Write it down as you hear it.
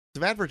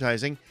of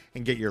advertising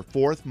and get your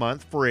 4th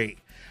month free.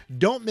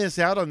 Don't miss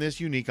out on this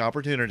unique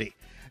opportunity.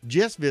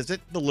 Just visit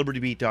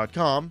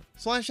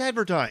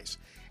thelibertybeat.com/advertise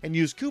and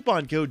use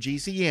coupon code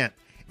GCN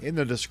in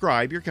the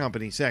Describe Your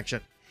Company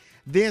section.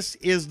 This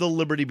is The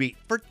Liberty Beat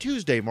for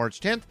Tuesday, March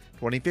 10th,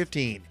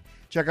 2015.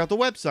 Check out the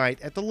website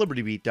at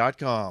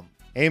thelibertybeat.com.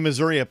 A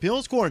Missouri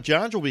appeals court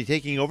judge will be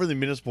taking over the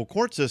municipal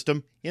court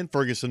system in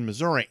Ferguson,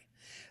 Missouri.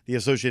 The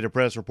Associated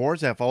Press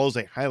reports that follows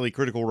a highly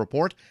critical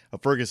report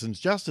of Ferguson's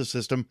justice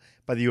system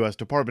by the U.S.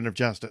 Department of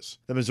Justice.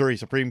 The Missouri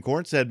Supreme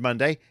Court said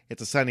Monday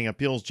it's assigning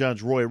appeals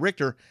judge Roy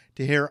Richter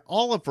to hear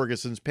all of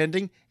Ferguson's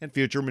pending and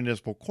future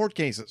municipal court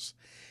cases.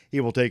 He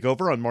will take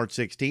over on March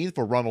 16th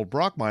for Ronald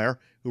Brockmeyer,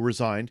 who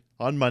resigned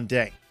on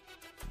Monday.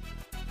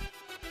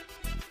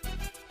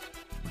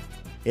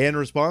 In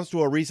response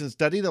to a recent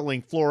study that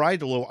linked fluoride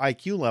to low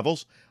IQ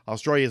levels,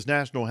 Australia's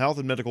National Health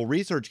and Medical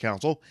Research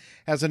Council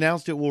has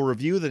announced it will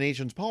review the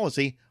nation's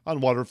policy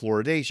on water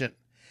fluoridation.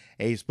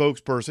 A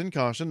spokesperson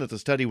cautioned that the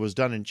study was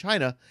done in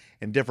China,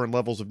 and different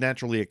levels of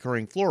naturally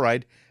occurring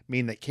fluoride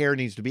mean that care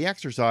needs to be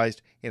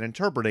exercised in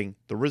interpreting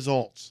the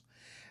results.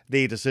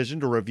 The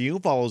decision to review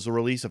follows the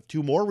release of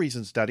 2 more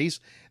recent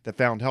studies that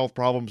found health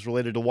problems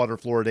related to water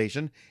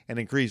fluoridation and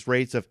increased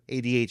rates of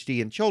ADHD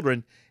in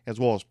children, as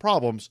well as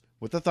problems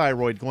with the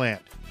thyroid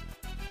gland.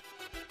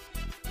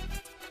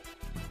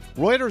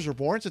 Reuters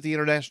reports that the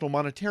International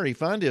Monetary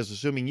Fund is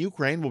assuming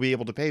Ukraine will be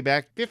able to pay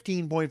back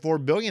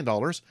 $15.4 billion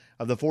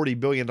of the $40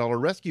 billion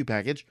rescue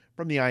package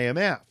from the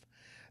IMF.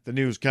 The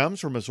news comes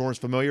from a source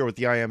familiar with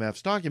the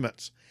IMF's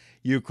documents.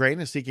 Ukraine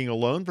is seeking a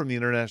loan from the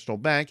International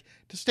Bank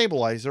to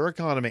stabilize their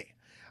economy.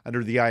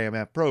 Under the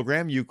IMF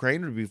program,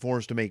 Ukraine would be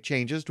forced to make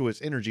changes to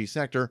its energy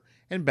sector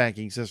and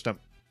banking system.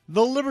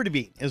 The Liberty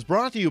Beat is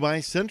brought to you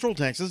by Central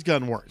Texas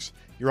Gunworks,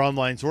 your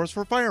online source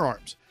for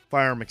firearms,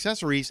 firearm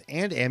accessories,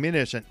 and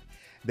ammunition.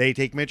 They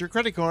take major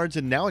credit cards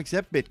and now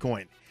accept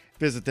Bitcoin.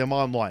 Visit them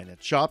online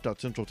at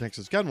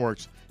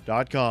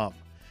shop.centraltexasgunworks.com.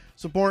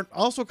 Support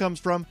also comes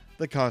from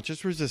the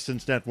Conscious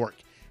Resistance Network.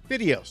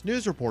 Videos,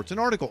 news reports, and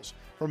articles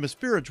from a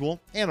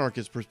spiritual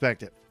anarchist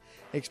perspective.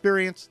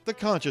 Experience the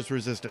Conscious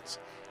Resistance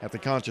at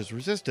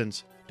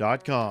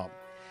theconsciousresistance.com.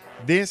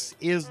 This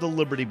is the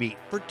Liberty Beat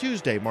for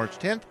Tuesday, March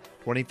 10th,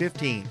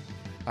 2015.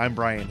 I'm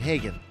Brian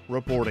Hagan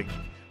reporting,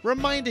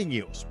 reminding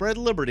you, spread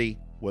liberty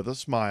with a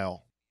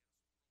smile.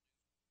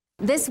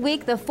 This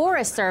week, the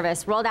Forest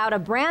Service rolled out a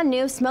brand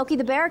new Smokey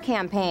the Bear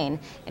campaign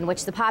in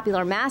which the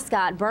popular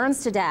mascot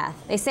burns to death.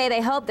 They say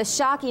they hope the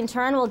shocking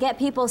turn will get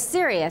people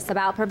serious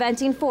about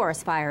preventing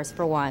forest fires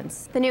for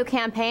once. The new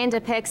campaign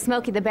depicts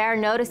Smokey the Bear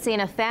noticing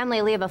a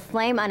family leave a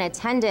flame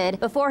unattended.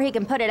 Before he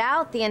can put it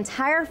out, the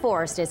entire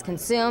forest is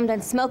consumed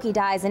and Smokey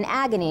dies in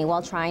agony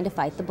while trying to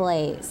fight the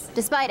blaze.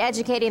 Despite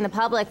educating the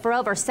public for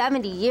over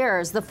 70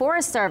 years, the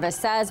Forest Service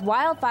says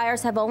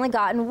wildfires have only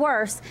gotten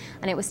worse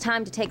and it was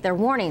time to take their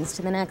warnings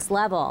to the next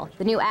level.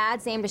 The new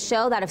ads aim to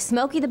show that if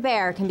Smokey the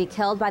Bear can be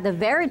killed by the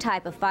very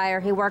type of fire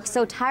he works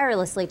so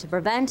tirelessly to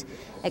prevent,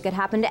 it could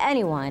happen to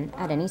anyone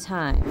at any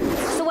time.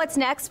 So what's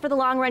next for the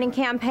long-running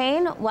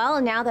campaign?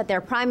 Well, now that their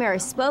primary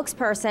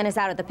spokesperson is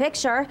out of the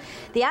picture,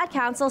 the Ad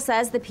Council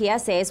says the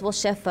PSAs will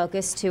shift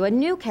focus to a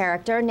new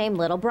character named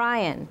Little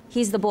Brian.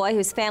 He's the boy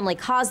whose family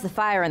caused the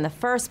fire in the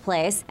first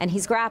place, and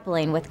he's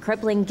grappling with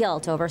crippling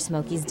guilt over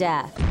Smokey's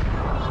death.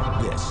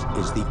 This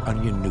is the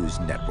Onion News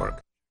Network.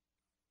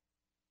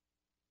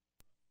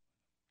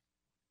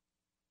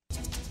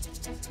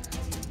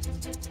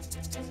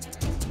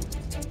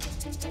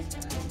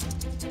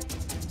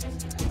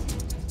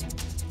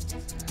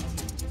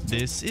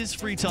 This is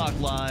Free Talk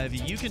Live.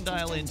 You can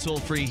dial in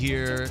toll-free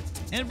here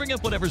and bring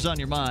up whatever's on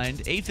your mind.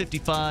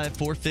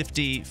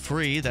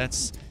 855-450-FREE.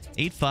 That's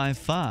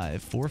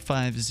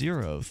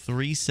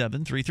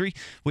 855-450-3733.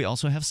 We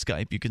also have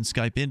Skype. You can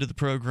Skype into the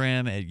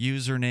program at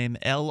username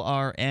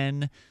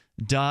LRN.FM.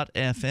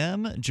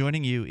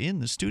 Joining you in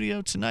the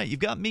studio tonight, you've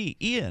got me,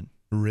 Ian.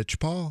 Rich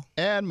Paul.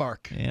 And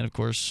Mark. And, of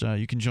course,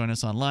 you can join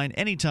us online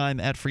anytime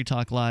at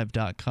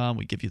freetalklive.com.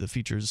 We give you the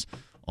features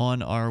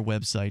on our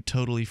website,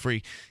 totally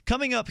free.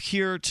 Coming up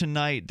here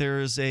tonight, there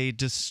is a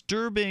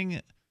disturbing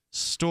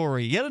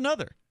story, yet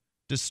another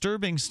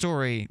disturbing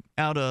story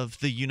out of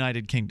the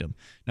United Kingdom.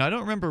 Now, I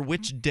don't remember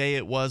which day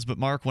it was, but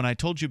Mark, when I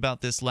told you about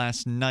this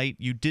last night,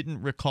 you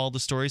didn't recall the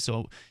story,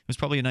 so it was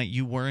probably a night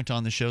you weren't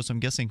on the show, so I'm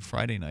guessing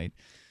Friday night.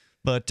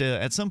 But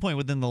at some point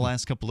within the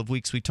last couple of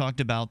weeks, we talked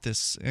about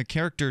this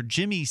character,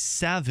 Jimmy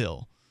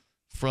Savile,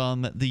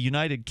 from the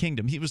United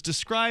Kingdom. He was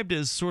described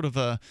as sort of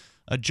a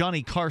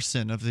Johnny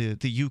Carson of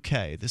the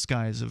UK. This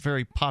guy is a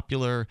very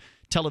popular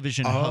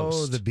television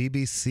host. Oh, the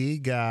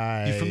BBC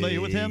guy. You familiar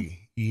with him?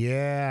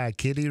 Yeah,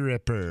 Kitty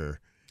Ripper.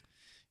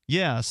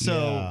 Yeah,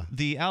 so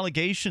the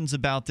allegations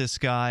about this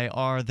guy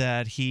are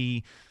that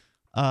he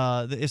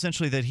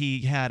essentially that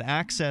he had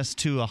access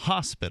to a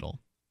hospital,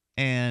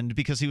 and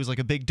because he was like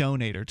a big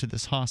donator to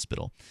this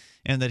hospital,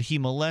 and that he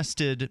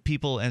molested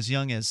people as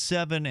young as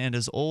 7 and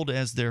as old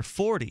as their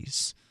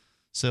 40s.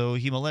 So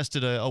he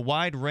molested a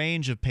wide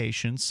range of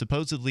patients,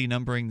 supposedly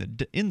numbering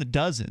in the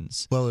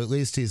dozens. Well, at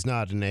least he's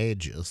not an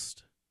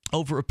ageist.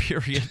 over a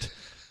period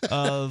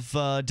of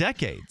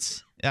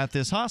decades at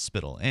this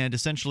hospital. And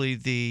essentially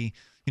the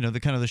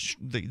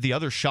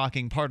other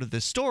shocking part of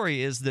this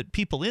story is that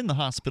people in the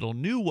hospital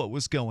knew what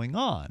was going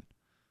on,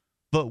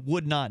 but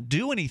would not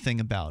do anything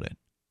about it.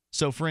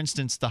 So, for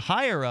instance, the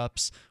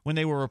higher-ups, when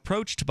they were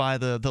approached by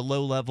the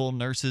low-level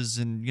nurses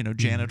and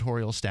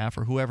janitorial staff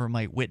or whoever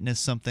might witness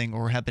something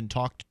or have been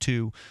talked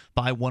to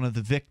by one of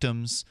the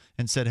victims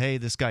and said, hey,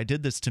 this guy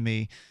did this to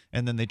me,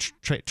 and then they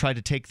tried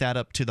to take that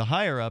up to the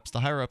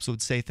higher-ups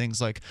would say things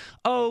like,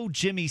 oh,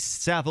 Jimmy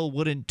Savile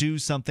wouldn't do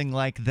something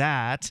like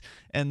that,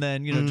 and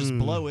then just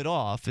blow it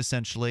off,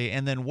 essentially.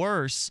 And then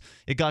worse,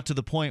 it got to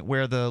the point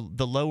where the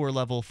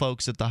lower-level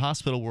folks at the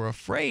hospital were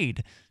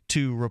afraid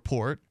to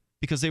report,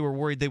 because they were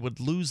worried they would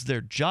lose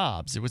their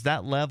jobs. There was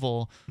that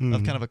level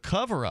of kind of a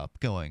cover-up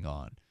going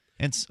on.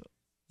 And so,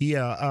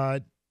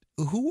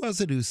 who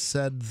was it who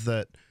said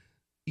that,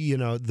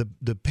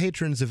 the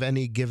patrons of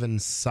any given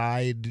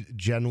side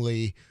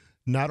generally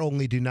not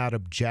only do not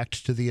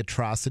object to the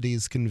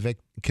atrocities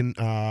committed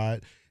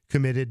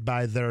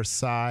by their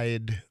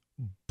side,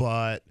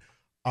 but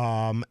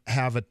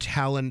have a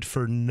talent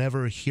for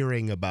never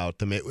hearing about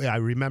them. I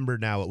remember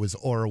now it was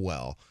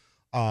Orwell.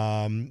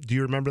 Do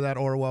you remember that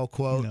Orwell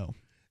quote? No.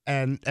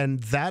 And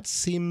that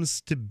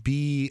seems to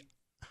be,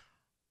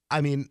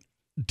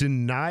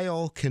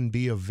 denial can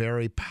be a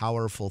very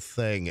powerful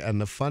thing.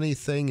 And the funny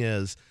thing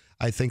is,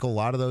 I think a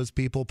lot of those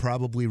people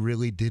probably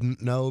really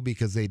didn't know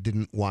because they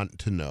didn't want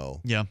to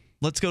know. Yeah.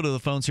 Let's go to the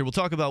phones here. We'll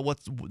talk about what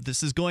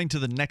this is going to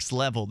the next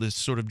level, this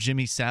sort of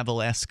Jimmy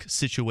Savile-esque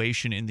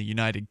situation in the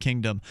United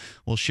Kingdom.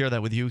 We'll share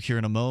that with you here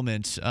in a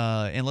moment.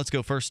 And let's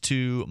go first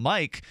to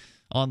Mike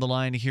on the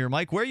line here.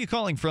 Mike, where are you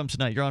calling from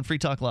tonight? You're on Free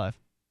Talk Live.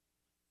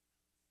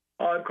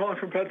 I'm calling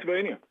from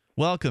Pennsylvania.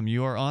 Welcome.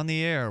 You are on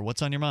the air.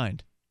 What's on your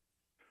mind?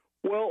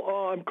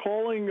 Well, I'm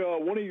calling.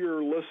 One of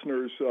your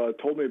listeners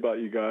told me about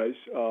you guys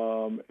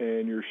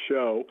and your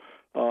show.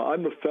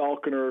 I'm the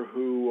falconer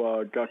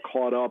who got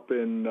caught up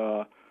in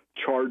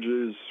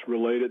charges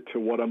related to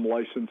what I'm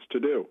licensed to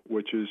do,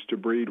 which is to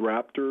breed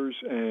raptors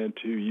and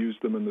to use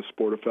them in the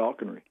sport of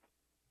falconry.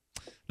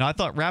 Now, I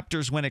thought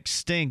raptors went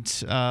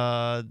extinct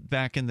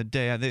back in the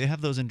day. They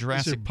have those in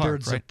Jurassic Park,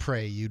 birds right? of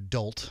prey, you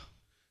dolt.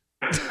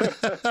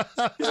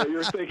 Yeah,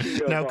 you're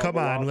thinking of, now, come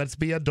on, let's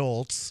be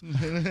adults.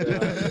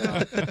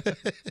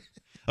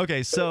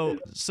 Okay, so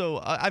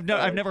I've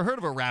never heard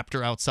of a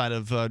raptor outside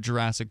of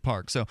Jurassic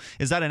Park. So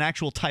is that an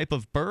actual type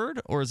of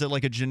bird, or is it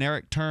like a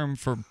generic term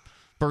for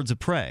birds of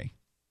prey?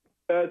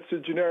 That's a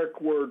generic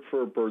word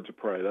for birds of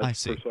prey. That's I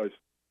see. Precise.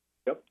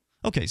 Yep.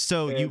 Okay,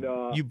 so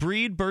And, you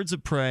breed birds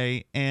of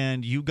prey,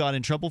 and you got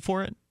in trouble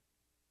for it?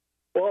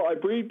 Well, I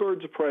breed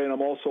birds of prey, and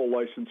I'm also a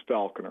licensed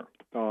falconer.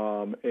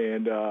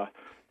 And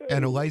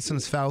a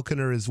licensed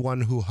falconer is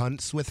one who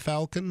hunts with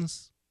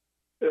falcons?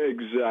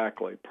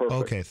 Exactly.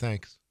 Perfect. Okay,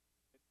 thanks.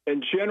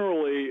 And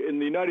generally, in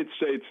the United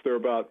States, there are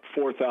about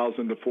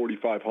 4,000 to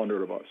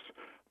 4,500 of us.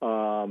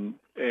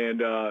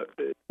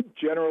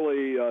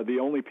 Generally, the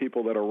only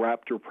people that are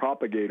raptor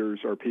propagators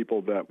are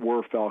people that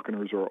were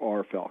falconers or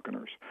are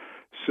falconers.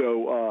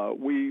 So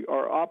we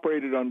are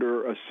operated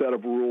under a set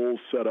of rules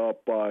set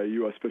up by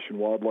U.S. Fish and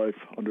Wildlife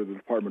under the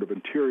Department of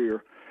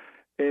Interior.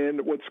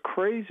 And what's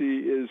crazy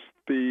is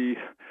the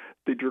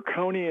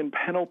draconian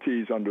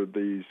penalties under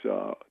these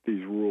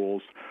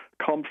rules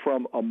come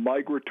from a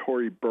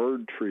migratory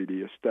bird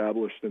treaty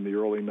established in the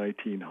early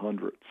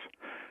 1900s.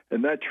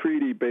 And that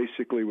treaty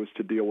basically was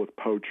to deal with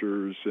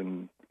poachers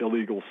and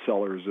illegal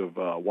sellers of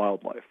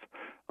wildlife.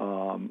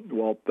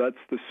 Well, that's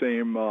the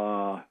same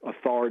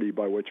authority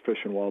by which Fish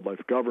and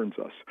Wildlife governs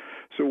us.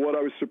 So what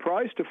I was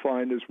surprised to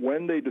find is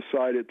when they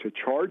decided to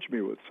charge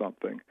me with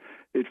something,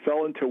 it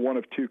fell into one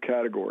of two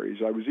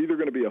categories. I was either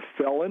going to be a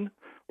felon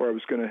or I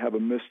was going to have a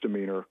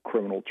misdemeanor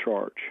criminal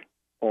charge,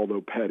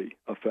 although petty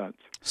offense.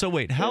 So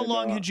wait, how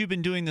long had you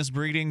been doing this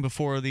breeding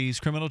before these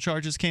criminal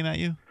charges came at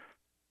you?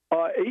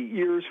 8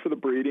 years for the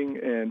breeding,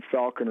 and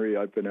falconry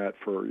I've been at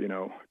for,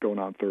 going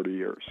on 30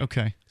 years.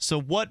 Okay. So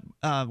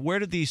where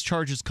did these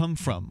charges come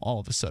from all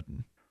of a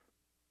sudden?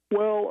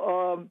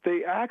 Well,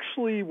 they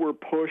actually were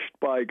pushed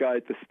by a guy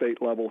at the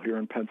state level here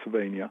in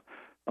Pennsylvania,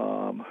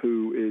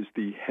 who is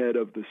the head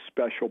of the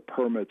Special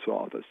Permits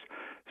Office.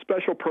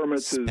 Special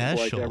permits is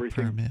like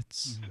everything.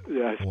 Permits.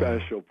 Yeah,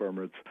 special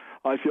permits.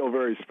 I feel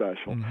very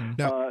special. Mm-hmm.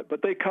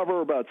 But they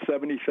cover about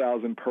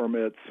 70,000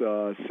 permits.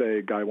 Say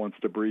a guy wants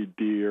to breed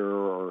deer,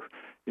 or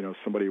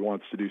somebody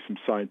wants to do some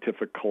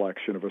scientific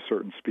collection of a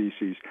certain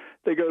species.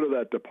 They go to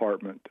that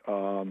department.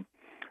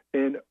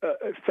 And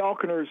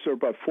falconers are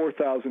about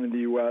 4,000 in the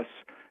U.S.,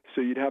 so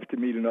you'd have to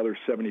meet another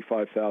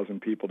 75,000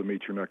 people to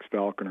meet your next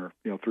falconer,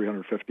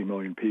 350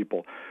 million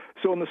people.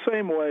 So in the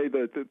same way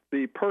that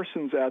the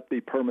persons at the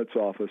permits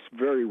office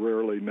very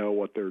rarely know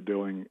what they're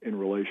doing in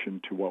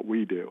relation to what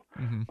we do.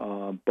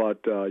 Mm-hmm. But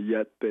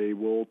yet they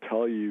will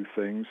tell you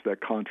things that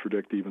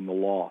contradict even the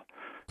law.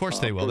 Of course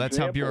they will. That's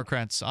how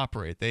bureaucrats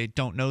operate. They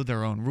don't know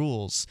their own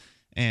rules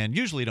and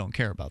usually don't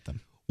care about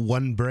them.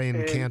 One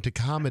brain can't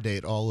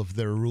accommodate all of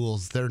their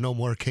rules. They're no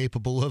more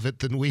capable of it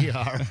than we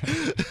are.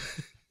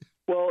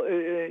 Well,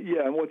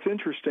 yeah, and what's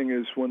interesting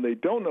is when they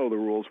don't know the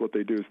rules, what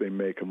they do is they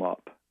make them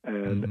up.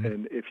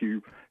 And if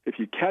you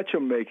catch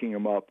them making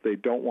them up, they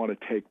don't want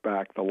to take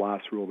back the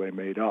last rule they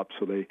made up.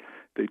 So they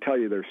tell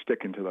you they're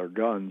sticking to their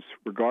guns,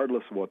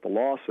 regardless of what the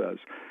law says.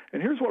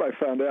 And here's what I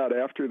found out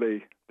after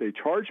they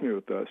charged me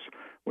with this.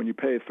 When you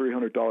pay a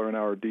 $300 an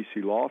hour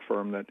D.C. law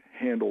firm that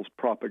handles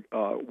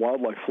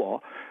wildlife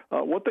law,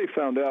 what they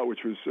found out, which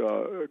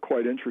was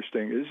quite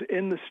interesting, is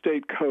in the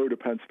state code of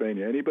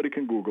Pennsylvania. Anybody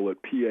can Google it,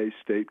 PA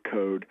state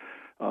code,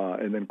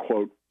 and then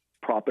quote,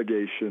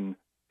 propagation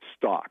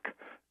stock,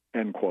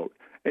 end quote.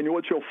 And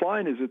what you'll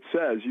find is it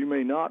says you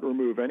may not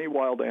remove any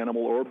wild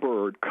animal or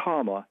bird,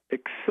 comma,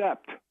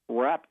 except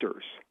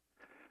raptors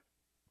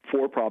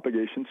for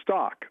propagation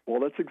stock. Well,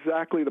 that's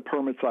exactly the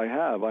permits I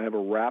have. I have a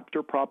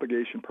raptor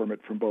propagation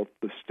permit from both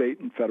the state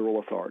and federal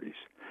authorities.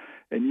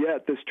 And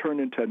yet this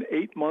turned into an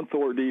 8-month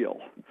ordeal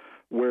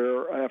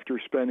where after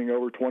spending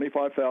over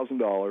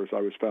 $25,000,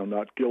 I was found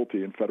not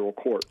guilty in federal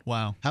court.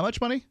 Wow. How much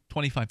money?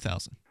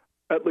 $25,000.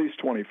 At least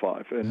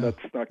 25, and that's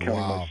not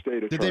counting my state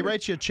attorney. Did they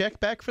write you a check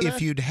back for that?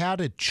 If you'd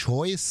had a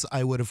choice,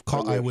 I would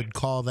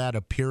call that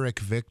a Pyrrhic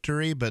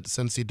victory. But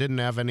since you didn't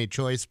have any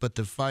choice but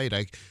to fight,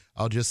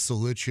 I'll just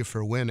salute you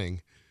for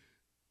winning.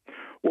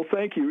 Well,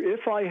 thank you.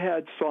 If I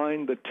had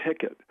signed the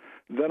ticket,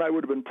 then I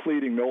would have been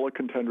pleading nolla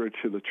contendere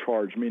to the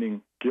charge,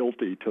 meaning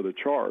guilty to the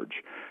charge,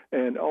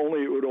 and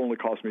it would only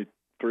cost me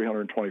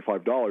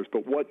 $325.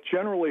 But what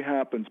generally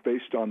happens,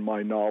 based on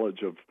my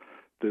knowledge of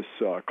this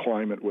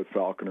climate with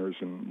falconers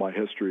and my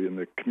history in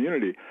the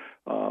community,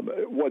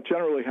 what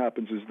generally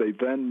happens is they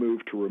then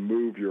move to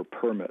remove your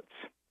permits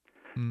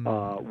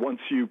once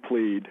you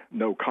plead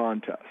no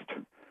contest.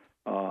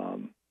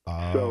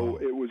 So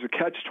it was a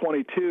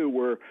catch-22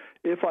 where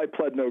if I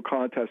pled no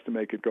contest to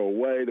make it go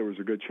away, there was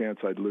a good chance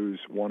I'd lose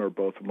one or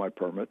both of my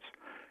permits.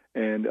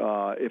 And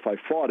if I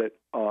fought it,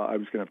 I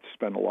was going to have to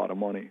spend a lot of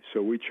money.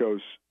 So we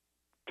chose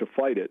to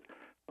fight it.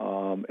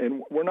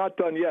 And we're not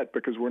done yet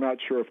because we're not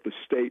sure if the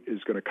state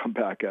is going to come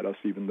back at us,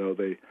 even though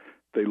they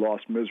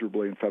lost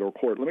miserably in federal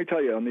court. Let me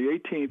tell you, on the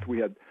 18th, we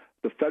had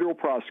the federal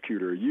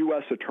prosecutor,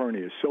 U.S.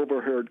 attorney, a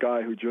silver-haired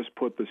guy who just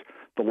put the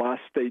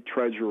last state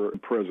treasurer in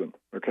prison,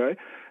 okay?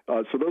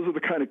 So those are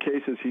the kind of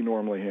cases he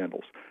normally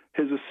handles.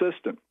 His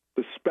assistant,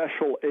 the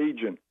special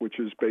agent, which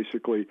is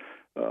basically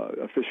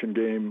a fish and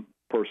game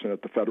person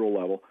at the federal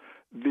level,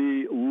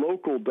 the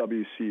local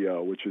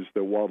WCO, which is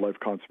the Wildlife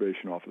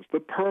Conservation Office,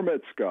 the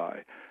permits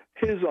guy,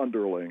 his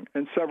underling,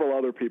 and several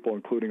other people,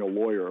 including a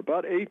lawyer,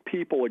 about 8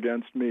 people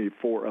against me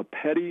for a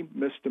petty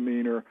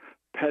misdemeanor,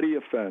 petty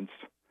offense.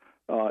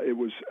 It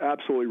was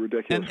absolutely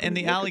ridiculous. And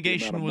the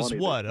allegation was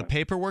what? A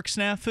paperwork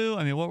snafu?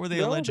 I mean, what were they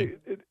alleging?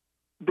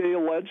 They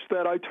alleged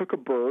that I took a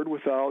bird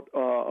without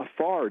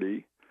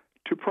authority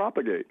to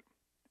propagate,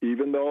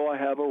 even though I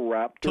have a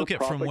raptor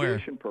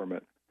propagation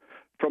permit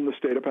from the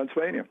state of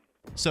Pennsylvania.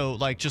 So,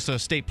 like just a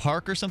state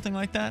park or something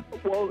like that?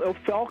 Well,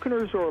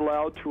 falconers are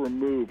allowed to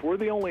remove. We're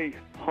the only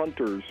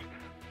hunters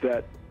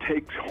that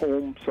takes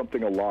home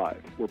something alive.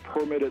 We're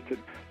permitted to.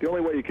 The only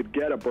way you could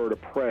get a bird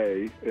of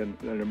prey in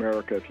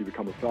America if you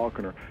become a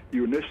falconer,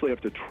 you initially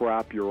have to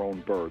trap your own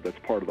bird. That's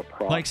part of the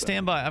process. Mike,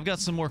 stand by. I've got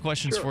some more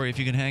questions for you if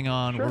you can hang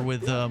on. We're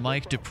with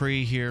Mike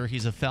Dupree here.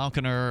 He's a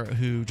falconer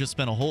who just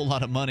spent a whole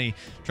lot of money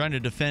trying to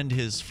defend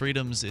his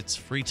freedoms. It's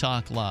Free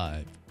Talk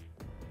Live.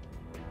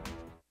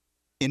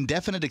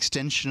 Indefinite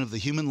extension of the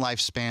human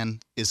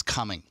lifespan is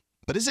coming.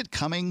 But is it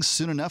coming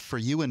soon enough for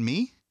you and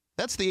me?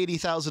 That's the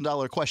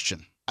 $80,000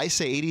 question. I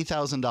say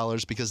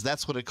 $80,000 because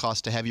that's what it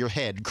costs to have your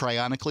head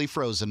cryonically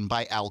frozen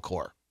by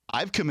Alcor.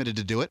 I've committed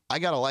to do it. I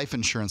got a life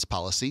insurance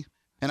policy,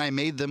 and I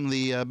made them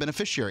the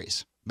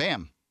beneficiaries.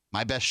 Bam!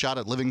 My best shot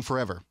at living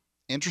forever.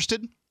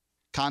 Interested?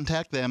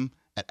 Contact them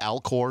at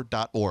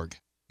alcor.org.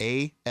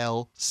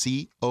 ALCOR.org.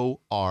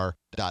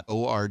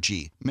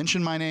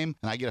 Mention my name,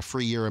 and I get a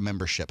free year of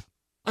membership.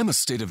 I'm a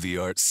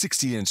state-of-the-art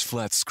 60-inch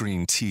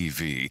flat-screen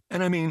TV.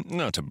 And I mean,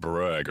 not to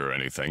brag or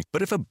anything,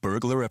 but if a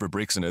burglar ever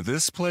breaks into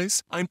this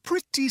place, I'm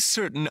pretty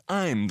certain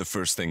I'm the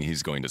first thing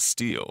he's going to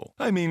steal.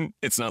 I mean,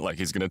 it's not like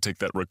he's going to take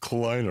that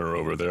recliner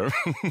over there.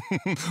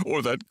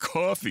 Or that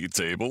coffee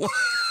table.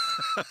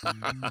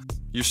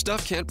 Your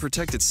stuff can't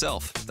protect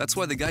itself. That's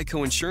why the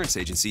Geico Insurance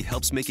Agency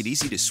helps make it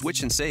easy to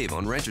switch and save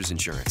on renter's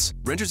insurance.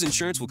 Renter's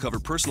insurance will cover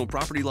personal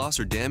property loss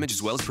or damage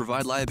as well as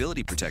provide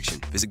liability protection.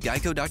 Visit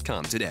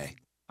geico.com today.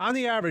 On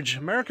the average,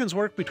 Americans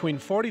work between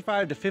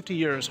 45 to 50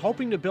 years,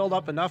 hoping to build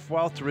up enough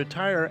wealth to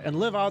retire and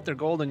live out their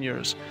golden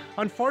years.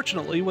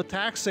 Unfortunately, with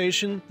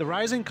taxation, the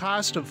rising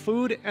cost of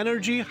food,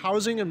 energy,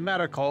 housing, and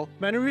medical,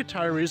 many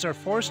retirees are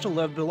forced to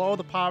live below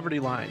the poverty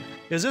line.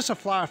 Is this a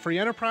flaw free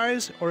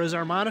enterprise, or is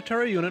our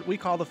monetary unit we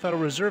call the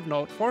Federal Reserve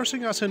Note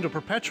forcing us into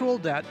perpetual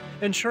debt,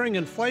 ensuring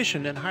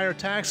inflation and higher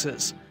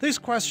taxes? These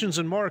questions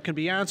and more can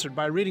be answered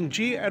by reading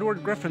G.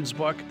 Edward Griffin's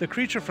book, The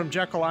Creature from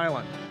Jekyll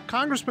Island.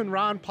 Congressman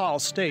Ron Paul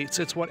states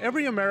it's what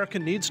every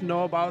American needs to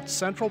know about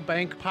central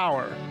bank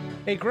power.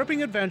 A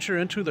gripping adventure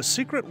into the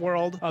secret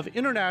world of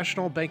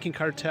international banking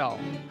cartel.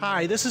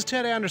 Hi, this is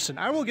Ted Anderson.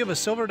 I will give a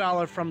silver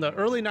dollar from the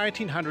early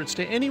 1900s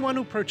to anyone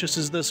who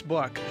purchases this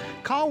book.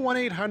 Call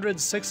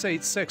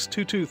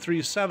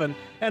 1-800-686-2237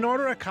 and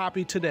order a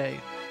copy today.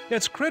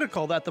 It's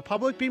critical that the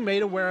public be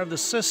made aware of the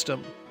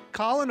system.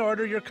 Call and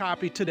order your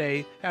copy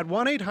today at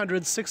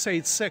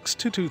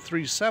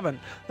 1-800-686-2237.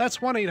 That's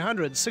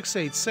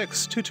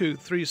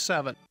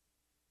 1-800-686-2237.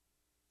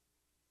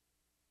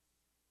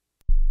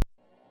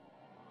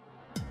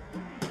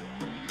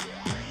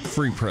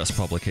 Free Press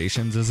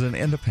Publications is an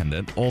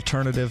independent,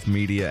 alternative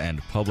media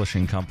and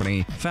publishing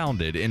company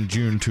founded in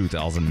June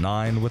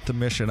 2009 with the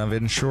mission of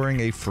ensuring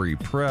a free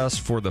press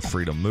for the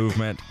freedom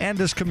movement and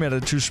is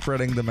committed to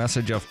spreading the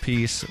message of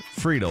peace,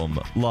 freedom,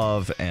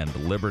 love, and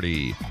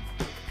liberty.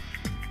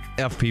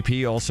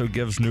 FPP also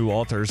gives new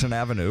authors an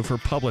avenue for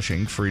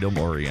publishing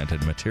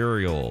freedom-oriented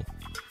material.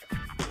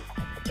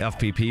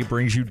 FPP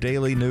brings you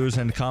daily news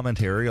and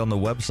commentary on the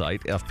website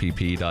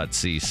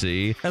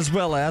fpp.cc, as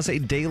well as a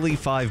daily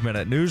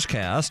 5-minute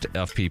newscast,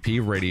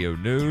 FPP Radio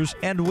News,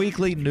 and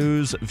weekly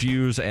news,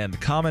 views,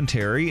 and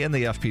commentary in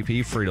the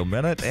FPP Freedom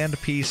Minute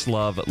and Peace,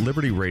 Love,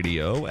 Liberty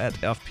Radio at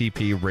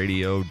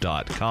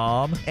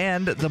fppradio.com,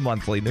 and the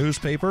monthly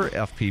newspaper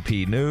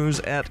FPP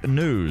News at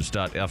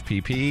news.fpp.cc.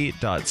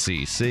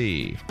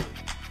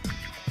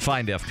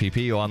 Find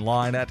FPP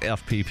online at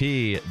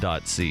fpp.cc.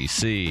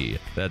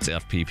 That's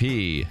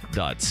fpp.cc,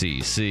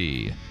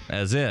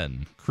 as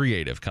in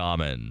Creative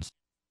Commons.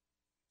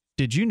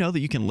 Did you know that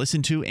you can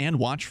listen to and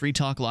watch Free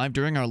Talk Live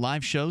during our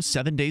live show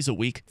 7 days a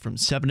week from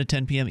 7 to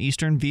 10 p.m.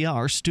 Eastern via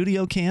our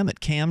studio cam at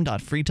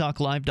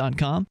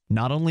cam.freetalklive.com?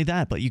 Not only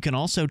that, but you can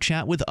also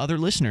chat with other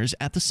listeners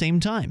at the same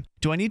time.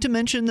 Do I need to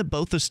mention that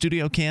both the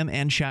studio cam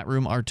and chat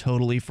room are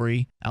totally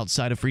free?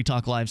 Outside of Free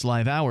Talk Live's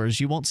live hours,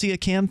 you won't see a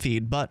cam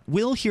feed, but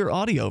will hear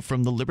audio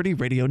from the Liberty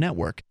Radio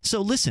Network.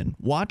 So listen,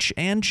 watch,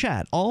 and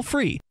chat all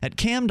free at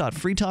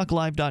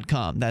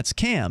cam.freetalklive.com. That's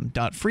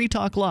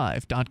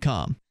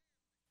cam.freetalklive.com.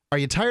 Are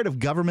you tired of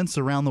governments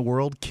around the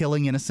world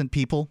killing innocent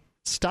people?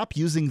 Stop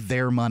using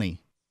their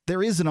money.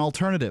 There is an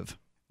alternative.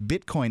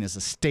 Bitcoin is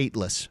a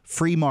stateless,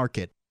 free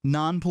market,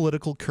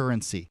 non-political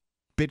currency.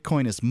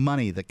 Bitcoin is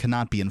money that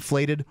cannot be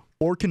inflated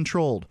or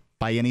controlled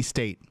by any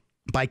state.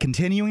 By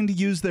continuing to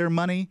use their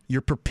money,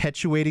 you're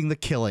perpetuating the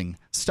killing.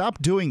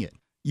 Stop doing it.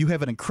 You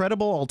have an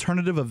incredible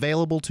alternative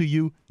available to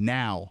you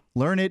now.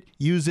 Learn it,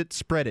 use it,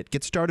 spread it.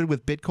 Get started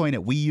with Bitcoin at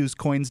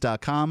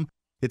weusecoins.com.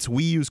 It's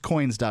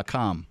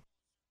weusecoins.com.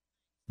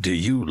 Do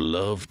you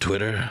love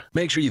Twitter?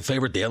 Make sure you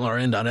favorite the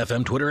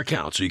LRN.FM Twitter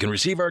account so you can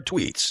receive our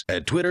tweets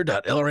at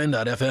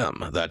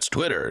twitter.lrn.fm. That's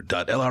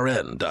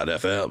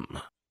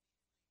twitter.lrn.fm.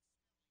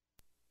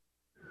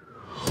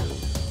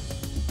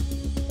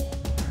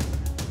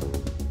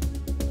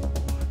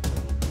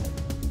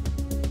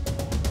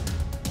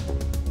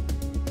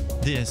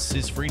 This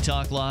is Free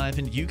Talk Live,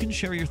 and you can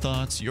share your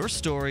thoughts, your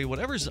story,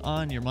 whatever's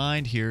on your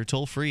mind here.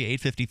 Toll free,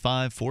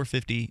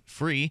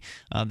 855-450-FREE.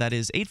 That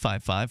is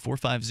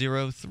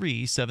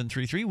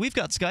 855-450-3733. We've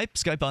got Skype.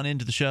 Skype on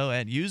into the show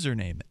at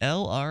username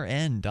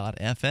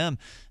LRN.FM.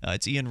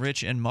 It's Ian,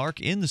 Rich, and Mark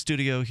in the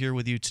studio here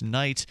with you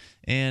tonight.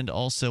 And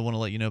also want to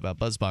let you know about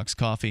BuzzBox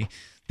Coffee.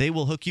 They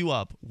will hook you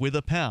up with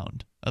a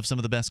pound of some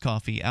of the best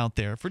coffee out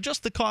there for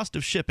just the cost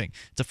of shipping.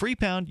 It's a free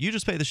pound. You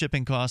just pay the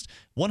shipping cost.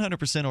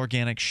 100%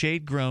 organic,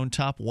 shade-grown,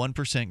 top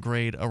 1%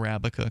 grade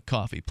Arabica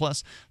coffee.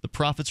 Plus, the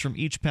profits from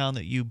each pound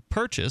that you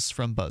purchase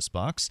from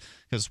BuzzBox,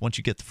 because once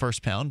you get the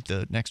first pound,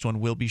 the next one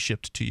will be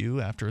shipped to you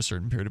after a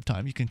certain period of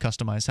time. You can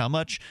customize how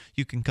much.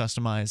 You can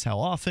customize how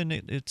often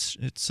it's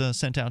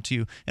sent out to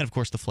you. And, of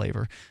course, the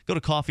flavor. Go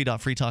to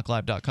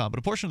coffee.freetalklive.com. But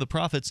a portion of the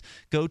profits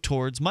go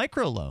towards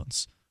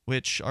microloans,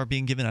 which are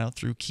being given out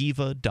through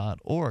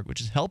kiva.org,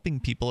 which is helping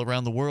people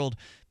around the world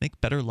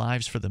make better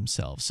lives for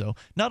themselves. So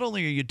not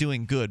only are you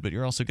doing good, but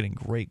you're also getting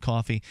great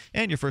coffee,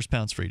 and your first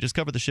pound's free. Just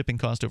cover the shipping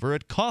cost over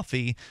at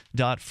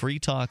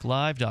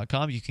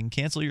coffee.freetalklive.com. You can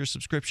cancel your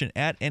subscription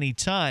at any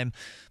time.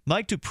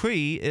 Mike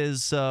Dupree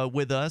is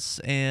with us,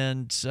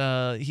 and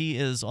he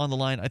is on the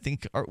line, I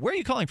think. Where are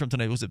you calling from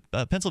tonight? Was it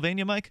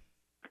Pennsylvania, Mike?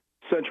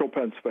 Central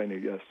Pennsylvania,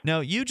 yes.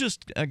 Now, you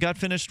just got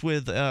finished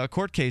with a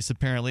court case,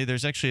 apparently.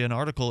 There's actually an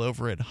article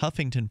over at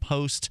Huffington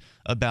Post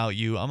about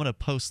you. I'm going to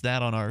post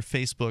that on our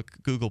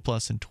Facebook, Google+,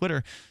 and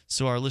Twitter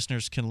so our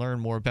listeners can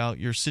learn more about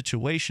your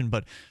situation.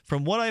 But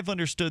from what I've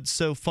understood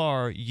so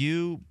far,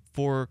 you,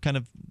 for kind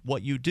of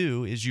what you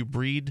do, is you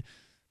breed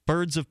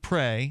birds of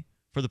prey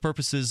for the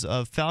purposes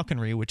of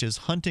falconry, which is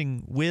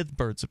hunting with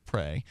birds of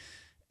prey.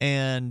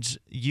 And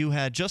you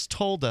had just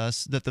told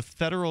us that the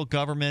federal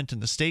government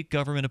and the state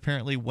government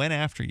apparently went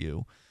after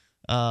you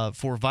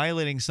for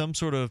violating some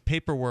sort of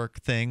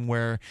paperwork thing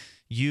where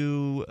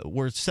you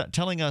were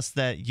telling us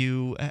that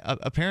you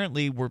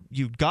apparently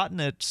you'd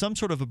gotten some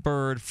sort of a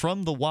bird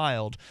from the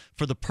wild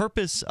for the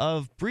purpose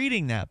of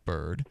breeding that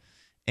bird.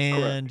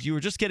 And Correct. You were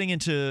just getting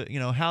into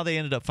how they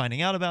ended up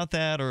finding out about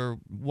that, or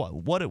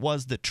what it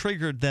was that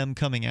triggered them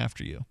coming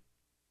after you.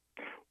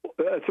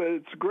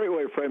 It's a great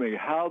way of framing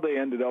how they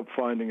ended up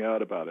finding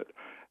out about it.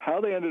 How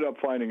they ended up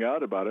finding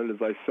out about it is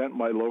I sent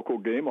my local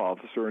game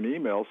officer an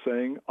email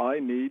saying, I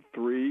need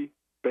 3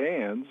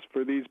 bands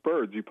for these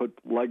birds. You put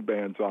leg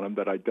bands on them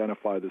that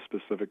identify the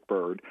specific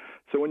bird.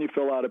 So when you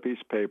fill out a piece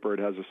of paper, it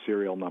has a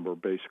serial number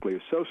basically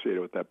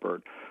associated with that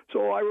bird.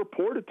 So I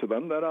reported to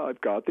them that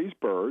I've got these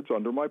birds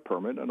under my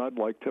permit and I'd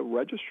like to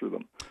register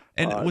them.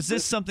 And was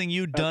this something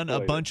you'd done a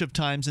bunch of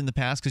times in the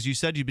past? Because you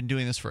said you've been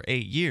doing this for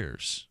 8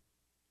 years.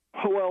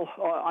 Well,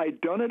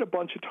 I'd done it a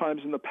bunch of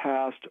times in the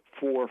past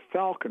for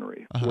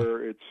falconry,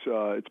 where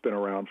it's been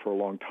around for a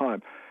long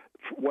time.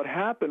 What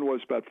happened was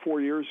about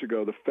 4 years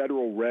ago, the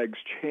federal regs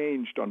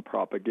changed on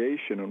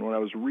propagation, and when I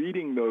was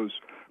reading those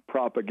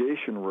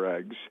propagation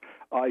regs,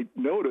 I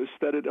noticed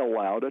that it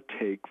allowed a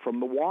take from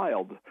the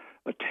wild.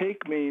 A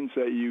take means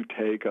that you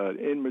take an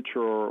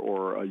immature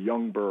or a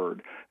young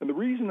bird. And the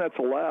reason that's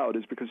allowed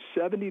is because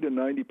 70 to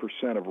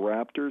 90% of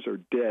raptors are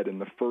dead in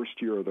the first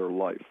year of their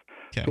life.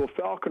 Okay. So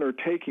a falconer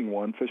taking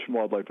one, Fish and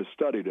Wildlife has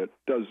studied it,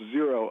 does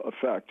zero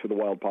effect to the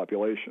wild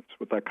populations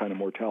with that kind of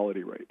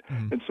mortality rate,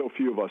 and so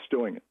few of us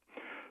doing it.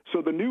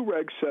 So the new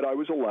regs said I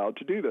was allowed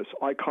to do this.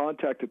 I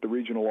contacted the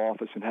regional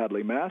office in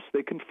Hadley, Mass.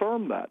 They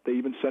confirmed that. They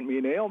even sent me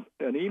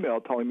an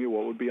email telling me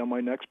what would be on my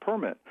next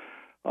permit.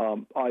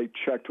 I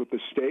checked with the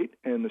state,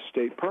 and the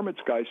state permits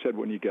guy said,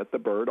 when you get the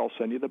bird, I'll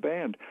send you the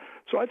band.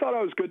 So I thought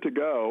I was good to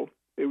go.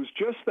 It was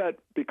just that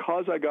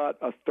because I got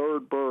a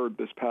third bird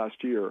this past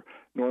year,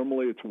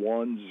 normally it's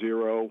 1,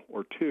 0,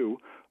 or 2,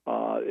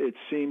 it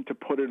seemed to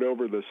put it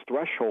over this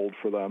threshold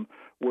for them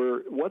where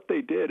what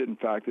they did, in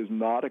fact, is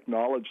not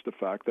acknowledge the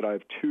fact that I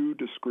have 2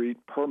 discrete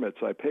permits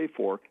I pay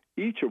for,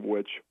 each of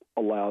which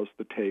allows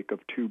the take of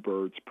 2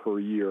 birds per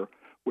year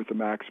with a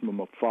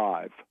maximum of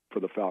 5 for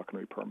the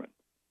falconry permit.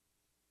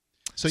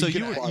 So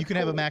you can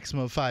have a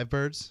maximum of 5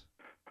 birds?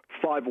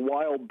 5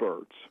 wild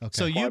birds. Okay.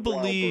 So you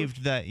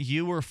believed that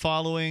you were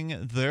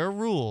following their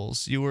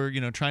rules. You were,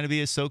 trying to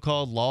be a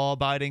so-called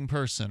law-abiding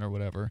person or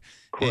whatever.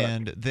 Correct.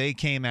 And they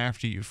came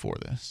after you for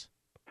this.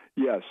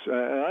 Yes,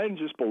 and I didn't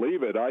just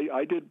believe it.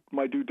 I did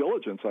my due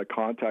diligence. I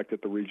contacted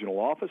the regional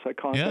office. I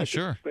contacted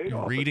the state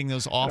office. Reading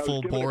those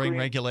awful, boring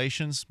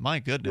regulations. My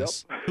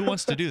goodness. Yep. Who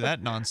wants to do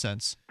that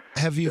nonsense?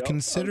 Have you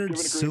considered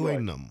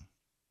suing them?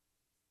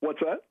 What's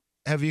that?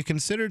 Have you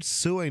considered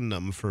suing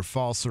them for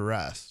false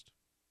arrest?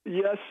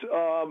 Yes,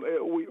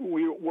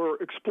 we're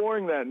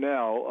exploring that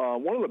now.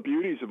 One of the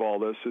beauties of all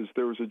this is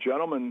there was a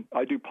gentleman,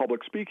 I do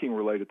public speaking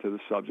related to the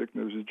subject,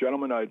 and there was a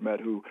gentleman I'd met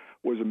who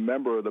was a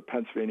member of the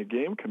Pennsylvania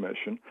Game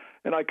Commission,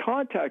 and I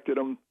contacted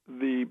him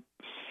the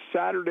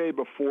Saturday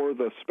before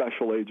the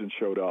special agent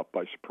showed up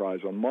by surprise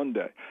on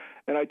Monday.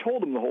 And I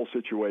told him the whole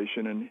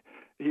situation, and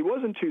he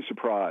wasn't too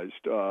surprised.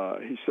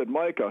 He said,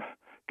 Mike, a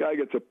guy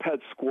gets a pet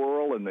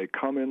squirrel, and they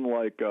come in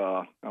like,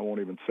 I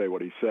won't even say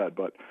what he said,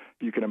 but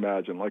you can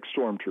imagine, like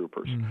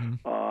stormtroopers.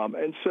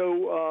 And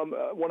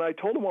so when I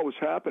told him what was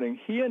happening,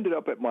 he ended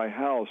up at my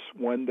house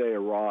when they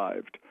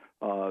arrived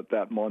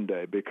that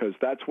Monday, because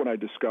that's when I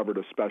discovered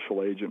a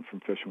special agent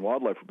from Fish and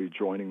Wildlife would be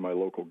joining my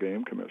local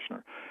game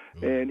commissioner.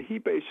 And he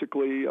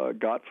basically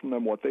got from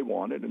them what they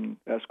wanted and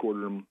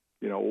escorted them,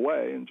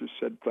 away and just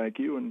said thank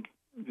you, and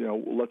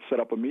let's set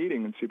up a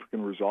meeting and see if we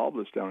can resolve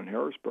this down in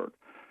Harrisburg.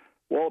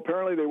 Well,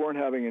 apparently they weren't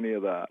having any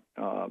of that.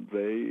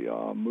 They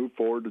moved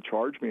forward to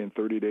charge me, and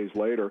 30 days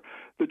later,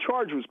 the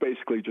charge was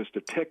basically just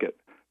a ticket,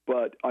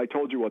 but I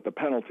told you what the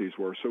penalties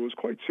were, so it was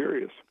quite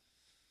serious.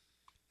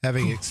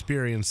 Having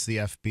experienced the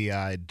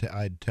FBI,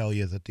 I'd tell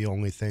you that the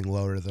only thing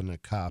lower than a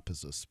cop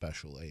is a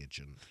special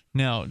agent.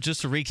 Now,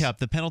 just to recap,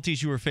 the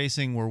penalties you were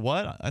facing were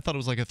what? I thought it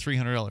was like a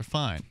 $300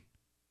 fine.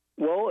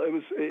 Well, it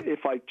was,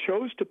 if I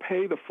chose to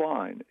pay the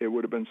fine, it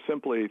would have been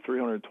simply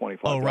 $325.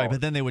 Oh, right, but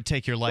then they would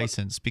take your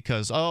license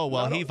because,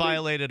 he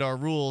violated our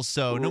rules,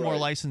 so no more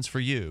license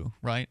for you,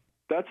 right?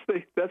 That's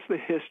the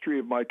history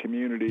of my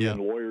community and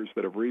lawyers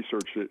that have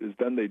researched it, is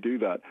then they do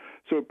that.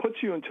 So it puts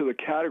you into the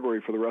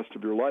category for the rest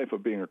of your life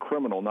of being a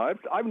criminal. Now,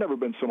 I've never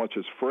been so much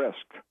as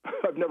frisked.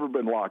 I've never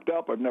been locked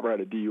up. I've never had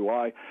a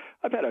DUI.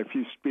 I've had a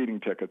few speeding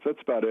tickets.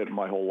 That's about it in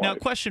my whole life. Now,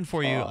 question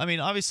for you. I mean,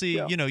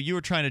 obviously, you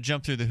were trying to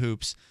jump through the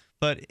hoops.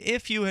 But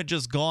if you had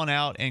just gone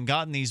out and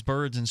gotten these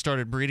birds and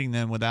started breeding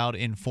them without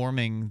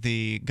informing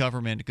the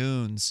government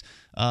goons,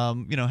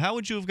 how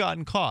would you have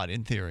gotten caught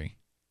in theory?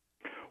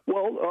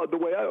 Well, the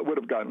way I would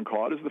have gotten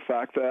caught is the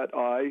fact that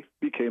I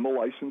became a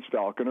licensed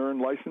falconer and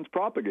licensed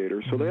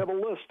propagator. So they have a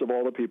list of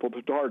all the people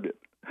to target.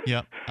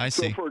 Yep, I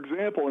see. So, for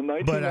example, in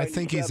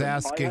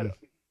 1997, but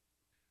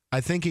I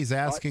think he's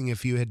asking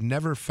if you had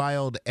never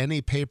filed any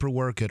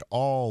paperwork at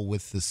all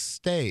with the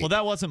state. Well,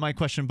 that wasn't my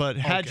question, but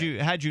had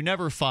you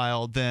never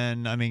filed,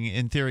 then, I mean,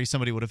 in theory,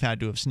 somebody would have had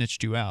to have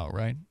snitched you out,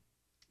 right?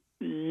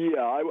 Yeah,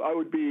 I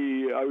would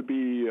be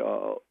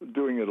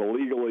doing it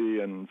illegally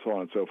and so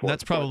on and so forth.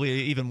 That's probably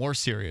even more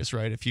serious,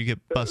 right, if you get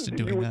busted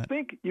doing that.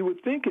 You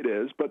would think it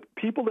is, but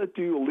people that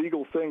do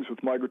illegal things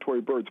with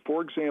migratory birds,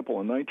 for example,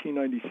 in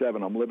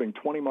 1997, I'm living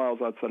 20 miles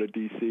outside of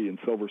D.C. in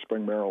Silver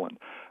Spring, Maryland.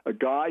 A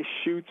guy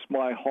shoots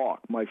my hawk,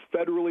 my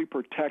federally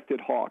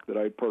protected hawk that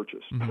I had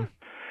purchased.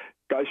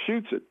 Guy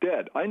shoots it,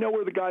 dead. I know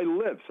where the guy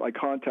lives. I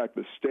contact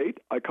the state.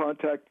 I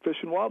contact Fish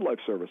and Wildlife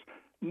Service.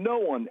 No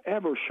one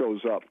ever shows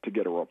up to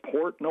get a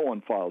report. No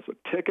one files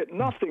a ticket.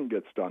 Nothing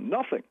gets done.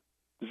 Nothing.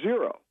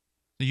 Zero.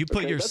 You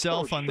put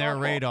yourself on their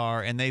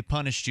radar, and they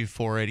punished you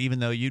for it, even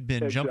though you'd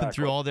been jumping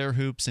through all their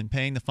hoops and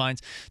paying the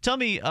fines. Tell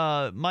me,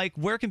 Mike,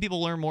 where can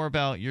people learn more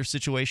about your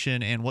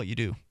situation and what you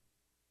do?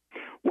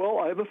 Well,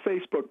 I have a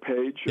Facebook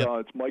page.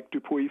 It's Mike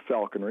Dupuy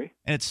Falconry.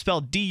 And it's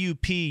spelled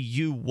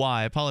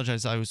D-U-P-U-Y. I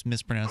apologize, I was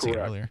mispronouncing it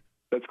earlier.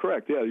 That's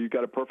correct. Yeah, you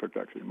got it perfect,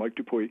 actually. Mike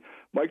Dupuy.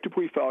 Mike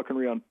Dupuy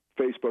Falconry on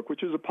Facebook,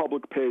 which is a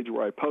public page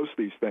where I post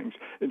these things.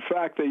 In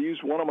fact, they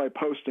used one of my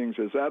postings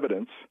as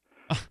evidence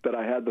that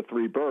I had the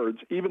 3 birds,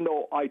 even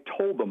though I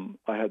told them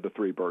I had the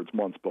 3 birds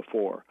months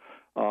before.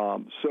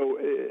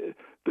 The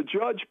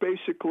judge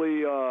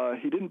basically,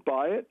 he didn't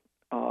buy it.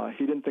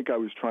 He didn't think I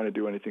was trying to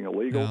do anything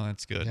illegal. No,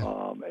 that's good.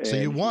 So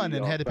you won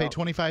and had to pay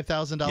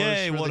 $25,000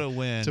 Yay, what a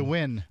win. to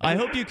win. I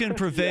hope you can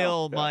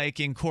prevail,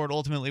 Mike, in court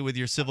ultimately with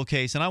your civil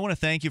case. And I want to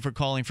thank you for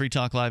calling Free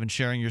Talk Live and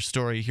sharing your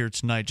story here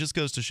tonight. Just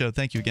goes to show,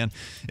 thank you again.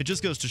 It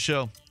just goes to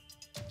show,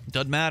 it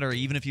doesn't matter,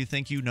 even if you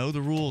think you know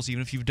the rules,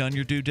 even if you've done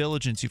your due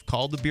diligence, you've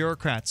called the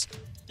bureaucrats,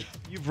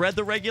 you've read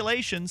the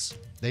regulations.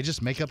 They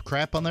just make up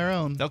crap on their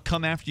own. They'll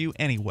come after you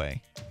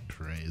anyway.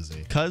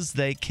 Crazy. Because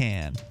they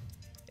can.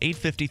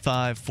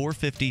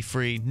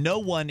 855-450-FREE. No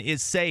one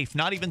is safe,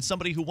 not even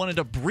somebody who wanted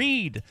to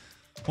breed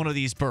one of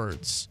these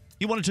birds.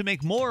 He wanted to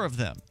make more of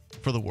them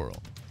for the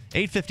world.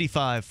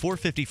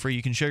 855-450-FREE.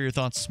 You can share your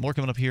thoughts. More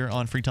coming up here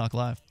on Free Talk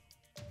Live.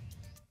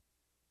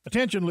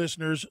 Attention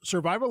listeners,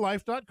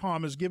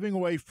 SurvivalLife.com is giving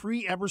away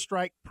free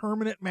EverStrike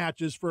permanent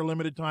matches for a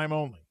limited time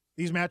only.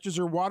 These matches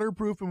are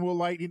waterproof and will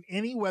light in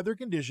any weather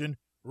condition,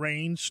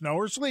 rain, snow,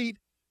 or sleet.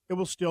 It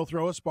will still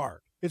throw a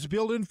spark. Its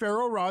built-in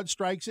ferro rod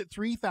strikes at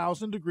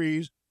 3,000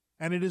 degrees,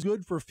 and it is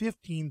good for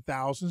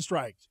 15,000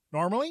 strikes.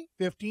 Normally,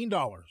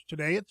 $15.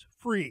 Today, it's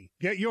free.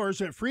 Get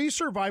yours at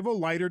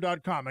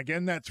freesurvivallighter.com.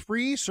 Again, that's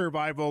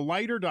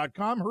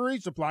freesurvivallighter.com. Hurry,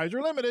 supplies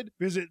are limited.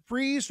 Visit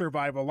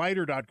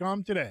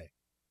freesurvivallighter.com today.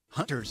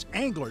 Hunters,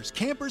 anglers,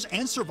 campers,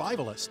 and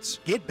survivalists.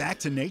 Get back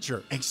to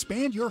nature.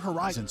 Expand your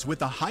horizons with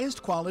the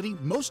highest quality,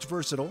 most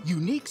versatile,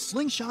 unique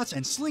slingshots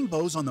and sling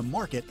bows on the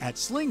market at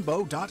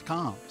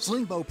slingbow.com.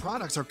 Sling bow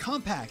products are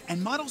compact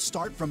and models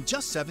start from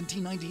just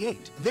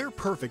 $17.98. They're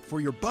perfect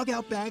for your bug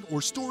out bag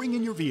or storing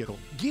in your vehicle.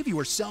 Give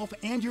yourself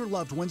and your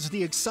loved ones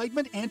the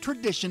excitement and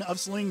tradition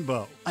of sling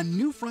bow. A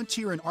new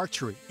frontier in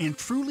archery and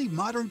truly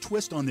modern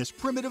twist on this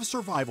primitive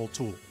survival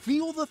tool.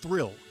 Feel the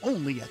thrill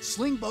only at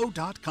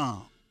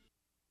slingbow.com.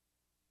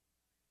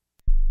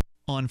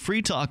 On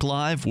Free Talk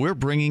Live, we're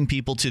bringing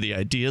people to the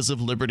ideas of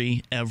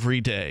liberty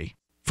every day.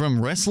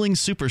 From wrestling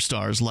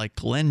superstars like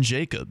Glenn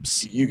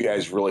Jacobs. You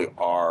guys really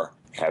are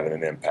having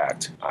an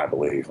impact, I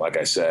believe. Like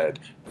I said,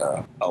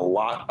 a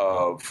lot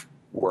of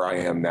where I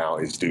am now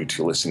is due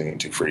to listening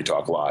to Free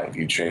Talk Live.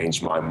 You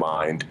changed my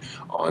mind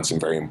on some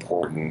very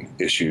important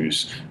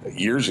issues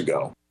years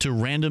ago. To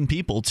random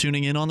people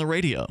tuning in on the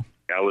radio.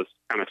 I was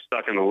kind of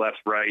stuck in the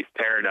left-right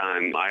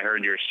paradigm. I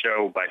heard your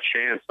show by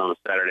chance on a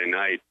Saturday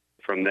night.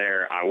 From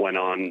there, I went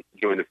on,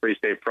 joined the Free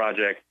State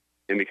Project,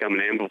 and become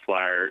an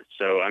amplifier.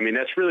 So, I mean,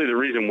 that's really the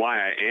reason why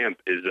I amp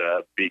is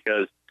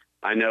because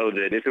I know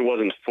that if it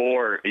wasn't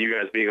for you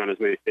guys being on as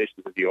many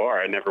stations as you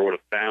are, I never would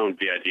have found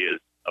the ideas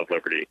of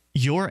liberty.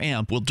 Your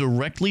amp will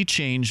directly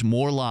change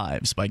more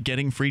lives by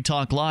getting Free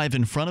Talk Live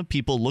in front of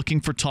people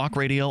looking for talk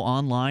radio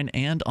online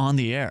and on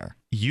the air.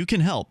 You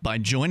can help by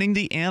joining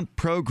the AMP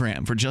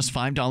program for just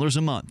 $5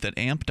 a month at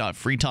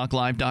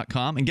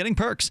amp.freetalklive.com and getting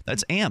perks.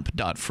 That's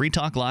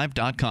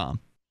amp.freetalklive.com.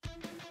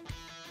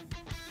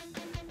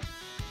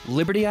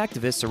 Liberty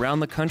activists around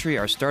the country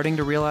are starting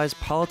to realize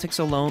politics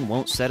alone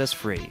won't set us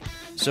free.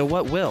 So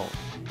what will?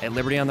 At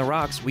Liberty on the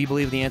Rocks, we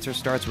believe the answer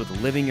starts with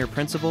living your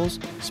principles,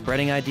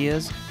 spreading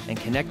ideas, and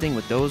connecting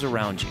with those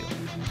around you.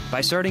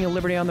 By starting a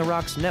Liberty on the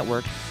Rocks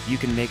network, you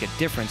can make a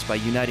difference by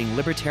uniting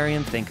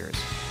libertarian thinkers.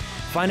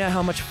 Find out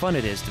how much fun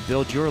it is to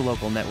build your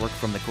local network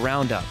from the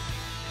ground up.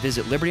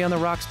 Visit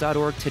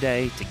libertyontherocks.org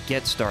today to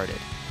get started.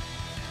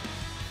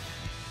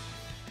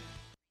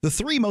 The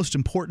 3 most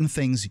important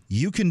things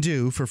you can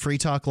do for Free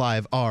Talk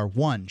Live are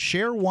 1.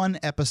 Share 1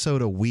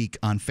 episode a week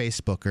on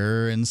Facebook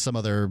or in some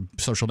other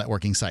social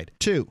networking site.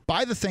 2.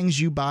 Buy the things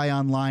you buy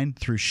online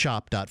through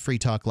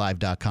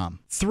shop.freetalklive.com.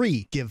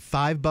 3. Give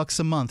 $5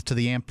 a month to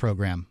the AMP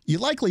program. You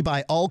likely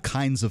buy all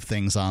kinds of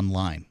things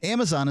online.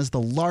 Amazon is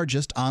the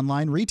largest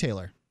online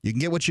retailer. You can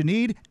get what you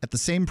need at the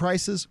same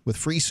prices with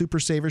free Super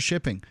Saver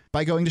shipping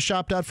by going to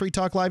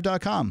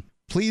shop.freetalklive.com.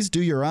 Please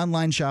do your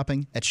online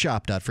shopping at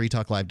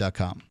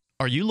shop.freetalklive.com.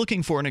 Are you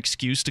looking for an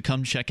excuse to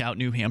come check out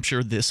New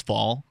Hampshire this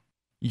fall?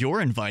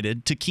 You're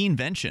invited to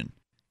Keenvention.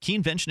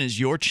 Keenvention is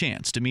your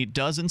chance to meet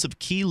dozens of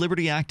key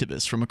liberty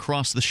activists from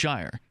across the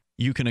Shire.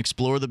 You can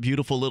explore the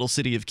beautiful little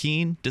city of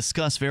Keene,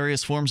 discuss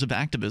various forms of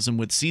activism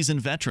with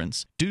seasoned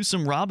veterans, do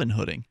some Robin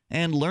Hooding,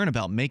 and learn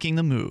about making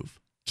the move.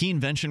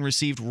 Keenvention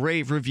received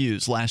rave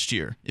reviews last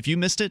year. If you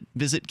missed it,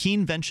 visit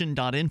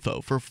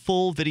keenvention.info for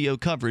full video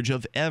coverage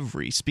of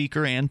every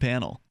speaker and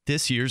panel.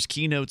 This year's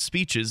keynote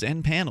speeches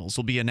and panels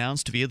will be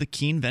announced via the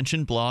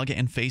Keenvention blog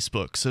and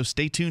Facebook, so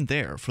stay tuned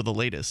there for the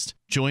latest.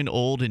 Join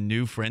old and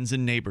new friends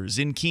and neighbors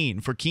in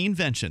Keene for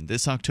Keenvention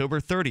this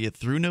October 30th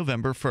through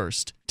November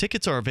 1st.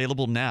 Tickets are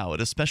available now at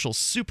a special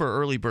super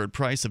early bird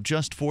price of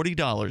just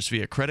 $40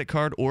 via credit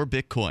card or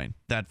Bitcoin.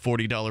 That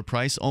 $40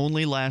 price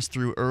only lasts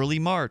through early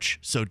March,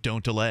 so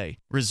don't delay.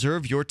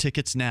 Reserve your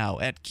tickets now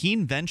at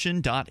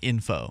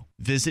keenvention.info.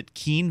 Visit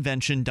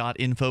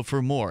keenvention.info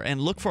for more and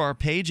look for our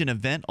page and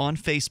event on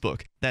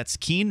Facebook. That's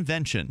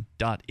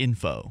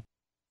keenvention.info.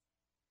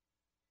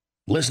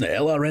 Listen to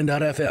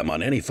LRN.FM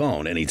on any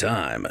phone,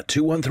 anytime.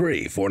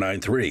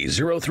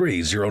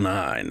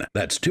 213-493-0309.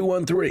 That's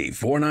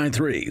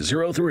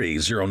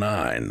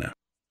 213-493-0309.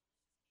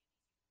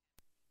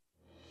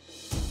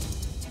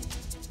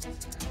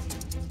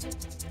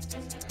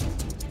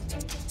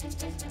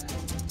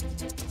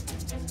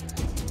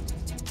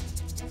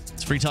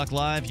 It's Free Talk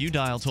Live. You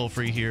dial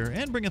toll-free here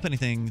and bring up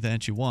anything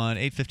that you want.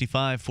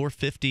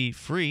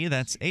 855-450-FREE.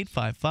 That's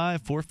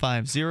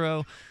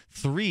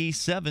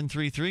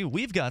 855-450-3733.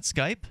 We've got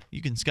Skype.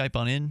 You can Skype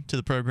on in to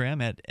the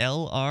program at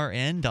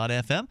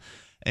lrn.fm.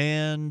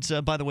 And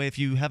by the way, if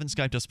you haven't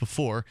Skyped us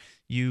before,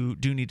 you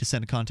do need to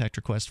send a contact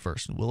request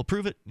first, and we'll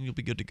approve it, and you'll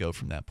be good to go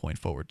from that point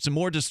forward. Some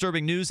more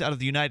disturbing news out of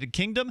the United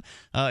Kingdom.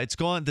 It's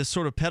gone, this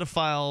sort of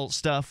pedophile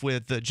stuff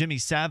with Jimmy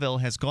Savile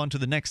has gone to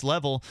the next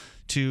level,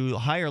 to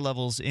higher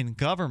levels in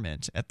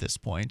government at this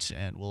point,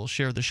 and we'll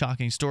share the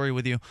shocking story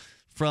with you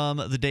from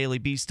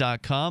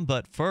thedailybeast.com.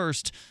 But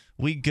first,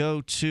 we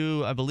go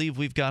to, I believe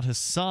we've got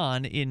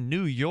Hassan in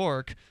New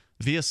York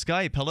via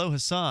Skype. Hello,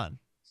 Hassan.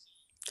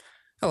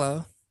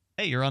 Hello.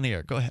 Hey, you're on the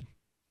air. Go ahead.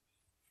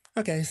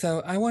 Okay,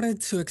 so I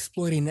wanted to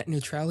explore the net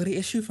neutrality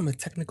issue from a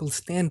technical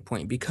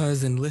standpoint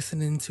because in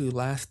listening to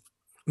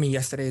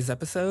yesterday's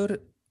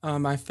episode,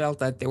 I felt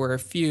that there were a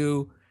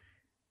few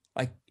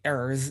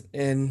errors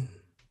in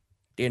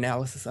the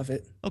analysis of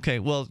it. Okay,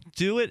 well,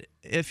 do it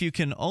if you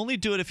can. Only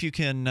do it if you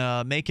can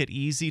make it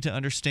easy to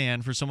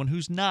understand for someone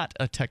who's not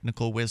a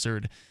technical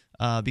wizard,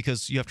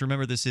 because you have to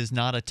remember this is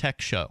not a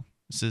tech show.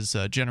 This is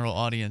a general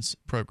audience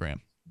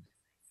program.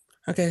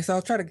 Okay, so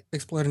I'll try to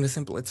explain it in a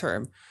simpler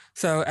term.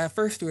 So at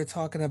first we were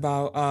talking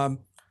about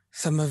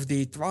some of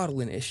the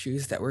throttling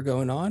issues that were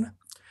going on.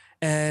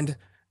 And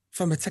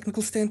from a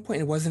technical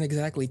standpoint, it wasn't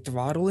exactly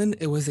throttling.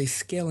 It was a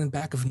scaling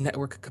back of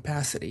network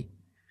capacity.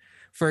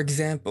 For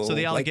example... So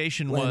the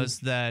allegation was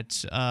that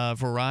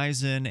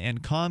Verizon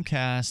and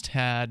Comcast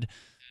had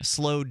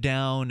slowed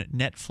down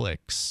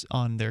Netflix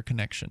on their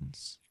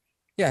connections.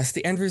 Yes,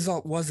 the end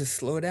result was a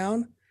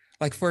slowdown.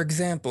 Like, for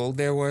example,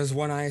 there was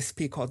one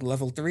ISP called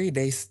Level 3.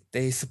 They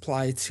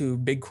supply to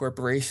big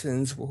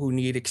corporations who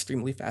need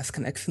extremely fast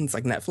connections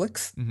like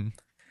Netflix. Mm-hmm.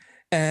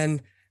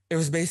 And it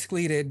was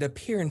basically the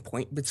peering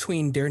point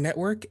between their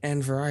network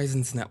and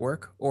Verizon's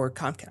network or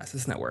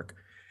Comcast's network.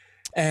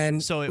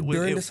 And so it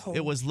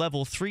was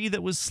Level 3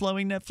 that was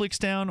slowing Netflix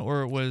down,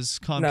 or it was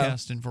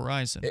Comcast and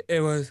Verizon?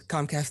 It was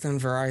Comcast and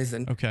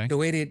Verizon. Okay. The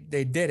way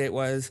they did it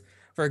was,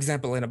 for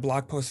example, in a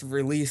blog post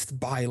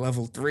released by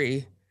Level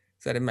 3,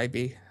 said it might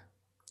be...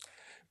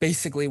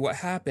 Basically, what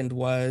happened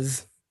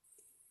was,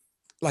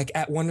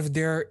 at one of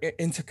their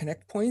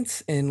interconnect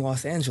points in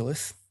Los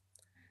Angeles,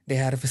 they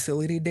had a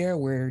facility there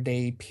where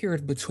they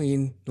peered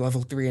between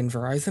Level 3 and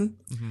Verizon.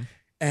 Mm-hmm.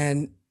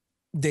 And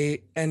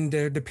the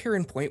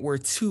peering point were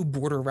two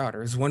border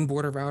routers, one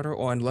border router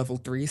on Level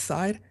 3's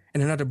side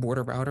and another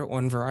border router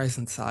on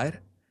Verizon's side,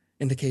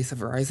 in the case of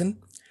Verizon.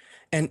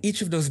 And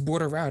each of those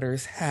border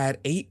routers had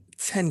 8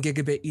 10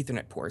 gigabit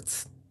Ethernet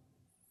ports,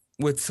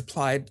 with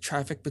supplied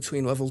traffic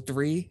between Level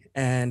 3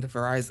 and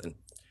Verizon.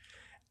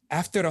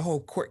 After the whole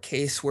court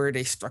case where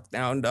they struck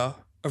down the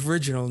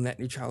original net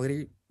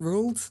neutrality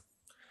rules,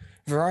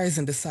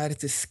 Verizon decided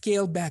to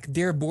scale back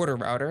their border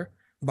router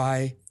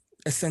by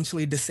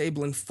essentially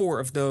disabling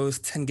 4 of those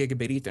 10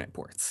 gigabit Ethernet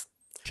ports.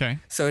 Okay.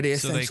 So they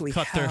essentially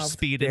cut their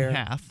speed in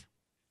half.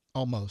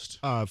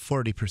 Almost.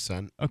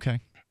 40%.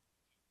 Okay.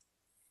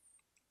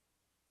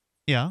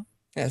 Yeah.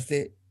 Yes,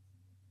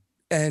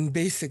 and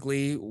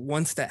basically,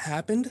 once that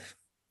happened,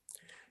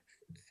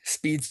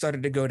 speed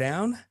started to go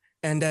down,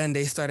 and then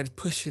they started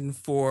pushing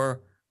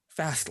for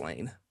fast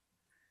lane.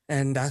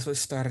 And that's what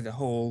started the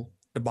whole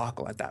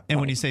debacle at that point.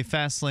 And when you say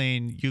fast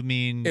lane, you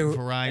mean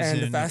Verizon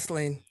and the fast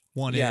lane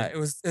wanted it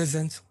was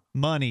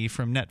money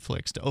from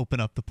Netflix to open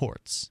up the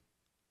ports.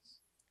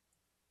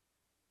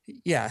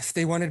 Yes,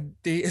 they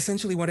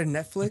essentially wanted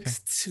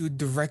Netflix to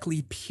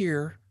directly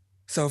peer.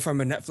 So from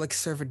a Netflix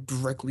server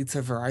directly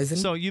to Verizon.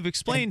 So you've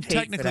explained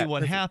technically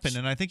what happened,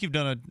 and I think you've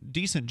done a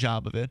decent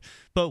job of it.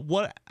 But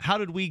how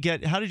did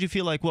you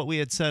feel like what we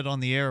had said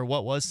on the air,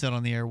 what was said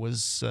on the air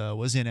was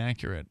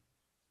inaccurate?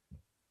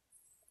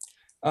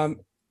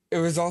 It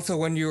was also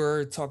when you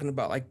were talking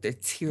about the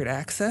tiered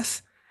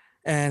access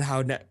and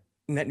how net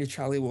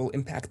neutrality will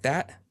impact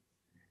that.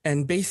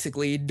 And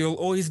basically, there'll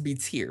always be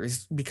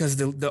tiers because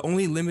the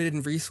only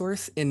limited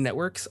resource in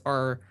networks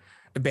are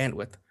the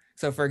bandwidth.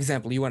 So, for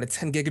example, you want a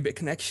 10 gigabit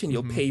connection,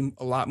 you'll pay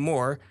a lot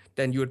more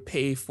than you would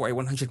pay for a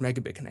 100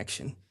 megabit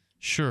connection.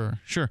 Sure.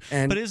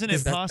 And but isn't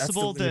it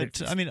possible that's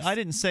that, I mean, I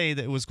didn't say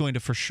that it was going to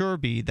for sure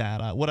be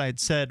that. What I had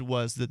said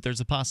was that there's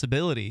a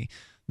possibility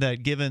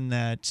that given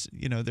that,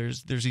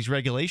 there's these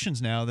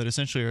regulations now that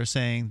essentially are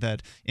saying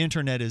that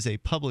internet is a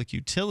public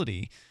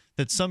utility,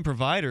 that some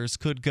providers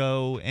could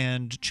go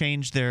and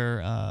change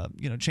their,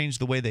 change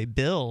the way they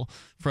bill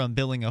from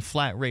billing a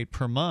flat rate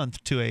per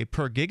month to a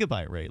per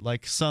gigabyte rate,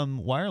 like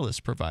some wireless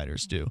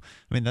providers do.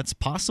 I mean, that's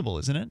possible,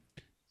 isn't it?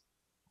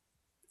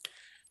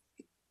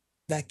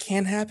 That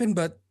can happen,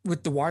 but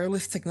with the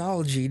wireless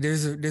technology,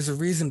 there's a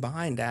reason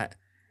behind that,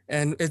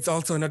 and it's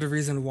also another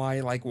reason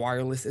why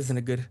wireless isn't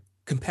a good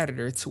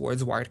competitor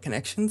towards wired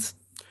connections.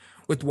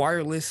 With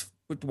wireless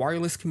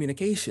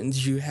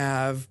communications, you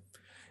have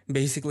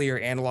basically your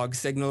analog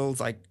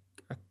signals like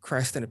a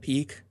crest and a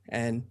peak,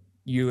 and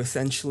you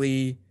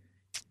essentially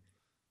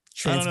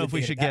I don't know if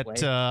we should get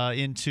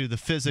into the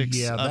physics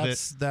of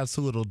it. That's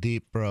a little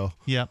deep, bro.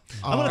 Yeah.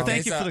 I want to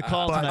thank you for the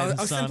call tonight.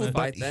 I'll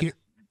simplify it then.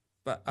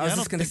 But I was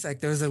just going to say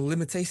there's a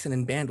limitation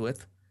in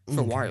bandwidth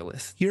for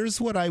wireless.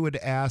 Here's what I would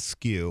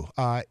ask you.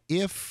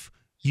 If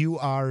you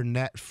are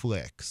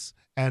Netflix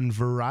and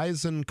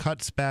Verizon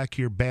cuts back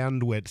your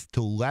bandwidth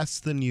to less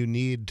than you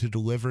need to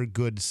deliver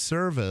good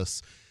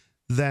service,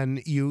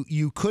 then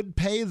you could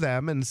pay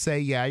them and say,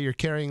 yeah, you're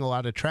carrying a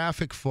lot of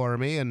traffic for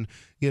me, and,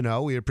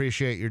 we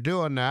appreciate you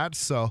doing that,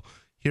 so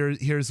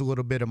here's a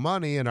little bit of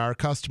money, and our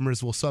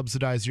customers will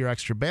subsidize your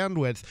extra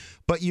bandwidth.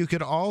 But you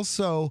could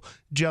also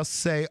just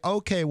say,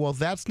 okay, well,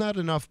 that's not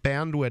enough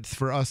bandwidth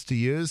for us to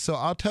use, so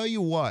I'll tell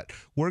you what,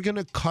 we're going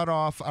to cut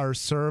off our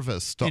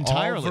service to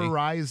entirely. All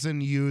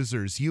Verizon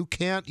users. You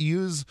can't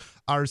use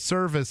our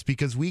service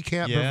because we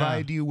can't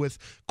provide you with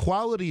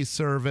quality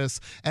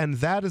service, and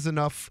that is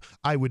enough,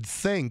 I would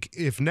think,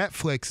 if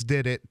Netflix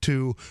did it,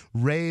 to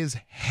raise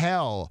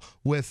hell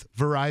with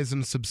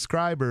Verizon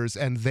subscribers,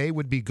 and they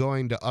would be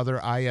going to other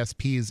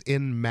ISPs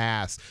in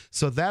mass.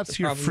 So that's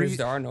your free.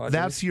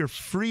 That's your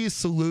free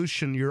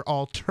solution. Your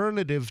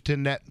alternative to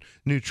net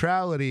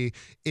neutrality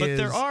is. But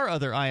there are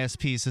other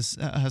ISPs,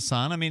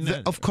 Hassan. I mean,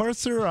 of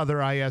course there are other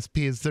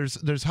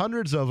ISPs. There's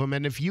hundreds of them,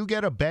 and if you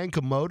get a bank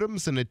of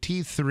modems and a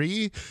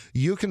T3,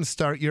 you can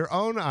start your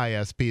own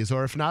ISPs.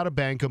 Or if not a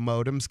bank of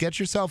modems, get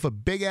yourself a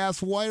big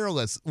ass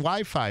wireless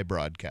Wi-Fi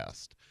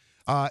broadcast.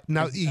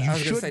 Now, you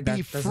should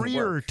be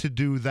freer to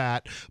do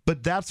that,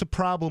 but that's a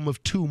problem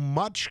of too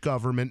much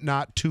government,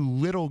 not too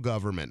little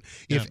government.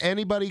 Yeah. If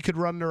anybody could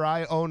run their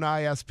own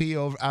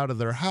ISP out of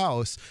their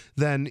house,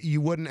 then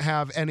you wouldn't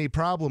have any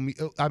problem.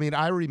 I mean,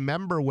 I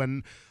remember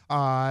when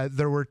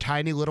there were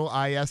tiny little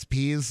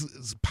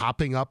ISPs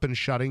popping up and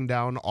shutting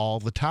down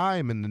all the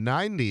time in the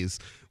 90s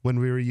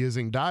when we were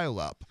using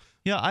dial-up.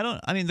 Yeah,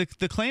 I mean,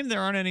 the claim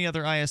there aren't any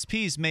other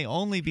ISPs may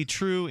only be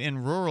true in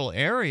rural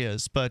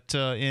areas, but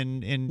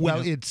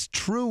it's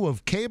true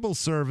of cable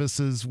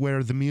services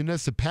where the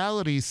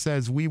municipality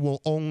says we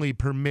will only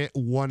permit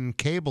one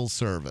cable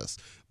service.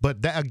 But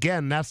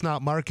again, that's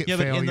not market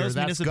failure. But in those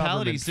that's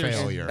municipalities,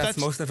 failure. That's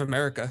most of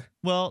America.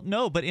 Well,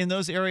 no, but in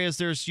those areas,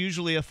 there's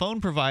usually a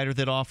phone provider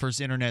that offers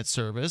internet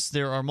service.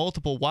 There are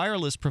multiple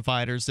wireless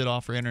providers that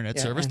offer internet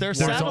service. There are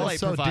satellite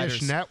providers. There's also providers.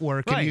 Dish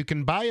Network, and you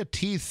can buy a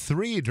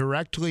T3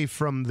 directly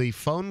from the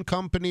phone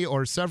company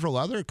or several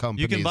other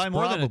companies. You can buy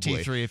more than a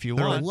T3 if you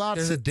want. There are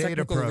lots of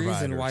data providers. There's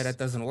a reason why that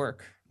doesn't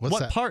work.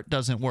 What part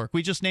doesn't work?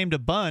 We just named a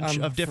bunch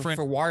of different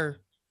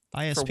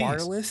ISPs. For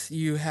wireless,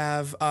 you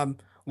have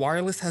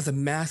wireless has a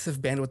massive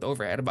bandwidth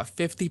overhead. About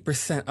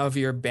 50% of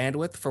your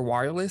bandwidth for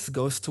wireless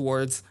goes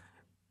towards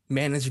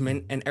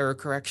management and error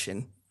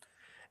correction.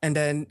 And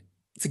then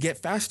to get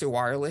faster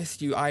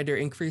wireless, you either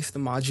increase the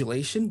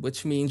modulation,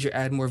 which means you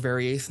add more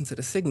variation to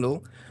the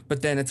signal,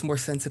 but then it's more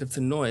sensitive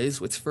to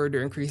noise, which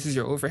further increases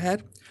your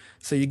overhead.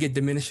 So you get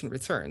diminishing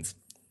returns.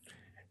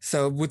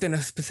 So within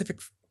a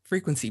specific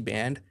frequency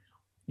band,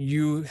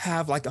 you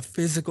have like a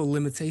physical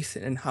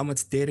limitation in how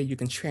much data you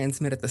can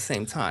transmit at the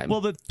same time.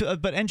 Well,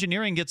 but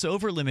engineering gets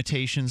over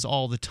limitations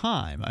all the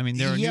time. I mean,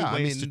 there are new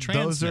ways to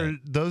transmit.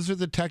 Those are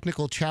the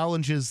technical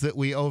challenges that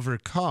we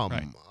overcome.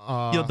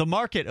 Right. The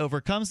market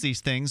overcomes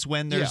these things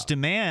when there's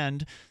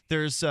demand.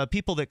 There's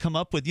people that come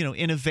up with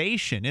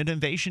innovation.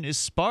 Innovation is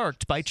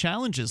sparked by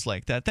challenges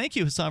like that. Thank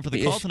you, Hassan, for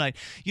the call tonight.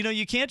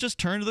 You can't just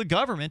turn to the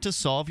government to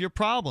solve your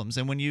problems,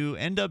 and when you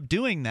end up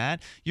doing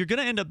that, you're going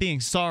to end up being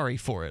sorry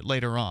for it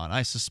later on.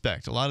 I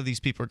suspect a lot of these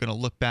people are going to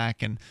look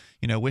back and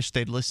wish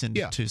they'd listened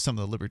to some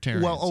of the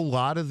libertarians. Well, a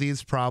lot of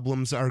these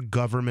problems are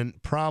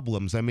government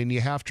problems. I mean,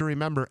 you have to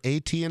remember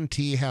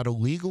AT&T had a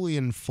legally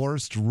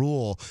enforced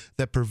rule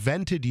that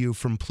prevented you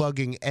from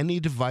plugging any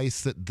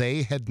device that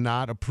they had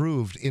not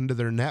approved into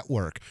their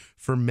network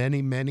for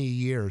many, many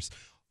years.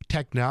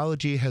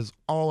 Technology has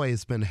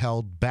always been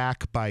held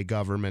back by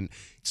government,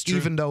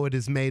 even though it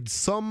has made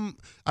some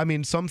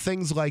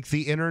things like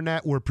the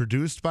internet were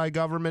produced by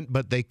government,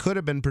 but they could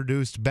have been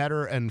produced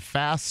better and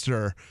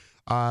faster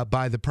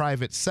by the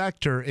private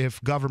sector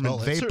if government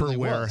Well, it certainly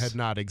vaporware was. had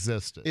not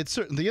existed.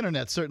 The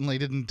internet certainly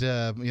didn't.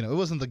 It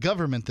wasn't the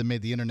government that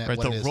made the internet. Right,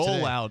 what the it is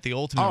rollout, today. the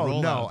ultimate rollout. Oh no,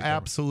 of the government.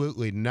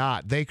 absolutely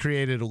not. They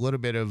created a little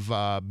bit of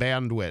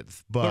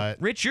bandwidth,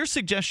 but Rich, your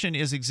suggestion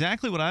is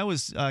exactly what I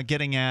was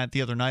getting at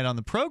the other night on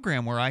the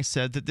program, where I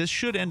said that this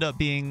should end up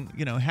being,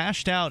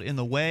 hashed out in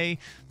the way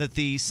that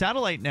the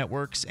satellite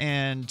networks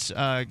and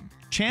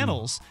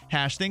channels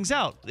hash things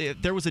out.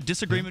 There was a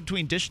disagreement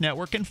between Dish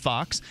Network and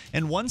Fox,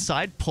 and one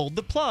side pulled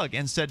the plug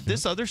and said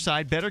this other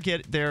side better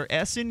get their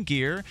S in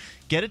gear,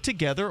 get it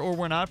together, or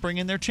we're not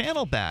bringing their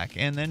channel back.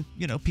 And then,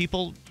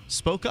 people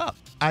spoke up.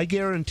 I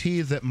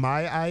guarantee that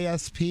my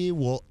ISP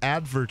will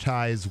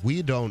advertise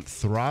we don't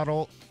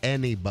throttle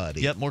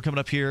anybody. Yep, more coming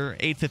up here.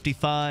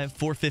 8:55,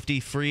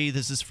 450 free.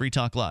 This is Free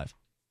Talk Live.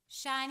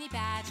 Shiny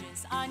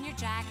badges on your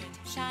jacket.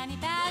 Shiny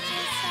badges.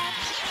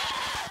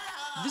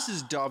 This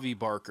is Davi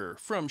Barker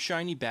from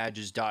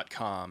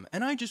ShinyBadges.com,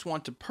 and I just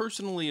want to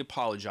personally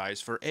apologize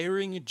for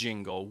airing a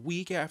jingle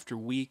week after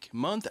week,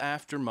 month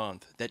after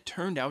month, that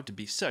turned out to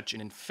be such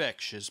an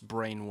infectious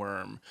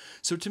brainworm.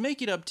 So to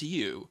make it up to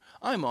you,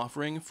 I'm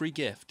offering a free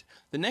gift.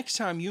 The next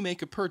time you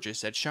make a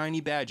purchase at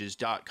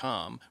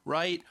ShinyBadges.com,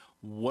 write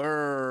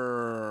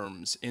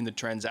worms in the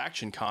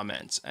transaction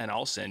comments, and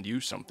I'll send you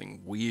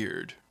something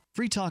weird.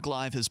 Free Talk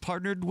Live has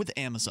partnered with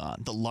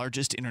Amazon, the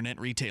largest internet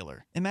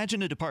retailer.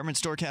 Imagine a department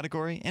store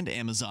category, and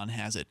Amazon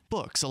has it.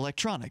 Books,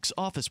 electronics,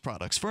 office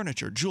products,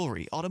 furniture,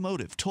 jewelry,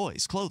 automotive,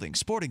 toys, clothing,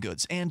 sporting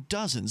goods, and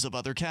dozens of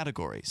other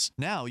categories.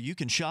 Now you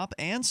can shop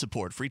and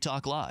support Free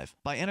Talk Live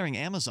by entering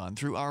Amazon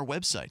through our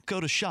website.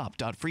 Go to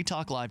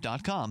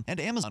shop.freetalklive.com, and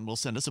Amazon will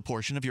send us a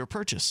portion of your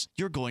purchase.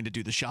 You're going to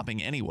do the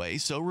shopping anyway,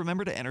 so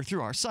remember to enter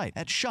through our site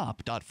at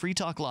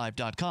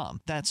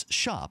shop.freetalklive.com. That's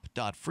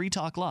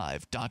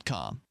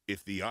shop.freetalklive.com.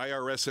 If the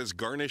IRS has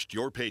garnished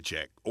your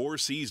paycheck or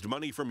seized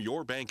money from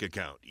your bank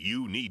account,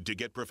 you need to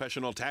get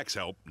professional tax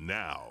help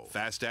now.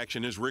 Fast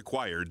action is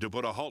required to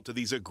put a halt to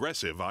these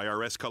aggressive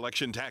IRS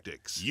collection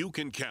tactics. You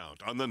can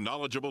count on the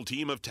knowledgeable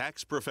team of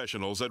tax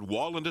professionals at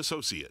Wall &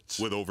 Associates.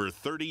 With over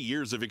 30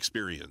 years of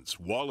experience,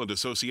 Wall &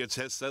 Associates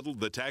has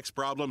settled the tax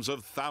problems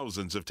of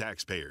thousands of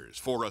taxpayers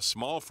for a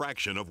small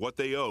fraction of what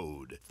they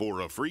owed. For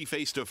a free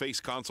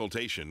face-to-face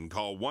consultation,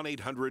 call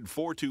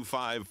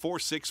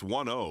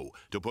 1-800-425-4610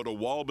 to put a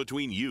wall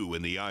between you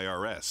and the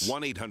IRS.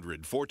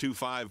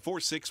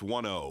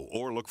 1-800-425-4610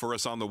 or look for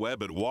us on the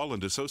web at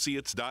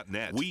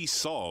wallandassociates.net. We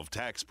solve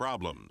tax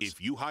problems.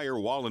 If you hire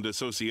Wall &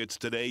 Associates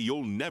today,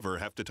 you'll never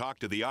have to talk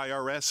to the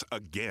IRS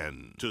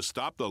again. To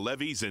stop the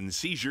levies and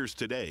seizures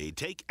today,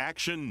 take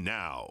action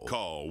now.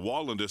 Call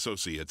Wall &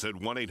 Associates at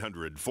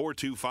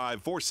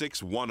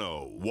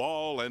 1-800-425-4610.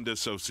 Wall &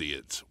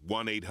 Associates.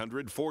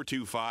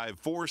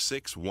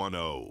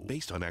 1-800-425-4610.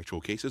 Based on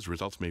actual cases,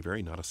 results may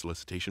vary, not a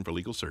solicitation for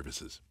legal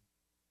services.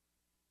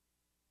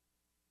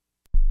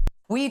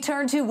 We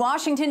turn to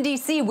Washington,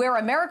 D.C., where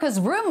America's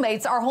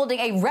roommates are holding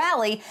a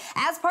rally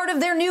as part of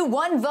their new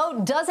One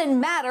Vote Doesn't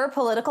Matter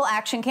political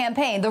action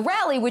campaign. The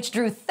rally, which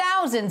drew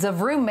thousands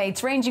of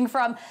roommates, ranging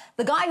from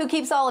the guy who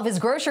keeps all of his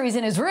groceries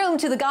in his room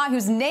to the guy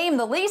whose name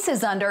the lease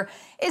is under,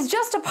 is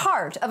just a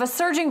part of a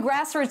surging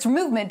grassroots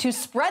movement to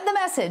spread the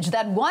message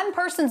that one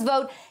person's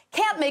vote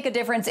can't make a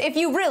difference if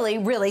you really,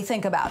 really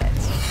think about it.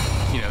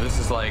 This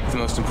is like the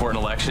most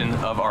important election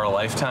of our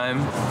lifetime.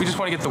 We just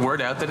want to get the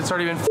word out that it's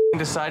already been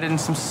decided in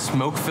some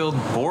smoke-filled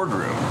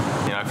boardroom.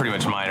 I pretty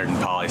much minored in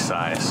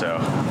poli-sci, so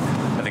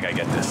I think I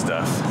get this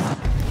stuff.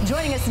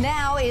 Joining us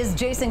now is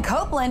Jason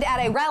Copeland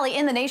at a rally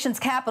in the nation's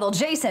capital.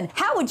 Jason,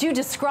 how would you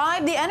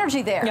describe the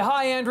energy there? Yeah,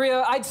 hi,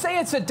 Andrea. I'd say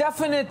it's a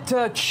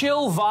definite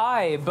chill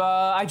vibe.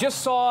 I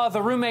just saw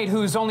the roommate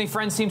whose only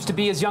friend seems to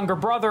be his younger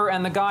brother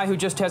and the guy who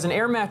just has an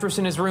air mattress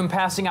in his room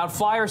passing out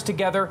flyers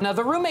together. Now,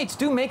 the roommates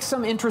do make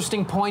some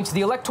interesting points.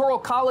 The Electoral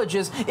College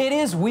it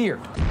is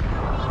weird.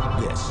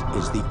 This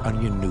is the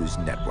Onion News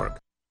Network.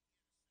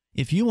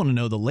 If you want to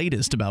know the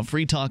latest about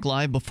Free Talk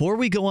Live before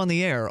we go on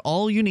the air,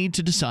 all you need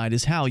to decide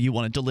is how you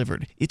want it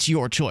delivered. It's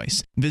your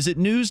choice. Visit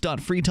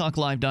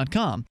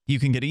news.freetalklive.com. You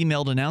can get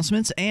emailed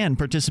announcements and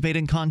participate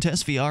in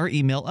contests via our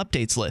email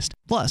updates list.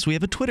 Plus, we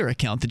have a Twitter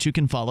account that you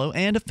can follow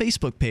and a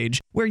Facebook page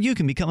where you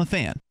can become a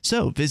fan.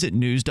 So visit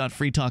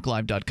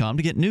news.freetalklive.com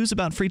to get news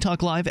about Free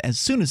Talk Live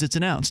as soon as it's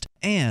announced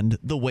and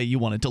the way you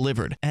want it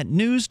delivered at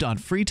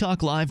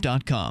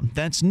news.freetalklive.com.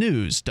 That's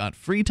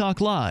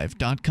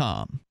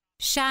news.freetalklive.com.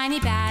 Shiny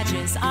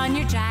badges on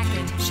your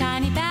jacket.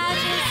 Shiny badges.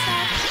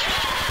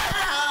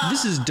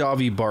 This is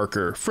Davi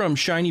Barker from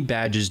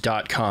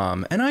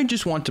ShinyBadges.com, and I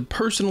just want to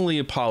personally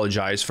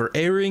apologize for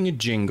airing a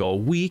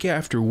jingle week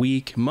after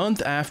week, month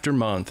after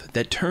month,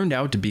 that turned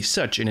out to be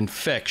such an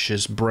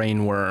infectious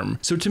brainworm.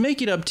 So to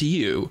make it up to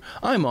you,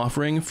 I'm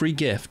offering a free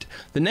gift.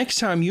 The next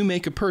time you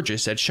make a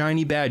purchase at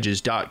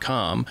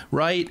ShinyBadges.com,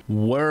 write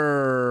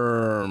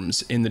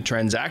worms in the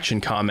transaction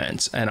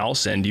comments, and I'll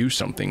send you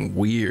something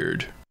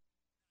weird.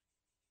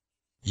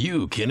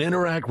 You can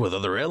interact with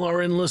other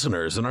LRN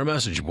listeners in our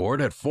message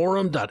board at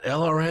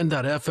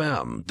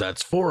forum.lrn.fm.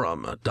 That's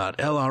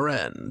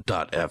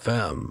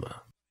forum.lrn.fm.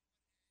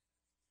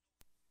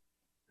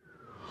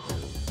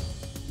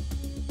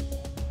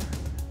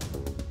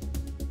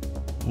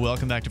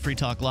 Welcome back to Free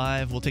Talk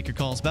Live. We'll take your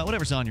calls about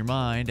whatever's on your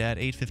mind at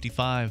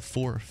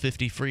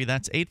 855-450-FREE.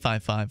 That's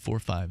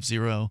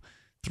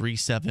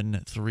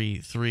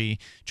 855-450-3733.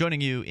 Joining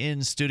you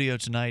in studio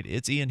tonight,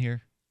 it's Ian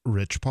here.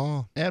 Rich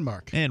Paul. And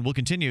Mark. And we'll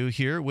continue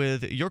here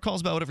with your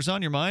calls about whatever's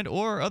on your mind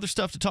or other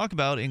stuff to talk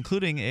about,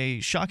 including a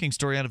shocking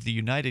story out of the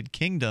United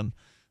Kingdom,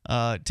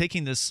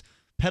 taking this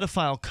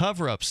pedophile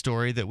cover-up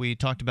story that we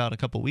talked about a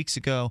couple weeks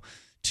ago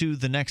to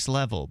the next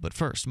level. But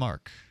first,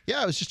 Mark.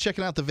 Yeah, I was just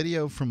checking out the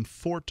video from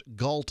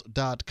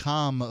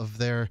fortgalt.com of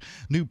their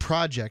new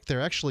project. They're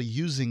actually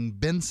using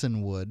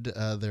Benson wood,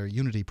 their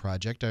Unity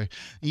project.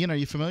 Ian, are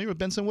you familiar with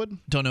Benson wood?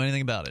 Don't know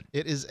anything about it.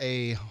 It is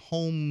a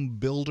home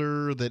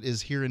builder that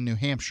is here in New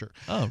Hampshire.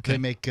 Oh, okay. They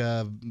make,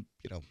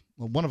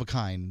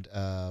 one-of-a-kind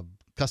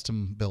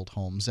custom-built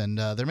homes, and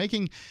they're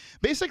making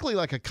basically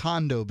like a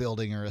condo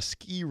building or a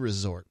ski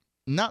resort,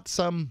 not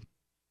some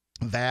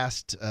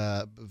vast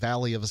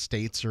valley of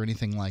estates or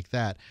anything like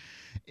that.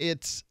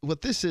 It's what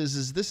this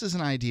is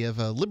an idea of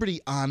a Liberty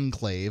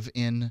Enclave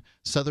in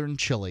southern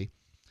Chile,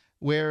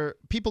 where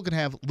people can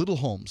have little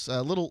homes,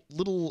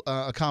 little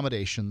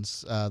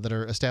accommodations that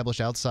are established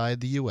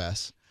outside the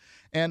U.S.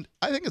 And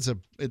I think it's a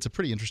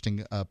pretty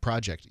interesting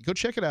project. Go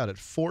check it out at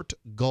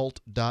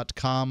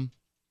fortgalt.com.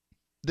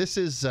 This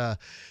is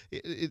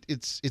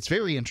it's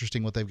very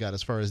interesting what they've got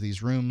as far as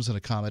these rooms and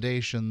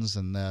accommodations,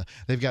 and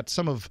they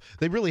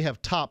really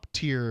have top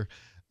tier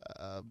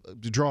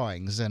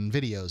drawings and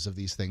videos of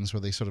these things where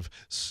they sort of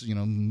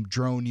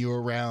drone you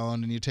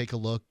around and you take a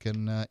look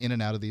and in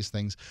and out of these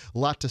things. A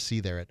lot to see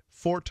there at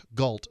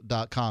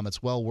fortgalt.com.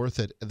 It's well worth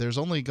it. There's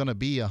only going to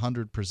be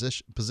 100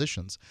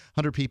 positions,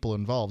 100 people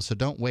involved, so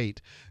don't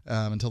wait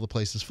until the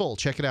place is full.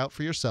 Check it out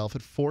for yourself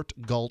at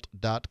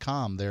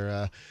fortgalt.com.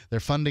 They're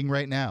funding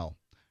right now.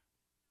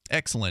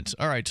 Excellent.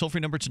 All right,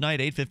 toll-free number tonight,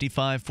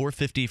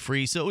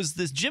 855-450-FREE. So it was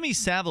this Jimmy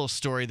Savile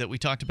story that we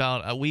talked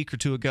about a week or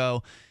two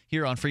ago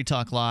here on Free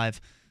Talk Live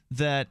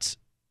that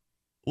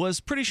was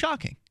pretty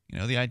shocking.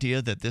 The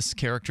idea that this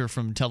character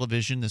from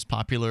television, this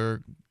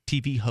popular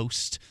TV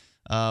host,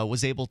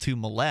 was able to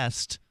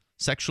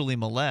sexually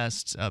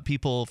molest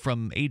people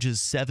from ages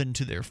 7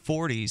 to their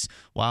 40s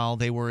while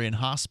they were in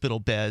hospital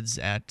beds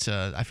at,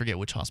 I forget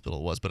which hospital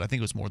it was, but I think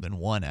it was more than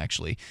one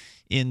actually,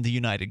 in the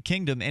United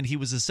Kingdom. And he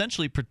was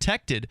essentially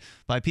protected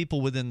by people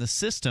within the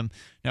system.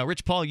 Now,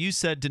 Rich Paul, you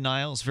said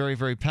denial is very,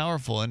 very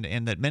powerful,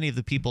 and that many of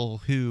the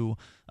people who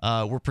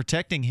were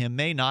protecting him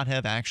may not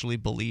have actually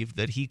believed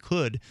that he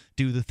could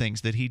do the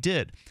things that he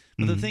did.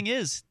 But the thing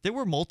is, there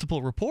were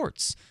multiple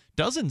reports.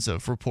 Dozens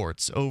of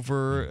reports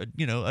over,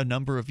 a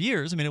number of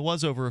years. I mean, it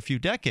was over a few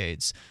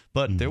decades,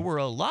 but there were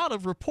a lot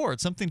of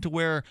reports, something to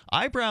where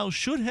eyebrows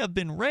should have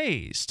been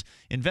raised.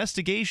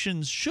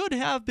 Investigations should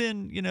have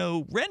been,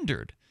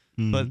 rendered,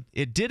 but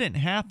it didn't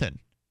happen.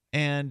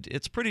 And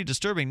it's pretty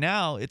disturbing.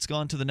 Now it's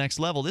gone to the next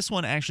level. This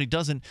one actually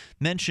doesn't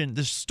mention,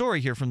 this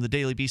story here from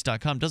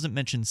thedailybeast.com doesn't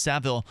mention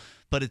Savile,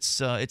 but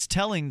it's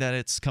telling that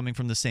it's coming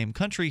from the same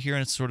country here,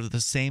 and it's sort of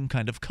the same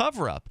kind of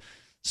cover-up.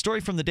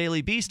 Story from the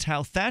Daily Beast,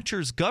 how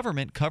Thatcher's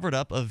government covered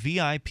up a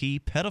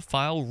VIP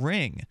pedophile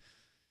ring.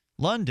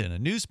 London, a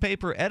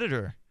newspaper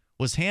editor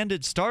was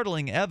handed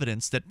startling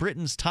evidence that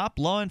Britain's top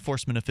law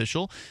enforcement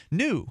official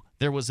knew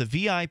there was a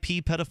VIP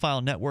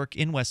pedophile network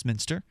in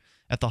Westminster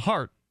at the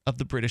heart of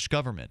the British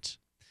government.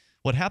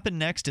 What happened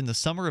next in the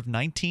summer of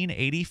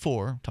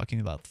 1984, talking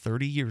about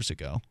 30 years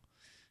ago,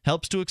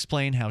 helps to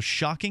explain how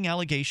shocking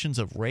allegations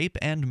of rape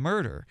and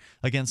murder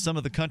against some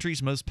of the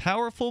country's most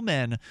powerful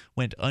men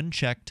went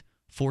unchecked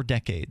for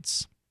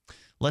decades.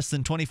 Less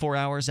than 24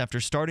 hours after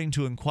starting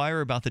to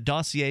inquire about the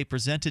dossier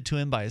presented to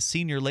him by a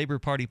senior Labour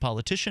Party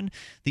politician,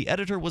 the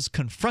editor was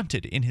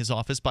confronted in his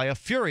office by a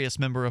furious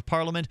member of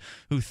Parliament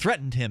who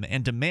threatened him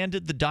and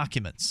demanded the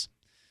documents.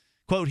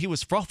 Quote, "He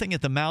was frothing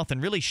at the mouth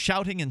and really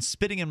shouting and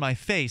spitting in my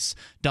face,"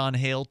 Don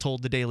Hale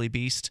told the Daily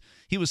Beast.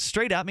 "He was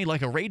straight at me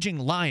like a raging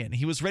lion.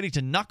 He was ready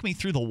to knock me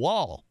through the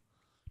wall."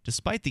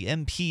 Despite the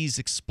MP's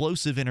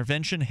explosive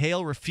intervention,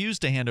 Hale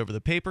refused to hand over the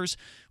papers,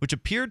 which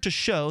appeared to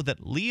show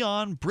that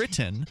Leon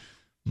Britton,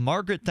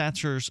 Margaret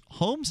Thatcher's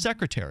Home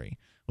Secretary,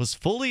 was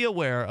fully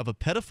aware of a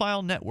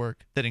pedophile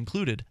network that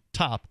included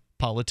top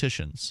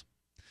politicians.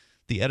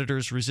 The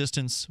editor's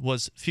resistance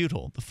was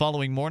futile. The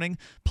following morning,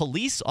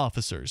 police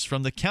officers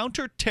from the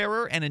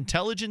Counter-Terror and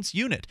Intelligence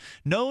Unit,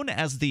 known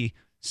as the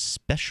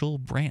Special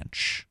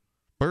Branch,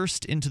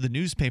 burst into the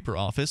newspaper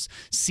office,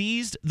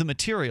 seized the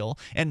material,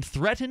 and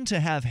threatened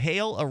to have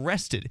Hale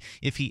arrested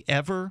if he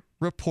ever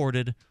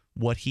reported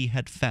what he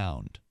had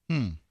found.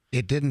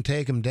 It didn't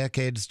take him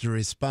decades to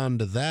respond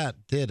to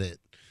that, did it?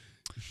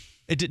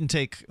 It didn't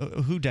take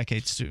who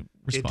decades to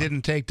respond? It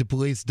didn't take the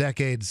police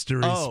decades to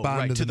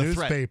respond to the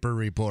newspaper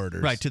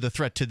reporters. Right, to the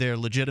threat to their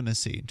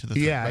legitimacy. To the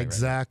threat, yeah,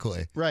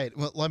 exactly. Right.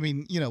 Well, I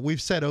mean,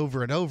 we've said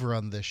over and over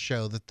on this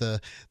show that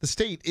the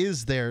state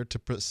is there to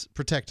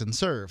protect and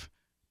serve.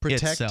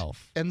 Protect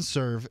itself. And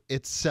serve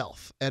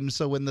itself. And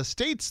so when the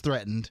state's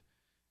threatened,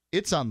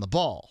 it's on the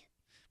ball.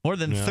 More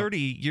than 30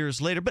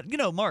 years later. But,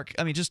 Mark,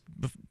 I mean, just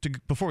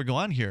before we go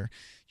on here,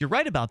 you're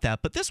right about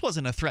that, but this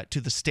wasn't a threat to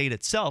the state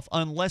itself,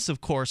 unless,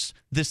 of course,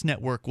 this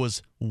network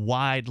was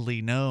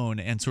widely known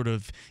and sort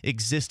of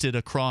existed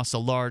across a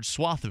large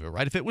swath of it,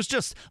 right? If it was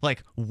just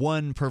like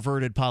one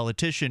perverted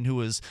politician who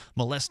was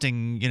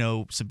molesting,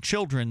 some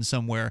children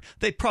somewhere,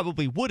 they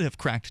probably would have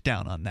cracked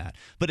down on that.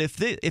 But if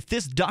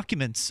these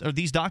documents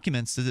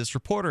that this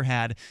reporter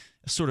had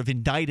sort of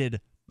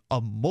indicted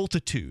a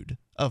multitude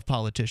of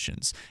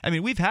politicians. I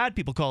mean, we've had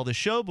people call this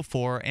show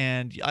before,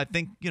 and I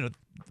think,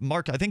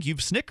 Mark, I think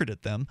you've snickered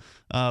at them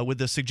with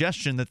the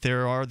suggestion that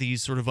there are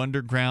these sort of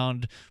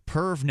underground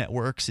perv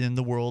networks in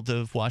the world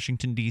of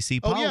Washington, D.C.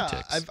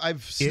 politics. Yeah,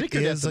 I've snickered at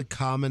them. It is a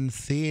common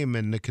theme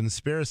in the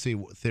conspiracy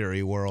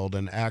theory world,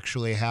 and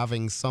actually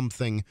having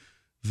something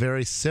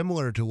very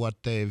similar to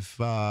what they've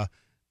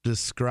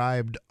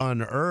described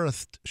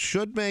unearthed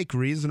should make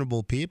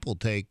reasonable people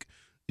take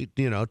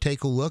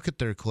a look at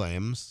their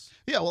claims.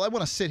 Yeah, well, I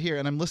want to sit here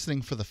and I'm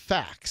listening for the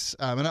facts.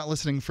 I'm not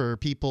listening for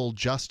people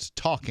just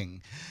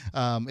talking.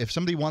 If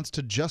somebody wants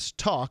to just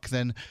talk,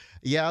 then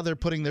yeah, they're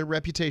putting their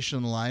reputation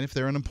on the line. If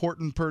they're an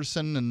important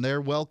person and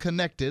they're well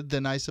connected,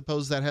 then I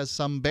suppose that has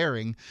some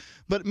bearing.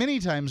 But many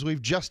times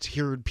we've just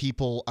heard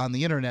people on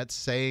the internet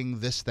saying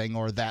this thing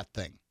or that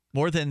thing.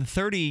 More than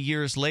 30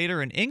 years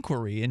later, an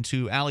inquiry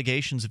into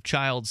allegations of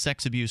child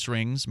sex abuse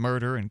rings,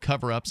 murder, and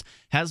cover-ups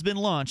has been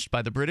launched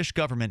by the British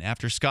government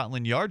after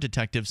Scotland Yard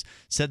detectives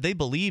said they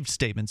believed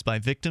statements by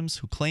victims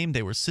who claimed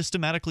they were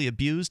systematically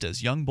abused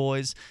as young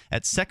boys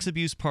at sex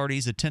abuse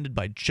parties attended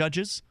by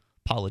judges,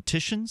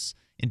 politicians,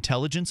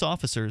 intelligence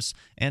officers,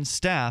 and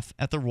staff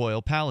at the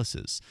royal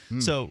palaces.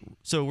 So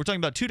we're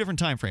talking about two different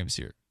time frames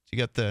here. You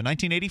got the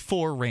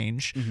 1984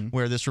 range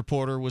where this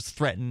reporter was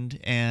threatened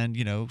and,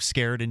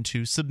 scared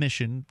into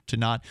submission to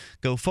not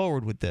go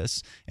forward with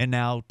this. And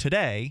now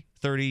today,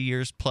 30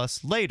 years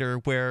plus later,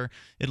 where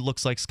it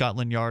looks like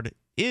Scotland Yard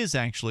is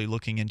actually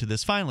looking into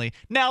this finally,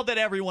 now that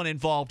everyone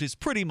involved is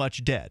pretty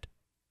much dead.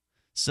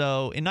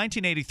 So in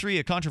 1983,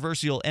 a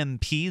controversial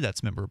MP,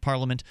 that's Member of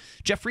Parliament,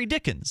 Geoffrey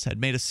Dickens, had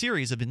made a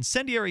series of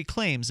incendiary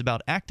claims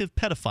about active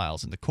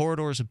pedophiles in the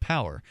corridors of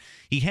power.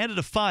 He handed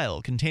a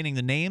file containing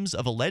the names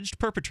of alleged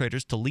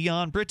perpetrators to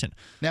Leon Britton.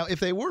 Now,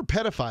 if they were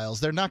pedophiles,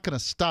 they're not going to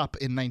stop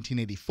in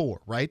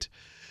 1984, right?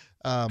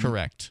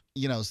 Correct.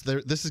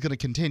 This is going to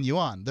continue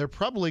on. They're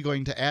probably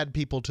going to add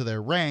people to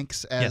their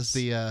ranks as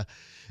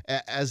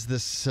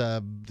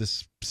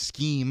this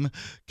scheme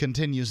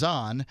continues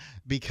on,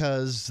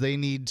 because they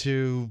need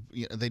to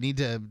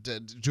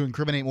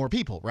incriminate more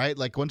people, right?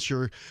 Like once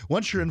you're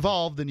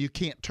involved, then you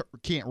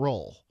can't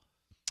roll.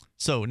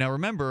 So now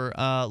remember,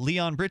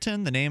 Leon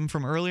Britton, the name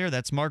from earlier,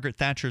 that's Margaret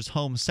Thatcher's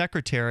Home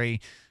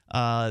Secretary,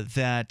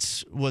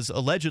 that was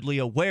allegedly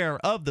aware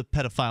of the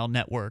pedophile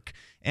network,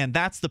 and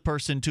that's the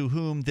person to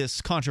whom this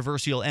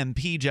controversial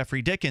MP,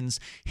 Geoffrey Dickens,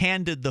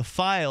 handed the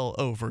file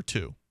over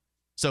to.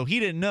 So he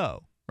didn't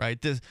know, right?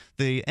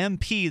 The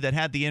MP that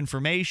had the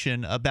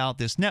information about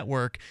this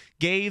network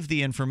gave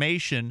the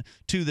information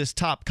to this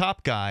top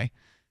cop guy,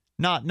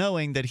 not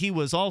knowing that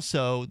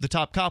the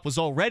top cop was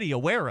already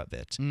aware of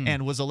it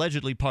and was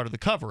allegedly part of the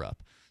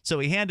cover-up. So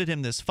he handed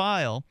him this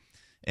file,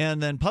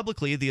 and then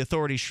publicly the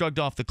authorities shrugged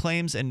off the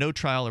claims and no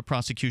trial or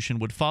prosecution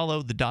would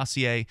follow. The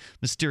dossier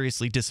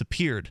mysteriously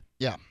disappeared.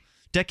 Yeah.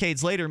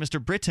 Decades later,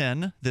 Mr.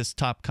 Britton, this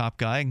top cop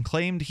guy,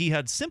 claimed he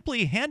had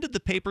simply handed the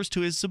papers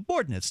to his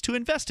subordinates to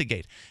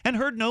investigate and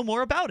heard no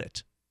more about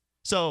it.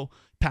 So,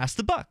 pass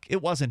the buck.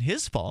 It wasn't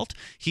his fault.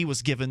 He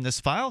was given this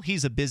file.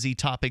 He's a busy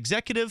top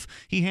executive.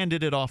 He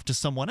handed it off to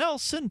someone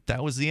else, and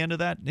that was the end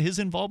of his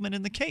involvement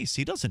in the case.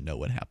 He doesn't know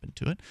what happened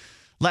to it.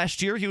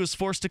 Last year, he was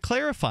forced to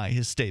clarify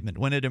his statement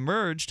when it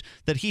emerged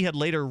that he had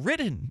later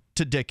written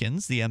to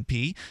Dickens, the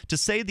MP, to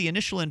say the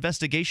initial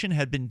investigation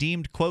had been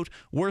deemed, quote,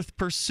 worth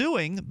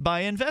pursuing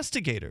by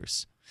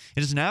investigators.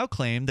 It is now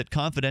claimed that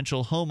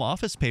confidential Home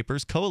Office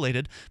papers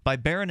collated by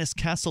Baroness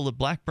Castle of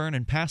Blackburn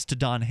and passed to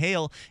Don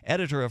Hale,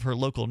 editor of her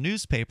local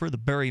newspaper, the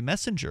Bury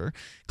Messenger,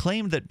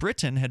 claimed that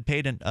Britton had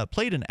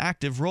played an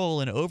active role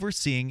in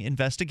overseeing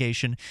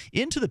investigation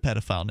into the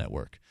pedophile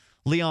network.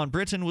 Leon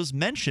Britton was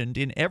mentioned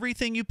in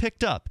everything you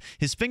picked up.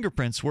 His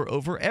fingerprints were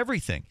over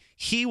everything.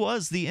 He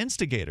was the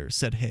instigator,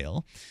 said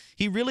Hale.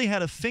 He really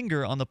had a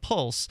finger on the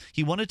pulse.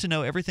 He wanted to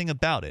know everything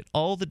about it.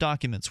 All the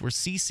documents were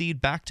CC'd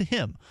back to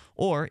him,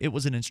 or it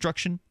was an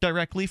instruction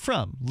directly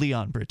from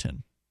Leon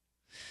Britton.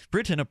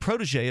 Britton, a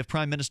protege of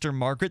Prime Minister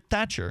Margaret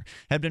Thatcher,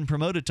 had been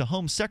promoted to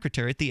Home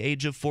Secretary at the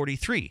age of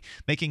 43,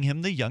 making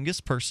him the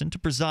youngest person to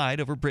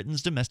preside over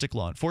Britain's domestic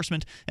law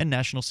enforcement and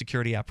national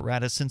security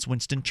apparatus since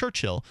Winston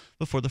Churchill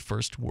before the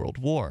First World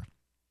War.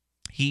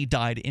 He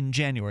died in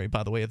January,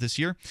 by the way, of this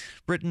year.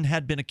 Britton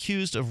had been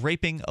accused of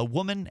raping a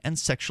woman and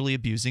sexually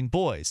abusing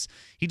boys.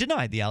 He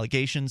denied the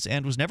allegations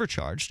and was never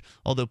charged,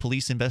 although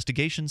police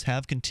investigations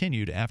have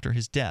continued after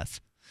his death.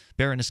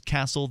 Baroness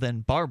Castle,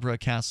 then Barbara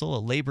Castle, a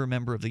Labour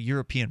member of the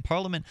European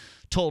Parliament,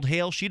 told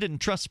Hale she didn't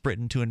trust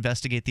Britton to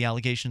investigate the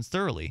allegations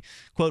thoroughly.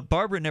 Quote,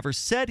 Barbara never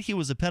said he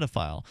was a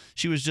pedophile.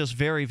 She was just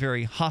very,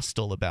 very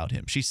hostile about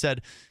him. She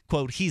said,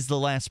 quote, he's the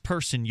last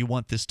person you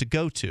want this to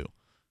go to.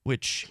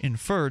 which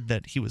inferred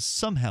that he was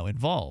somehow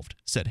involved,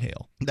 said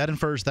Hale. That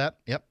infers that,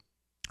 yep.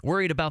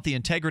 Worried about the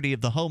integrity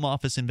of the Home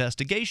Office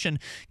investigation,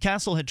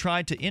 Castle had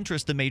tried to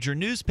interest the major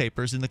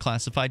newspapers in the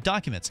classified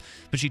documents,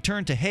 but she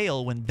turned to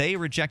Hale when they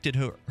rejected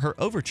her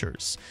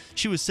overtures.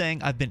 She was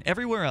saying, "I've been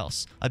everywhere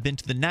else. I've been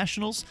to the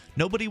Nationals.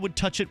 Nobody would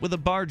touch it with a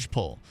barge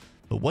pole.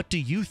 But what do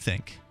you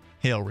think?"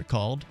 Hale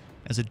recalled.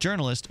 "As a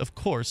journalist, of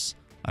course,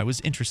 I was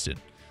interested."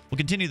 We'll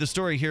continue the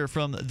story here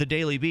from the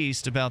Daily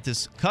Beast about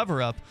this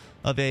cover-up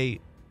of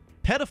a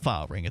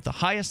pedophile ring at the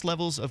highest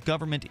levels of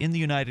government in the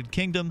United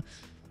Kingdom.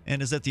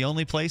 And is that the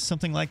only place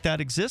something like that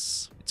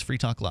exists? It's Free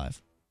Talk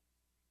Live.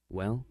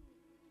 Well,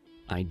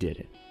 I did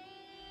it.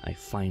 I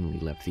finally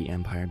left the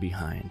empire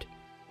behind.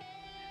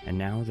 And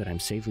now that I'm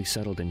safely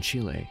settled in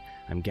Chile,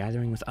 I'm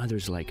gathering with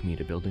others like me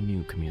to build a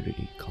new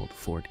community called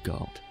Fort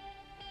Galt.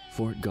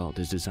 Fort Galt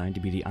is designed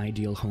to be the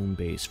ideal home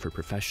base for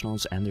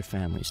professionals and their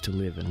families to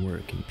live and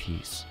work in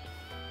peace.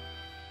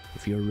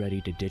 If you're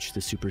ready to ditch the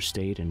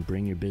superstate and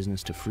bring your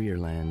business to freer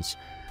lands,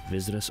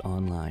 visit us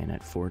online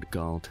at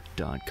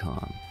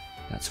fortgalt.com.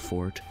 That's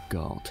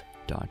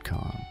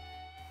fortgalt.com.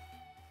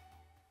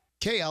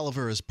 Kay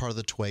Oliver is part of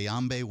the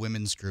Twayambe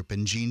Women's Group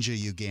in Jinja,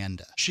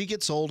 Uganda. She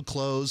gets old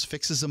clothes,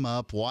 fixes them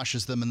up,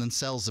 washes them, and then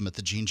sells them at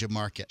the Jinja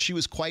market. She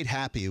was quite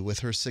happy with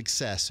her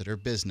success at her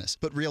business,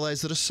 but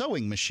realized that a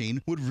sewing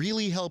machine would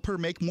really help her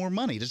make more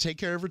money to take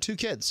care of her 2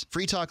 kids.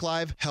 Free Talk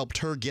Live helped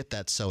her get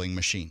that sewing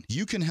machine.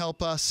 You can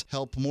help us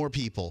help more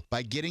people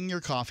by getting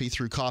your coffee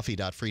through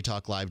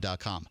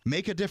coffee.freetalklive.com.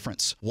 Make a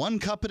difference, 1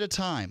 cup at a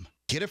time.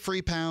 Get a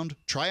free pound,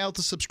 try out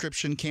the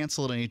subscription,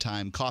 cancel at any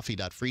time,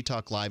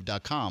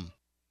 coffee.freetalklive.com.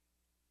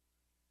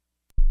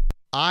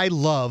 I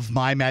love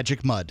My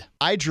Magic Mud.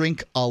 I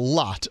drink a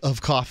lot of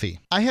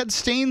coffee. I had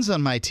stains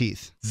on my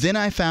teeth. Then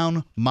I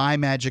found My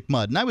Magic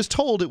Mud, and I was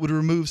told it would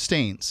remove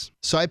stains.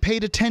 So I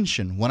paid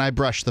attention when I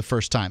brushed the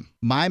first time.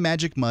 My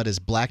Magic Mud is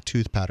black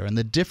tooth powder, and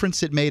the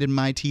difference it made in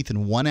my teeth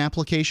in 1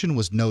 application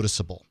was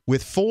noticeable.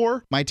 With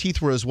 4, my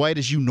teeth were as white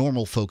as you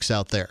normal folks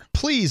out there.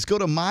 Please go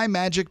to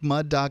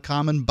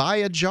mymagicmud.com and buy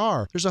a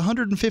jar. There's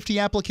 150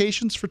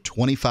 applications for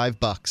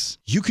 $25.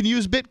 You can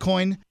use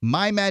Bitcoin,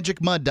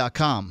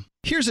 mymagicmud.com.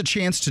 Here's a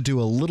chance to do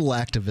a little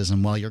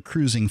activism while you're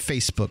cruising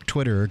Facebook,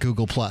 Twitter, or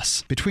Google+.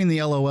 Between the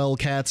LOL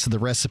cats, the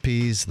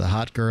recipes, the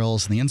hot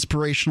girls, and the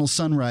inspirational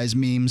sunrise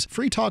memes,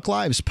 Free Talk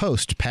Live's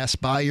posts pass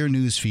by your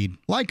newsfeed.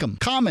 Like them,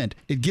 comment.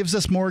 It gives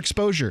us more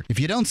exposure. If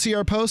you don't see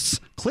our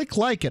posts, click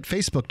like at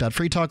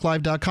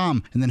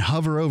facebook.freetalklive.com and then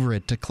hover over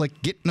it to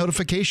click Get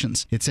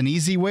Notifications. It's an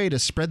easy way to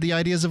spread the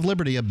ideas of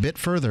liberty a bit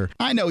further.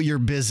 I know you're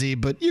busy,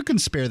 but you can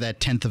spare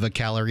that 1/10 of a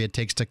calorie it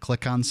takes to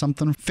click on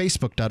something.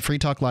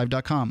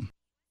 facebook.freetalklive.com.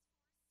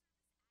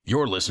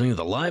 You're listening to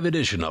the live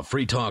edition of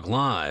Free Talk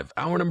Live.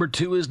 Hour number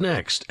 2 is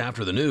next,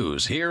 after the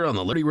news, here on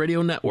the Liberty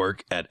Radio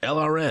Network at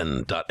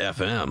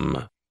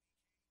LRN.FM.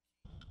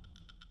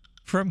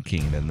 From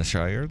Keene in the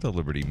Shire, the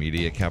Liberty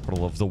Media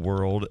capital of the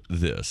world,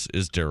 this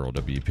is Daryl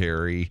W.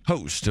 Perry,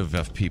 host of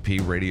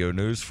FPP Radio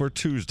News for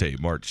Tuesday,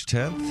 March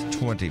 10th,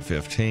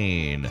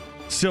 2015.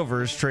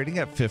 Silver is trading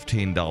at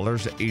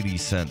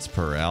 $15.80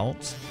 per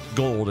ounce.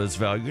 Gold is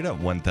valued at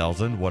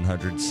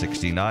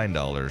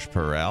 $1,169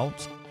 per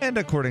ounce. And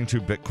according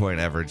to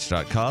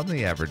BitcoinAverage.com,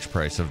 the average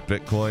price of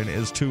Bitcoin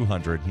is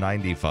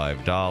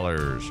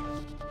 $295.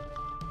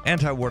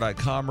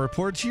 Antiwar.com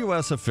reports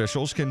U.S.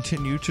 officials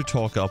continue to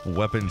talk up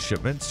weapon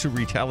shipments to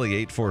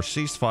retaliate for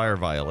ceasefire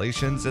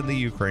violations in the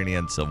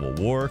Ukrainian civil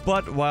war,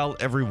 but while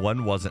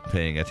everyone wasn't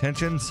paying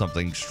attention,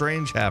 something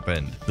strange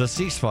happened. The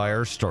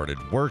ceasefire started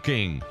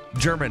working.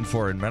 German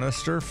Foreign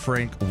Minister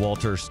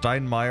Frank-Walter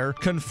Steinmeier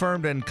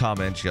confirmed in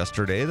comments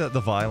yesterday that the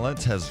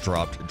violence has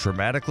dropped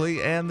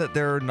dramatically and that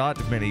there are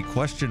not many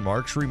question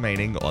marks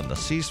remaining on the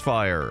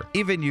ceasefire.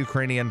 Even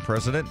Ukrainian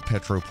President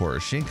Petro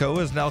Poroshenko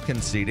is now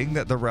conceding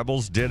that the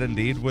rebels did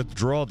indeed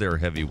withdraw their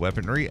heavy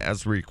weaponry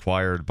as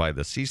required by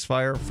the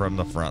ceasefire from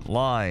the front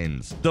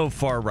lines. Though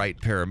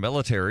far-right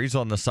paramilitaries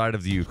on the side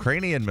of the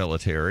Ukrainian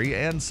military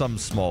and some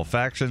small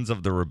factions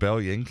of the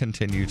rebellion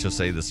continue to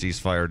say the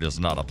ceasefire does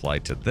not apply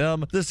to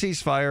them, the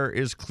ceasefire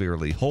is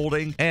clearly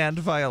holding, and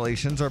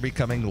violations are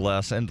becoming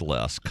less and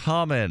less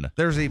common.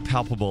 There's a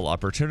palpable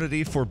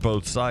opportunity for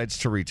both sides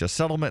to reach a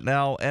settlement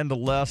now, and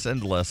less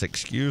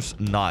excuse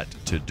not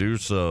to do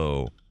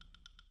so.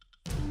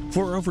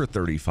 For over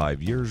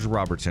 35 years,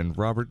 Robertson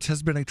Roberts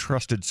has been a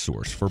trusted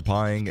source for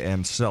buying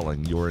and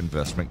selling your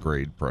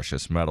investment-grade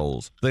precious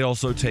metals. They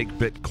also take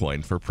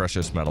Bitcoin for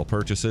precious metal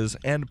purchases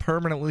and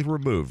permanently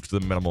removed the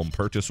minimum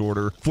purchase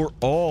order for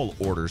all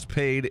orders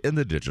paid in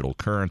the digital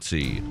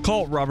currency.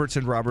 Call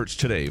Robertson Roberts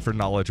today for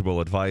knowledgeable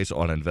advice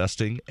on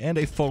investing and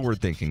a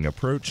forward-thinking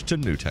approach to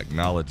new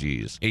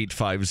technologies.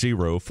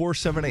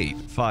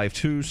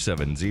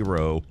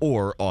 850-478-5270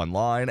 or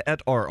online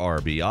at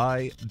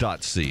rrbi.co.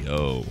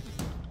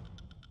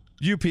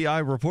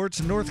 UPI reports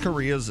North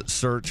Korea's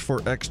search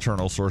for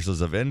external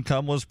sources of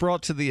income was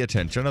brought to the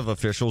attention of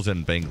officials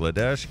in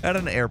Bangladesh at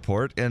an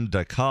airport in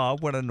Dhaka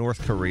when a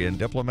North Korean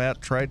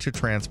diplomat tried to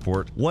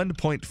transport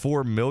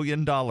 $1.4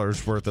 million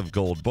worth of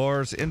gold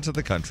bars into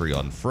the country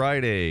on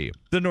Friday.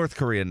 The North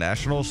Korean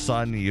national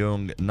Sun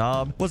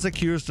Young-nam was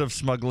accused of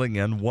smuggling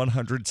in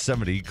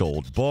 170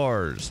 gold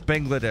bars.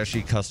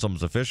 Bangladeshi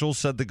customs officials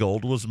said the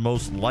gold was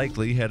most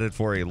likely headed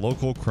for a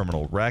local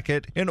criminal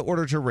racket in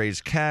order to raise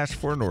cash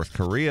for North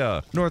Korea.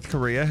 North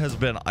Korea has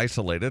been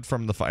isolated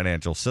from the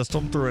financial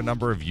system through a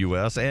number of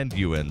U.S. and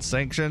UN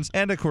sanctions,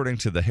 and according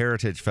to the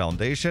Heritage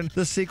Foundation,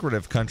 the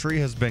secretive country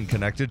has been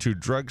connected to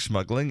drug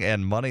smuggling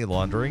and money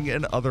laundering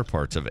in other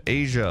parts of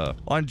Asia.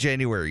 On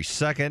January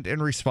 2nd, in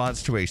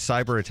response to a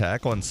cyber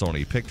attack on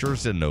Sony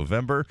Pictures in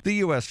November, the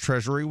U.S.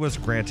 Treasury was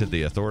granted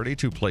the authority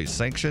to place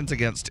sanctions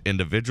against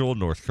individual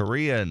North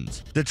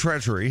Koreans. The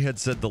Treasury had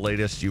said the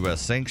latest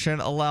U.S. sanction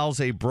allows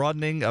a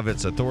broadening of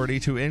its authority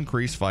to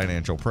increase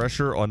financial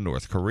pressure on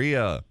North Korea.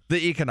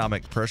 The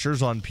economic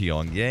pressures on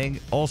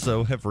Pyongyang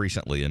also have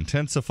recently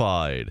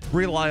intensified.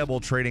 Reliable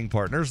trading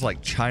partners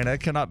like China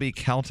cannot be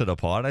counted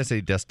upon as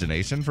a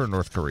destination for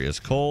North Korea's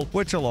coal,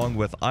 which along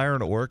with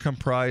iron ore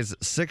comprise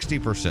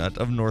 60%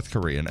 of North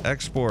Korean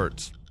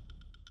exports.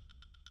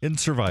 In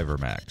Survivor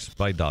Max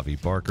by Davi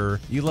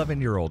Barker,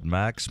 11-year-old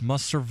Max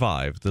must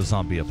survive the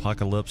zombie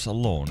apocalypse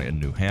alone in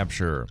New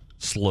Hampshire.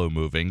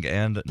 Slow-moving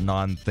and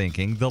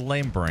non-thinking, the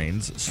lame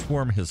brains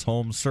swarm his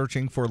home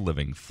searching for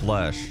living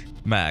flesh.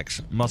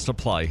 Max must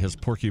apply his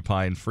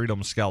Porcupine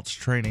Freedom Scouts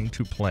training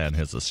to plan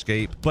his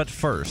escape, but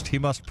first he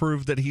must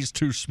prove that he's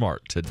too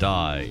smart to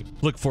die.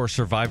 Look for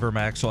Survivor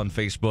Max on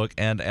Facebook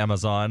and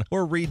Amazon,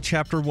 or read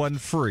Chapter 1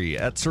 free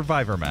at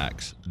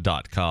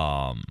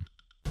survivormax.com.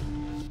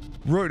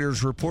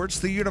 Reuters reports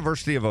the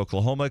University of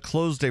Oklahoma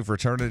closed a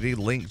fraternity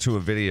linked to a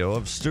video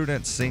of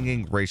students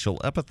singing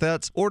racial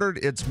epithets, ordered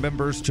its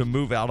members to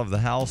move out of the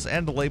house,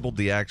 and labeled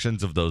the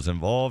actions of those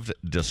involved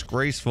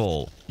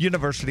disgraceful.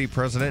 University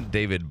President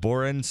David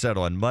Boren said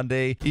on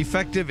Monday,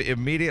 "Effective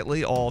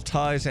immediately, all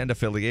ties and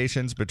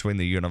affiliations between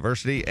the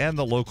university and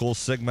the local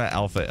Sigma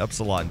Alpha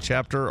Epsilon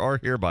chapter are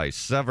hereby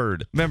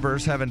severed.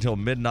 Members have until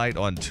midnight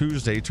on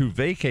Tuesday to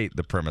vacate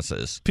the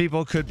premises.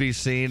 People could be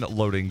seen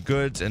loading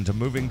goods into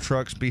moving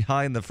trucks behind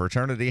the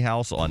fraternity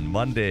house on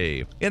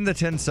Monday." In the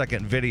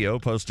 10-second video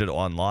posted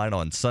online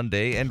on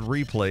Sunday and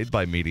replayed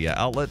by media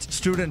outlets,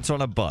 students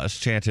on a bus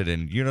chanted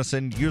in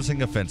unison,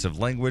 using offensive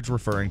language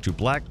referring to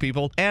black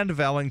people and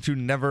vowing to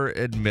never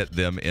admit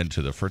them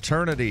into the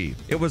fraternity.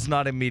 It was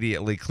not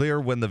immediately clear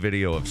when the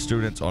video of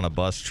students on a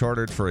bus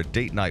chartered for a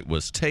date night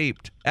was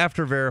taped.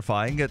 After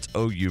verifying its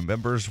OU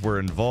members were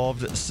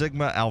involved,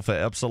 Sigma Alpha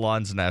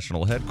Epsilon's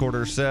national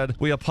headquarters said,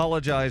 "We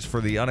apologize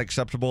for the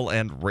unacceptable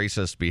and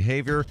racist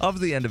behavior of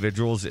the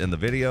individuals in the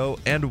video,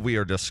 and we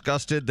are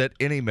disgusted that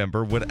any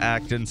member would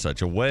act in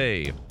such a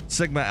way."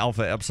 Sigma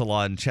Alpha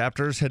Epsilon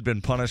chapters had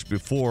been punished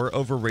before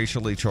over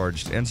racially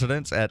charged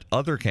incidents at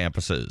other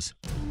campuses.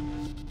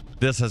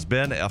 This has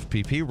been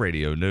FPP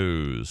Radio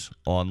News,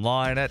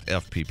 online at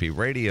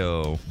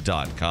fppradio.com.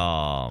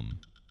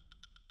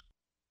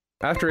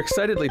 After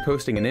excitedly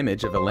posting an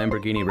image of a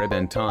Lamborghini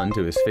Rebenton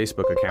to his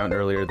Facebook account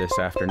earlier this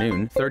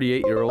afternoon,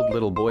 38-year-old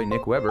little boy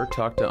Nick Weber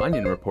talked to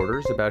Onion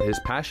reporters about his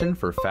passion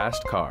for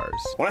fast cars.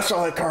 When I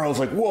saw that car, I was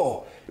like,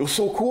 whoa, it was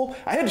so cool.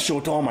 I had to show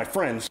it to all my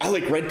friends. I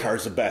like red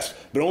cars the best,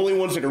 but only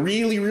ones that are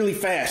really, really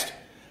fast.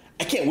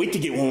 I can't wait to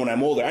get one when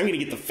I'm older. I'm going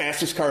to get the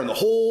fastest car in the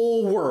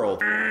whole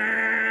world.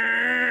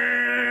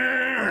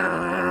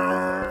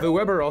 The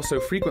Weber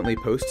also frequently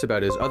posts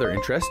about his other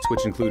interests,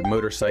 which include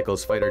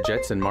motorcycles, fighter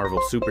jets, and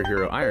Marvel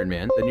superhero Iron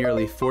Man. The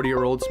nearly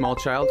 40-year-old small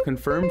child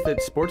confirmed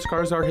that sports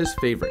cars are his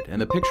favorite,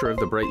 and the picture of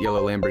the bright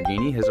yellow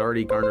Lamborghini has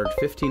already garnered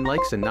 15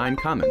 likes and 9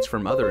 comments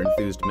from other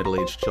enthused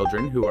middle-aged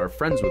children who are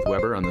friends with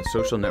Weber on the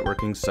social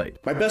networking site.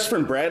 My best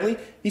friend Bradley,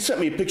 he sent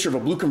me a picture of a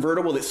blue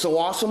convertible that's so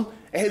awesome.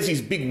 It has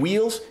these big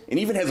wheels and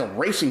even has a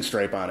racing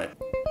stripe on it.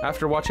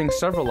 After watching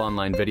several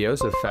online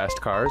videos of fast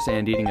cars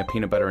and eating a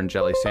peanut butter and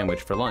jelly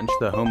sandwich for lunch,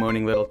 the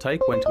home-owning little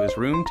tyke went to his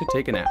room to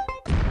take a nap.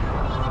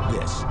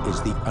 This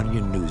is the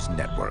Onion News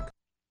Network.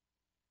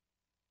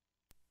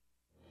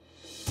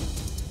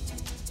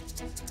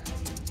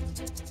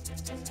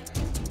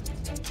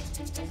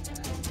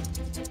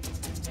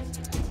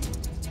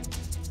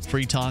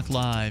 Free Talk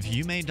Live.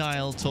 You may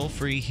dial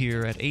toll-free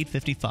here at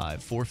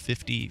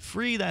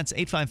 855-450-FREE. That's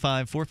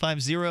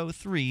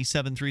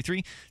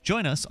 855-450-3733.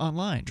 Join us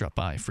online. Drop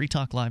by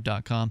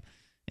freetalklive.com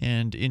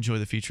and enjoy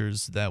the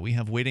features that we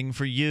have waiting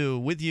for you.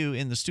 With you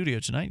in the studio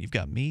tonight, you've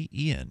got me,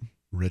 Ian.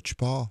 Rich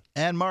Paul.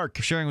 And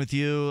Mark. Sharing with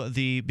you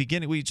the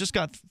beginning. We just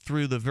got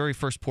through the very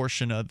first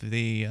portion of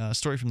the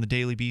story from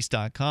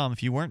thedailybeast.com.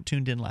 If you weren't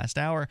tuned in last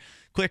hour,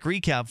 quick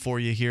recap for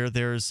you here.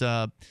 There's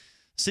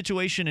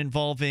situation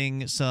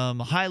involving some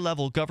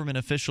high-level government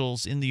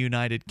officials in the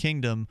United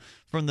Kingdom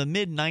from the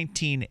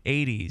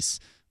mid-1980s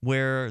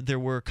where there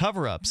were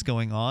cover-ups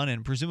going on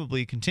and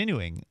presumably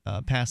continuing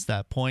past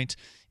that point,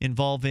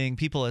 involving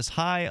people as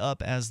high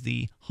up as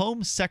the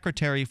Home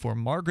Secretary for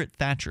Margaret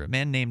Thatcher, a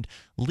man named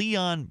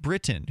Leon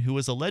Britton, who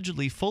was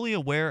allegedly fully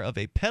aware of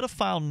a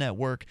pedophile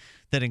network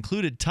that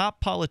included top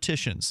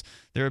politicians.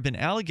 There have been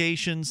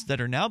allegations that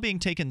are now being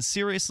taken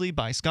seriously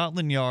by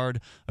Scotland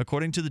Yard,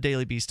 according to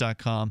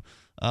thedailybeast.com,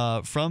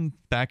 from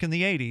back in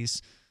the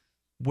 80s,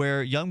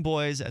 where young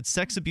boys at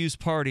sex abuse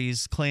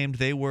parties claimed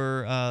they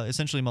were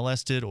essentially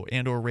molested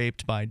or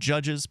raped by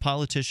judges,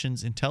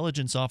 politicians,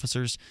 intelligence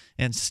officers,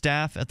 and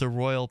staff at the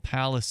royal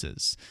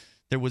palaces.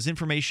 There was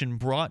information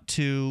brought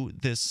to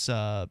this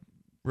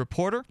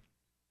reporter,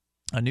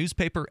 a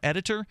newspaper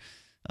editor,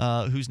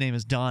 whose name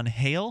is Don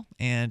Hale,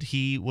 and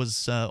he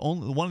was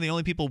one of the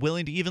only people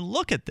willing to even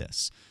look at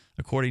this,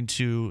 according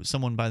to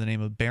someone by the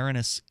name of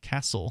Baroness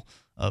Castle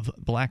of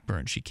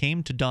Blackburn. She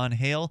came to Don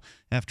Hale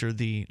after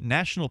the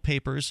national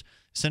papers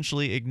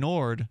essentially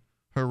ignored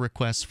her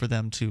requests for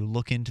them to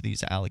look into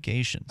these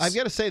allegations. I've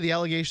got to say the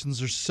allegations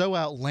are so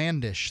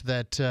outlandish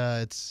that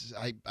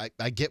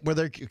I get where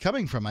they're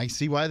coming from. I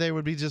see why they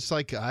would be just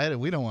like,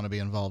 we don't want to be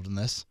involved in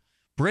this.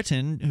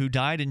 Britain, who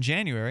died in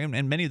January,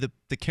 and many of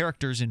the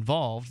characters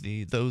involved,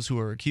 those who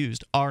are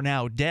accused, are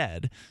now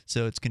dead.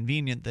 So it's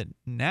convenient that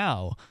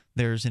now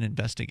there's an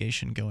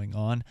investigation going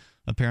on,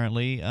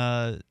 apparently.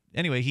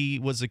 Anyway, he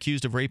was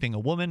accused of raping a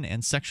woman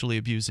and sexually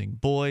abusing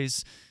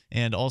boys,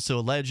 and also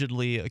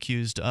allegedly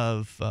accused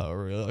of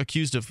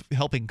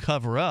helping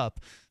cover up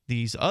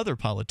these other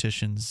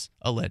politicians'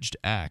 alleged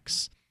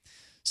acts.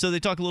 So they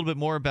talk a little bit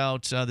more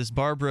about this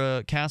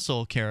Barbara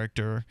Castle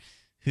character,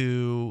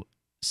 who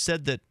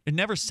said that it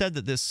never said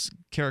that this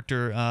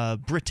character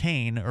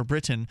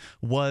Britain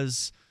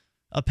was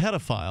a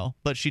pedophile,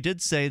 but she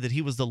did say that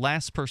he was the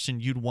last person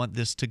you'd want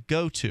this to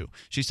go to.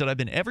 She said, "I've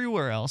been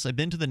everywhere else. I've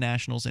been to the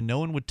Nationals, and no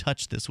one would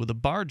touch this with a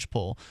barge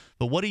pole.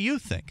 But what do you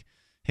think?"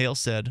 Hale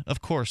said,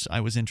 "Of course I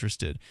was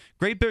interested."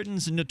 Great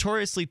Britain's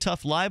notoriously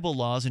tough libel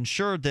laws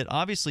ensured that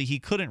obviously he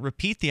couldn't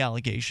repeat the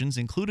allegations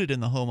included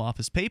in the Home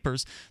Office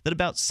papers that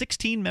about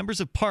 16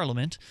 members of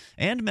Parliament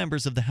and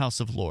members of the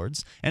House of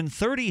Lords and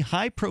 30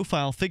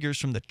 high-profile figures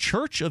from the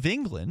Church of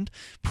England,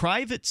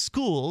 private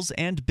schools,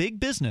 and big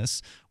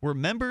business were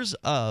members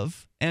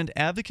of and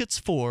advocates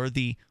for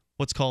the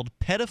what's called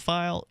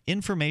Pedophile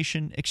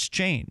Information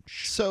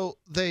Exchange. So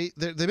they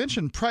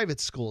mentioned private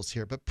schools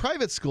here, but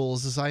private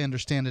schools, as I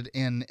understand it,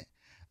 in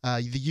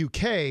the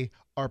UK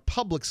are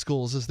public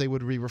schools as they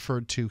would be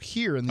referred to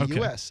here in the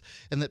U.S.,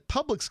 and that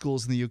public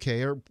schools in the UK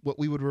are what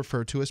we would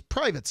refer to as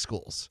private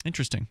schools.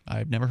 Interesting.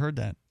 I've never heard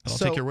that, but I'll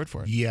take your word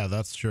for it. Yeah,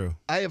 that's true.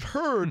 I have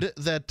heard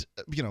that,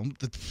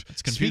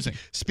 it's confusing.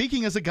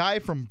 Speaking as a guy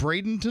from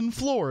Bradenton,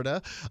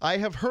 Florida, I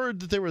have heard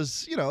that there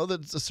was,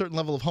 that a certain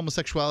level of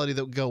homosexuality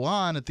that would go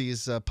on at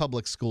these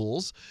public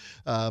schools.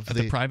 At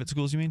the private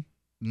schools, you mean?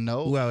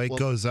 No. Well, it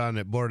goes on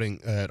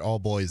at all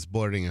boys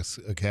boarding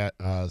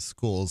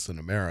schools in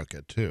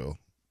America too.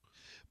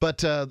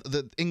 But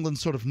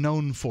England's sort of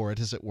known for it,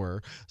 as it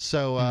were.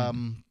 So,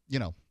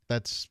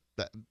 that's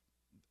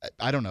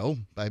I don't know.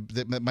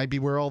 That might be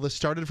where all this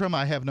started from.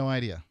 I have no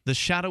idea. The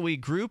shadowy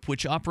group,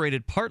 which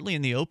operated partly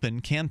in the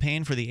open,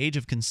 campaigned for the age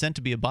of consent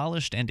to be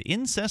abolished and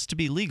incest to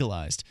be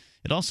legalized.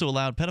 It also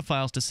allowed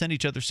pedophiles to send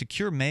each other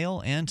secure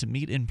mail and to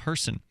meet in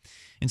person.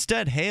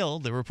 Instead, Hale,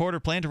 the reporter,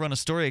 planned to run a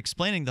story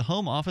explaining the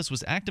Home Office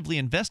was actively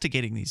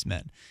investigating these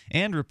men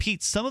and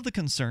repeat some of the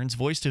concerns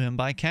voiced to him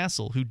by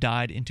Castle, who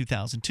died in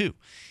 2002.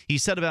 He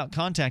set about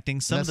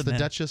contacting some of the men.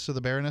 That's the Duchess or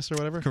the Baroness or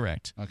whatever?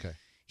 Correct. Okay.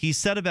 He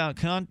set about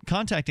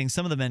contacting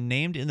some of the men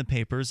named in the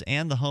papers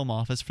and the Home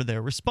Office for their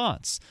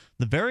response.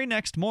 The very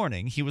next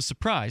morning, he was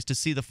surprised to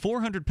see the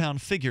 400-pound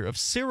figure of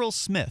Cyril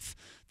Smith,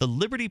 the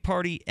Liberal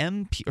Party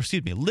MP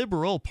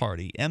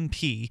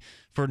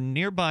for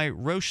nearby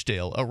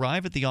Rochdale,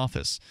 arrive at the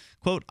office.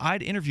 Quote,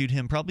 "I'd interviewed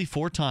him probably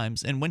 4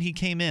 times, and when he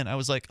came in, I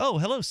was like, 'Oh,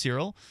 hello,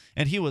 Cyril.'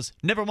 And he was,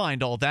 'Never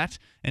mind all that.'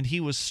 And he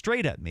was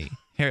straight at me,"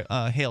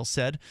 Hale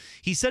said.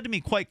 "He said to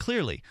me quite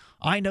clearly,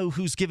 'I know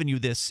who's given you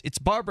this. It's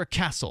Barbara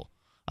Castle.'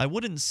 I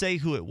wouldn't say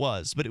who it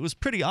was, but it was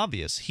pretty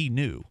obvious he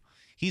knew.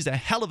 He's a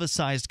hell of a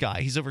sized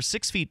guy. He's over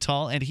 6 feet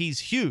tall, and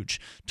he's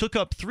huge. Took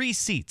up 3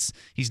 seats.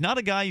 He's not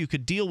a guy you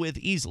could deal with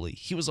easily.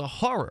 He was a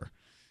horror."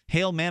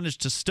 Hale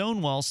managed to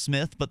stonewall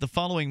Smith, but the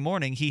following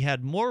morning he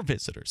had more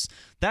visitors.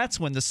 That's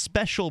when the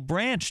special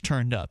branch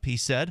turned up, he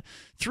said.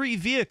 3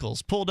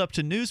 vehicles pulled up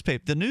to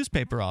the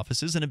newspaper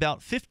offices, and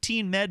about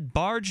 15 men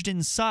barged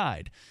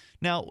inside.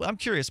 Now, I'm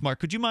curious, Mark,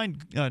 could you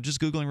mind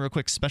just Googling real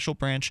quick special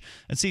branch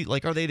and see,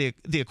 are they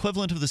the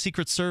equivalent of the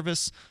Secret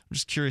Service? I'm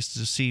just curious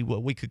to see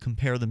what we could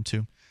compare them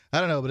to. I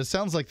don't know, but it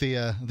sounds like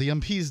the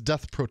MPs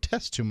doth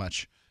protest too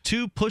much.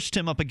 2 pushed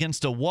him up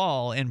against a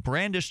wall and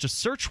brandished a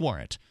search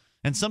warrant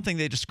and something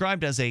they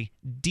described as a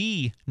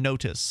D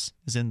notice,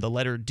 as in the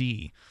letter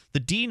D. The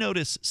D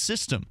notice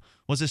system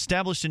was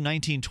established in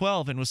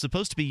 1912 and was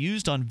supposed to be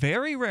used on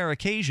very rare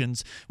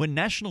occasions when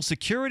national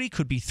security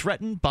could be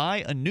threatened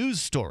by a news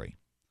story.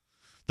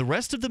 The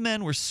rest of the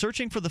men were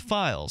searching for the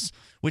files,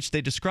 which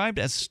they described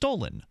as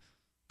stolen.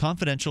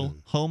 confidential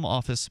home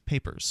office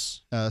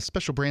papers.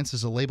 Special branch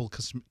is a label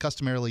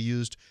customarily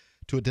used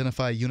to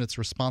identify units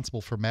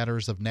responsible for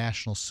matters of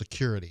national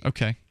security.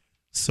 Okay.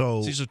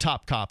 So these are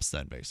top cops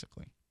then,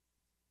 basically.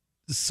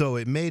 So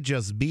it may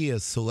just be a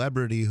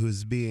celebrity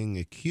who's being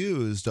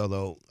accused,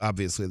 although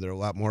obviously there are a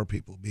lot more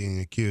people being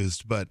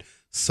accused, but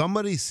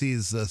somebody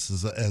sees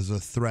this as a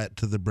threat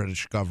to the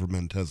British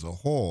government as a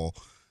whole,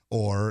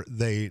 or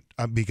they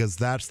because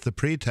that's the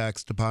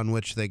pretext upon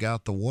which they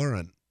got the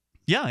warrant.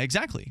 Yeah,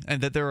 exactly.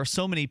 And that there are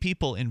so many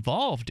people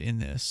involved in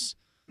this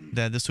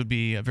that this would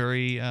be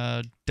very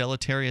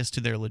deleterious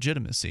to their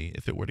legitimacy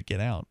if it were to get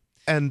out.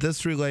 And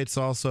this relates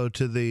also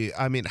to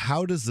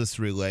how does this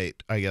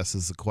relate, I guess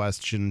is the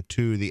question,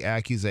 to the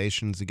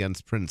accusations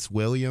against Prince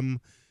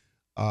William?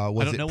 I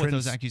don't know what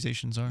those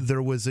accusations are.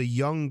 There was a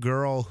young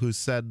girl who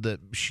said that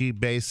she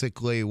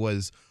basically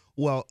was,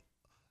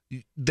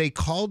 they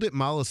called it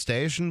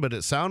molestation, but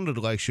it sounded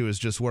like she was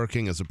just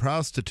working as a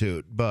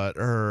prostitute. But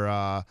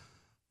her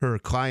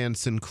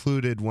clients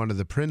included one of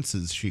the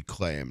princes, she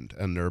claimed,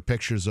 and there are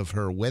pictures of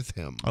her with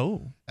him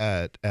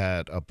at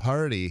a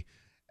party.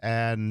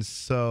 And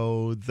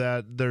so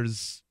that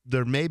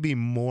there may be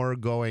more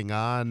going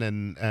on,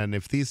 and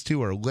if these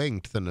two are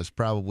linked, then it's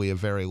probably a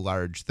very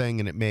large thing,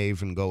 and it may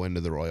even go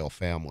into the royal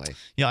family.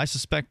 Yeah, I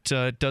suspect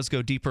it does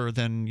go deeper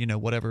than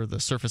whatever the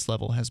surface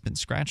level has been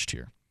scratched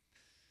here.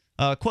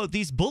 Quote,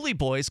 these bully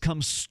boys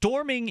come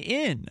storming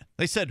in.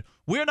 They said,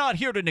 "We're not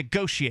here to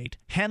negotiate.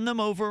 Hand them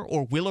over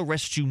or we'll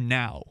arrest you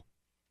now."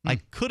 I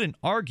couldn't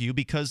argue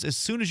because as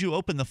soon as you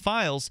open the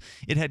files,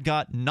 it had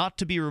got not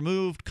to be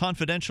removed,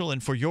 confidential,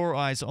 and for your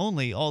eyes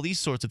only, all these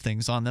sorts of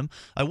things on them.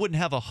 I wouldn't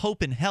have a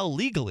hope in hell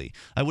legally.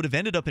 I would have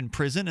ended up in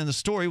prison and the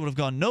story would have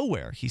gone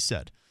nowhere, he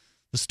said.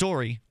 The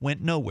story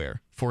went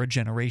nowhere for a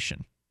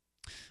generation.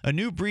 A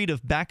new breed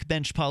of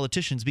backbench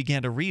politicians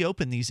began to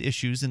reopen these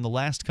issues in the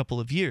last couple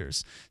of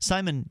years.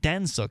 Simon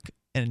Dansuk,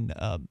 an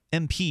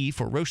MP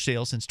for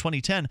Rochdale since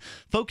 2010,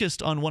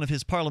 focused on one of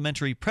his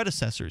parliamentary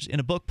predecessors. In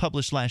a book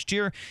published last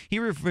year, he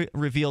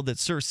revealed that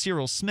Sir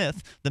Cyril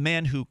Smith, the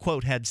man who,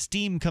 quote, had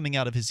steam coming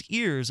out of his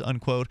ears,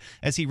 unquote,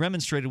 as he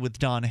remonstrated with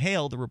Don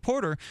Hale, the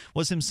reporter,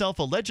 was himself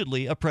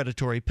allegedly a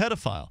predatory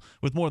pedophile,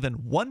 with more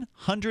than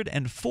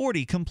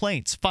 140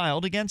 complaints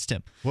filed against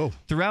him. Whoa.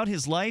 Throughout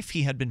his life,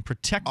 he had been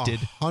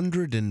protected.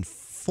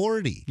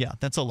 140? Yeah,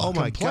 that's a lot. Oh,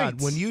 my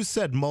God. When you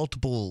said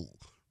multiple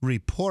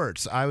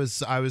reports, I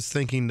was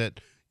thinking that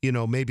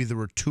maybe there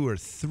were 2 or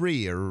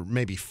 3 or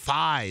maybe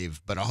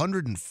 5, but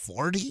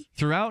 140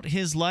 throughout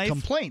his life.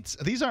 Complaints.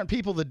 These aren't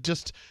people that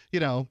just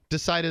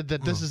decided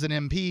that this is an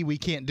MP, we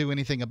can't do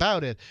anything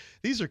about it.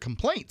 These are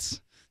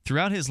complaints.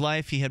 Throughout his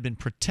life, he had been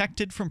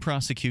protected from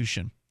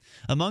prosecution.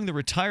 Among the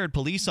retired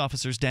police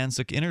officers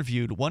Dansuk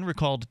interviewed, one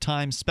recalled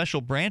times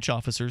special branch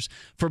officers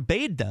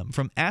forbade them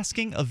from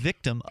asking a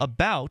victim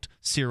about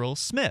Cyril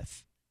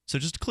Smith. So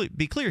just to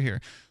be clear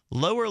here,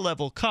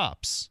 lower-level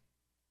cops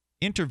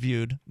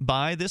interviewed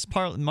by this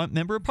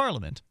member of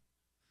parliament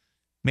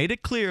made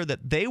it clear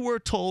that they were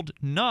told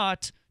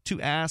not to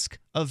ask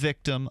a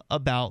victim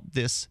about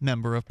this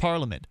member of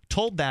parliament.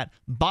 Told that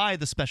by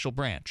the special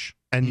branch.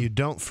 And you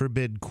don't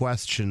forbid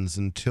questions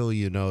until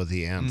you know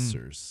the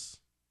answers.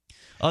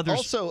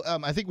 Also,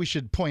 I think we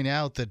should point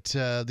out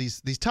that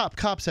these top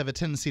cops have a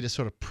tendency to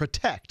sort of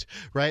protect,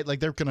 right? Like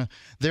they're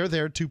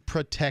there to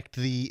protect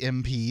the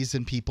MPs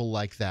and people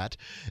like that.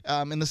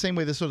 In the same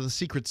way that sort of the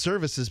Secret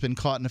Service has been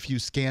caught in a few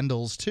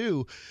scandals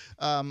too.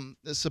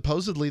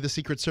 Supposedly, the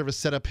Secret Service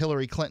set up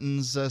Hillary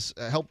Clinton's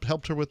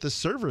helped her with this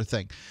server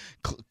thing.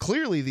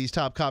 Clearly, these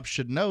top cops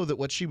should know that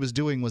what she was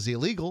doing was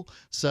illegal.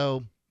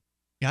 So.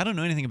 Yeah, I don't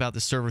know anything about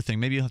the server thing.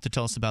 Maybe you'll have to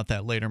tell us about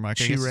that later, Mark.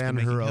 She ran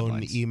her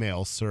own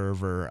email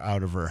server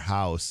out of her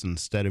house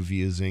instead of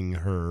using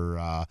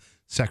her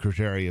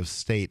Secretary of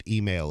State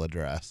email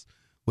address,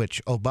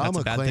 which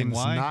Obama claims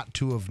not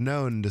to have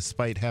known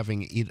despite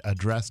having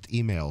addressed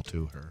email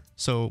to her.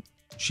 So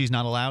she's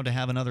not allowed to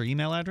have another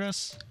email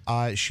address?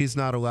 She's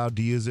not allowed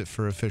to use it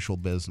for official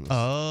business.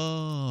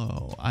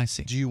 Oh, I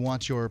see. Do you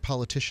want your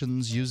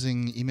politicians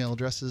using email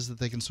addresses that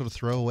they can sort of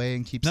throw away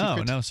and keep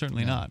secret? No,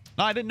 certainly not.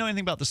 No, I didn't know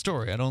anything about the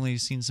story. I'd only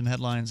seen some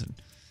headlines. And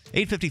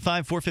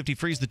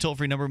 855-450-FREE is the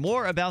toll-free number.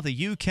 More about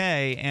the UK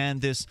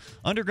and this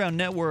underground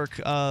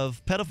network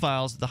of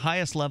pedophiles at the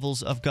highest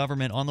levels of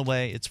government on the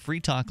way. It's Free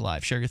Talk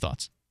Live. Share your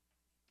thoughts.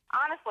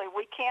 Honestly,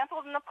 we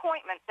canceled an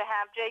appointment to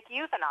have Jake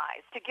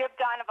euthanized to give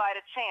Dynamite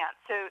a chance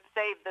to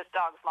save this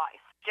dog's life.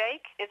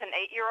 Jake is an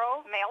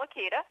 8-year-old male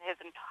Akita. His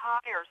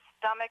entire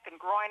stomach and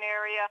groin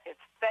area,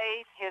 his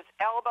face, his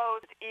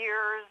elbows, his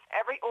ears,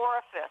 every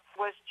orifice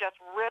was just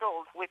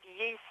riddled with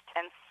yeast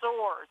and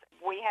sores.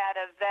 We had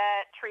a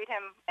vet treat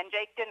him, and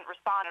Jake didn't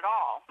respond at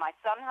all. My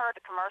son heard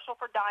the commercial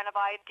for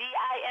Dynamite,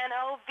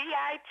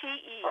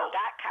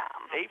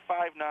 DINOVITE.com.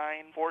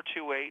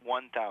 859-428-1000.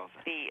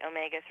 The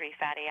omega-3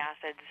 fatty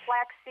acids,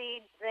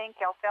 Flaxseed,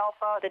 zinc,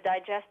 alfalfa, the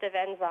digestive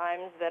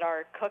enzymes that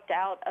are cooked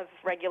out of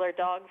regular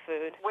dog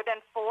food. Within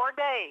 4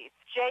 days,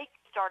 Jake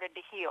started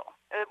to heal.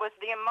 It was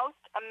the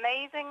most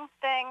amazing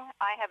thing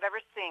I have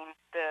ever seen.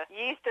 The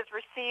yeast is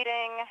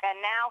receding,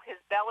 and now his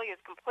belly is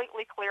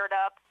completely cleared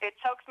up. It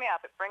chokes me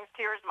up. It brings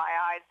tears to my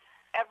eyes.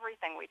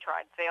 Everything we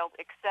tried failed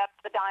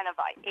except the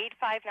Dynovite.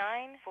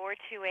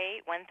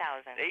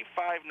 859-428-1000.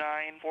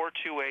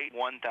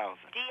 859-428-1000.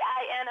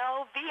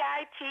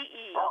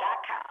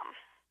 DINOVITE.com.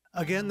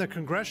 Again, the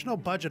Congressional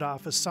Budget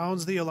Office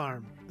sounds the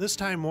alarm. This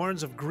time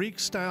warns of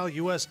Greek-style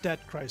U.S.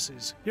 debt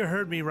crises. You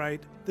heard me right.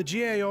 The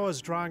GAO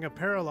is drawing a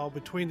parallel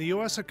between the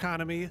U.S.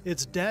 economy,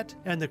 its debt,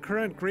 and the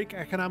current Greek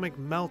economic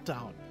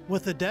meltdown.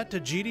 With the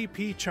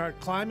debt-to-GDP chart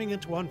climbing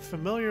into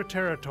unfamiliar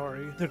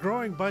territory, the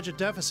growing budget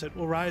deficit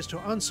will rise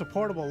to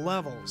unsupportable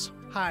levels.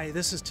 Hi,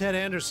 this is Ted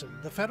Anderson.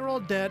 The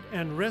Federal Debt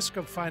and Risk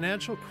of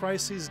Financial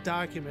Crises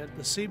document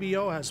the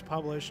CBO has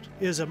published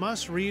is a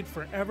must-read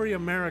for every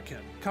American,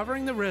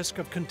 covering the risk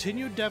of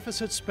continued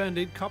deficit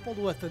spending coupled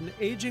with an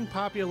aging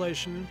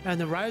population and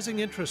the rising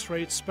interest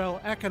rates spell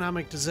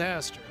economic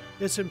disaster.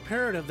 It's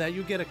imperative that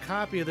you get a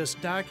copy of this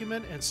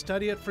document and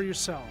study it for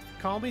yourself.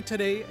 Call me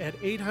today at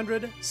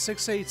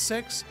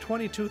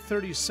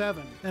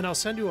 800-686-2237 and I'll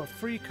send you a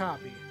free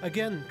copy.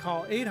 Again,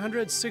 call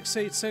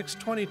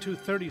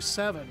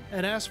 800-686-2237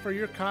 and ask for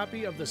your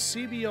copy of the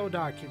CBO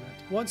document.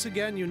 Once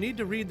again, you need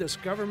to read this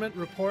government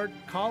report.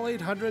 Call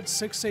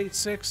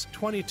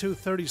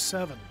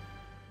 800-686-2237.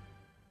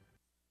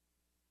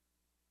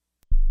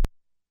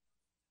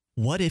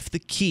 What if the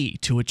key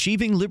to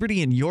achieving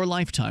liberty in your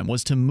lifetime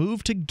was to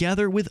move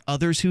together with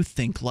others who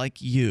think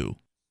like you?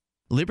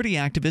 Liberty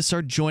activists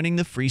are joining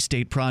the Free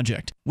State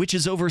Project, which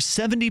is over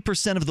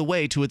 70% of the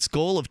way to its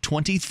goal of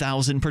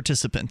 20,000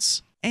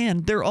 participants.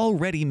 And they're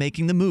already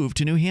making the move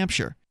to New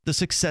Hampshire. The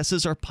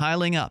successes are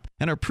piling up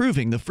and are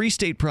proving the Free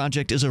State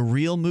Project is a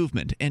real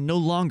movement and no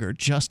longer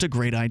just a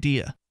great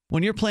idea.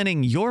 When you're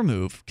planning your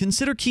move,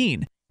 consider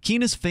Keene.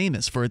 Keene is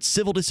famous for its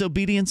civil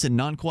disobedience and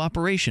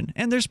non-cooperation,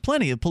 and there's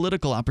plenty of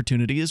political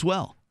opportunity as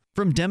well.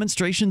 From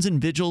demonstrations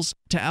and vigils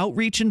to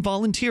outreach and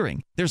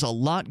volunteering, there's a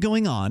lot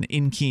going on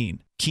in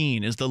Keene.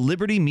 Keene is the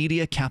liberty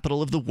media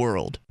capital of the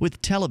world,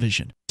 with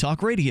television,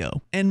 talk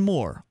radio, and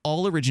more,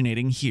 all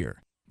originating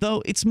here.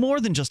 Though it's more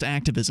than just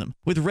activism,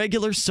 with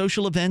regular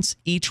social events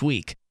each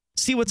week.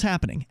 See what's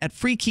happening at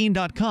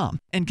freekeene.com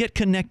and get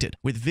connected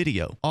with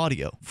video,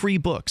 audio, free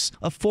books,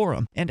 a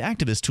forum, and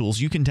activist tools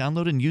you can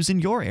download and use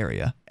in your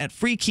area at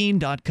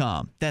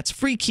freekeene.com. That's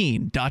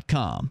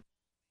freekeene.com.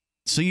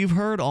 So you've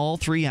heard all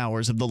 3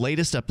 hours of the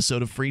latest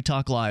episode of Free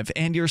Talk Live,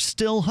 and you're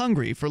still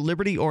hungry for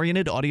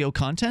liberty-oriented audio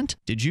content?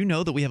 Did you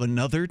know that we have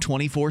another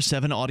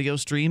 24/7 audio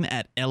stream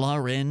at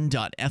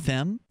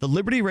LRN.FM? The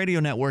Liberty Radio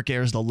Network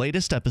airs the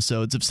latest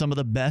episodes of some of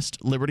the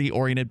best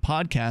liberty-oriented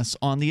podcasts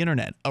on the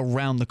internet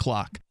around the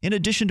clock. In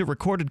addition to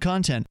recorded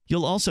content,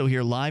 you'll also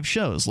hear live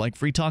shows like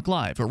Free Talk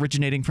Live,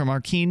 originating from our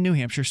Keene, New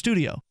Hampshire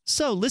studio.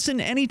 So listen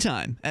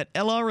anytime at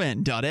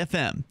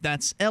LRN.FM.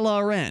 That's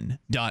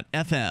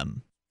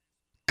LRN.FM.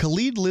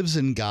 Khalid lives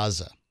in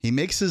Gaza. He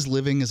makes his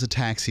living as a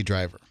taxi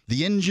driver.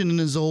 The engine in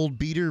his old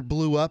beater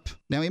blew up.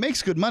 Now, he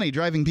makes good money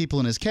driving people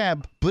in his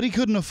cab, but he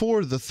couldn't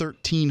afford the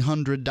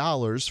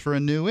 $1,300 for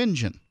a new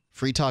engine.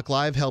 Free Talk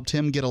Live helped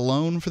him get a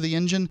loan for the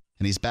engine,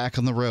 and he's back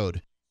on the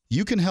road.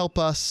 You can help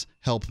us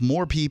help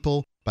more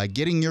people by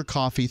getting your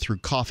coffee through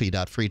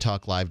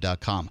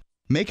coffee.freetalklive.com.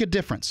 Make a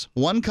difference,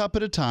 1 cup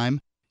at a time.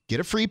 Get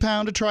a free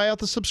pound to try out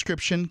the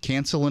subscription.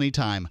 Cancel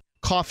anytime.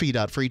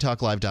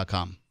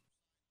 Coffee.freetalklive.com.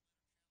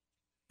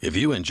 If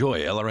you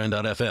enjoy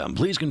LRN.FM,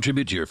 please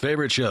contribute to your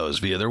favorite shows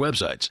via their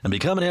websites and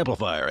become an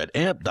amplifier at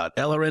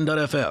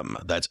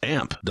amp.lrn.fm. That's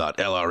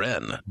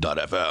amp.lrn.fm.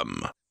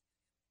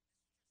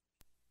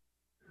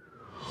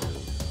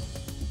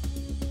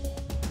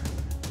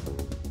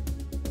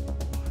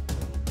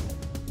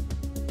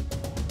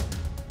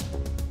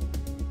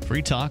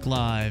 Free Talk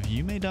Live.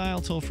 You may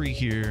dial toll-free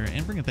here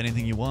and bring up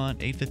anything you want.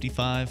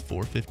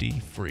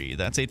 855-450-FREE.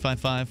 That's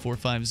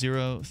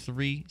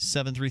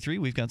 855-450-3733.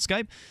 We've got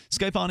Skype.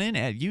 Skype on in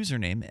at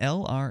username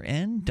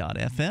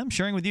LRN.FM.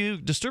 Sharing with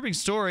you disturbing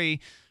story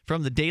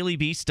from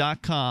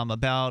thedailybeast.com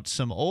about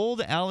some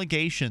old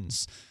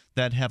allegations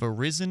that have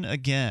arisen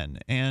again.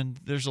 And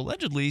there's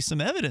allegedly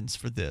some evidence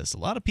for this. A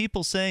lot of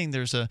people saying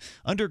there's an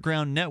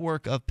underground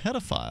network of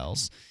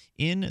pedophiles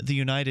in the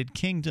United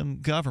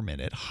Kingdom government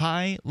at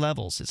high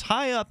levels, as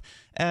high up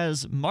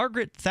as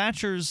Margaret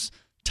Thatcher's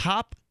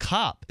top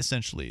cop,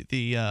 essentially,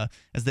 the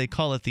as they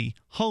call it, the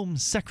Home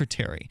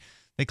Secretary.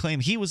 They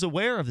claim he was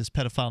aware of this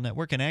pedophile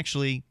network and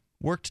actually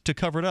worked to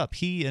cover it up.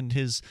 He and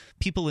his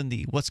people in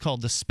the what's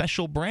called the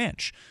special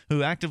branch,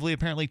 who actively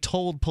apparently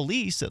told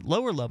police at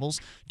lower levels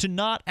to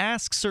not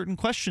ask certain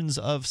questions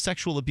of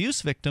sexual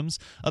abuse victims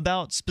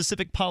about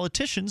specific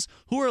politicians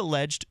who are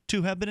alleged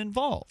to have been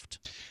involved.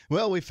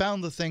 Well, we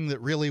found the thing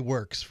that really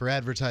works for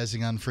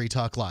advertising on Free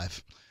Talk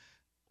Live.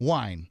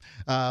 wine.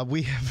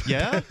 We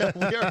are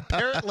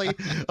apparently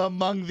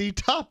among the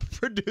top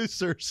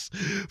producers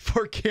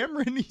for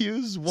Cameron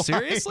Hughes wine.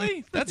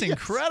 Seriously? That's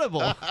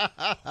incredible.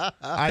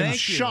 I'm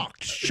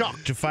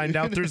shocked to find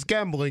out there's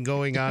gambling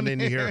going on in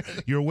here.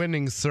 You're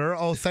winning, sir.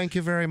 Oh, thank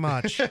you very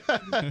much.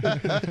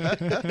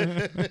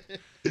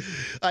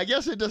 I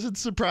guess it doesn't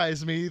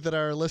surprise me that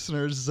our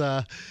listeners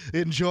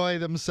enjoy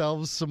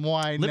themselves some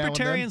wine.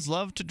 Libertarians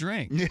love to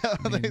drink. Yeah,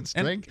 they and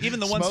drink. Even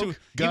the smoke, ones who,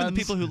 guns. even the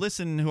people who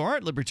listen who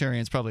aren't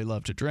libertarians probably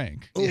love to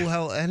drink. Oh,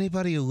 well,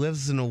 anybody who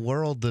lives in a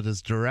world that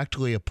is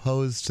directly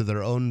opposed to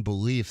their own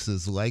beliefs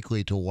is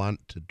likely to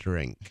want to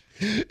drink.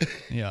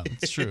 Yeah,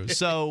 it's true.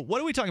 So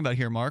what are we talking about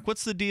here, Mark?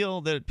 What's the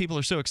deal that people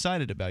are so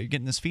excited about? You're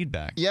getting this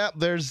feedback. Yeah,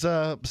 there's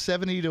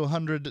 $70 to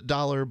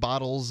 $100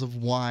 bottles of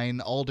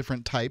wine, all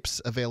different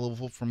types,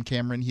 available from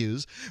Cameron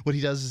Hughes. What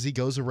he does is he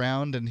goes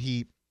around and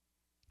he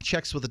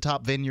checks with the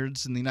top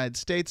vineyards in the United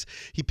States.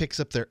 He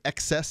picks up their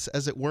excess,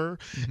 as it were,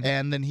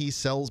 and then he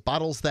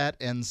bottles that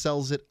and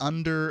sells it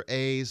under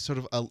a sort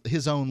of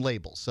his own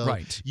label. So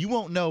you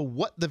won't know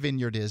what the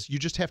vineyard is. You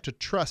just have to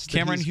trust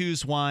Cameron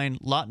Hughes wine,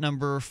 lot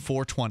number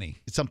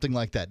 420. Something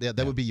like that. Yeah,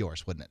 that would be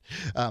yours, wouldn't it?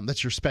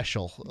 That's your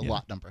special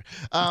lot number.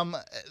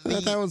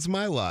 That was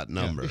my lot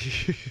number.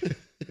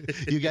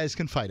 You guys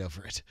can fight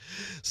over it.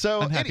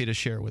 So I'm happy to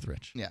share with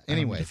Rich. Yeah.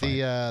 Anyway,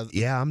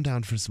 I'm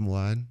down for some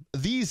wine.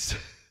 These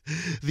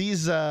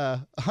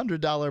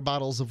 $100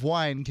 bottles of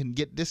wine can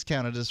get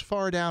discounted as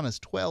far down as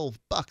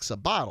 $12 a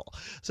bottle.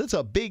 So it's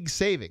a big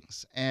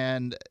savings.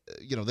 And,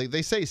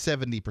 they say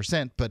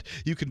 70%, but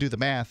you can do the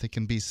math. It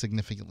can be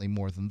significantly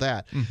more than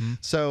that.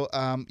 So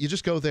you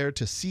just go there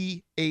to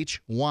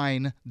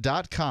chwine.com.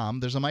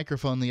 There's a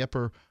microphone in the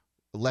upper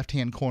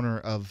left-hand corner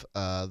of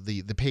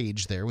the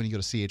page there when you go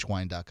to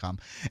chwine.com.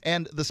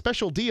 And the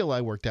special deal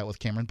I worked out with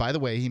Cameron, by the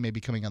way, he may be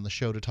coming on the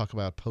show to talk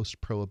about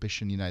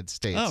post-prohibition United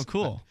States. Oh,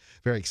 cool.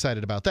 Very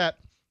excited about that.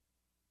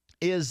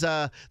 Is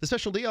the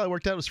special deal I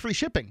worked out was free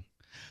shipping.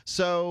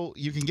 So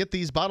you can get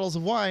these bottles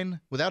of wine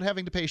without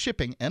having to pay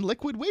shipping, and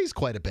liquid weighs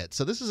quite a bit.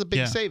 So this is a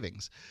big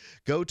savings.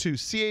 Go to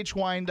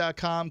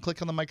chwine.com,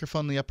 click on the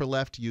microphone in the upper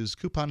left, use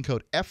coupon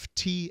code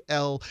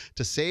FTL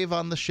to save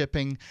on the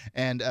shipping,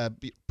 and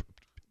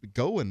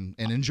go and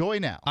enjoy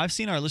now. I've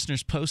seen our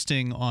listeners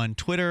posting on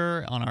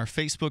Twitter, on our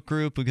Facebook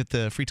group. We've got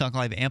the Free Talk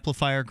Live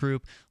Amplifier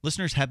group.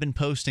 Listeners have been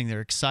posting. They're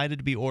excited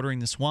to be ordering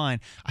this wine.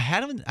 I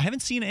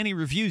haven't seen any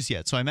reviews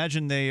yet, so I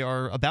imagine they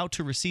are about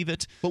to receive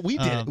it. But we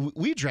did.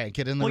 We drank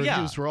it, and the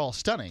reviews were all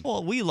stunning.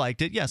 Well, we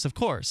liked it, yes, of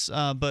course.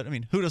 But, I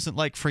mean, who doesn't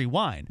like free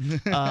wine?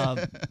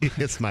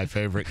 It's my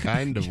favorite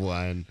kind of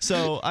wine.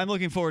 So I'm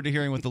looking forward to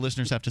hearing what the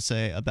listeners have to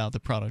say about the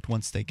product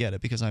once they get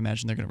it, because I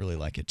imagine they're going to really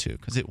like it, too,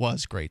 because it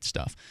was great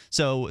stuff.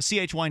 So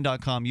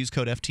chwine.com, use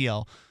code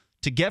FTL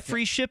to get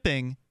free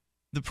shipping.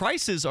 The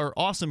prices are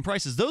awesome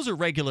prices. Those are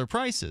regular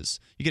prices.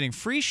 You're getting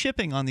free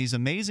shipping on these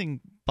amazing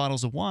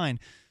bottles of wine,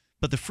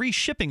 but the free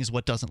shipping is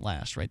what doesn't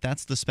last, right?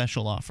 That's the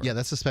special offer. Yeah,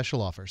 that's the special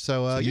offer.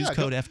 So use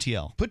code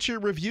FTL. Put your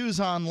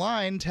reviews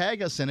online,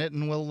 tag us in it,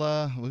 and we'll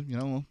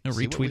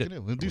retweet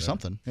it. We'll do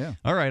something. Yeah.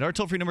 All right, our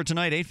toll-free number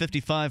tonight,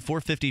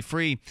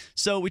 855-450-FREE.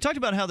 So we talked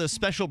about how the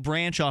special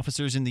branch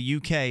officers in the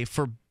UK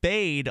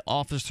forbade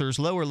officers,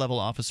 lower-level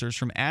officers,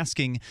 from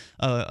asking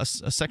a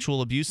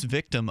sexual abuse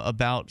victim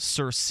about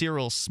Sir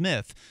Cyril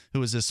Smith, who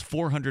was this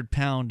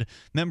 400-pound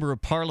member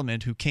of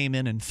parliament who came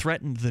in and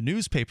threatened the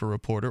newspaper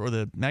reporter, or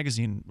the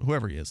magazine,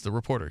 whoever he is, the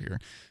reporter here,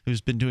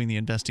 who's been doing the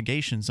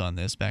investigations on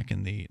this back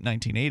in the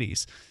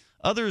 1980s.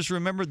 Others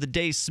remember the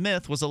day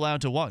Smith was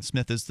allowed to walk.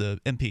 Smith is the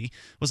MP,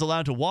 was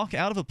allowed to walk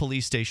out of a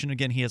police station.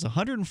 Again, he has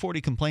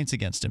 140 complaints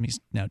against him. He's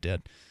now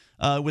dead.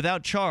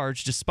 Without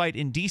charge, despite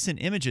indecent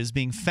images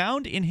being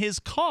found in his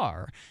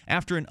car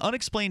after an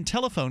unexplained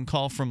telephone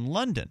call from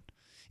London.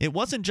 It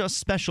wasn't just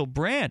Special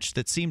Branch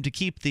that seemed to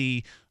keep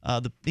the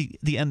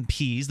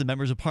MPs, the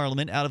members of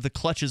Parliament, out of the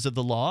clutches of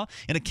the law.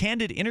 In a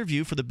candid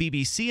interview for the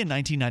BBC in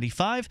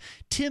 1995,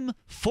 Tim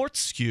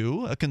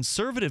Fortescue, a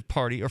Conservative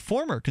Party or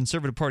former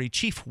Conservative Party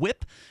chief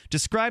whip,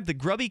 described the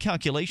grubby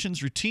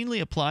calculations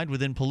routinely applied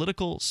within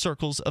political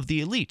circles of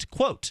the elite.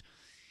 Quote,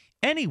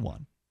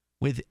 "Anyone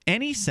with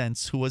any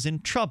sense who was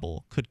in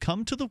trouble could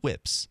come to the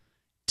whips,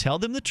 tell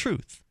them the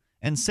truth,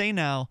 and say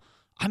now,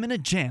 'I'm in a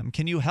jam,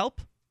 can you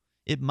help?'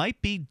 It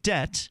might be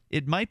debt,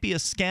 it might be a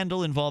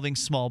scandal involving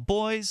small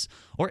boys,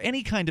 or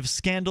any kind of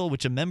scandal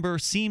which a member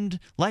seemed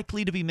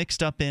likely to be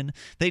mixed up in.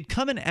 They'd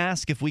come and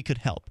ask if we could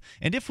help,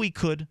 and if we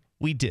could,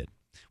 we did.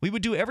 We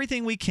would do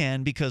everything we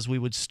can because we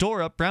would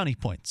store up brownie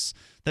points.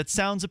 That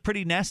sounds a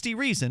pretty nasty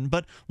reason,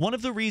 but one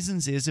of the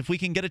reasons is if we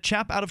can get a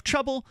chap out of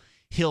trouble,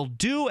 he'll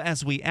do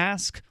as we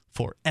ask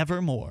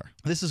forevermore."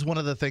 This is one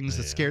of the things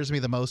that scares me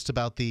the most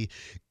about the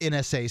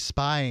NSA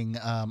spying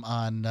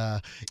on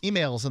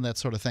emails and that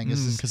sort of thing.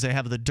 Because they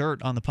have the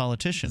dirt on the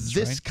politicians,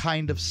 this right?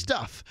 kind of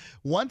stuff.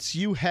 Once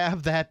you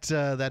have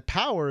that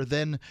power,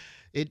 then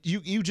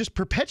you just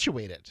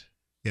perpetuate it.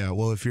 Yeah,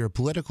 well, if you're a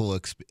political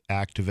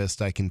activist,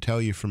 I can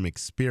tell you from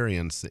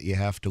experience that you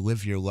have to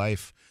live your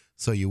life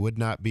so you would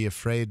not be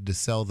afraid to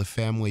sell the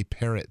family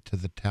parrot to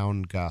the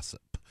town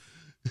gossip.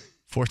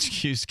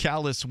 Fortescue's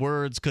callous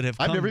words could have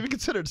come... I've never even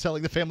considered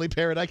selling the family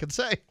parrot, I could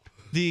say.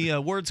 The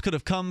words could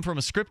have come from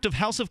a script of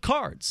House of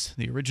Cards,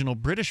 the original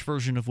British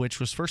version of which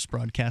was first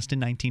broadcast in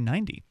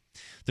 1990.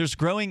 There's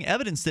growing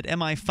evidence that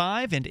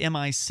MI5 and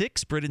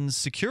MI6, Britain's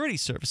security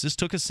services,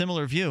 took a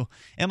similar view.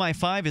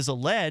 MI5 is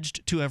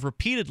alleged to have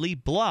repeatedly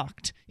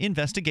blocked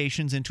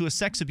investigations into a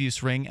sex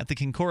abuse ring at the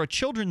Kincora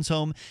Children's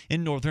Home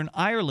in Northern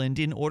Ireland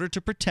in order to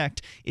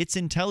protect its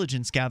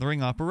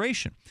intelligence-gathering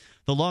operation.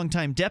 The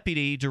longtime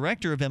deputy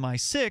director of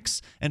MI6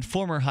 and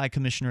former High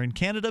Commissioner in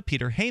Canada,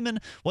 Peter Heyman,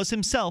 was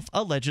himself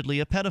allegedly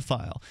a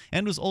pedophile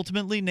and was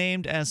ultimately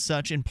named as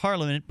such in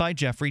Parliament by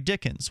Geoffrey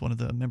Dickens, one of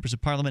the members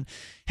of Parliament.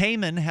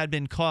 Heyman had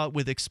been caught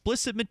with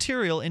explicit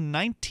material in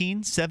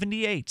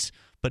 1978,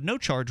 but no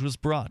charge was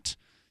brought.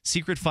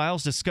 Secret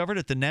files discovered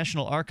at the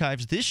National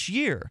Archives this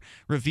year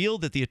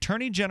revealed that the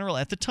Attorney General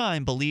at the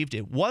time believed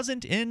it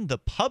wasn't in the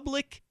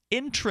public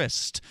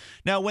interest.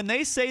 Now, when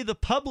they say the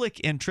public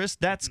interest,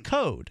 that's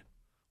code.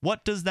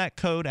 What does that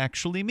code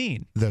actually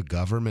mean? The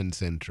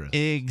government's interest.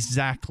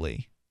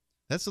 Exactly.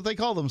 That's what they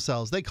call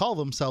themselves. They call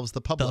themselves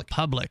the public. The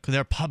public.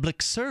 They're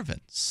public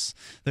servants.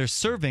 They're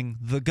serving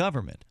the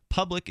government.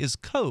 Public is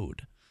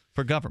code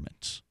for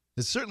government.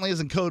 It certainly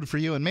isn't code for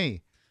you and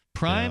me.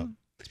 Prime? Yeah.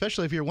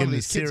 Especially if you're one of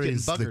these kids getting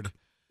buggered.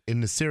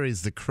 In the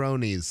series The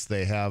Cronies,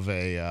 they have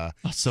a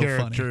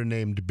character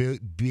named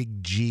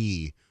Big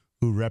G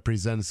who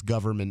represents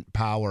government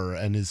power,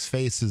 and his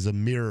face is a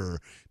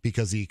mirror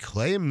because he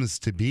claims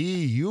to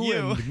be you.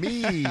 And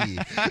me.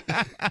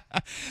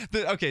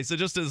 Okay, so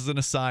just as an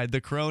aside,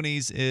 The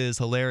Cronies is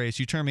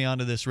hilarious. You turned me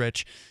onto this,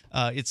 Rich.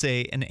 It's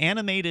an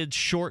animated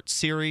short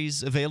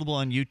series available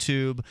on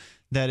YouTube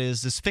that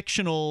is this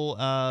fictional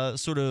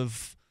sort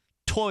of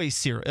toy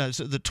series,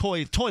 the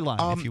toy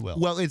line, if you will.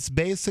 Well, it's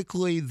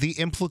basically, the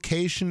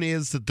implication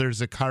is that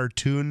there's a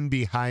cartoon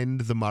behind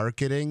the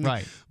marketing,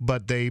 right?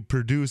 But they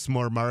produce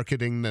more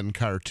marketing than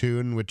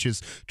cartoon, which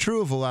is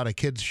true of a lot of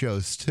kids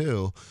shows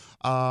too.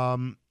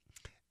 And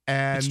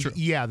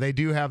yeah, they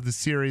do have the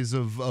series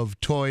of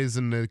toys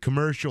and the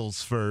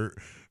commercials for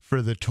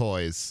the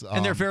toys,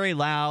 and they're very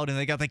loud, and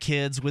they got the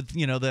kids with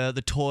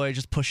the toy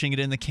just pushing it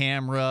in the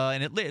camera,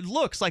 and it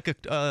looks like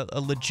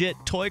a legit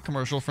toy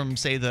commercial from,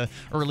 say, the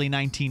early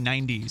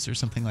 1990s or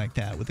something like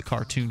that, with the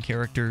cartoon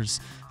characters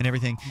and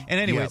everything. And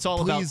anyway, it's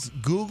all please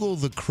Google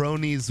The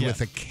Cronies with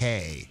a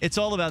K. It's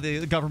all about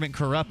the government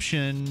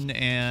corruption,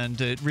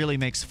 and it really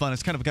makes fun.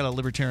 It's kind of got a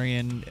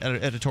libertarian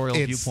editorial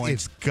viewpoint.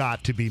 It's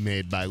got to be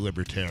made by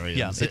libertarians.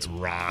 Yeah, it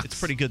rocks. It's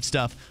pretty good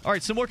stuff. All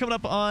right, so more coming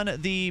up on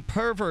the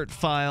Pervert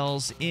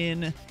Files in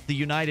the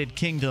United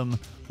Kingdom.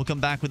 We'll come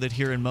back with it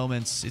here in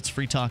moments. It's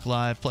Free Talk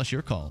Live, plus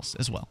your calls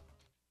as well.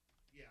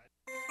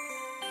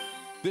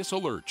 This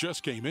alert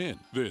just came in.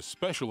 This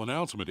special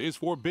announcement is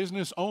for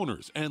business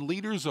owners and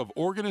leaders of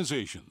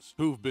organizations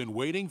who've been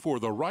waiting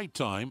for the right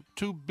time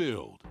to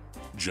build.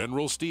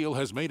 General Steel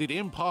has made it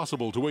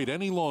impossible to wait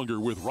any longer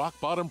with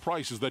rock-bottom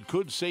prices that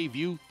could save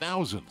you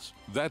thousands.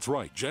 That's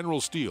right, General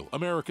Steel,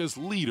 America's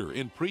leader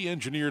in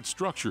pre-engineered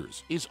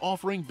structures, is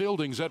offering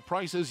buildings at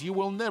prices you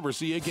will never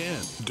see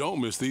again.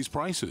 Don't miss these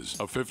prices.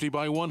 A 50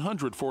 by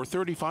 100 for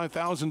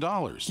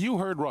 $35,000. You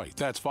heard right,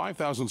 that's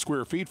 5,000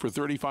 square feet for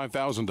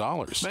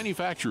 $35,000.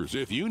 Manufacturers,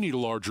 if you need a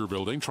larger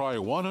building, try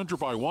a 100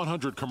 by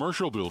 100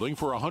 commercial building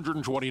for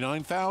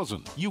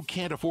 $129,000. You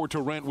can't afford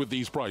to rent with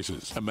these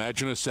prices.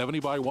 Imagine a 70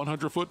 by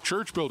 100-foot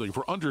church building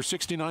for under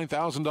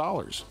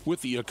 $69,000. With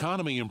the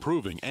economy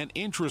improving and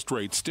interest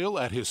rates still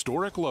at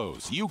historic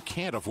lows, you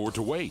can't afford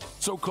to wait.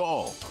 So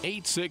call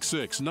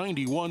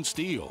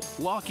 866-91-STEEL.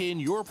 Lock in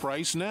your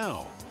price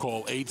now.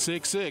 Call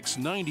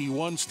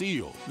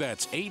 866-91-STEEL.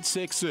 That's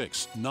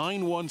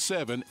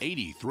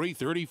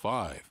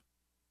 866-917-8335.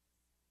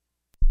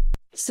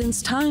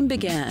 Since time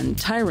began,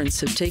 tyrants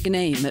have taken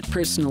aim at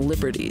personal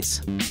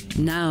liberties.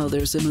 Now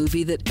there's a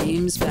movie that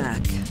aims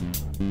back.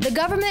 The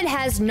government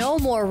has no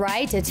more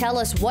right to tell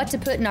us what to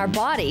put in our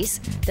bodies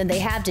than they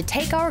have to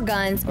take our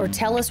guns or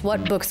tell us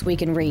what books we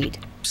can read.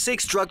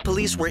 6 drug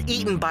police were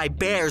eaten by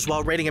bears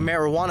while raiding a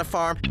marijuana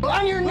farm.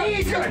 On your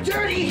knees, you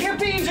dirty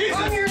hippies! Jesus.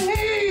 On your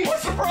knees!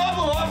 What's the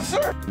problem,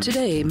 officer?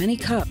 Today, many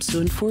cops who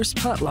enforce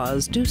pot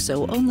laws do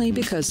so only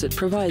because it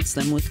provides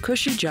them with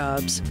cushy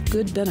jobs,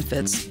 good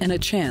benefits, and a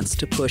chance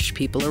to push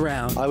people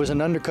around. I was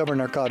an undercover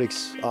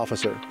narcotics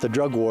officer. The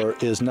drug war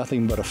is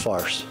nothing but a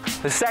farce.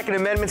 The Second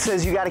Amendment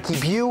says you got to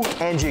keep you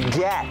and your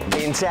gat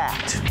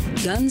intact.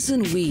 Guns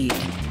and Weed,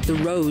 The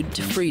Road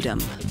to Freedom.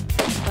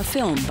 A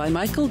film by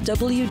Michael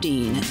W.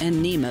 Dean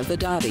and Nima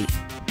Vadadi.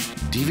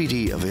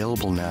 DVD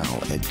available now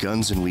at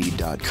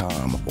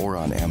gunsandweed.com or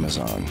on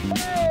Amazon.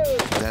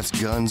 That's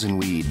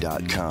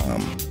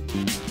gunsandweed.com.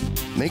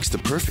 Makes the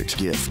perfect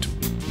gift.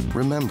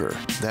 Remember,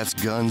 that's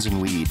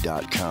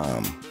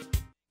gunsandweed.com.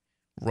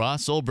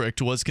 Ross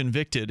Ulbricht was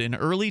convicted in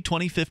early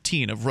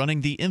 2015 of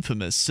running the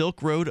infamous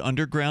Silk Road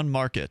Underground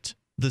Market.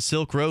 The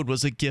Silk Road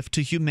was a gift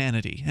to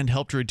humanity and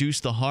helped reduce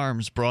the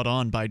harms brought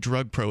on by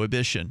drug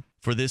prohibition.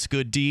 For this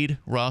good deed,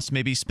 Ross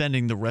may be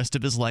spending the rest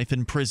of his life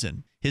in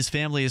prison. His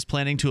family is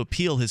planning to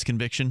appeal his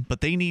conviction,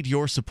 but they need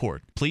your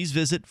support. Please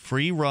visit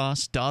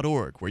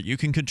freeross.org, where you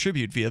can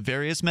contribute via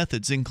various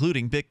methods,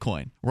 including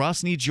Bitcoin.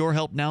 Ross needs your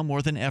help now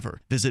more than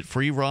ever. Visit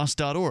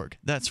freeross.org.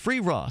 That's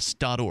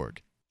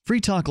freeross.org. Free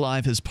Talk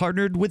Live has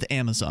partnered with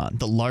Amazon,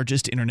 the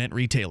largest internet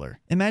retailer.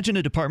 Imagine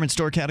a department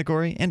store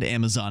category, and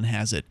Amazon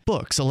has it.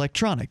 Books,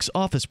 electronics,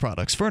 office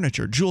products,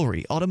 furniture,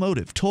 jewelry,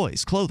 automotive,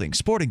 toys, clothing,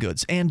 sporting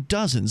goods, and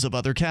dozens of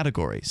other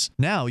categories.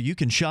 Now you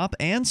can shop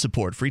and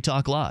support Free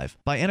Talk Live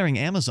by entering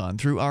Amazon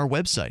through our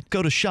website.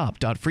 Go to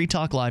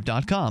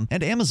shop.freetalklive.com,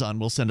 and Amazon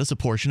will send us a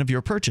portion of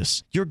your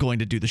purchase. You're going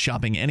to do the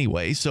shopping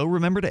anyway, so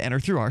remember to enter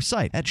through our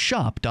site at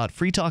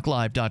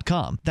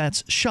shop.freetalklive.com.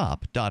 That's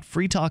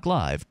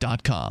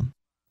shop.freetalklive.com.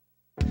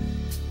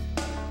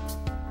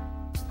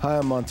 Hi,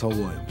 I'm Montel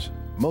Williams.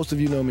 Most of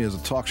you know me as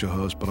a talk show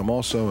host, but I'm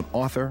also an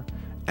author,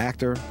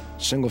 actor,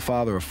 single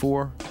father of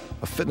 4,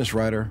 a fitness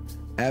writer,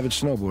 avid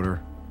snowboarder,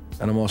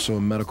 and I'm also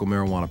a medical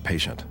marijuana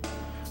patient.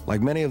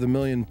 Like many of the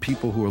million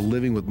people who are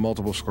living with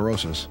multiple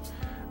sclerosis,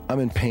 I'm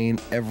in pain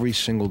every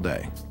single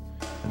day.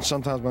 And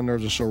sometimes my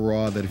nerves are so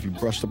raw that if you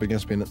brushed up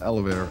against me in an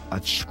elevator,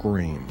 I'd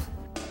scream.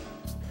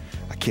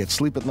 I can't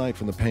sleep at night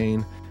from the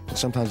pain, and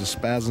sometimes the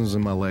spasms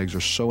in my legs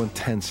are so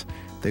intense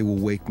they will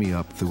wake me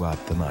up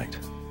throughout the night.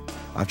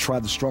 I've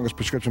tried the strongest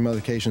prescription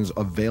medications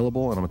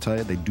available, and I'm gonna tell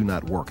you, they do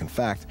not work. In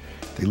fact,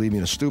 they leave me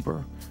in a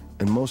stupor,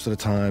 and most of the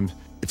time,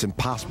 it's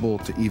impossible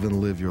to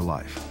even live your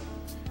life.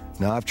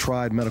 Now, I've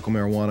tried medical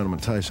marijuana, and I'm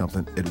gonna tell you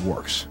something, it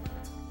works.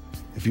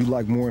 If you'd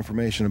like more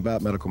information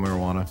about medical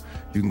marijuana,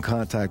 you can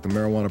contact the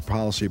Marijuana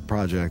Policy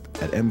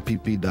Project at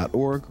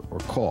mpp.org or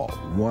call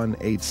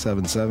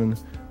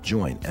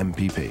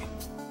 1-877-JOIN-MPP.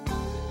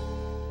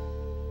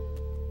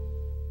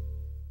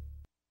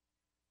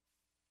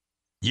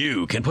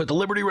 You can put the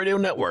Liberty Radio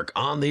Network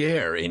on the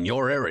air in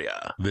your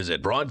area.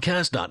 Visit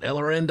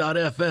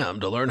broadcast.lrn.fm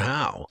to learn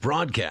how.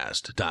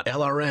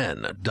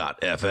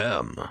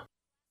 Broadcast.lrn.fm.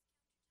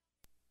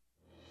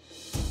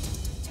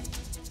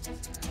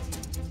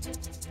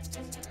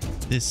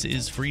 This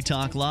is Free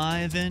Talk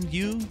Live, and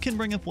you can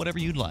bring up whatever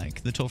you'd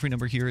like. The toll-free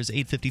number here is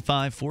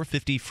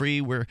 855-450-FREE.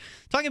 We're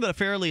talking about a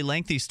fairly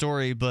lengthy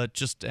story, but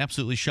just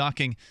absolutely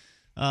shocking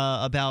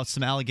about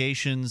some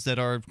allegations that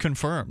are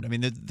confirmed. I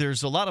mean,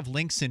 there's a lot of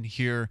links in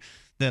here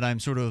that I'm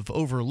sort of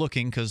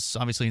overlooking because,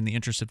 obviously, in the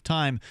interest of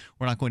time,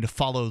 we're not going to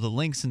follow the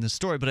links in this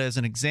story. But as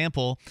an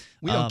example,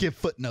 we don't give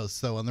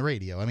footnotes though on the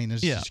radio. I mean,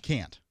 there's just, you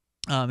can't.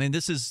 And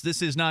this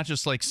is not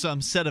just like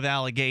some set of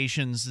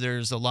allegations.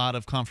 There's a lot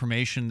of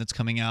confirmation that's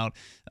coming out.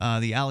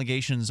 The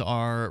allegations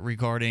are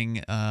regarding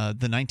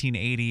the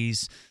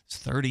 1980s,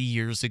 30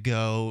 years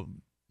ago.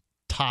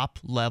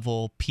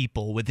 Top-level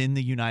people within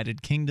the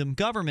United Kingdom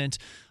government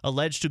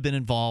alleged to have been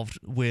involved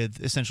with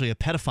essentially a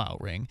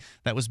pedophile ring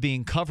that was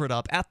being covered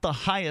up at the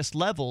highest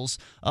levels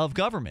of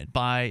government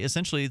by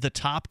essentially the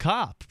top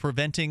cop,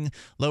 preventing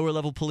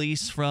lower-level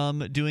police from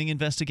doing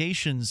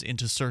investigations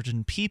into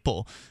certain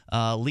people.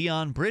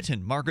 Leon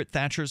Britton, Margaret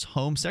Thatcher's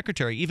Home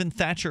Secretary, even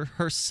Thatcher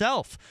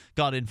herself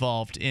got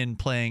involved in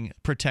playing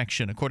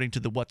protection, according to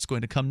the what's going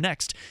to come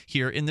next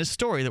here in this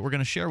story that we're going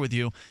to share with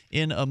you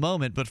in a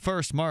moment. But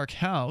first, Mark,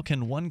 how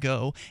can one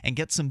go and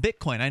get some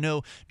Bitcoin? I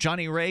know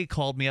Johnny Ray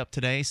called me up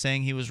today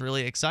saying he was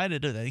really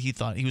excited that he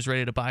thought he was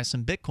ready to buy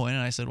some Bitcoin,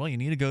 and I said, well, you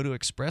need to go to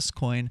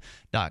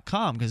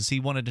expresscoin.com because he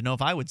wanted to know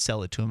if I would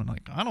sell it to him. And I'm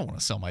like, I don't want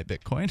to sell my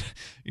Bitcoin.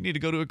 You need to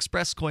go to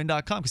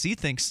expresscoin.com because he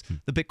thinks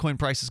the Bitcoin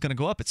price is going to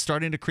go up. It's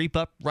starting to creep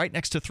up right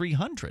next to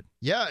 300.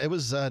 Yeah, it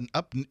was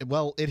up.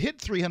 Well, it hit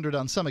 300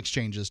 on some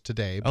exchanges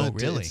today, but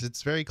really?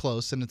 It's very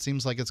close, and it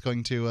seems like it's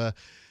going to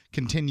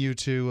continue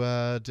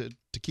to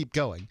keep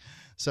going.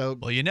 So,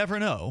 well, you never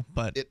know,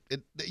 but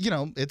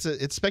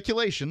it's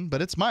speculation,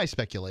 but it's my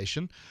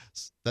speculation.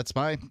 That's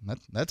my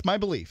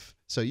belief.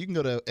 So you can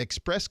go to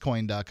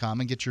expresscoin.com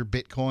and get your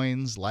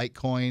Bitcoins,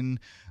 Litecoin.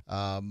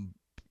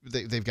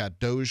 They've got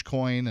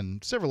Dogecoin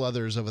and several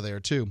others over there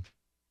too.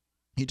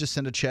 You just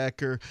send a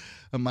check or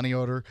a money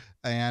order,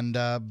 and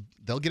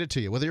they'll get it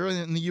to you, whether you're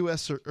in the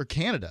U.S. or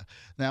Canada.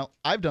 Now,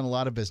 I've done a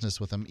lot of business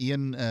with them.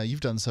 Ian,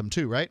 you've done some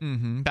too, right?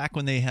 Mm-hmm. Back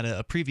when they had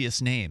a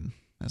previous name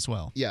as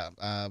well. Yeah,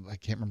 I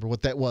can't remember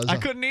what that was. I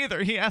couldn't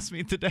either. He asked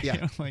me today.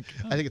 Yeah. Like,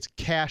 I think it's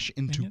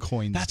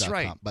cashintocoins.com. That's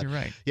right. But you're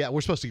right. Yeah, we're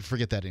supposed to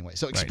forget that anyway.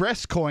 So right.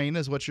 ExpressCoin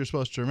is what you're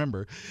supposed to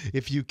remember.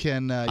 If you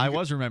can... I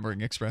was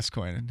remembering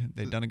ExpressCoin, and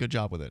they've done a good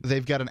job with it.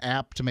 They've got an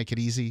app to make it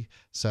easy,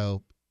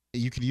 so...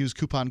 You can use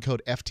coupon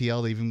code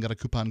FTL. They've even got a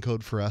coupon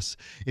code for us.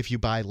 If you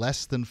buy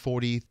less than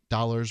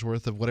 $40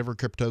 worth of whatever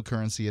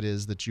cryptocurrency it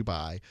is that you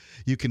buy,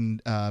 you can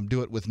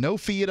do it with no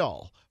fee at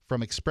all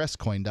from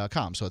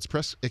expresscoin.com. So it's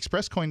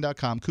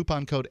expresscoin.com,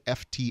 coupon code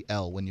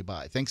FTL when you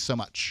buy. Thanks so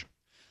much.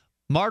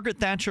 Margaret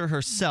Thatcher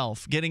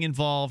herself getting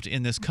involved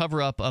in this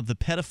cover-up of the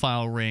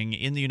pedophile ring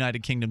in the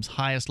United Kingdom's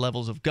highest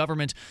levels of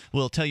government.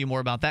 We'll tell you more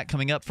about that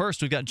coming up.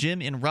 First, we've got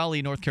Jim in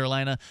Raleigh, North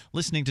Carolina,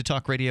 listening to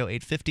Talk Radio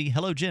 850.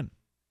 Hello, Jim.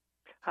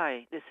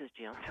 Hi, this is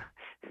Jim.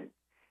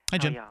 Hi,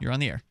 Jim. You're on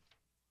the air.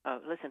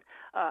 Listen,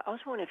 I was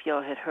wondering if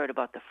y'all had heard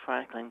about the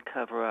Franklin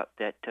cover-up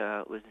that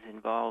was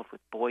involved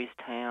with Boys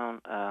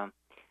Town.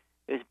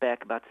 It was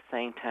back about the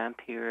same time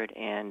period,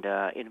 and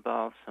it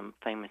involved some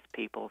famous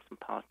people, some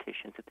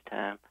politicians at the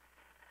time.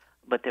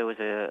 But there was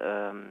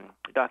a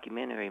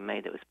documentary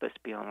made that was supposed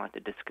to be on like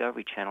the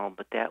Discovery Channel,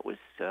 but that was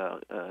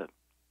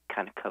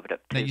kind of covered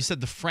up too. Now, you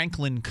said the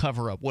Franklin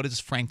cover-up. What is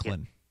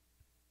Franklin?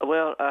 Yeah.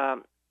 Well,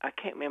 I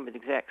can't remember the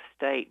exact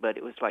state, but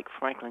it was like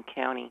Franklin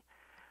County,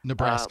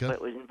 Nebraska.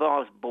 but it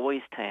involves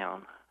Boys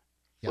Town.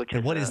 Yep.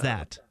 And what is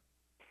that?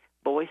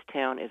 Boys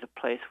Town is a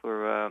place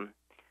where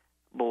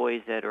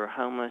boys that are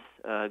homeless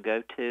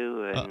go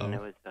to, and there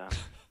was,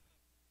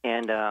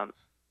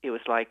 it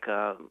was like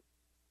there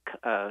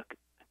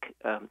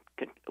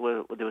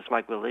was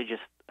like religious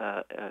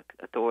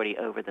authority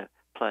over the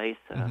place,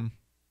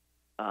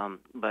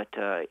 but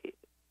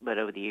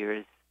over the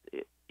years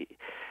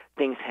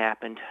things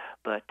happened.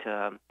 But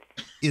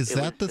is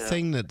that the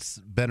thing that's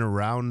been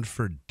around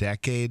for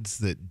decades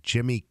that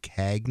Jimmy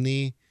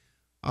Cagney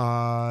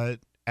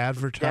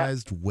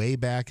advertised way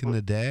back in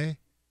the day?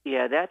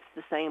 Yeah, that's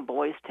the same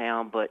Boys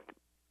Town, but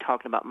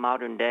talking about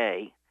modern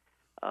day.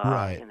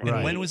 Right.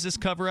 And when was this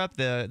cover-up?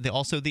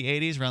 Also the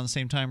 80s, around the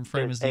same time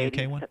frame as the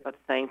UK one? At the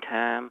same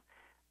time.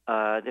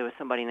 There was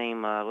somebody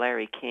named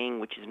Larry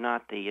King, which is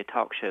not the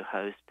talk show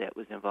host, that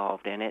was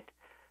involved in it.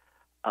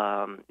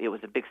 It was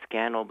a big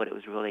scandal, but it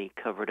was really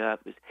covered up.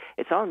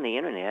 It's on the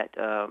Internet.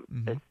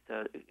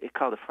 It's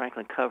called the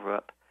Franklin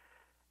Cover-Up.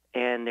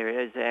 And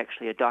there is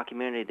actually a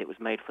documentary that was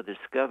made for the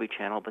Discovery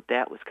Channel, but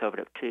that was covered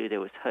up too.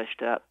 There was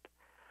hushed up.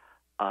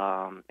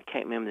 I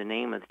can't remember the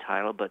name of the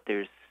title, but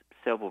there's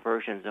several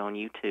versions on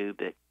YouTube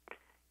that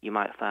you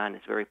might find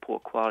is very poor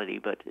quality,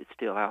 but it's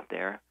still out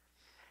there.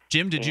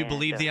 Jim, did you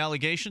believe the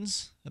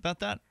allegations about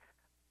that?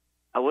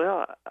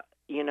 Well,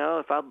 you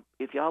know,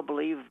 if y'all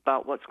believe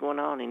about what's going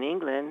on in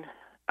England,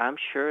 I'm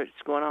sure it's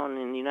going on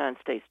in the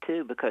United States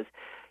too, because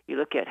you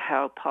look at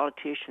how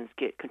politicians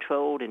get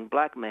controlled and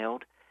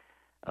blackmailed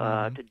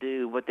to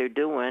do what they're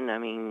doing. I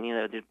mean, you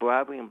know, there's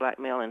bribery and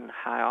blackmail in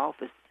high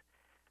office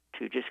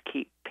to just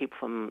keep people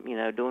from, you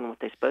know, doing what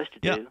they're supposed to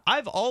do. Yeah,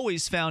 I've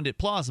always found it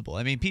plausible.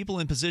 I mean, people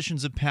in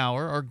positions of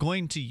power are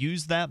going to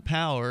use that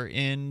power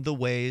in the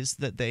ways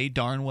that they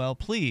darn well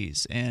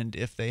please. And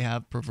if they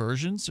have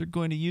perversions, they're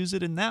going to use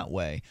it in that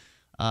way.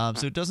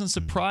 So it doesn't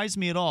surprise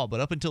me at all. But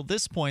up until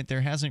this point,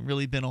 there hasn't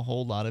really been a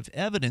whole lot of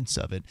evidence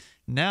of it.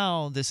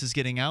 Now this is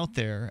getting out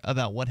there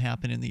about what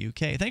happened in the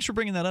UK. Thanks for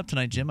bringing that up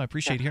tonight, Jim. I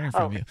appreciate hearing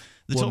from you.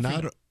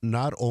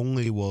 Not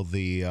only will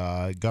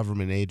the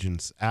government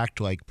agents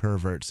act like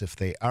perverts if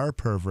they are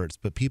perverts,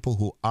 but people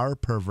who are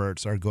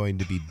perverts are going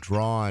to be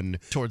drawn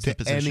towards to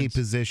any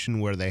position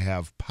where they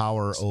have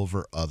power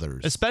over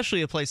others.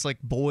 Especially a place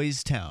like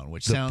Boys Town,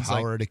 which sounds like...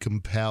 The power to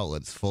compel.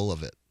 It's full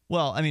of it.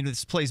 Well, I mean,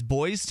 this place,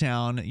 Boys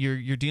Town,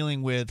 you're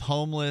dealing with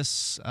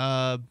homeless,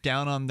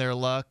 down on their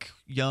luck,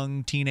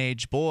 young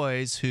teenage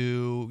boys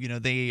who, you know,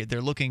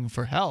 they're looking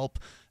for help,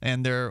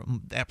 and they're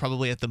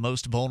probably at the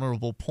most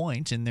vulnerable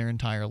point in their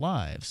entire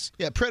lives.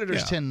 Yeah,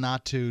 predators tend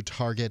not to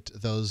target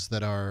those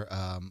that are,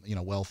 you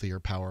know, wealthy or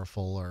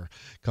powerful or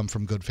come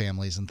from good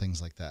families and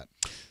things like that.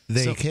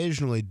 They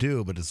occasionally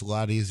do, but it's a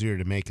lot easier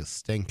to make a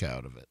stink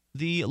out of it.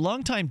 The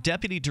longtime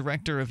deputy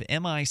director of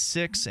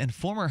MI6 and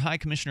former high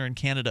commissioner in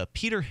Canada,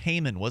 Peter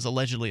Heyman, was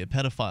allegedly a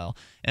pedophile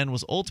and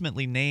was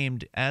ultimately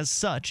named as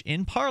such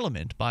in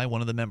Parliament by one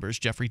of the members,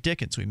 Jeffrey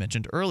Dickens, who we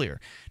mentioned earlier.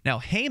 Now,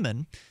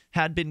 Heyman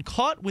had been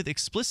caught with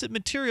explicit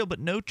material, but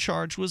no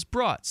charge was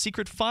brought.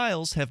 Secret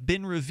files have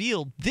been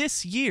revealed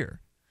this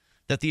year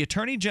that the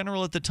Attorney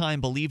General at the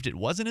time believed it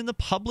wasn't in the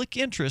public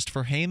interest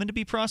for Heyman to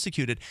be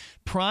prosecuted.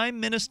 Prime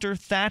Minister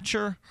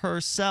Thatcher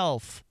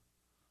herself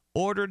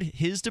ordered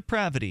his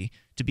depravity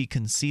to be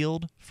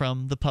concealed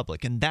from the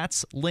public. And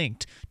that's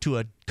linked to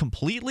a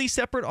completely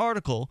separate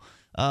article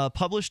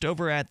published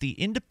over at the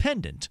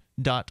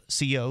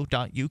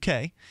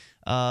independent.co.uk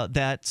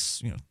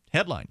that's, you know,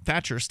 headline,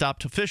 Thatcher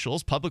stopped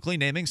officials publicly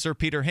naming Sir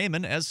Peter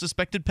Heyman as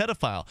suspected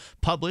pedophile,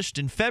 published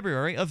in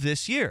February of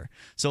this year.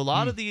 So a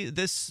lot of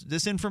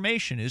this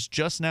information is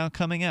just now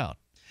coming out.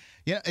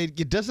 Yeah,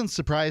 it doesn't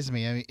surprise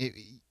me. I mean,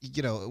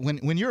 you know,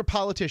 when you're a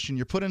politician,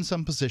 you're put in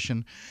some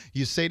position,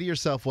 you say to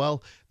yourself,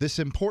 well, this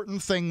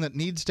important thing that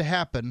needs to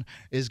happen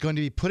is going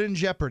to be put in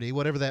jeopardy,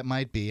 whatever that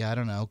might be. I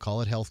don't know,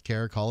 call it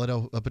healthcare, call it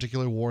a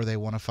particular war they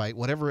want to fight,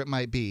 whatever it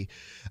might be.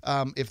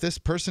 If this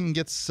person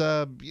gets,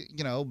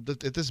 you know,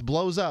 if this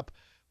blows up,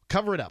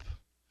 cover it up.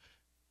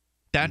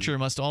 Thatcher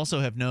must also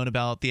have known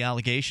about the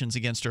allegations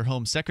against her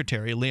Home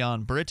Secretary,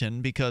 Leon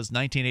Britton, because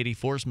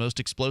 1984's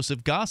most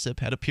explosive gossip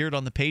had appeared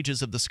on the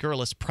pages of the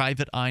scurrilous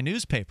Private Eye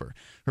newspaper.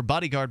 Her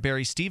bodyguard,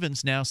 Barry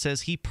Stevens, now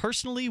says he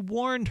personally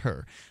warned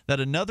her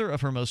that another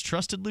of her most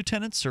trusted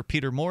lieutenants, Sir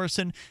Peter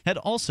Morrison, had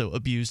also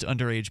abused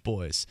underage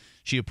boys.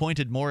 She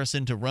appointed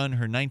Morrison to run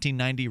her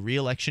 1990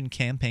 re-election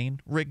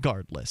campaign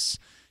regardless.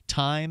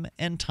 Time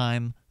and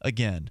time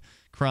again.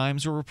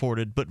 Crimes were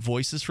reported, but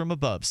voices from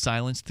above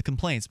silenced the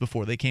complaints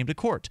before they came to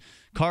court.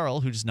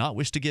 Carl, who does not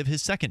wish to give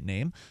his second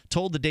name,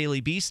 told the Daily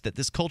Beast that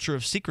this culture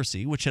of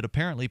secrecy, which had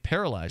apparently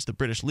paralyzed the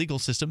British legal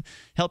system,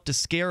 helped to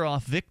scare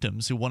off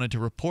victims who wanted to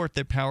report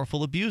their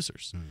powerful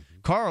abusers.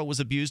 Carl was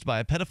abused by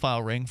a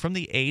pedophile ring from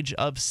the age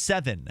of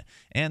 7,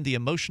 and the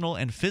emotional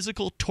and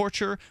physical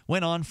torture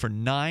went on for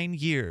 9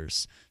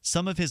 years.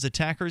 Some of his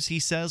attackers, he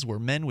says, were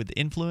men with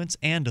influence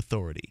and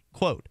authority.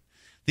 Quote,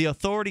 "The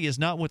authority is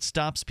not what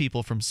stops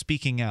people from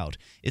speaking out.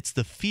 It's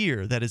the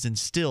fear that is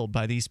instilled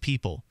by these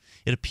people.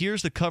 It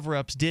appears the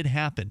cover-ups did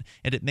happen,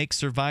 and it makes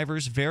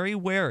survivors very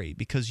wary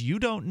because you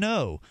don't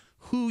know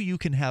who you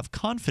can have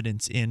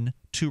confidence in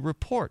to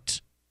report."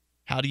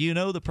 How do you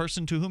know the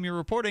person to whom you're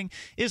reporting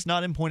is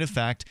not, in point of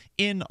fact,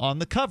 in on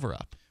the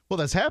cover-up? Well,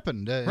 that's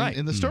happened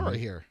in the story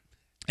here.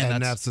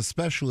 And that's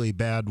especially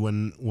bad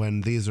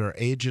when these are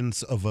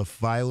agents of a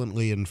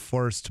violently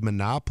enforced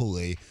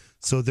monopoly.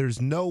 So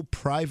there's no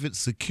private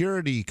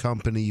security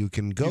company you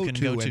can go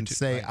to and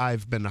say,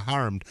 I've been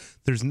harmed.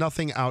 There's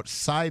nothing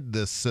outside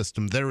this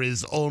system. There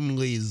is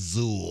only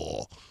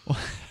Zool.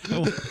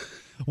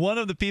 One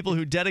of the people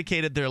who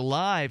dedicated their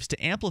lives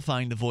to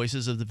amplifying the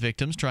voices of the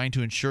victims, trying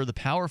to ensure the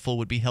powerful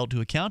would be held to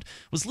account,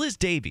 was Liz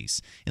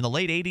Davies. In the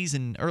late 80s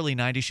and early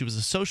 90s, she was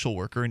a social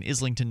worker in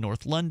Islington,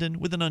 North London,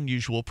 with an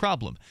unusual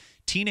problem.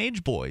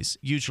 Teenage boys,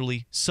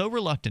 usually so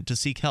reluctant to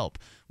seek help,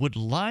 would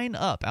line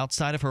up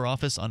outside of her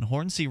office on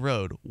Hornsey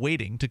Road,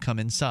 waiting to come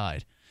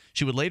inside.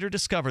 She would later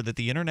discover that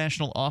the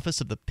International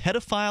Office of the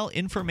Pedophile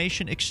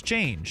Information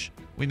Exchange,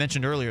 we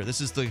mentioned earlier,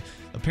 this is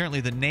apparently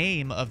the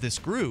name of this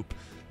group,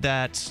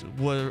 that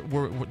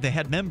they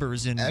had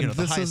members in the highest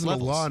levels. This isn't a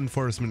law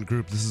enforcement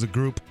group. This is a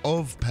group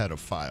of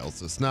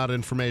pedophiles. It's not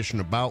information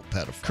about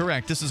pedophiles.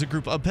 Correct. This is a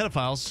group of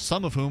pedophiles,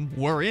 some of whom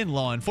were in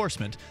law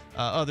enforcement,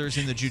 others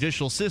in the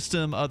judicial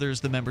system, others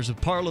the members of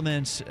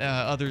parliament,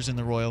 others in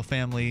the royal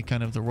family,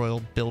 kind of the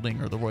royal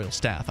building or the royal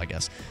staff, I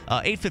guess.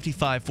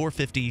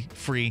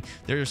 855-450-FREE.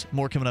 There's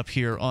more coming up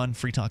here on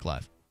Free Talk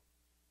Live.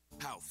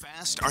 How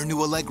fast are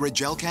new Allegra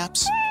gel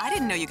caps? I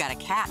didn't know you got a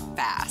cat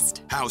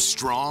fast. How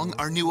strong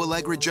are new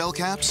Allegra gel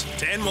caps?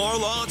 10 more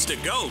lawns to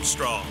go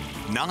strong.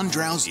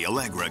 Non-drowsy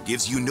Allegra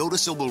gives you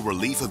noticeable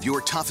relief of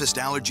your toughest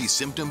allergy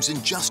symptoms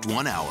in just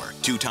 1 hour,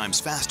 2 times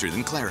faster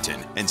than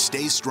Claritin, and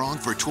stays strong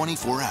for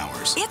 24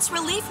 hours. It's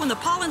relief when the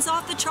pollen's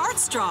off the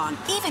charts strong,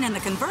 even in the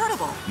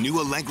convertible. New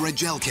Allegra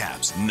gel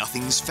caps.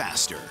 Nothing's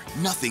faster,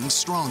 nothing's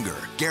stronger.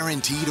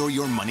 Guaranteed or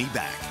your money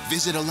back.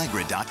 Visit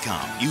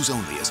Allegra.com. Use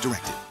only as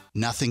directed.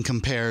 Nothing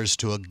compares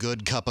to a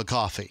good cup of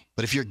coffee.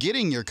 But if you're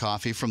getting your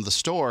coffee from the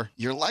store,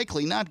 you're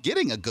likely not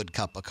getting a good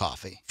cup of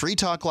coffee. Free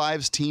Talk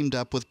Live's teamed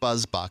up with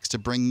BuzzBox to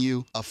bring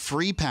you a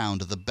free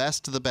pound of the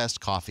best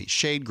coffee,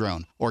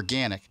 shade-grown,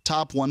 organic,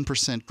 top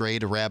 1%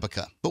 grade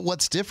Arabica. But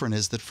what's different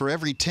is that for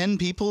every 10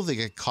 people that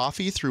get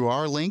coffee through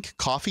our link,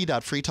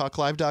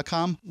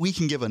 coffee.freetalklive.com, we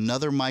can give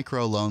another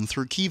microloan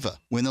through Kiva.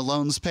 When the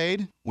loan's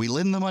paid, we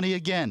lend the money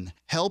again.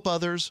 Help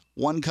others,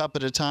 1 cup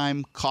at a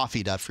time,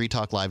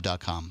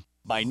 coffee.freetalklive.com.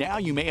 By now,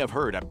 you may have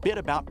heard a bit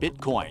about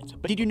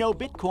Bitcoins, but did you know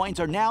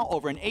Bitcoins are now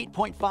over an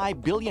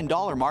 $8.5 billion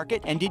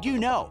market? And did you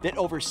know that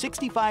over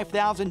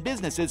 65,000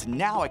 businesses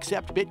now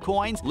accept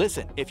Bitcoins?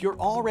 Listen, if you're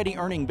already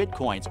earning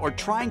Bitcoins or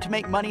trying to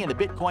make money in the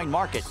Bitcoin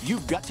market,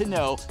 you've got to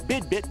know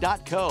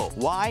BidBit.co.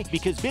 Why?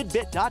 Because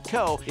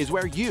BidBit.co is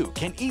where you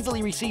can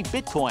easily receive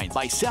Bitcoins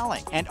by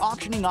selling and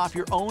auctioning off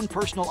your own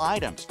personal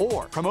items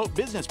or promote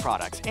business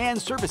products and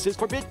services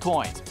for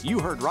Bitcoins. You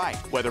heard right.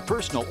 Whether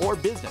personal or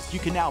business, you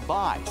can now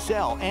buy,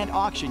 sell, and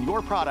auction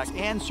your products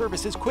and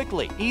services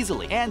quickly,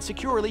 easily, and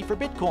securely for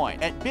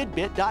Bitcoin at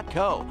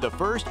BidBit.co, the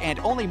first and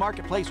only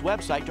marketplace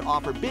website to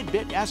offer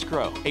BidBit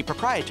Escrow, a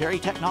proprietary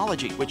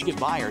technology which gives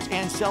buyers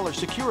and sellers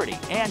security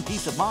and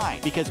peace of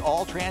mind because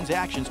all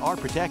transactions are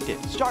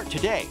protected. Start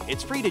today.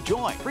 It's free to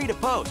join, free to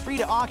post, free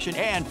to auction,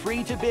 and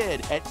free to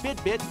bid at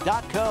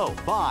BidBit.co.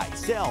 Buy,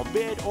 sell,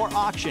 bid, or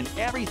auction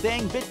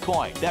everything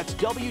Bitcoin. That's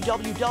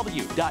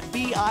www.bidbit.co.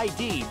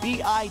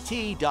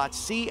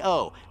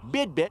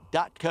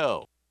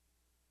 BidBit.co.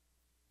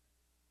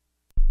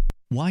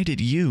 Why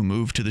did you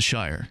move to the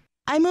Shire?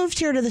 I moved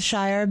here to the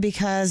Shire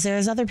because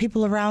there's other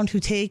people around who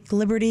take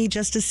liberty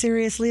just as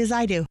seriously as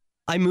I do.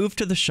 I moved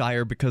to the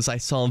Shire because I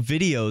saw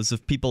videos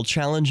of people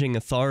challenging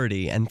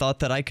authority and thought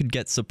that I could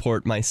get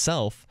support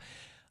myself.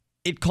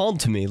 It called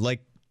to me,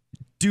 like,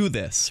 do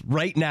this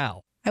right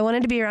now. I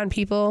wanted to be around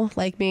people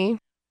like me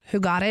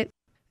who got it.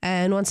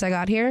 And once I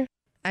got here,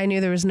 I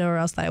knew there was nowhere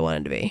else that I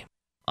wanted to be.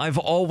 I've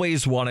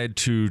always wanted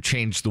to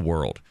change the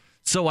world.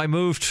 So I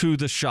moved to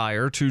the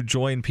Shire to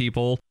join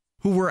people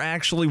who were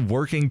actually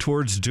working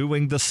towards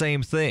doing the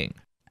same thing.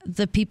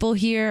 The people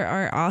here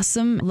are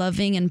awesome,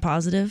 loving, and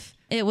positive.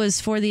 It was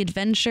for the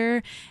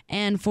adventure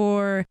and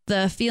for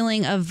the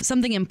feeling of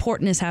something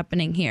important is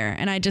happening here.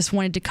 And I just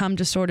wanted to come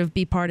to sort of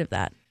be part of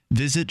that.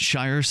 Visit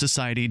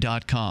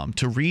ShireSociety.com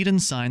to read and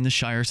sign the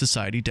Shire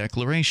Society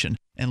Declaration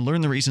and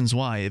learn the reasons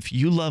why, if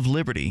you love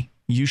liberty,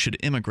 you should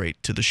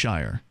immigrate to the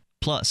Shire.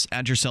 Plus,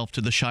 add yourself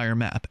to the Shire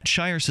map at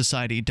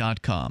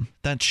shiresociety.com.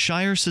 That's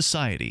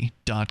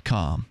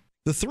shiresociety.com.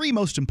 The three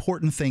most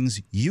important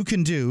things you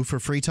can do for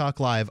Free Talk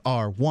Live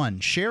are: 1.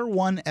 Share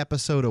one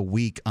episode a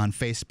week on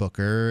Facebook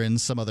or in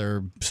some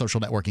other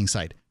social networking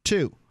site.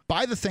 2.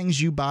 Buy the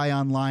things you buy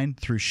online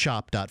through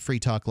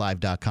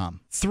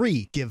shop.freetalklive.com.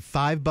 3. Give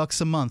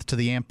 $5 a month to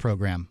the AMP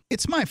program.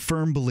 It's my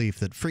firm belief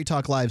that Free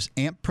Talk Live's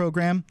AMP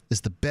program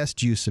is the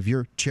best use of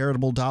your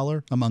charitable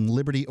dollar among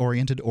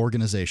liberty-oriented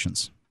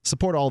organizations.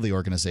 Support all the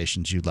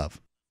organizations you love,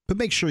 but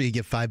make sure you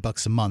give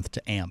 $5 a month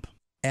to AMP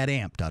at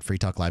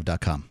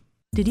amp.freetalklive.com.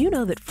 Did you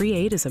know that Free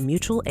Aid is a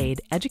mutual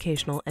aid,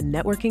 educational, and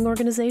networking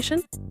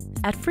organization?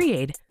 At Free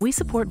Aid, we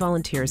support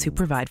volunteers who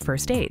provide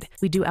first aid.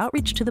 We do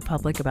outreach to the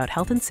public about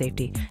health and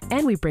safety,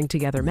 and we bring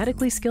together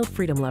medically skilled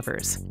freedom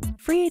lovers.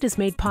 Free Aid is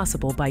made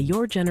possible by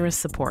your generous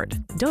support.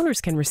 Donors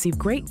can receive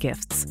great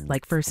gifts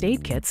like first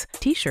aid kits,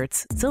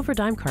 t-shirts, silver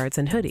dime cards,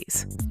 and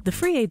hoodies. The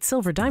Free Aid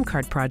Silver Dime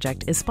Card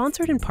Project is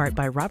sponsored in part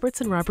by Roberts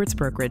 & Roberts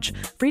Brokerage,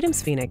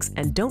 Freedom's Phoenix,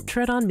 and Don't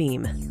Tread on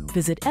Meme.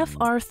 Visit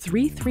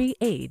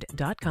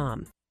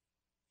fr33aid.com.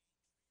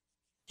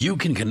 You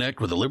can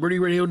connect with the Liberty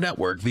Radio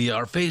Network via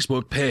our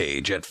Facebook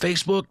page at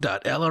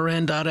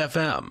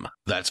facebook.lrn.fm.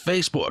 That's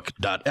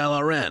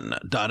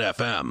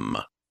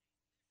facebook.lrn.fm.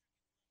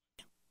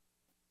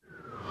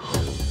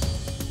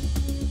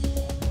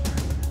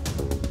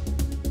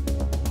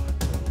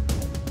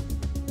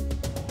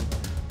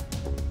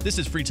 This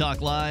is Free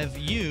Talk Live.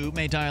 You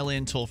may dial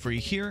in toll-free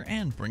here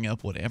and bring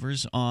up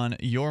whatever's on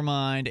your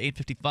mind.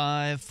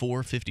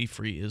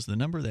 855-450-FREE is the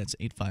number. That's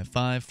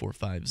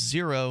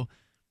 855-450-3733.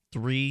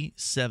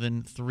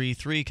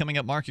 Coming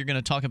up, Mark, you're going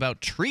to talk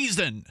about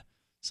treason.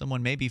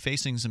 Someone may be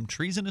facing some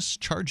treasonous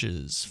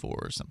charges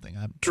for something.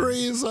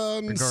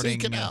 Treason,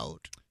 seek it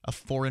out. A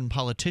foreign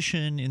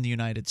politician in the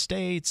United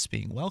States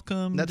being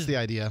welcomed. That's the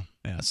idea.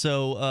 Yeah,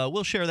 so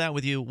we'll share that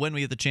with you when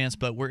we get the chance,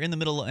 but we're in the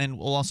middle, and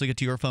we'll also get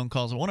to your phone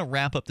calls. I want to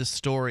wrap up this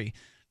story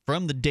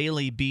from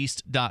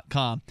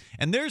thedailybeast.com.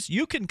 And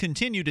you can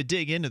continue to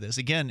dig into this.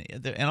 Again,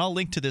 and I'll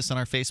link to this on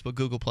our Facebook,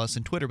 Google+,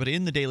 and Twitter, but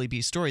in the Daily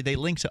Beast story, they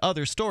link to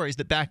other stories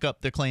that back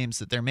up the claims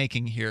that they're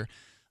making here.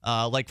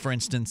 Like, for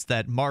instance,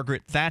 that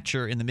Margaret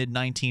Thatcher in the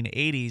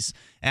mid-1980s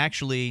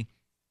actually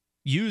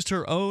used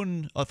her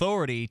own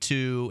authority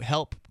to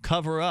help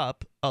cover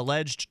up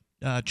alleged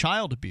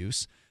child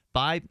abuse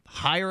by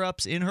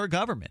higher-ups in her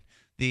government.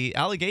 The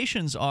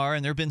allegations are,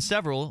 and there have been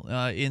several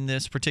in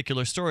this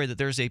particular story, that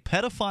there's a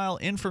pedophile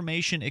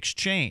information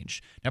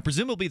exchange. Now,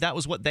 presumably that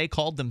was what they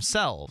called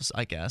themselves,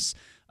 I guess.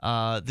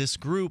 This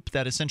group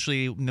that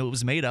essentially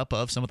was made up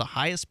of some of the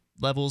highest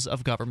levels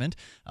of government,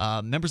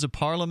 members of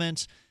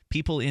parliament,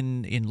 people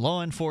in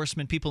law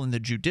enforcement, people in the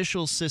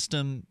judicial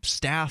system,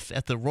 staff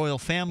at the royal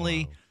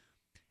family. Wow.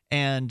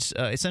 And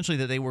essentially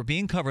that they were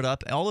being covered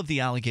up, all of the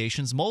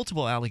allegations,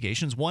 multiple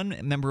allegations. One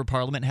member of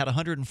parliament had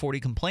 140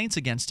 complaints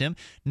against him.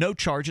 No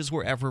charges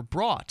were ever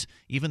brought,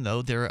 even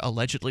though there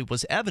allegedly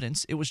was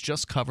evidence. It was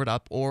just covered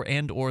up, or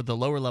the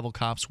lower level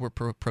cops were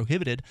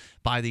prohibited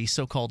by the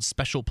so-called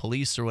special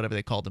police, or whatever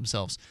they called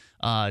themselves,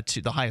 to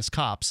the highest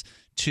cops,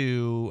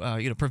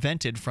 to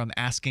prevented from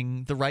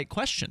asking the right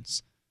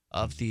questions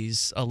of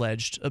these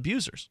alleged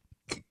abusers.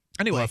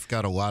 Anyway, well, I've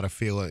got a lot of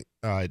feeling.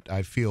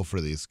 I feel for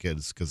these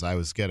kids because I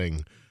was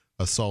getting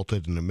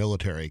assaulted in a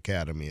military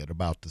academy at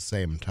about the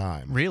same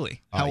time.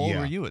 Really? How old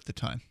were you at the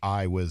time?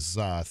 I was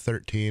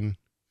 13,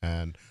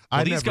 and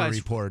I never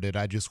reported.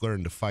 I just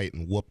learned to fight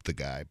and whoop the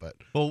guy. But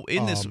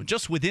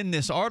just within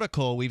this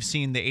article, we've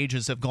seen the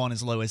ages have gone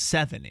as low as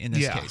 7 in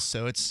this case.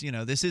 So it's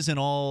this isn't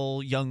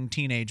all young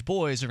teenage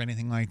boys or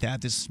anything like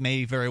that. This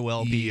may very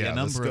well be a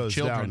number of children. This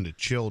goes down to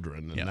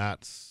children, and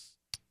that's.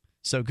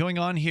 So going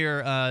on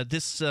here,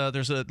 there's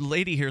a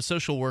lady here,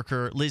 social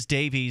worker, Liz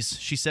Davies.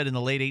 She said in the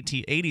late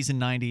 80s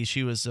and 90s,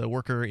 she was a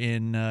worker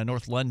in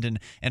North London,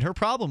 and her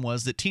problem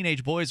was that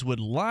teenage boys would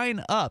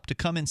line up to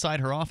come inside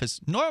her office.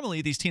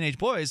 Normally, these teenage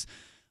boys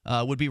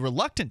would be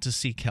reluctant to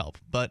seek help,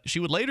 but she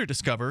would later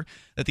discover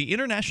that the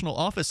international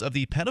office of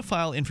the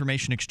Pedophile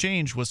Information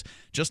Exchange was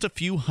just a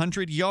few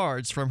hundred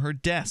yards from her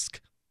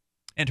desk.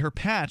 And her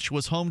patch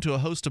was home to a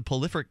host of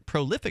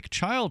prolific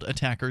child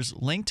attackers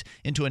linked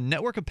into a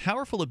network of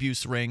powerful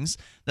abuse rings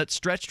that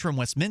stretched from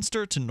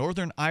Westminster to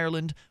Northern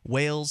Ireland,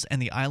 Wales,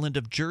 and the island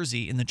of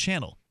Jersey in the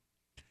Channel.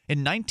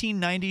 In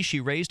 1990, she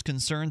raised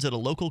concerns at a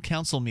local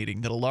council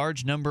meeting that a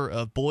large number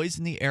of boys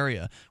in the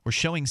area were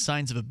showing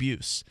signs of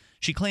abuse.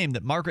 She claimed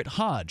that Margaret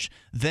Hodge,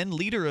 then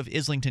leader of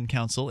Islington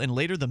Council and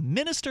later the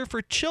Minister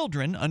for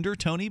Children under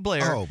Tony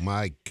Blair, oh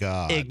my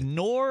God,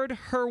 ignored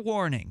her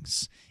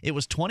warnings. It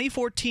was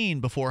 2014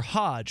 before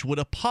Hodge would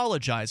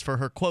apologize for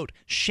her, quote,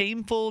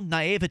 shameful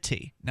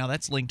naivety. Now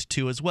that's linked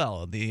to as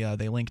well. They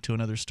link to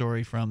another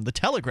story from The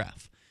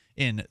Telegraph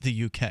in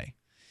the UK.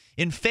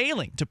 In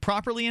failing to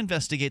properly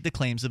investigate the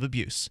claims of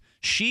abuse,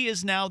 she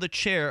is now the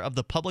chair of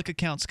the Public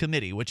Accounts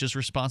Committee, which is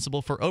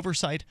responsible for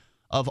oversight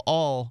of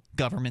all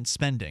government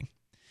spending.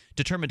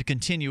 Determined to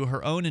continue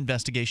her own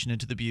investigation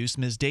into the abuse,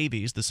 Ms.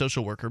 Davies, the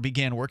social worker,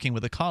 began working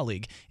with a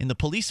colleague in the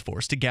police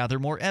force to gather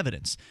more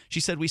evidence. She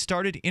said, "We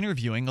started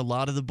interviewing a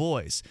lot of the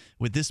boys.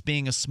 With this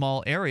being a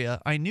small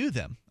area, I knew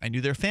them. I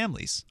knew their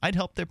families. I'd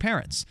helped their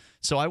parents.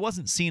 So I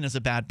wasn't seen as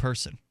a bad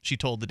person." She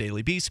told the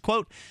Daily Beast,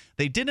 quote,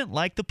 "They didn't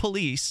like the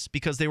police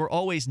because they were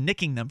always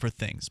nicking them for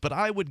things, but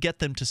I would get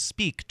them to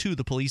speak to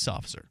the police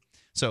officer."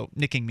 So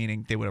nicking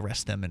meaning they would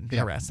arrest them and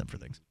harass them for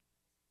things.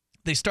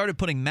 They started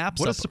putting maps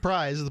What up. a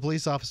surprise. The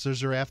police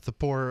officers are after the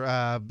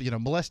poor,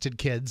 molested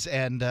kids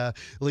and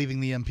leaving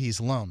the MPs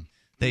alone.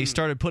 They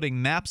started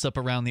putting maps up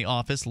around the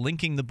office,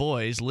 linking the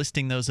boys,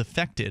 listing those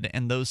affected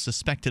and those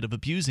suspected of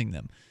abusing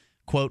them.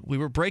 Quote, "We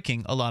were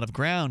breaking a lot of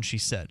ground," she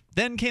said.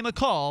 Then came a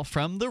call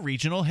from the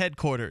regional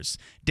headquarters.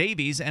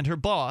 Davies and her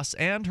boss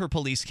and her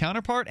police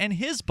counterpart and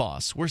his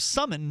boss were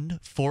summoned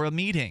for a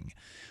meeting.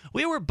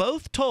 "We were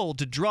both told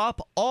to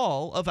drop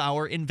all of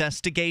our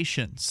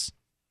investigations,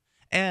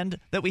 and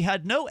that we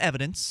had no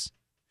evidence,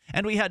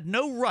 and we had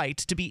no right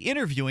to be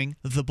interviewing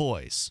the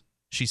boys,"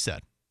 she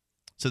said.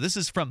 So this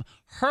is from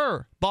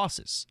her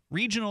boss's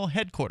regional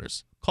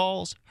headquarters,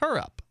 calls her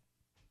up.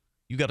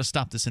 "You got to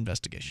stop this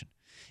investigation."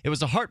 It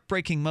was a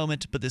heartbreaking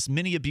moment, but this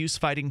mini abuse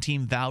fighting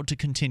team vowed to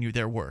continue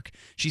their work.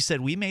 She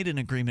said, "We made an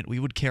agreement we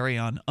would carry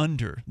on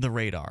under the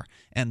radar,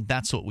 and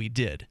that's what we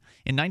did."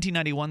 In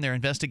 1991, their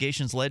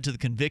investigations led to the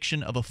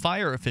conviction of a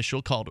fire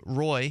official called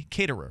Roy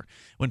Caterer.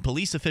 When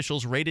police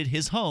officials raided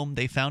his home,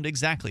 they found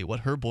exactly what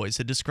her boys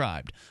had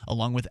described,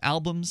 along with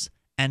albums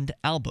and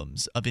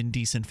albums of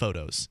indecent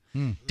photos.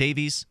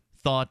 Davies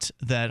thought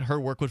that her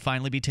work would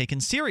finally be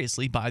taken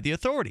seriously by the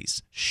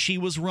authorities. She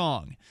was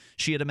wrong.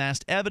 She had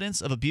amassed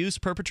evidence of abuse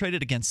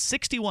perpetrated against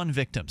 61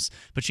 victims,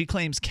 but she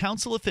claims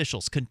council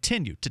officials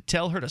continued to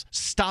tell her to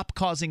stop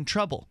causing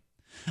trouble.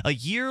 A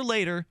year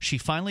later, she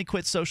finally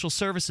quit social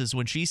services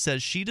when she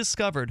says she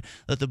discovered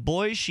that the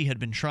boys she had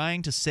been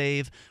trying to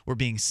save were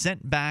being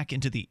sent back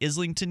into the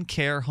Islington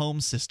care home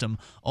system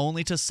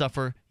only to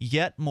suffer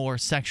yet more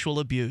sexual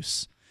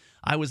abuse.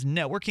 "I was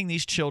networking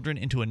these children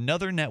into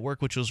another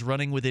network which was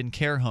running within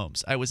care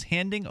homes. I was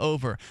handing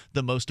over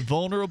the most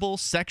vulnerable,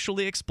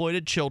 sexually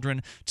exploited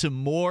children to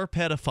more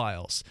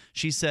pedophiles."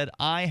 She said,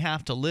 "I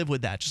have to live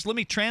with that." Just let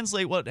me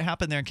translate what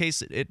happened there in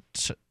case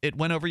it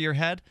went over your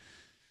head.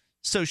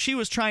 So she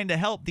was trying to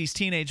help these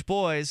teenage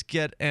boys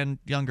get, and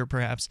younger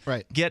perhaps,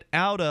 get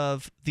out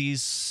of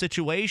these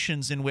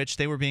situations in which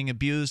they were being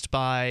abused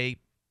by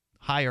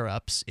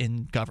higher-ups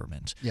in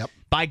government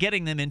by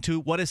getting them into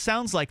what it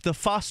sounds like the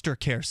foster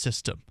care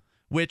system,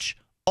 which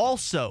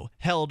also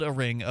held a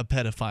ring of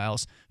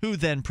pedophiles who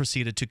then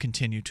proceeded to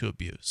continue to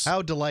abuse.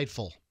 How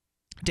delightful.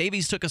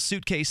 Davies took a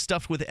suitcase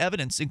stuffed with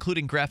evidence,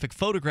 including graphic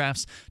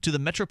photographs, to the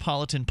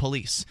Metropolitan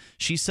Police.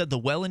 She said the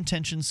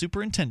well-intentioned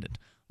superintendent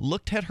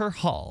looked at her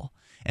haul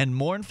and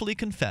mournfully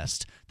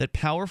confessed that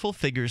powerful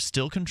figures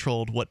still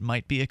controlled what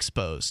might be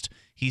exposed.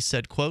 He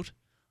said, quote,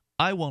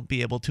 "I won't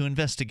be able to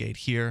investigate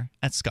here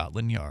at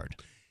Scotland Yard."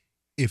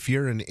 If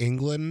you're in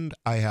England,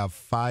 I have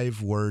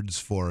 5 words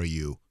for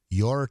you.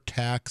 Your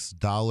tax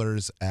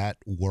dollars at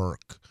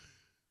work.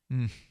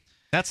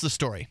 That's the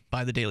story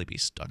by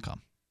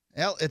thedailybeast.com.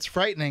 Well, it's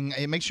frightening.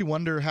 It makes you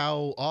wonder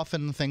how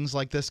often things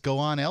like this go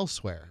on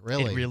elsewhere,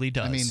 really. It really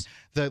does. I mean,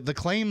 the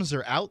claims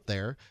are out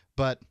there,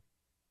 but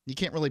you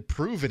can't really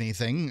prove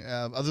anything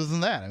other than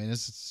that. I mean,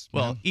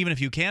 well, even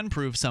if you can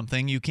prove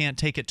something, you can't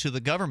take it to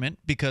the government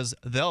because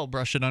they'll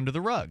brush it under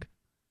the rug.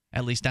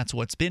 At least that's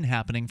what's been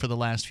happening for the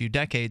last few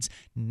decades.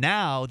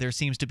 Now there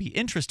seems to be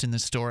interest in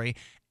this story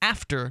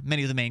after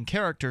many of the main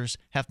characters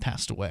have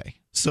passed away.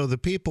 So the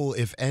people,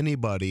 if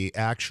anybody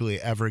actually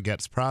ever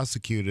gets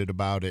prosecuted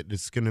about it,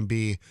 it's going to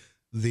be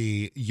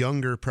the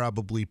younger,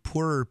 probably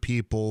poorer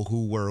people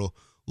who were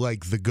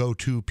like the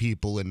go-to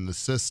people in the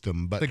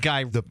system, but the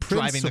guy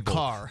driving the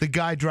car, the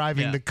guy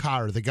driving the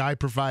car, the guy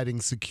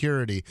providing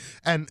security.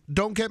 And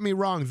don't get me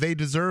wrong, they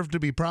deserve to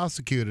be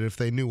prosecuted if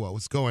they knew what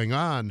was going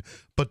on,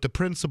 but the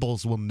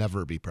principals will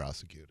never be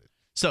prosecuted.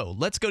 So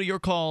let's go to your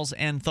calls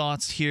and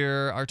thoughts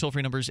here. Our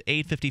toll-free number is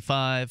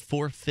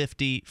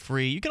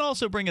 855-450-FREE. You can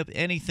also bring up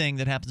anything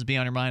that happens to be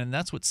on your mind, and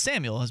that's what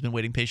Samuel has been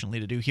waiting patiently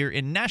to do here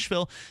in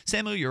Nashville.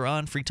 Samuel, you're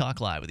on Free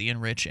Talk Live with Ian,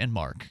 Rich, and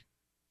Mark.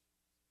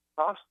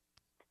 Awesome.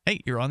 Hey,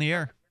 you're on the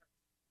air.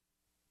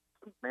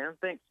 Man,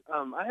 thanks.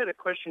 I had a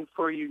question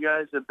for you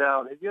guys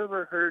about, have you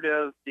ever heard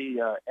of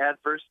the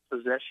adverse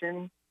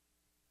possession?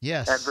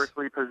 Yes.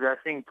 Adversely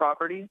possessing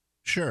property?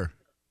 Sure.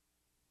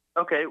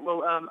 Okay,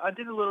 well, I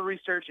did a little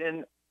research,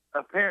 and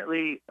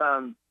apparently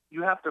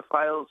you have to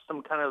file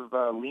some kind of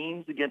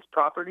liens against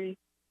property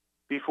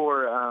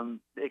before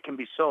it can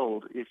be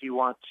sold if you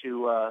want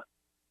to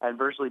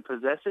adversely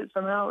possess it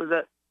somehow. Is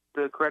that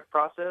the correct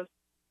process?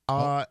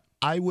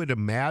 I would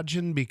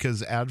imagine,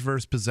 because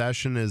adverse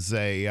possession is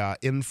a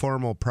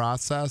informal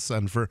process,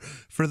 and for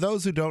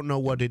those who don't know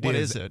what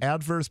is it?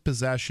 Adverse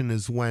possession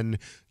is when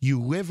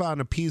you live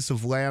on a piece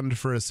of land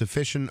for a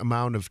sufficient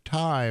amount of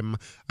time.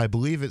 I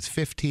believe it's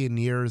 15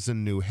 years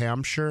in New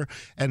Hampshire,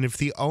 and if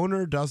the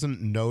owner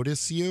doesn't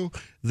notice you,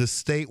 the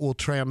state will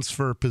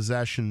transfer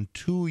possession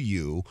to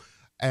you,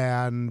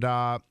 and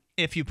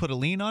if you put a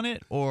lien on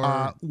it,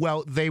 or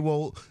well,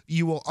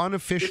 you will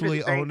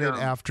unofficially own it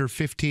after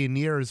 15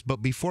 years, but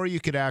before you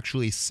could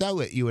actually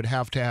sell it, you would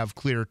have to have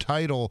clear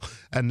title,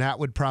 and that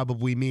would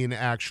probably mean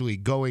actually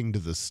going to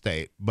the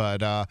state.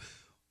 But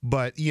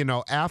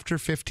after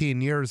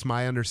 15 years,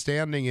 my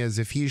understanding is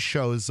if he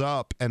shows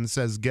up and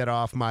says, "Get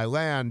off my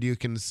land," you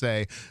can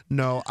say,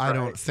 "No, I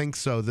don't think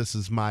so. This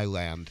is my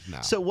land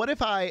now." So what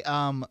if I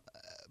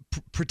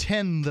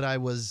pretend that I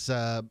was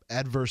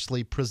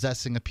adversely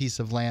possessing a piece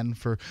of land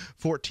for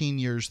 14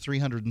 years,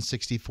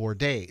 364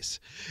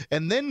 days,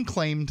 and then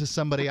claim to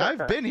somebody,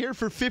 "I've been here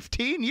for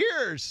 15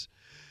 years"?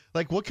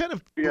 Like, what kind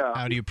of...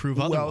 How do you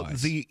prove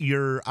otherwise? Well,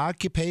 your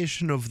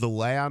occupation of the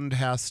land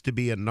has to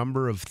be a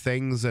number of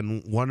things,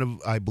 and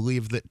I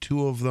believe that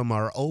two of them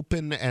are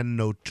open and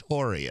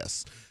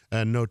notorious.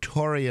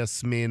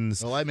 Notorious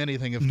means I'm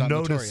anything if not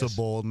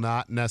noticeable,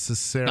 not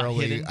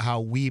necessarily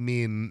how we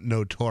mean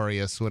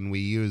notorious when we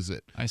use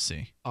it. I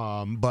see.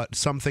 But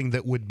something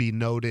that would be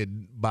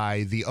noted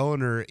by the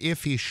owner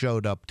if he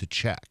showed up to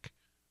check.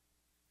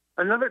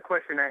 Another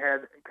question I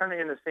had, kind of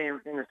in the same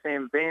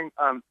vein,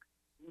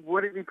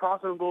 would it be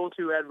possible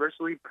to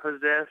adversely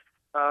possess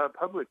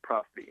public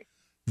property?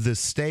 The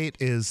state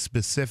is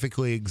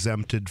specifically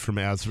exempted from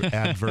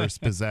adverse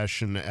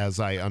possession, as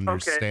I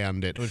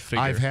understand it.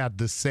 I've had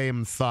the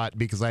same thought,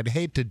 because I'd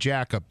hate to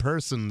jack a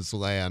person's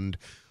land,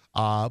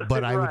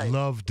 but I would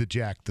love to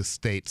jack the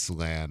state's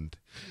land.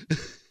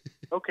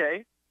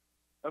 Okay.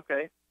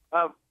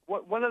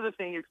 One other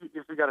thing, if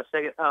we got a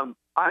second,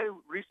 my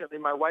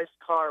wife's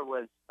car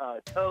was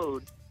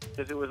towed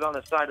because it was on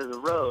the side of the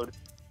road,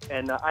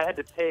 and I had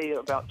to pay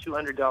about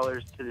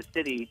 $200 to the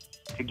city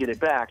to get it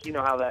back. You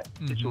know how that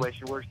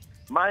situation works.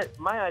 My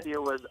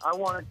idea was I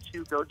wanted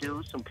to go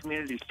do some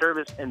community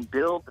service and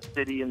bill the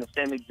city in the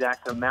same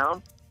exact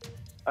amount.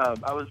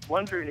 I was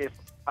wondering if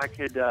I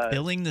could...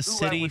 billing the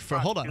city for...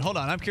 Hold on.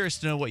 I'm curious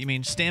to know what you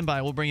mean. Stand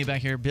by. We'll bring you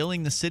back here.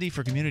 Billing the city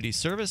for community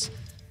service?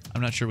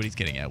 I'm not sure what he's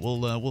getting at.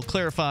 We'll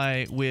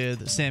clarify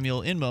with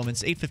Samuel in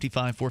moments.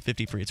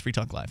 855-450-FREE. It's Free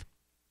Talk Live.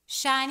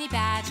 Shiny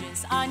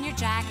badges on your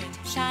jacket.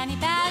 Shiny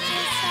badges.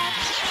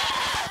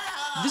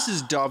 This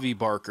is Davi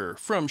Barker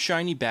from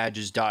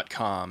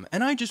ShinyBadges.com,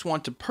 and I just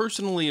want to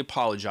personally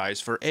apologize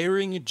for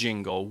airing a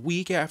jingle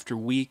week after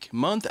week,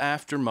 month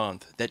after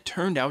month, that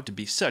turned out to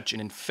be such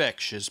an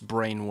infectious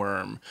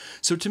brainworm.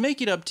 So to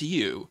make it up to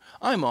you,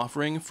 I'm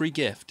offering a free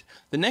gift.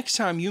 The next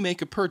time you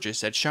make a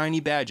purchase at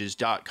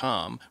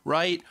ShinyBadges.com,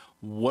 write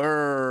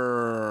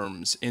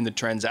 "worms" in the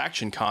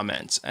transaction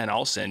comments, and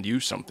I'll send you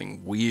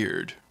something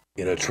weird.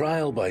 In a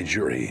trial by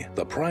jury,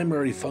 the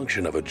primary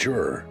function of a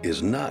juror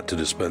is not to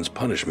dispense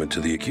punishment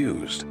to the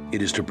accused.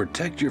 It is to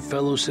protect your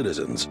fellow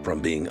citizens from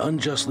being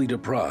unjustly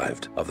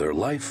deprived of their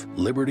life,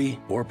 liberty,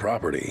 or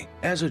property.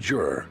 As a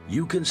juror,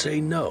 you can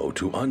say no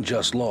to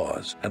unjust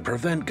laws and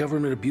prevent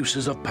government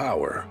abuses of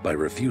power by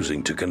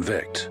refusing to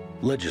convict.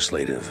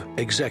 Legislative,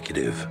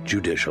 executive,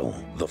 judicial.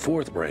 The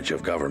fourth branch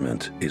of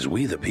government is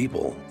we the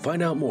people.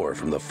 Find out more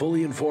from the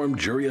Fully Informed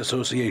Jury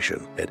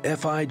Association at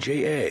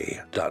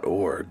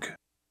fija.org.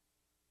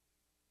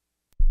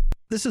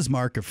 This is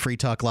Mark of Free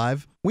Talk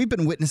Live. We've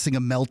been witnessing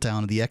a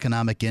meltdown of the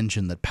economic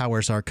engine that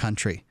powers our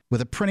country.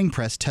 With a printing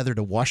press tethered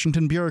to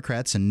Washington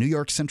bureaucrats and New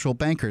York central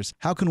bankers,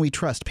 how can we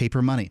trust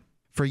paper money?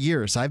 For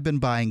years, I've been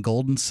buying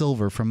gold and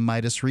silver from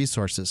Midas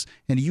Resources,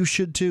 and you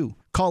should too.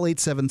 Call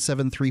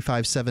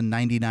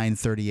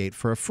 877-357-9938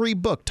 for a free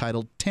book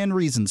titled 10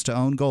 Reasons to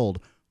Own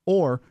Gold,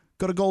 or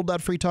go to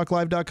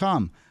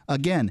gold.freetalklive.com.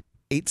 Again,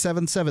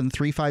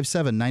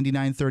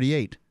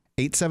 877-357-9938.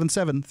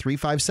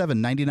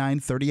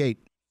 877-357-9938.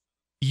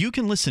 You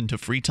can listen to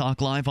Free Talk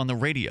Live on the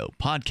radio,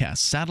 podcast,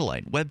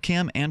 satellite,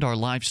 webcam, and our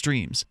live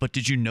streams. But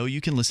did you know you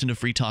can listen to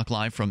Free Talk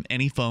Live from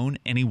any phone,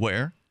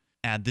 anywhere?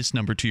 Add this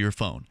number to your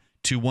phone,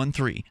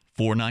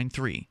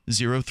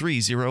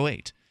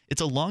 213-493-0308.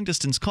 It's a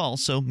long-distance call,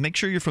 so make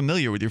sure you're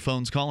familiar with your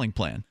phone's calling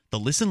plan. The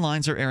listen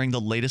lines are airing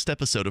the latest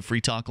episode of Free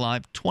Talk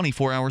Live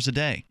 24 hours a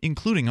day,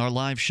 including our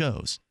live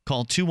shows.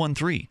 Call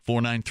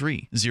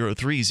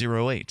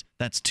 213-493-0308.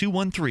 That's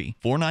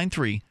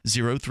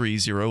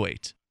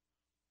 213-493-0308.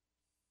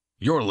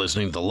 You're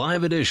listening to the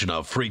live edition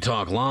of Free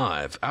Talk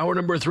Live. Hour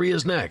number 3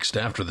 is next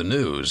after the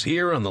news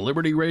here on the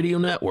Liberty Radio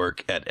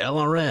Network at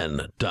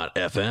LRN.FM.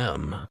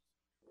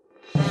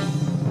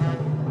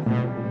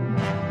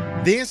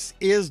 This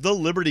is the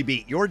Liberty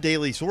Beat, your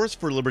daily source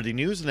for Liberty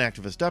news and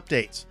activist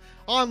updates.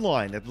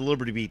 Online at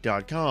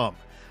thelibertybeat.com.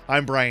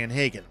 I'm Brian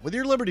Hagan with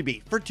your Liberty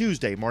Beat for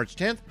Tuesday, March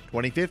 10th,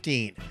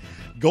 2015.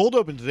 Gold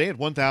opened today at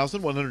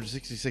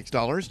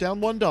 $1,166,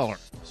 down $1.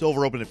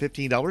 Silver opened at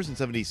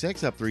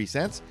 $15.76, up 3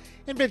 cents.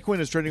 and Bitcoin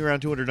is trading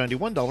around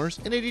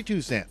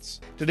 $291.82.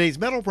 Today's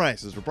metal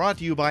prices are brought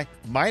to you by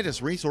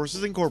Midas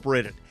Resources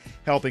Incorporated,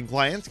 helping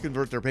clients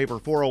convert their paper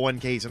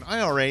 401ks and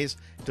IRAs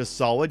to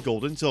solid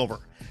gold and silver.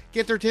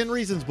 Get their 10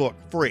 Reasons book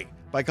free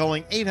by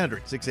calling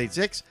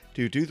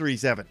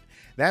 800-686-2237.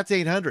 That's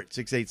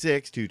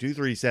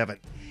 800-686-2237.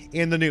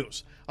 In the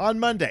news, on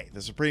Monday,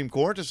 the Supreme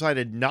Court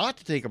decided not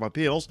to take up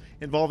appeals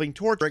involving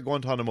torture at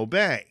Guantanamo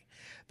Bay.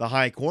 The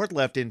High Court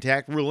left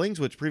intact rulings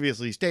which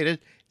previously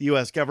stated the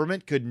U.S.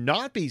 government could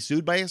not be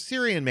sued by a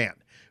Syrian man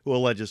who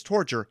alleges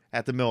torture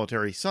at the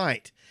military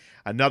site.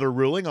 Another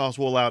ruling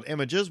also allowed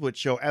images which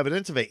show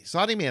evidence of a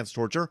Saudi man's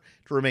torture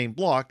to remain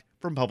blocked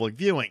from public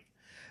viewing.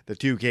 The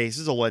two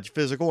cases allege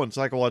physical and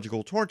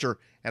psychological torture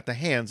at the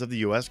hands of the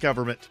U.S.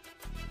 government.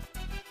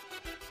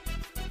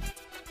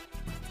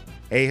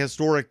 A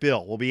historic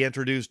bill will be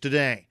introduced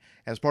today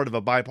as part of a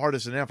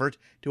bipartisan effort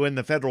to end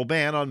the federal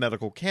ban on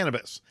medical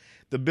cannabis.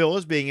 The bill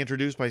is being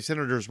introduced by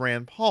Senators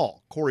Rand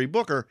Paul, Cory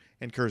Booker,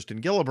 and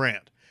Kirsten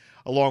Gillibrand.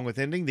 Along with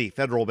ending the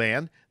federal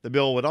ban, the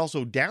bill would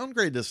also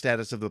downgrade the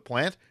status of the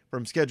plant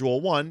from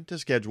Schedule 1 to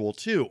Schedule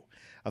 2,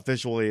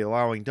 officially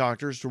allowing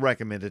doctors to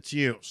recommend its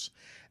use.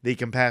 The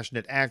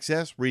Compassionate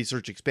Access,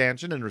 Research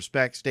Expansion, and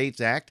Respect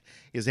States Act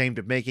is aimed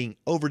at making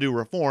overdue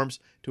reforms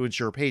to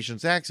ensure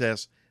patients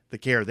access the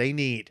care they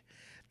need.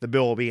 The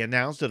bill will be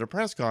announced at a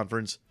press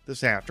conference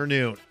this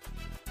afternoon.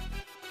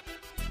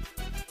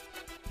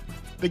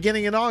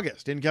 Beginning in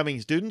August,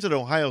 incoming students at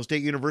Ohio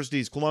State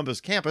University's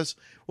Columbus campus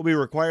will be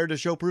required to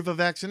show proof of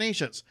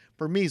vaccinations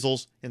for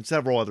measles and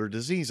several other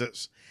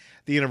diseases.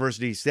 The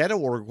university said it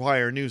will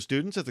require new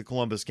students at the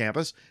Columbus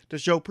campus to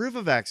show proof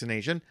of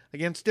vaccination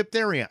against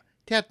diphtheria,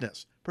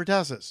 tetanus,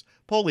 pertussis,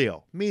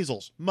 polio,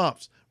 measles,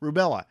 mumps,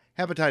 rubella,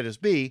 hepatitis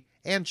B,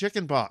 and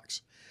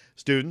chickenpox.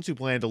 Students who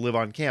plan to live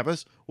on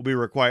campus will be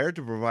required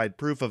to provide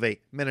proof of a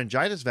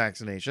meningitis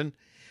vaccination.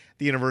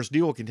 The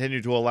university will continue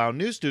to allow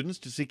new students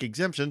to seek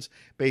exemptions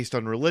based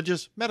on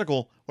religious,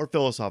 medical, or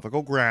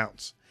philosophical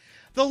grounds.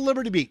 The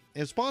Liberty Beat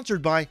is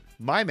sponsored by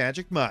My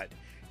Magic Mud,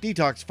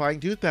 detoxifying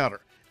tooth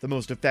powder, the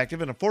most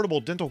effective and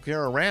affordable dental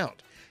care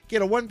around.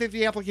 Get a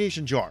 150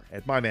 application jar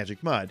at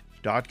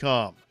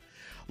mymagicmud.com.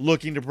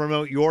 Looking to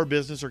promote your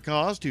business or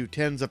cause to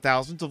tens of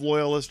thousands of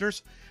loyal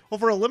listeners? Well,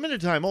 for a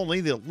limited time only,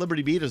 the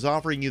Liberty Beat is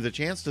offering you the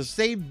chance to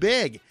save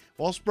big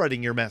while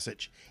spreading your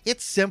message.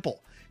 It's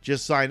simple.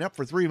 Just sign up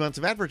for 3 months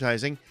of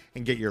advertising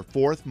and get your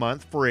 4th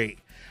month free.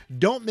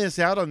 Don't miss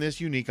out on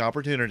this unique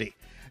opportunity.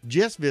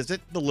 Just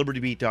visit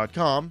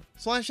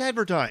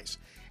thelibertybeat.com/advertise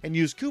and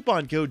use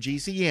coupon code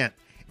GCN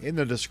in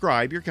the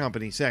Describe Your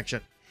Company section.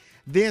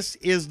 This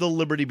is the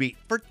Liberty Beat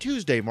for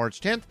Tuesday,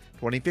 March 10th,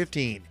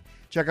 2015.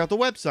 Check out the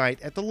website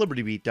at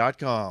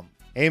thelibertybeat.com.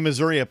 A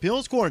Missouri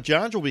appeals court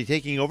judge will be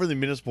taking over the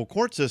municipal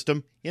court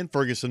system in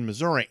Ferguson,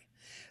 Missouri.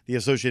 The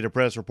Associated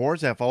Press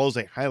reports that follows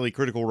a highly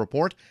critical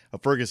report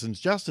of Ferguson's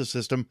justice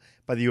system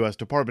by the U.S.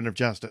 Department of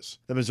Justice.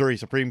 The Missouri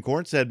Supreme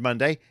Court said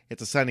Monday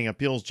it's assigning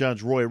appeals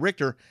judge Roy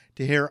Richter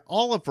to hear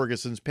all of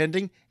Ferguson's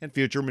pending and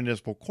future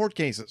municipal court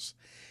cases.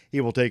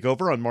 He will take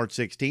over on March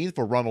 16th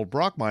for Ronald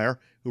Brockmeyer,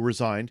 who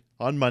resigned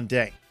on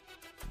Monday.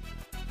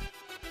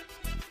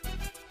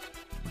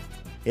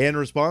 In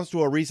response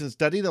to a recent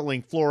study that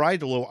linked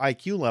fluoride to low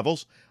IQ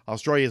levels,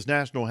 Australia's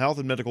National Health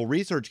and Medical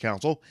Research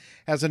Council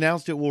has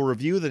announced it will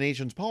review the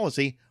nation's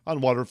policy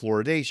on water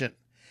fluoridation.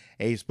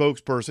 A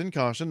spokesperson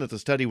cautioned that the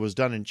study was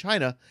done in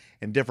China,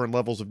 and different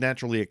levels of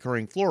naturally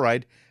occurring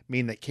fluoride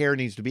mean that care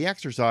needs to be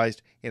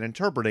exercised in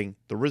interpreting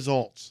the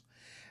results.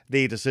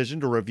 The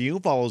decision to review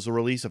follows the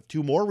release of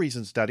 2 more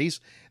recent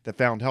studies that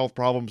found health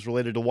problems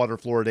related to water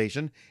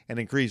fluoridation and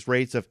increased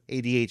rates of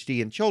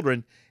ADHD in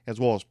children, as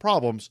well as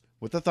problems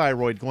with the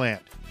thyroid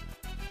gland.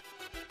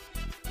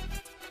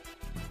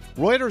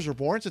 Reuters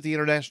reports that the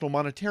International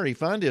Monetary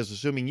Fund is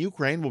assuming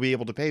Ukraine will be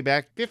able to pay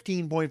back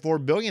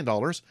 $15.4 billion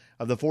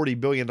of the $40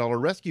 billion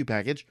rescue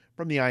package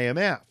from the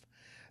IMF.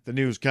 The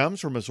news comes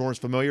from a source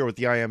familiar with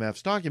the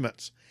IMF's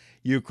documents.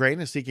 Ukraine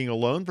is seeking a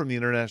loan from the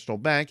International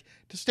Bank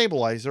to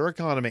stabilize their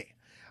economy.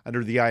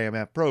 Under the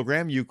IMF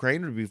program,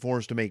 Ukraine would be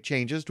forced to make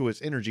changes to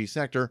its energy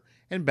sector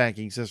and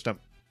banking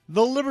system.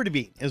 The Liberty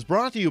Beat is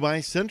brought to you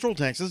by Central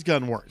Texas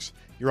Gunworks,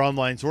 your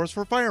online source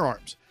for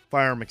firearms,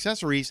 firearm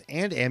accessories,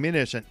 and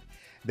ammunition.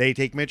 They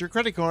take major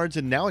credit cards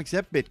and now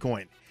accept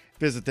Bitcoin.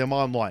 Visit them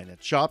online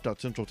at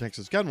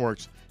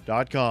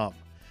shop.centraltexasgunworks.com.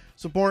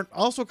 Support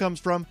also comes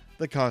from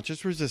the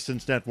Conscious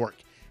Resistance Network.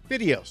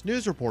 Videos,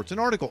 news reports, and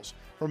articles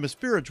from a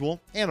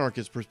spiritual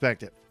anarchist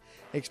perspective.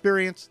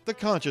 Experience the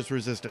Conscious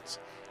Resistance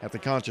at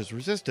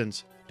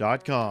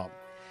theconsciousresistance.com.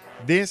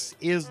 This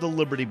is the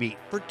Liberty Beat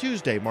for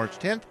Tuesday, March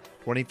 10th,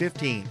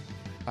 2015.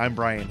 I'm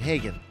Brian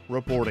Hagan,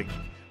 reporting.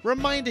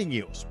 Reminding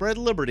you, spread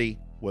liberty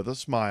with a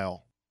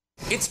smile.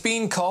 It's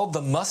being called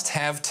the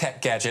must-have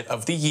tech gadget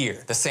of the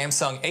year. The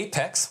Samsung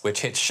Apex, which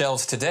hits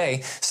shelves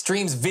today,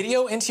 streams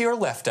video into your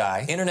left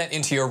eye, internet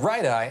into your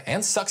right eye,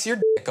 and sucks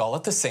your dick all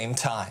at the same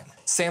time.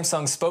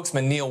 Samsung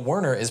spokesman Neil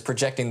Werner is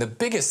projecting the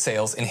biggest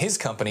sales in his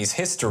company's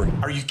history.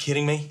 Are you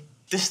kidding me?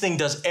 This thing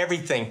does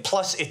everything,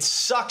 plus it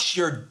sucks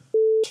your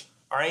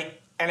all right?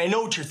 And I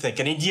know what you're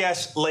thinking. And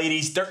yes,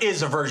 ladies, there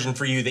is a version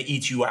for you that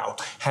eats you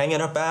out.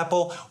 Hanging up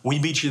Apple, we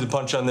beat you the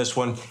punch on this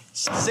one.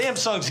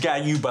 Samsung's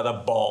got you by the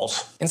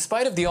balls. In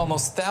spite of the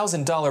almost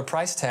 $1,000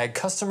 price tag,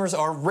 customers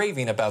are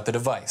raving about the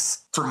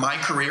device. For my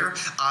career,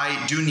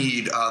 I do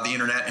need the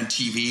internet and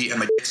TV, and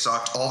my dick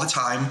sucked all the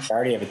time. I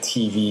already have a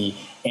TV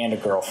and a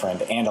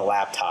girlfriend and a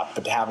laptop,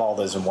 but to have all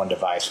those in one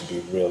device would be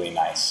really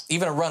nice.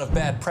 Even a run of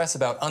bad press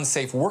about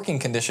unsafe working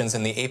conditions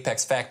in the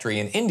Apex factory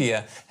in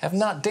India have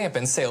not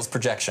dampened sales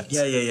projections.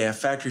 Yeah.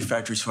 Factory,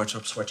 switch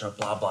up,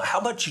 blah, blah. How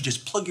about you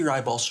just plug your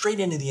eyeball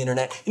straight into the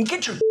internet and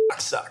get your dick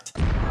sucked?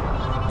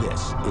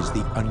 This is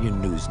the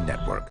Onion News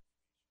Network.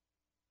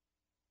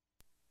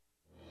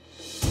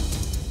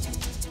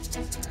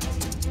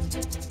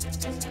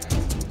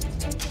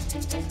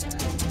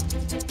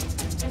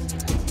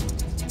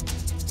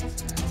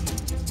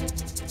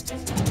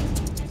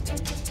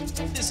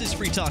 This is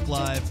Free Talk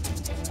Live.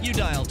 You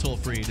dial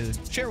toll-free to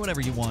share whatever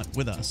you want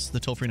with us. The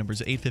toll-free number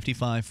is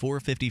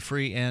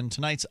 855-450-FREE, and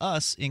tonight's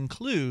us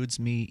includes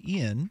me,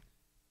 Ian.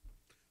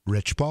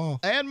 Rich Paul.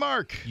 And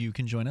Mark. You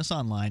can join us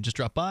online. Just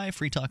drop by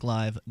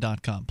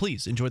freetalklive.com.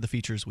 Please enjoy the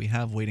features we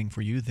have waiting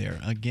for you there.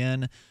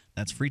 Again,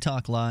 that's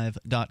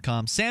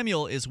freetalklive.com.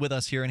 Samuel is with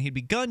us here, and he'd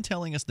begun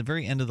telling us at the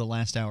very end of the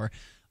last hour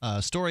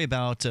a story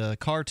about a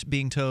cart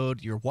being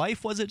towed. Your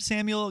wife, was it,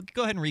 Samuel?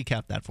 Go ahead and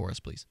recap that for us,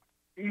 please.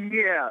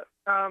 Yeah.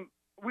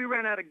 We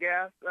ran out of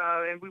gas,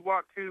 and we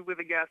walked with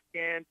a gas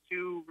can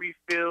to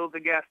refill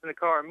the gas in the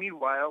car.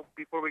 Meanwhile,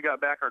 before we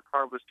got back, our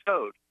car was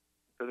towed.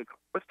 So the car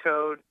was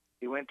towed.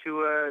 He went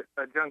to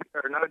a junk,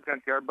 or not a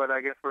junkyard, but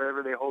I guess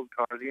wherever they hold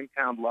cars, the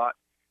impound lot.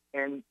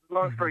 And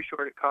long story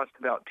short, it cost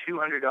about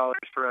 $200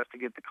 for us to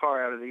get the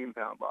car out of the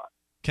impound lot.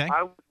 Okay.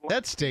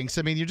 That stinks.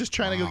 I mean, you're just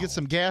trying to go get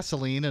some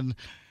gasoline, and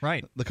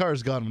the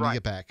car's gone when you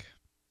get back.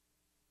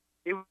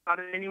 It was not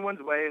in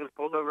anyone's way. It was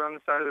pulled over on the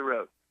side of the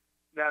road.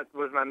 That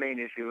was my main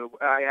issue.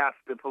 I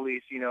asked the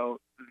police,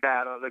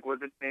 that. I was like, was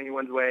it in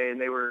anyone's way? And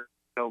they were,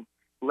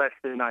 less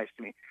than nice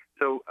to me.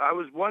 So I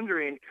was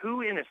wondering who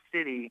in a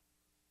city,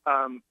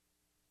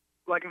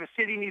 like if a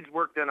city needs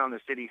work done on the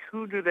city,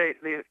 who do they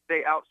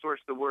outsource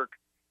the work?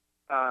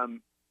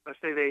 Let's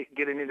say they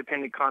get an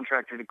independent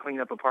contractor to clean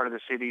up a part of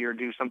the city or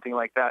do something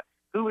like that.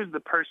 Who is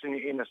the person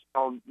in a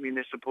small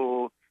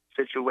municipal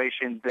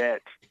situation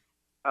that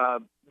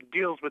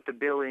deals with the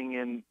billing,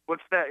 and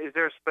what's that? Is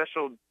there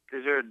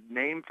a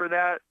name for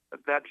that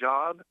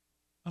job?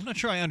 I'm not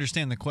sure I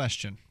understand the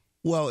question.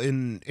 Well,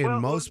 in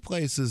most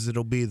places,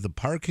 it'll be the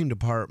parking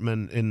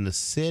department in the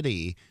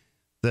city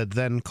that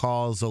then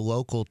calls a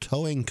local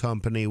towing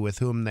company with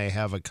whom they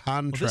have a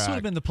contract. Well, this would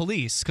have been the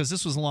police, because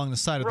this was along the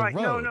side of the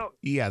road. No.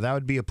 Yeah, that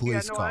would be a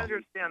police call. I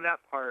understand that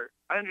part.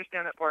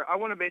 I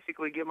want to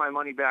basically get my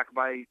money back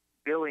by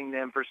billing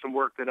them for some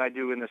work that I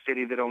do in the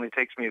city that only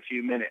takes me a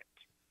few minutes.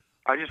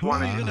 I just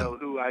wanted to know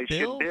who I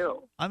should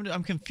bill.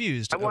 I'm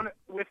confused.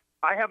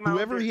 I have my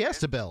whoever own he has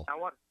to bill.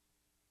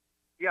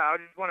 I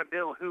just want to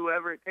bill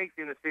whoever it takes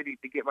in the city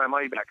to get my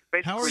money back.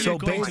 So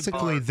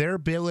basically, they're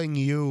billing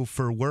you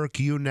for work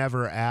you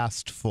never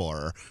asked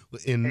for,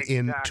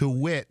 in to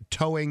wit,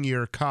 towing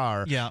your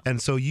car. Yeah.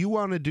 And so you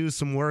want to do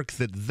some work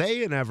that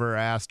they never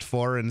asked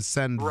for and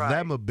send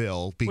them a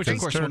bill,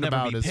 because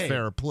turnabout is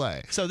fair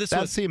play. So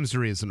that seems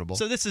reasonable.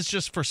 So this is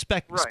just for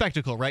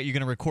spectacle, right? You're going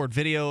to record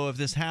video of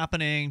this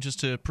happening just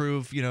to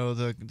prove,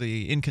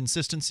 the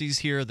inconsistencies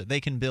here, that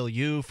they can bill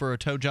you for a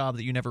tow job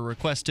that you never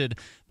requested,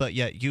 but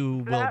yet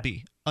you will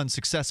be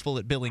unsuccessful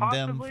at billing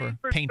them for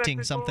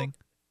painting something.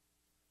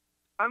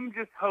 I'm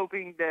just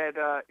hoping that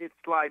it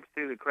slides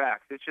through the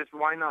cracks. It's just,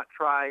 why not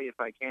try if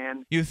I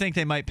can? You think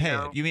they might pay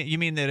it? You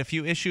mean that if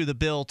you issue the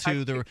bill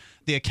to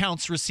the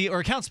accounts or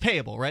accounts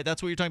payable, right?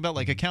 That's what you're talking about,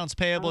 like accounts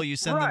payable. You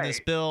send them this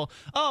bill.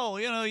 Oh,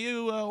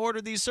 you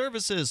ordered these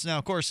services. Now,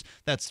 of course,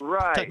 that's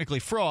technically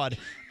fraud,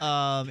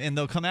 and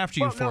they'll come after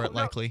you for it,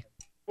 likely.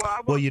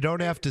 Well, you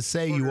don't have to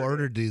say you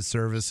ordered these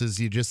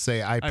services. You just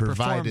say, I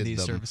provided these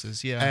them.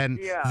 services, yeah. And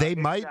they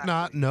might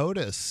not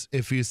notice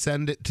if you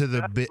send it to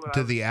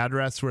the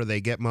address where they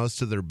get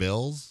most of their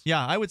bills.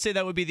 Yeah, I would say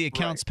that would be the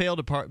accounts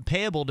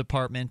payable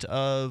department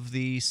of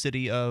the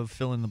city of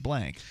fill in the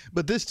blank.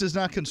 But this does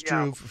not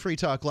construe Free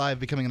Talk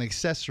Live becoming an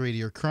accessory to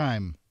your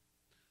crime.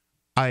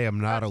 I am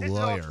not a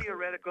lawyer. This is all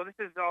theoretical. This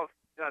is all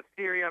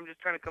theory I'm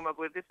just trying to come up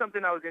with. It's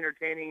something I was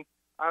entertaining.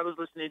 I was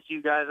listening to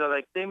you guys. I was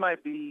like, they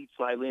might be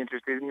slightly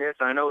interested in this.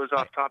 I know it was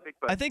off topic,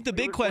 but I think the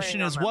big question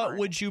is, what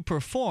would you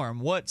perform?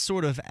 What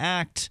sort of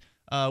act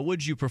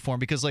would you perform?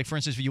 Because, like, for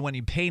instance, if you went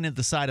and painted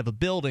the side of a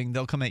building,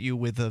 they'll come at you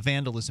with a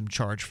vandalism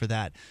charge for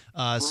that.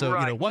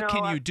 What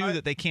can you do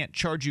that they can't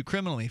charge you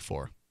criminally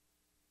for?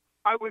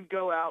 I would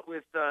go out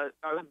with I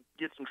would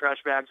get some trash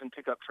bags and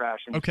pick up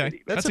trash in the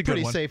city. That's a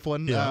pretty safe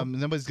one. Yeah.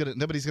 Nobody's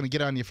gonna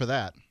get on you for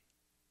that.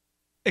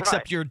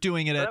 Except you're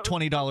doing it at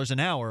 $20 an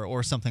hour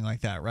or something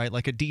like that, right?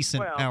 Like a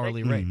decent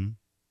hourly rate.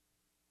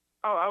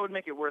 Oh, I would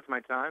make it worth my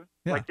time.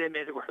 Yeah. Like they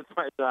made it worth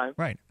my time.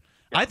 Right.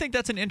 Yeah. I think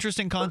that's an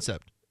interesting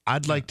concept.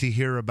 I'd like to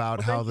hear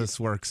about how this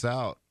works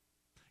out.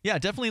 Yeah,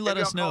 definitely let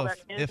Maybe us I'll call know back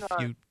in, if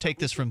you take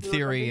this from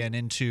theory and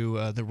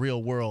into the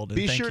real world. And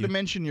Be thank sure you. to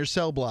mention your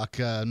cell block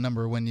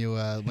number when you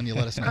let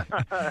us know.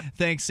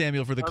 Thanks,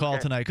 Samuel, for the call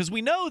tonight. Because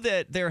we know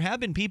that there have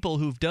been people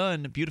who've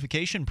done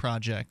beautification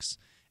projects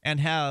and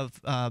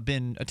have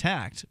been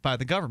attacked by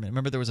the government.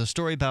 Remember, there was a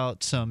story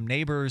about some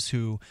neighbors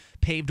who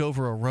paved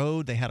over a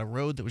road. They had a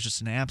road that was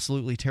just in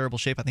absolutely terrible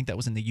shape. I think that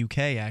was in the UK,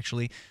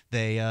 actually.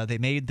 They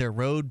made their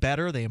road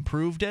better. They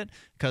improved it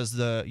because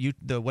the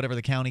whatever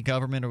the county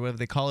government or whatever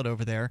they call it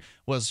over there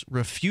was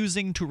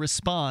refusing to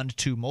respond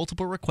to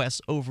multiple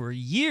requests over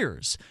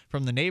years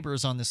from the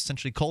neighbors on this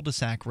essentially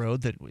cul-de-sac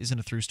road that isn't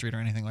a through street or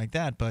anything like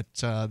that.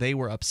 But they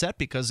were upset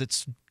because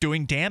it's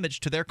doing damage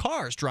to their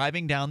cars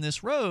driving down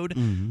this road.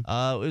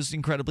 It was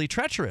incredibly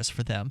treacherous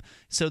for them.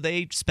 So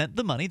they spent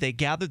the money. They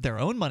gathered their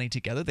own money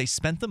together. They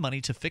spent the money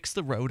to fix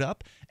the road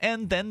up,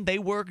 and then they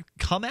were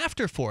come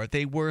after for it.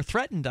 They were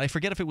threatened. I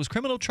forget if it was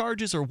criminal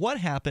charges or what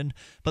happened,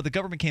 but the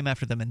government came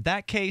after them in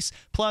that case.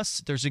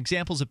 Plus, there's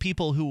examples of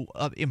people who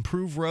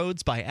improve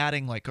roads by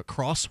adding like a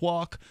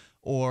crosswalk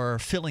or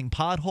filling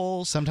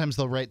potholes. Sometimes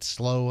they'll write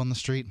slow on the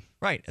street.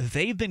 Right.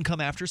 They've been come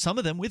after, some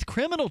of them, with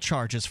criminal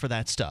charges for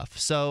that stuff.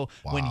 So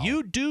when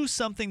you do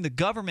something the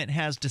government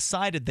has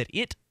decided that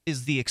it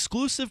is the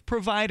exclusive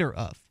provider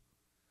of,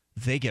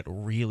 they get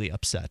really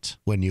upset.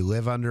 When you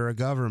live under a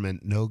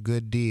government, no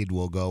good deed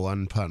will go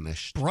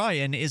unpunished.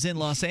 Brian is in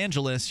Los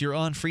Angeles. You're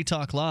on Free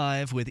Talk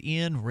Live with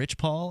Ian, Rich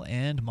Paul,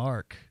 and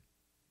Mark.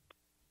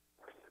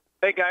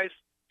 Hey, guys.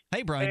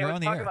 Hey, Brian, you're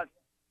on the air.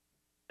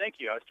 Thank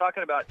you. I was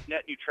talking about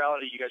net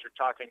neutrality you guys were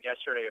talking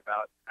yesterday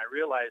about. I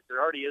realized there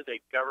already is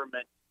a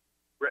government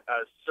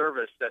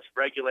service that's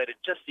regulated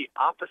just the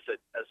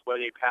opposite as where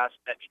they passed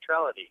net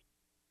neutrality.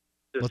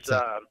 What's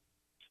that?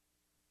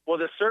 Well,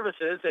 the service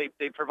is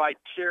they provide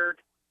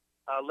tiered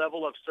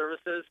level of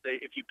services.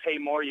 If you pay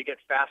more, you get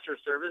faster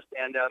service.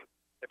 And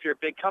if you're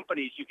big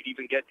companies, you could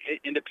even get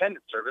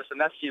independent service, and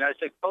that's the United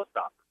States Post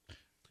Office.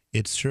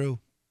 It's true.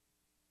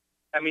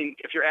 I mean,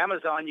 if you're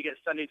Amazon, you get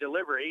Sunday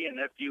delivery, and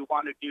if you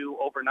want to do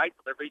overnight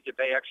delivery, you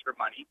pay extra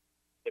money.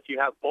 If you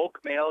have bulk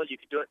mail, you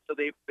can do it. So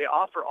they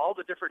offer all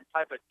the different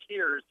type of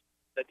tiers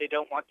that they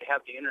don't want to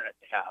have the internet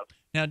to have.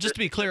 Now, just to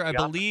be clear, I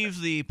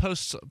believe the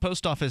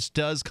post office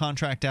does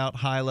contract out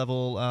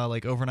high-level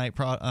like overnight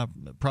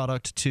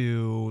product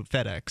to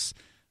FedEx.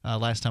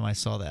 Last time I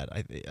saw that.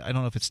 I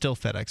don't know if it's still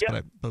FedEx,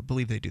 but I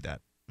believe they do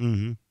that.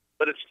 Mm-hmm.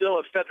 But it's still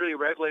a federally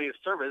regulated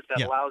service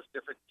that allows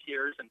different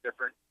tiers and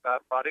different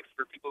products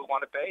for people who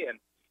want to pay. And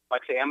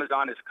like say,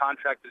 Amazon is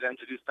contracted them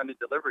to do Sunday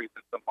deliveries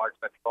in some large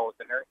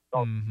metropolitan areas.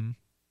 So,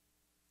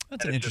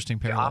 That's an interesting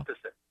parallel.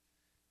 Opposite.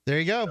 There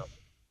you go. So,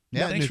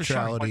 yeah, thanks for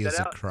sharing. Neutrality is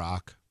a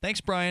crock. Thanks,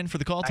 Brian, for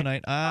the call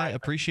tonight. I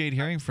appreciate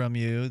hearing from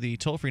you. The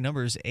toll-free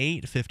number is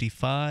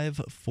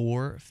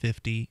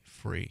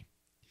 855-450-FREE.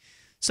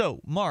 So,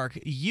 Mark,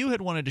 you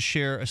had wanted to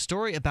share a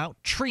story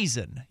about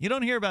treason. You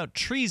don't hear about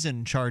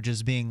treason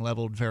charges being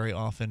leveled very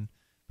often,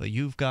 but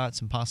you've got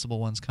some possible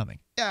ones coming.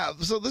 Yeah,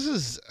 so this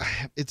is...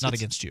 It's not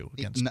against you.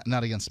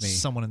 Not against me.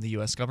 Someone in the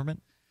U.S.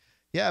 government?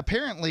 Yeah,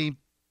 apparently...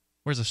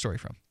 Where's the story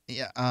from?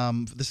 Yeah,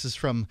 this is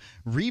from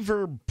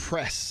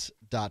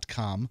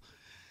ReverbPress.com.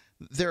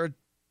 There are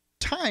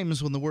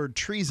times when the word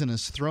treason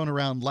is thrown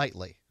around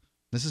lightly.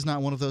 This is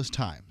not one of those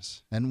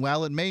times. And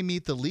while it may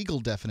meet the legal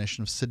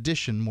definition of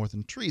sedition more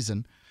than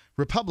treason,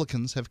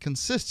 Republicans have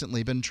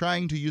consistently been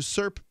trying to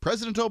usurp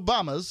President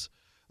Obama's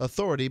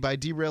authority by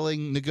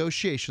derailing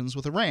negotiations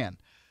with Iran.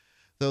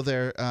 Though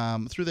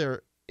through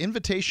their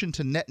invitation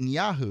to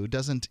Netanyahu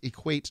doesn't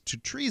equate to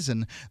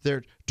treason,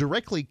 they're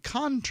directly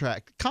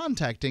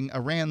contacting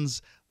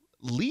Iran's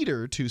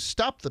leader to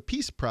stop the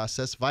peace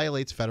process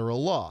violates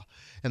federal law,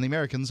 and the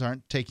Americans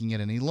aren't taking it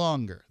any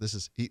longer.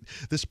 This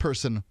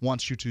person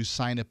wants you to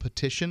sign a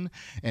petition,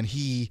 and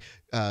he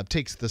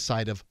takes the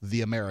side of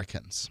the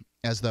Americans,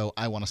 as though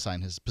I want to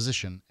sign his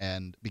position,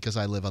 and because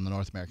I live on the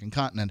North American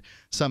continent,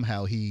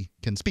 somehow he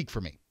can speak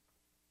for me.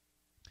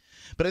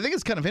 But I think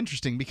it's kind of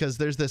interesting because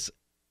there's this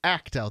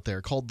act out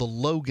there called the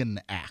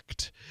Logan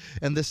Act,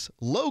 and this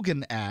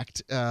Logan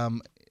Act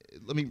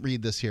let me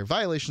read this here.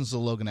 Violations of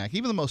the Logan Act.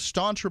 Even the most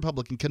staunch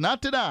Republican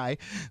cannot deny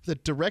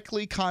that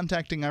directly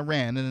contacting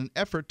Iran in an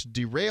effort to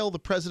derail the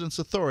president's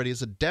authority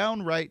is a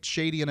downright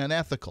shady and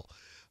unethical.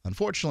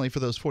 Unfortunately for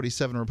those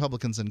 47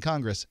 Republicans in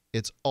Congress,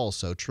 it's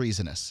also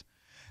treasonous.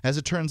 As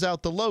it turns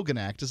out, the Logan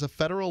Act is a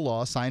federal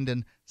law signed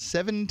in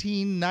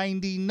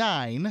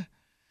 1799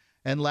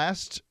 and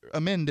last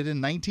amended in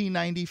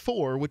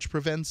 1994, which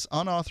prevents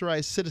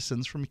unauthorized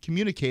citizens from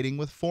communicating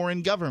with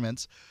foreign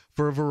governments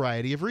for a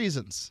variety of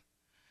reasons.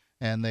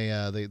 And they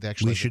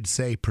actually... We should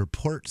say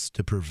purports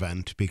to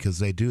prevent because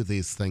they do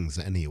these things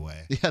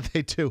anyway. Yeah,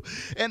 they do.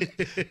 And,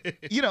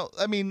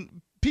 I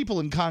mean, people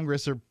in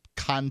Congress are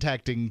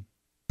contacting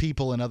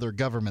people in other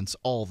governments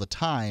all the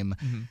time.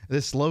 Mm-hmm.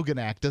 This Logan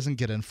Act doesn't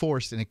get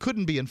enforced, and it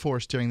couldn't be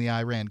enforced during the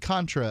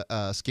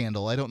Iran-Contra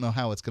scandal. I don't know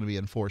how it's going to be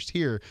enforced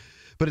here.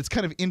 But it's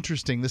kind of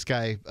interesting. This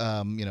guy,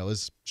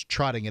 is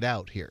trotting it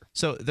out here.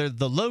 So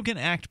the Logan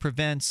Act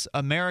prevents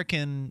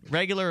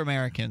regular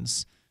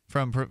Americans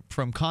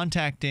from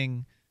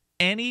contacting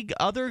any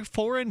other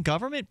foreign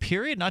government,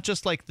 period, not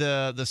just like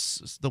the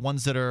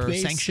ones that are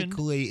sanctioned?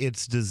 Basically,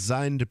 it's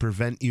designed to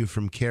prevent you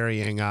from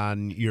carrying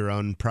on your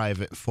own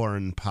private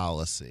foreign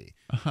policy,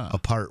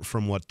 apart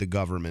from what the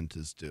government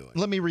is doing.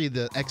 Let me read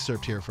the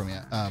excerpt here for you.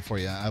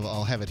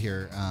 I'll have it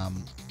here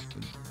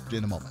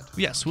in a moment.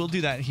 Yes, we'll do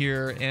that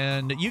here,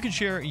 and you can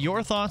share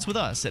your thoughts with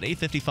us at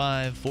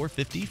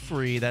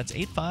 855-450-FREE. That's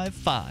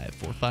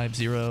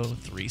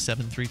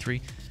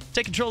 855-450-3733.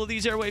 Take control of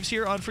these airwaves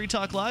here on Free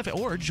Talk Live,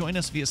 or join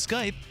us via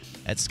Skype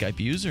at Skype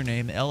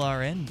username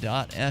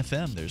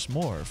LRN.FM. There's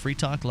more Free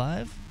Talk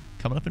Live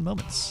coming up in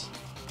moments.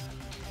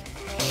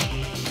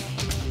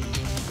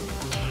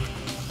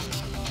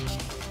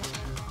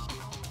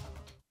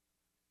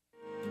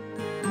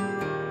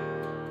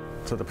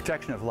 So the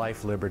protection of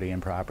life, liberty,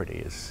 and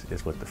property is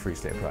what the Free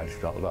State Project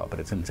is all about.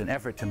 But it's an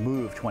effort to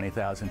move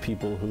 20,000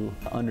 people who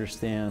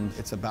understand.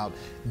 It's about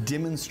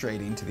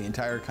demonstrating to the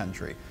entire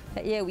country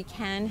that, yeah, we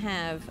can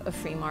have a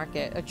free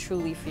market, a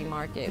truly free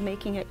market.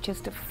 Making it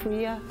just a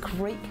freer,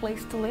 great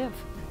place to live.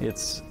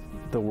 It's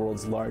the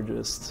world's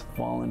largest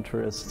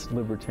voluntarist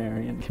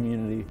libertarian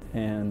community,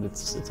 and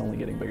it's only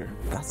getting bigger.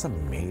 That's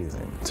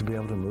amazing, to be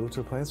able to move to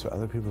a place where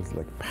other people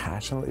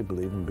passionately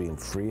believe in being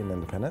free and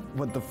independent.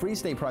 What the Free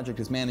State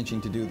Project is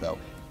managing to do, though,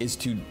 is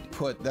to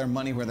put their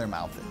money where their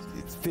mouth is.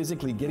 It's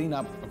physically getting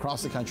up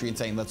across the country and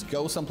saying, let's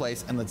go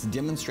someplace and let's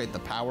demonstrate the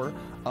power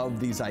of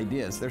these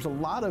ideas. There's a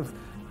lot of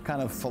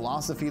kind of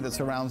philosophy that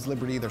surrounds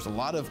liberty. There's a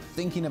lot of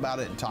thinking about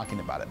it and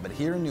talking about it. But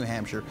here in New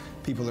Hampshire,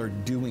 people are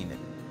doing it.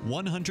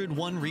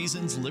 101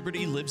 Reasons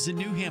Liberty Lives in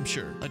New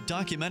Hampshire, a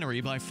documentary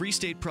by Free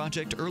State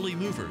Project Early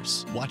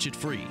Movers. Watch it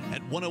free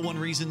at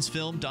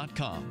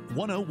 101reasonsfilm.com.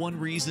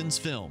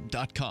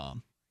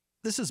 101reasonsfilm.com.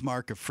 This is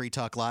Mark of Free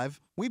Talk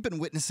Live. We've been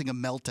witnessing a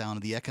meltdown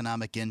of the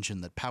economic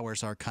engine that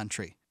powers our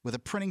country. With a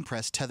printing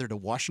press tethered to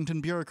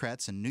Washington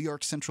bureaucrats and New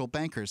York central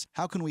bankers,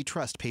 how can we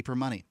trust paper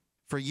money?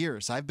 For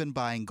years, I've been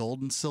buying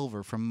gold and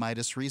silver from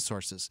Midas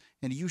Resources,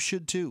 and you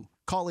should too.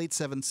 Call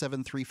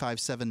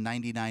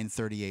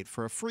 877-357-9938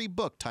 for a free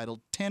book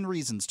titled 10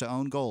 Reasons to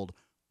Own Gold,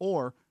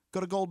 or go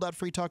to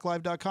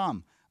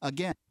gold.freetalklive.com.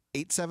 Again,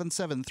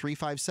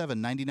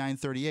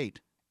 877-357-9938.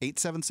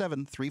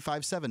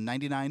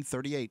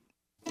 877-357-9938.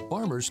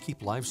 Farmers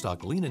keep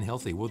livestock lean and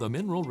healthy with a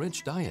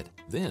mineral-rich diet.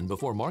 Then,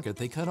 before market,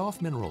 they cut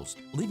off minerals,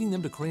 leaving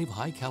them to crave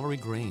high-calorie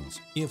grains.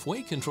 If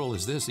weight control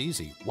is this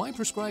easy, why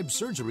prescribe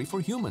surgery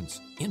for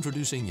humans?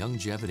 Introducing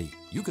Youngevity.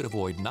 You could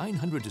avoid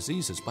 900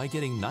 diseases by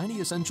getting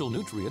 90 essential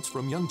nutrients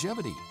from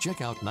Youngevity.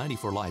 Check out 90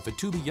 for Life at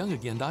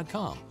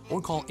tobeyoungagain.com or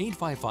call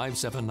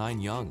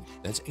 855-79-YOUNG.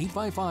 That's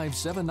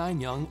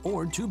 855-79-YOUNG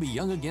or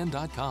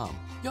tobeyoungagain.com.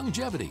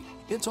 Youngevity.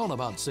 It's all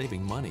about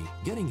saving money,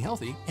 getting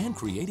healthy, and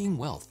creating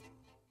wealth.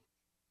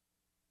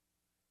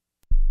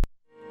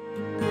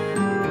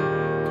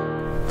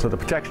 So the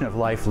protection of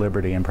life,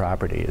 liberty, and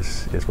property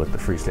is what the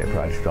Free State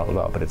Project is all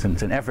about. But it's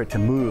an effort to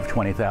move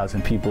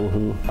 20,000 people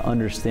who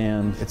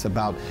understand. It's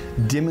about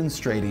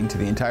demonstrating to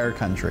the entire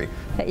country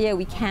that, yeah,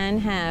 we can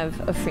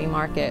have a free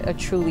market, a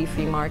truly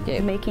free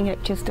market. Making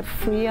it just a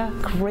freer,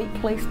 great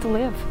place to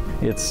live.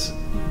 It's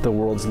the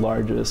world's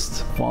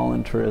largest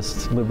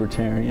voluntarist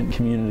libertarian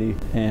community,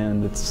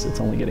 and it's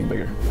only getting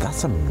bigger.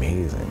 That's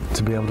amazing,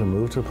 to be able to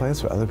move to a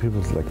place where other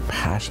people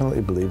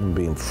passionately believe in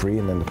being free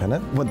and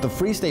independent. What the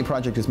Free State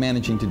Project is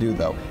managing to do,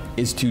 though,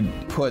 is to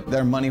put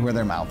their money where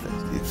their mouth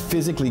is. It's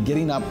physically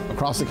getting up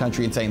across the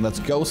country and saying, let's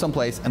go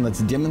someplace and let's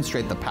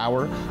demonstrate the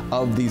power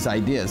of these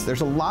ideas.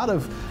 There's a lot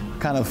of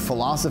kind of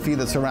philosophy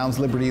that surrounds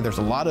liberty. There's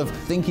a lot of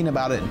thinking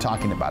about it and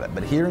talking about it.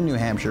 But here in New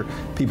Hampshire,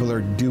 people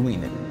are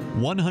doing it.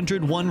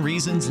 101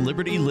 Reasons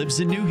Liberty Lives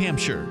in New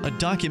Hampshire, a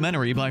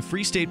documentary by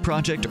Free State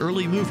Project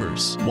Early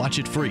Movers. Watch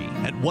it free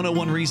at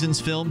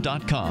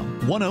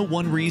 101reasonsfilm.com.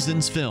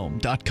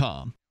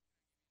 101reasonsfilm.com.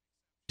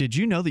 Did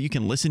you know that you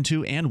can listen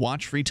to and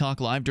watch Free Talk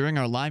Live during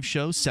our live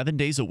show 7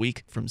 days a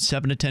week from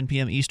 7 to 10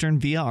 p.m. Eastern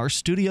via our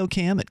studio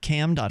cam at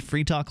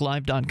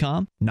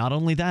cam.freetalklive.com? Not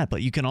only that,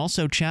 but you can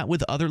also chat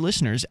with other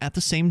listeners at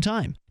the same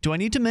time. Do I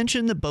need to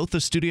mention that both the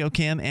studio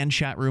cam and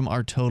chat room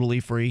are totally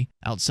free?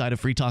 Outside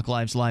of Free Talk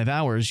Live's live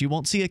hours, you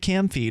won't see a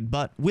cam feed,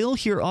 but will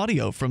hear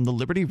audio from the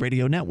Liberty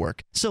Radio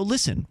Network. So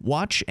listen,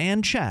 watch,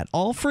 and chat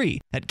all free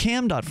at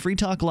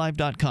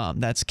cam.freetalklive.com.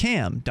 That's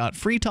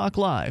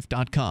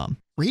cam.freetalklive.com.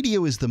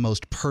 Radio is the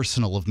most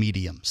personal of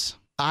mediums.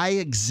 I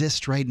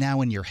exist right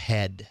now in your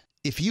head.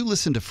 If you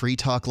listen to Free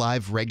Talk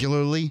Live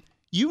regularly,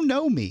 you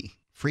know me.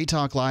 Free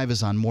Talk Live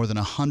is on more than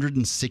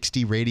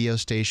 160 radio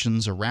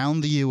stations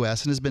around the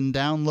U.S. and has been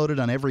downloaded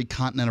on every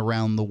continent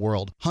around the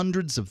world.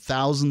 Hundreds of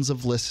thousands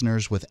of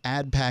listeners with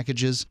ad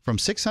packages from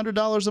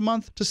 $600 a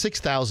month to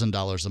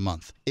 $6,000 a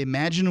month.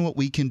 Imagine what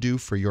we can do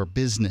for your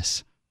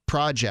business,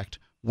 project,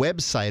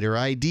 website, or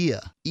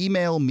idea.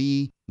 Email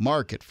me,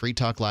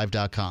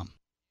 mark@freetalklive.com.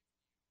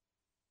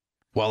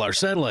 While our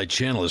satellite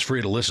channel is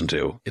free to listen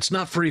to, it's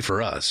not free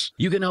for us.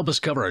 You can help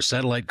us cover our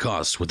satellite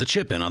costs with the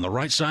chip-in on the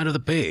right side of the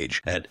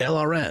page at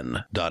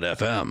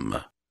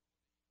lrn.fm.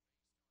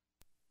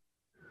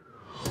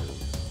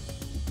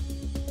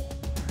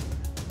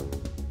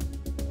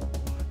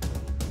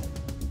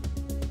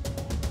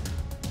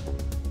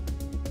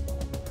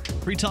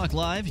 Free Talk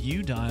Live,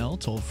 you dial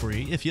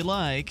toll-free. If you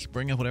like,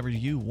 bring up whatever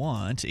you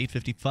want.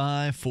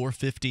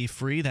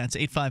 855-450-FREE. That's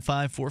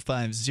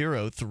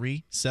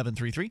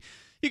 855-450-3733.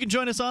 You can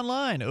join us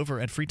online over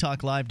at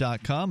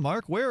freetalklive.com.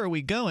 Mark, where are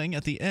we going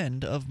at the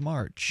end of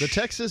March? The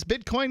Texas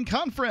Bitcoin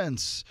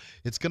Conference.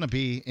 It's going to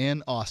be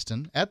in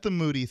Austin at the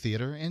Moody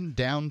Theater in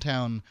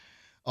downtown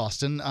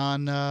Austin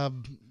on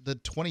the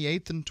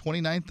 28th and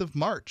 29th of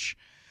March.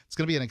 It's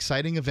going to be an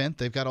exciting event.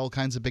 They've got all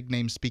kinds of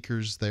big-name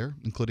speakers there,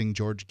 including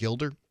George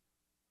Gilder,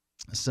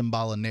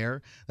 Simbala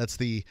Nair. That's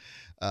the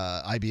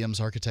IBM's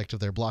architect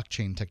of their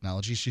blockchain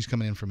technology. She's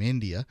coming in from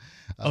India.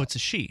 It's a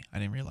she. I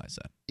didn't realize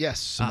that.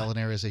 Yes, Simbala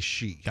Nair is a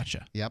she.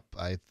 Gotcha. Yep.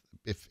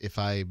 If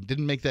I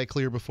didn't make that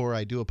clear before,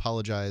 I do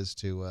apologize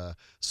to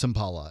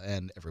Simbala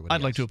and everybody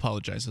else. I'd like to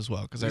apologize as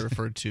well because I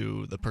referred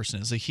to the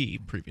person as a he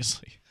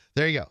previously.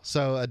 There you go.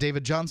 So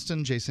David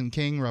Johnston, Jason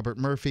King, Robert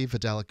Murphy,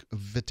 Vitalik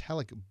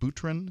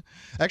Buterin.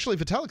 Actually,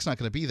 Vitalik's not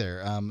going to be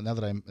there. Now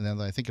that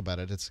I think about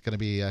it, it's going to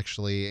be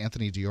actually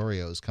Anthony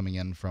Diorio's coming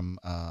in from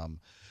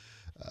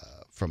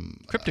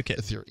CryptoKit.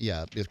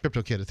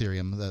 CryptoKit,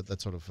 Ethereum,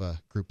 that sort of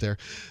group there.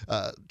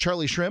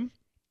 Charlie Shrim.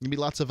 Going to be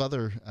lots of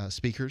other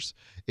speakers.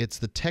 It's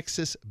the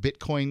Texas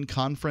Bitcoin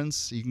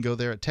Conference. You can go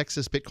there at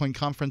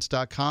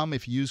texasbitcoinconference.com.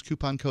 If you use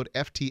coupon code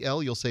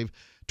FTL, you'll save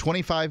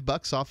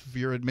 $25 off of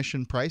your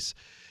admission price.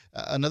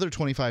 Another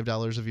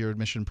 $25 of your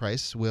admission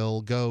price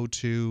will go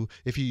to,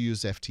 if you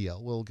use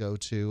FTL, will go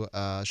to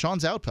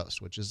Sean's Outpost,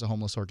 which is a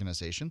homeless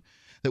organization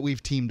that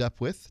we've teamed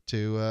up with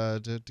to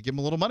give them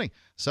a little money.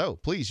 So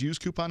please use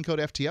coupon code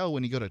FTL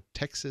when you go to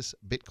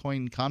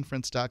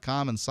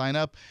texasbitcoinconference.com and sign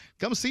up.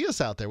 Come see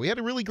us out there. We had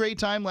a really great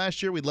time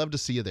last year. We'd love to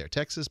see you there.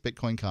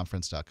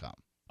 texasbitcoinconference.com.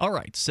 All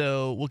right,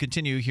 so we'll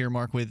continue here,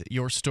 Mark, with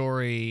your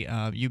story.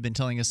 You've been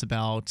telling us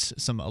about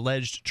some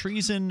alleged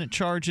treason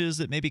charges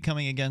that may be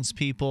coming against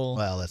people.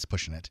 Well, that's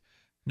pushing it.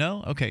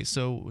 No? Okay,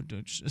 so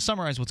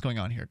summarize what's going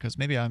on here, because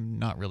maybe I'm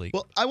not really...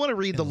 Well, I want to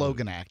read the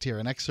Logan Act here,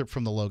 an excerpt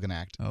from the Logan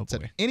Act. Oh,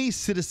 boy. Any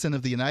citizen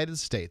of the United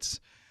States,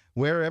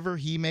 wherever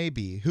he may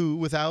be, who,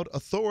 without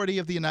authority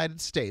of the United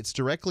States,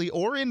 directly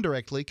or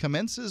indirectly,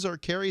 commences or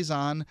carries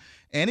on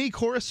any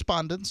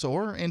correspondence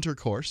or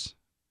intercourse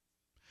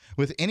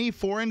with any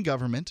foreign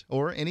government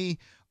or any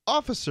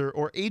officer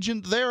or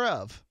agent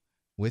thereof,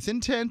 with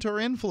intent or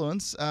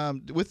influence,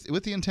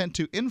 with the intent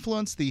to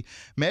influence the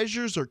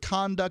measures or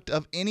conduct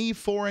of any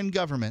foreign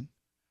government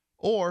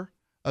or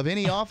of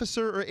any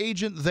officer or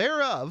agent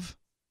thereof.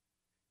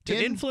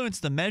 To influence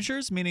the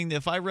measures, meaning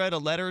if I read a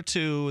letter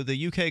to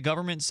the UK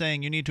government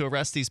saying you need to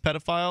arrest these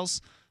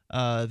pedophiles,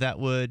 that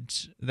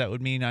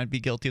would mean I'd be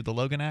guilty of the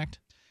Logan Act?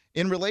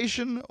 In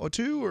relation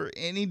to or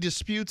any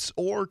disputes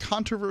or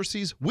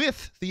controversies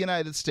with the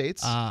United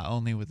States.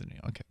 Only with the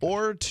okay.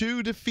 Or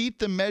to defeat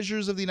the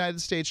measures of the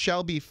United States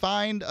shall be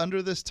fined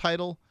under this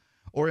title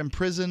or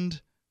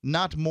imprisoned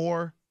not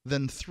more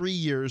than 3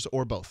 years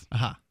or both.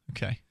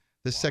 Okay.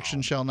 This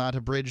section shall not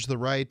abridge the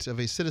right of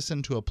a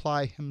citizen to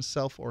apply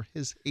himself or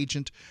his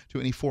agent to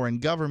any foreign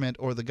government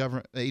or the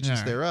government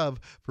agents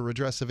thereof for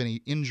redress of any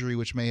injury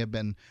which may have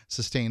been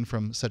sustained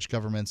from such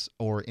governments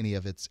or any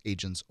of its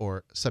agents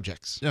or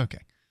subjects. Okay.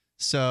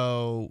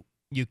 So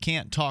you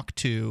can't talk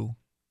to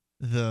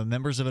the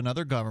members of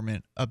another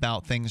government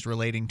about things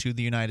relating to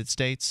the United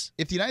States?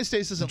 If the United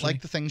States doesn't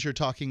like the things you're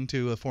talking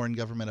to a foreign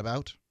government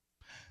about,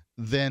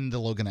 then the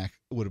Logan Act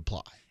would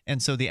apply. And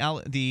so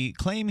the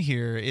claim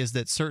here is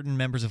that certain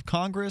members of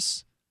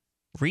Congress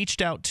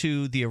reached out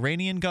to the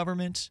Iranian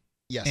government.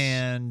 Yes.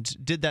 And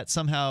did that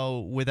somehow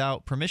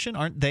without permission?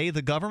 Aren't they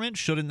the government?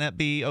 Shouldn't that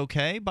be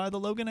okay by the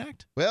Logan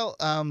Act? Well,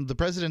 the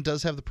president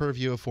does have the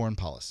purview of foreign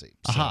policy.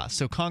 So.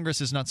 So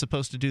Congress is not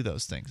supposed to do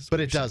those things. But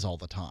it does all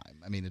the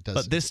time. I mean, it does.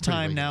 But this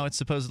time now it's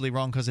supposedly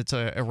wrong because it's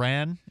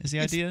Iran, is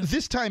the idea?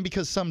 This time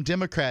because some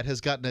Democrat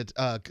has gotten it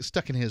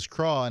stuck in his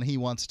craw and he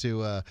wants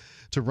to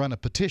run a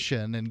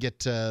petition and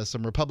get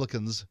some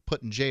Republicans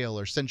put in jail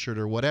or censured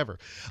or whatever.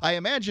 I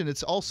imagine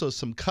it's also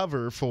some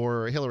cover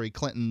for Hillary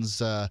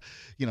Clinton's,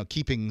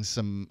 keeping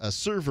a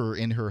server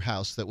in her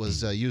house that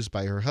was used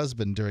by her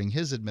husband during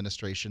his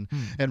administration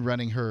and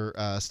running her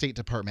State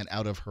Department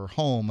out of her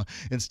home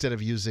instead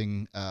of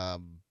using the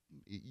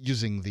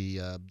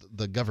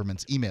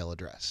government's email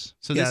address.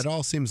 So it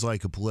all seems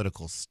like a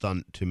political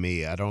stunt to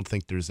me. I don't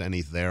think there's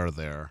any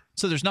there.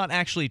 So there's not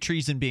actually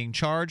treason being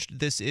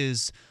charged. This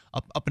is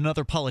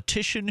another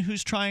politician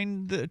who's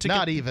trying to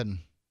not even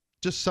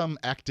just some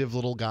active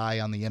little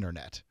guy on the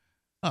internet.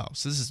 Oh,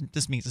 so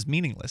this means it's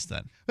meaningless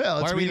then.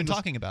 Well, why are we even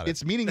talking about it?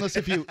 It's meaningless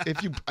if you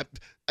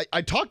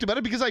I talked about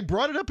it because I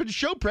brought it up in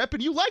show prep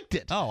and you liked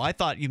it. Oh, I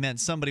thought you meant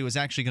somebody was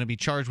actually going to be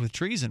charged with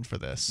treason for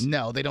this.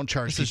 No, they don't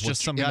charge people. This is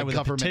just some guy with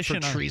a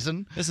petition for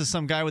treason. This is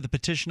some guy with a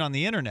petition on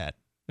the internet.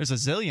 There's a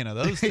zillion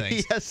of those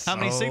things. Yes. How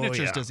many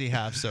signatures does he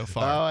have so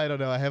far? Oh, I don't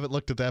know. I haven't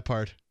looked at that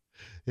part.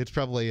 It's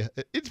probably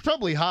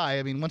high.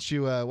 I mean, once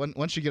you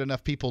get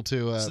enough people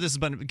to. So this is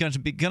going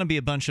to be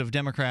a bunch of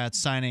Democrats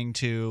signing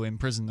to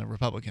imprison the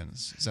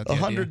Republicans. Is that the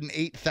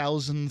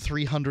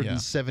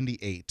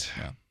 108,378.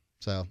 Yeah.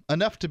 So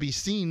enough to be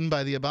seen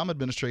by the Obama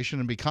administration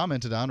and be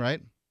commented on,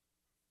 right?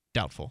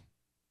 Doubtful.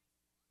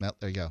 Well,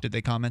 there you go. Did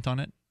they comment on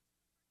it?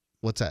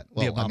 What's that?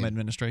 The Obama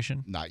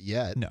administration? Not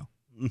yet. No.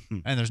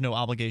 And there's no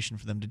obligation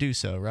for them to do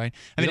so, right?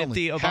 I mean, if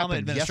the Obama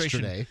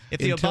administration,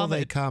 until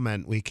they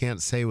comment, we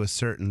can't say with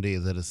certainty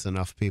that it's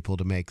enough people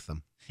to make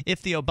them.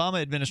 If the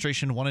Obama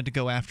administration wanted to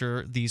go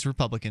after these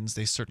Republicans,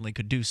 they certainly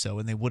could do so,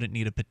 and they wouldn't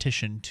need a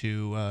petition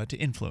to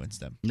influence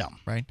them. No,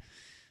 right?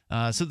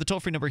 So the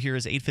toll-free number here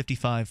is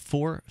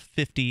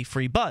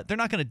 855-450-FREE. But they're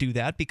not going to do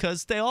that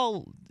because they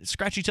all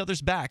scratch each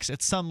other's backs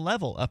at some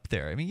level up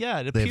there. I mean, yeah,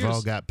 it appears... They've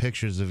all got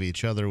pictures of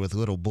each other with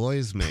little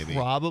boys, maybe.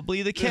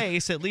 Probably the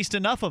case. At least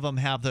enough of them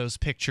have those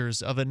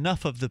pictures of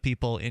enough of the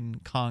people in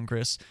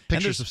Congress.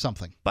 Pictures of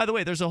something. By the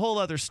way, there's a whole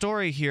other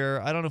story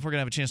here. I don't know if we're going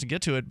to have a chance to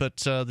get to it, but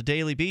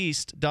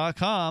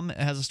thedailybeast.com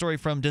has a story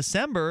from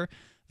December.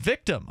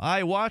 Victim: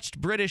 I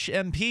watched British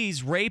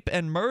MPs rape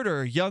and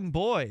murder young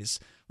boys.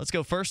 Let's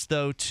go first,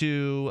 though,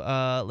 to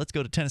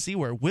Tennessee,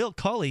 where Will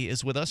Coley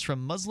is with us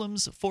from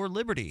Muslims for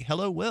Liberty.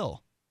 Hello,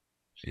 Will.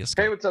 Yes,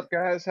 hey, what's up,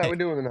 guys? How we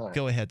doing tonight?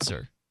 Go ahead,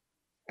 sir.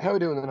 How we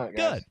doing tonight,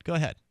 guys? Good. Go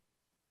ahead.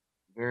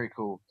 Very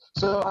cool.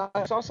 So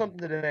I saw something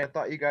today. I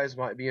thought you guys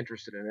might be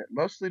interested in it,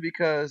 mostly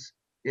because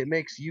it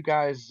makes you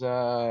guys,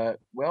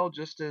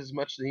 just as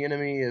much the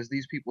enemy as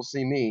these people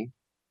see me.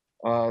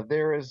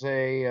 There is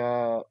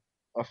a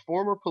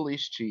former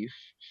police chief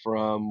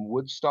from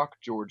Woodstock,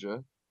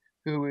 Georgia,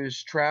 who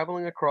is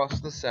traveling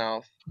across the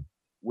South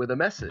with a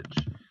message.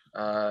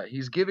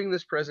 He's giving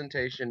this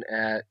presentation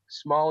at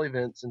small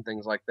events and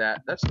things like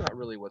that. That's not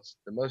really what's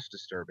the most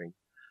disturbing.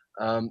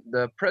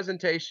 The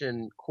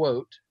presentation,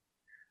 quote,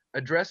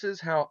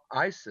 addresses how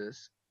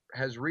ISIS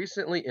has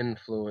recently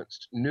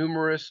influenced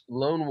numerous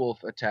lone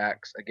wolf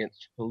attacks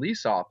against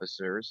police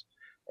officers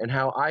and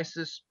how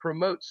ISIS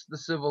promotes the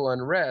civil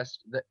unrest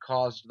that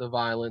caused the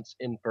violence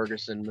in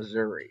Ferguson,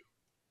 Missouri.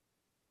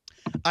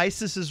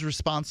 ISIS is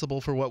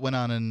responsible for what went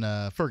on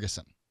in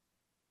Ferguson.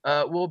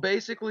 Well,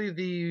 basically,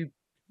 the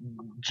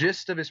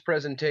gist of his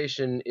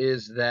presentation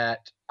is that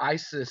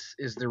ISIS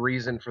is the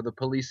reason for the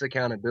police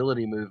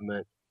accountability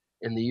movement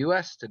in the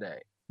U.S. today.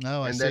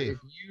 Oh, I see. And that if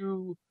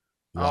you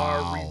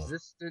are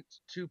resistant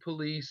to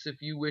police,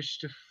 if you wish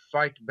to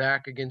fight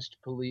back against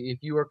police,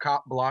 if you are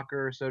cop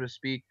blocker, so to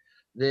speak,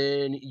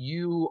 then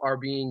you are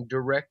being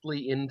directly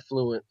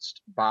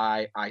influenced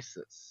by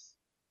ISIS.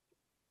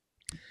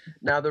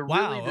 Now, the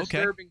really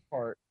disturbing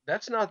part,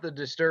 that's not the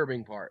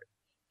disturbing part.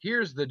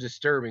 Here's the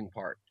disturbing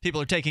part.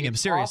 People are taking him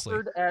seriously.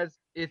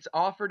 It's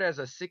offered as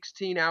a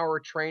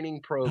 16-hour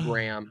training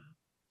program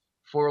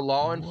for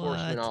law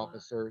enforcement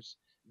officers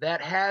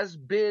that has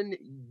been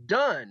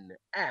done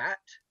at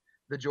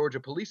the Georgia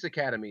Police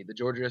Academy, the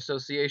Georgia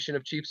Association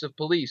of Chiefs of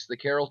Police, the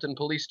Carrollton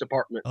Police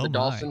Department, the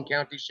Dawson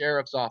County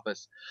Sheriff's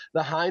Office, the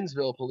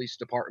Hinesville Police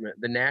Department,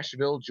 the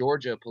Nashville,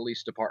 Georgia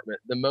Police Department,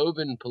 the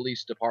Mobin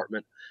Police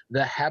Department,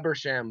 the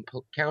Habersham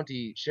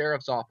County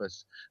Sheriff's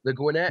Office, the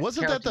Gwinnett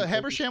Wasn't that the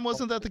Habersham?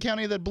 Wasn't that the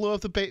county that blew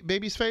up the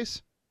baby's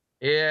face?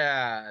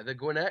 Yeah, the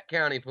Gwinnett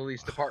County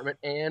Police Department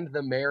and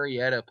the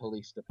Marietta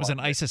Police Department. It was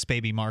an ISIS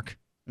baby, Mark.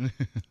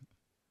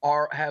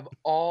 have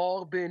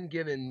all been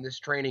given this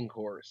training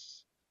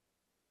course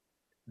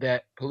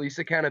that police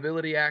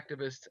accountability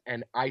activists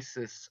and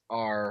ISIS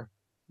are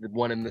the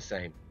one and the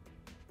same.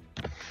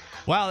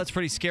 Wow, that's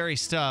pretty scary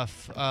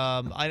stuff.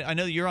 I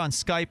know that you're on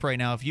Skype right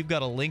now. If you've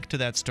got a link to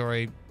that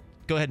story,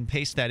 go ahead and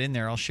paste that in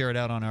there. I'll share it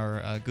out on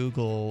our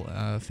Google,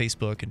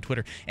 Facebook, and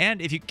Twitter.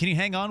 And can you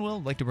hang on, Will?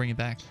 I'd like to bring it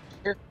back.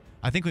 Sure.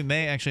 I think we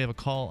may actually have a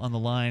call on the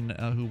line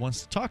who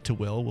wants to talk to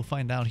Will. We'll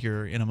find out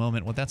here in a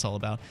moment what that's all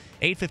about.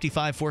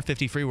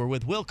 855-450-FREE. We're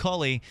with Will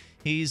Coley.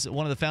 He's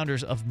one of the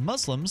founders of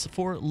Muslims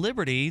for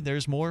Liberty.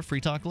 There's more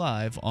Free Talk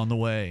Live on the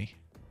way.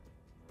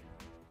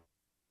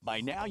 By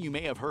now, you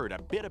may have heard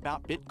a bit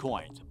about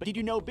Bitcoins, but did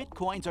you know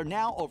Bitcoins are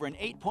now over an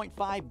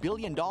 $8.5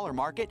 billion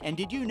market? And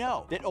did you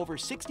know that over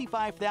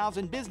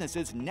 65,000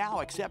 businesses now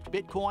accept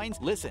Bitcoins?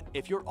 Listen,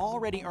 if you're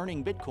already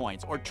earning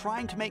Bitcoins or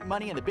trying to make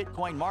money in the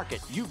Bitcoin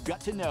market, you've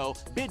got to know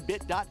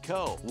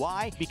BidBit.co.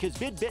 Why? Because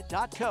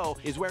BidBit.co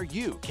is where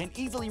you can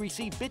easily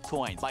receive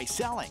Bitcoins by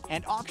selling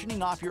and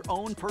auctioning off your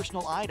own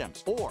personal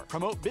items or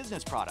promote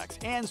business products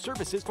and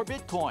services for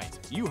Bitcoins.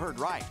 You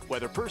heard right.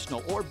 Whether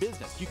personal or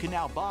business, you can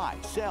now buy,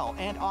 sell,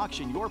 and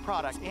auction your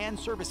products and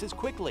services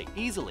quickly,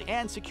 easily,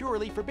 and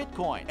securely for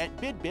Bitcoin at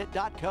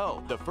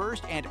BidBit.co, the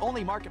first and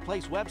only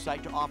marketplace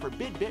website to offer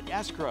BidBit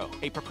Escrow,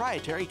 a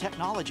proprietary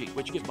technology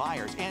which gives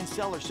buyers and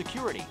sellers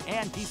security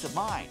and peace of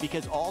mind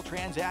because all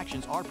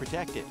transactions are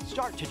protected.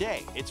 Start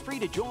today. It's free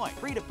to join,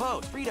 free to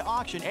post, free to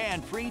auction,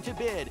 and free to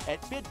bid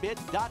at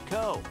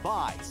BidBit.co.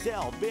 Buy,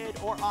 sell, bid,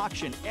 or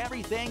auction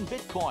everything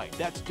Bitcoin.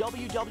 That's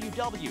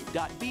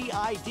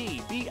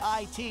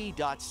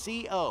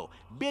www.bidbit.co.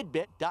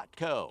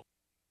 BidBit.co.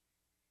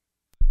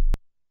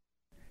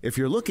 If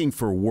you're looking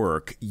for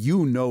work,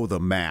 you know the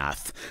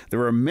math.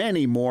 There are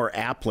many more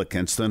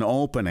applicants than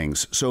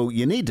openings, so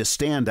you need to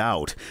stand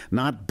out,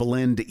 not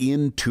blend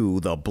into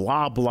the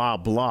blah, blah,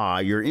 blah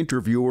your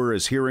interviewer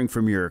is hearing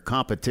from your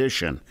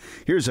competition.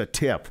 Here's a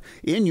tip.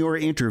 In your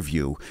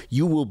interview,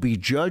 you will be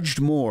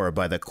judged more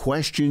by the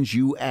questions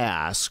you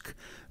ask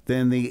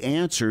than the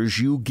answers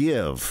you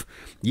give.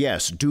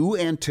 Yes, do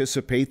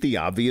anticipate the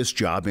obvious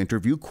job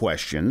interview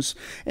questions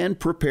and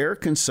prepare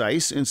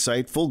concise,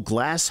 insightful,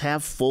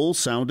 glass-half-full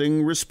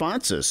sounding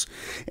responses.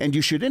 And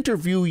you should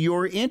interview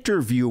your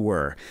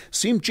interviewer.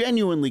 Seem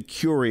genuinely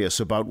curious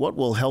about what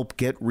will help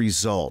get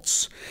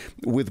results.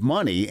 With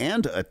money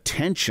and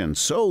attention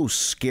so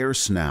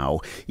scarce now,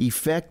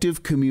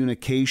 effective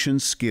communication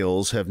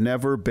skills have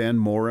never been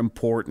more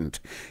important.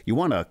 You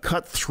want to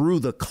cut through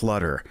the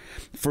clutter.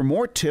 For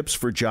more tips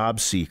for job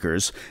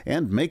seekers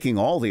and making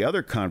all the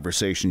other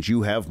conversations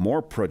you have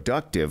more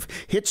productive,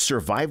 hit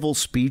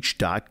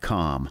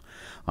survivalspeech.com.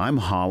 I'm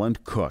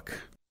Holland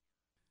Cook.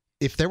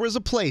 If there was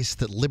a place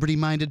that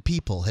liberty-minded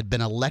people had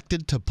been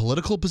elected to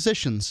political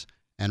positions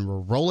and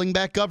were rolling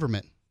back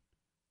government,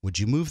 would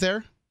you move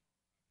there?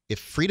 If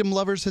freedom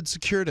lovers had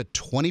secured a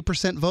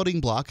 20%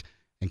 voting bloc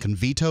and can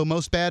veto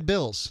most bad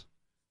bills,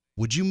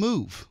 would you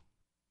move?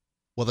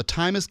 Well, the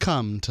time has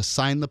come to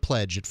sign the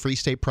pledge at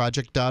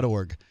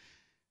freestateproject.org.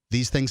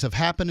 These things have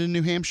happened in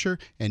New Hampshire,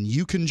 and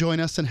you can join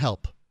us and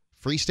help.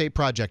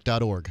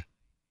 freestateproject.org.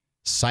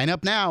 Sign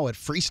up now at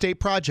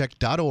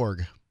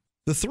freestateproject.org.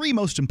 The three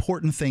most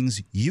important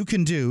things you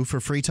can do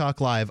for Free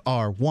Talk Live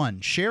are: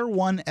 1. Share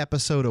one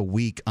episode a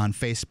week on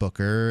Facebook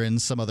or in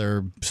some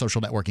other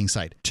social networking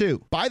site.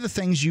 2. Buy the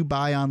things you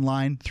buy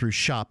online through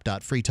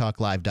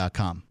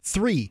shop.freetalklive.com.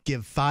 3.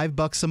 Give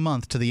 $5 a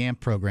month to the AMP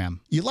program.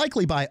 You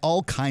likely buy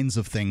all kinds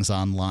of things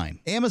online.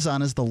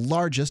 Amazon is the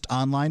largest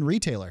online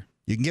retailer.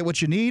 You can get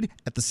what you need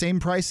at the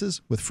same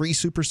prices with free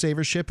Super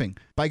Saver shipping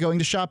by going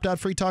to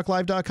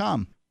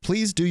shop.freetalklive.com.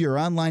 Please do your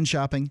online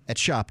shopping at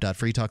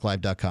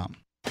shop.freetalklive.com.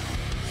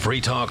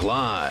 Free Talk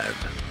Live.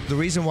 The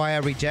reason why I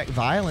reject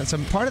violence,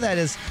 and part of that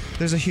is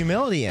there's a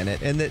humility in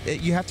it, and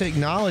that you have to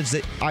acknowledge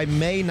that I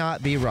may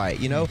not be right.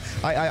 You know,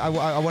 I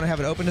want to have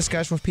an open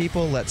discussion with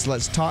people.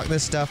 Let's talk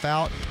this stuff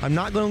out. I'm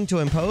not going to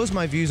impose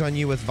my views on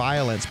you with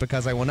violence,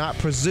 because I will not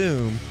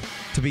presume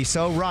to be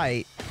so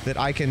right that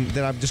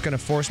I'm just going to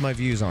force my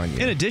views on you.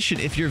 In addition,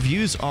 if your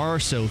views are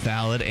so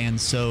valid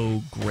and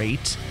so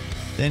great,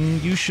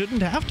 then you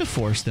shouldn't have to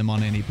force them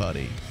on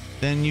anybody.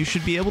 Then you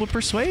should be able to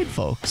persuade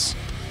folks.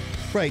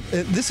 Right.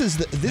 This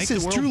is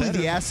truly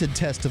the acid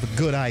test of a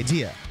good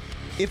idea.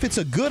 If it's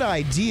a good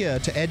idea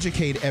to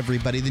educate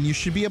everybody, then you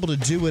should be able to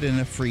do it in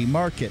a free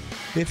market.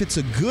 If it's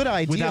a good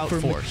idea without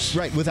force,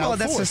 right? Without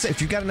force.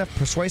 If you've got enough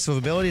persuasive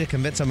ability to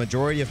convince a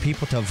majority of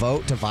people to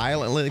vote to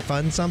violently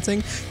fund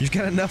something, you've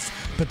got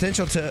enough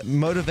potential to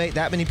motivate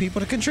that many people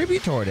to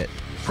contribute toward it.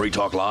 Free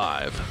Talk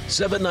Live,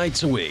 7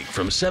 nights a week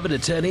from 7 to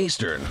 10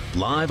 Eastern,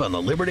 live on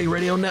the Liberty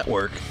Radio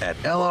Network at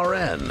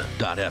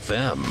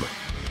LRN.FM.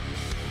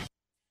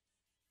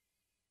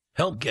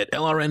 Help get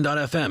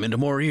LRN.FM into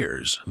more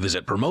ears.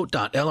 Visit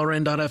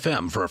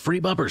promote.lrn.fm for a free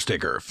bumper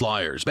sticker,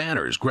 flyers,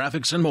 banners,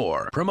 graphics, and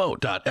more.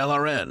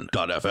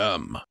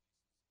 Promote.lrn.fm.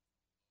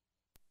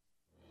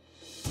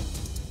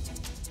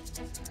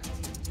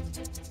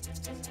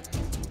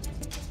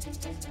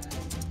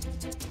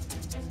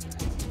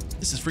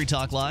 This is Free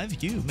Talk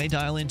Live. You may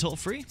dial in toll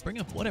free. Bring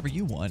up whatever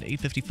you want.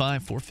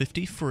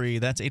 855-450-FREE.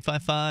 That's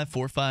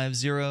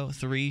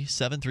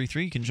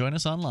 855-450-3733. You can join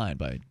us online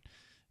by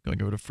going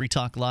over to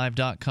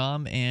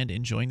freetalklive.com and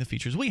enjoying the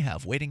features we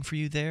have waiting for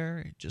you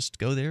there. Just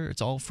go there.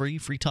 It's all free.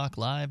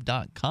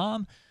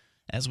 freetalklive.com.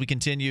 As we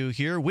continue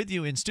here with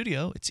you in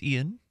studio, it's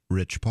Ian,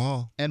 Rich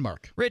Paul, and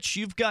Mark. Rich,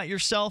 you've got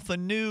yourself a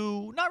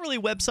new, not really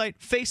website,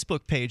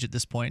 Facebook page at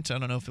this point. I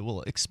don't know if it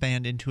will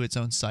expand into its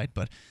own site,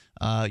 but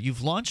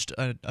you've launched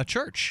a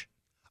church.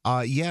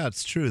 Yeah,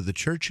 it's true. The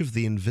Church of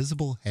the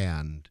Invisible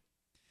Hand.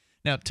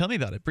 Now, tell me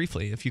about it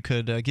briefly. If you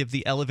could give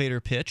the elevator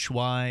pitch,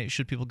 why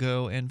should people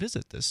go and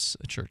visit this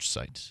church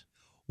site?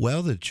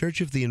 Well, the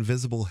Church of the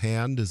Invisible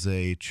Hand is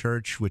a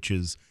church which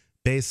is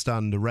based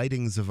on the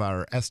writings of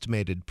our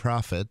estimated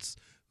prophets,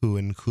 who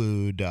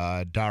include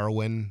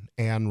Darwin,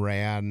 Ayn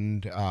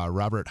Rand,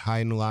 Robert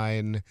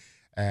Heinlein,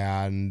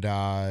 and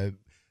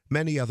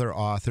many other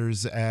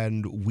authors.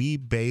 And we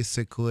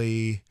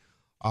basically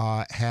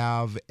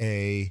have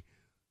a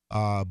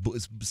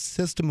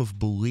system of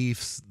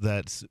beliefs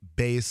that's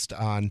based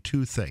on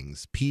two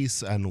things: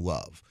 peace and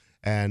love.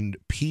 And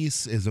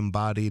peace is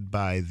embodied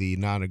by the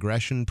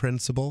non-aggression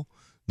principle,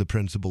 the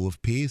principle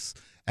of peace,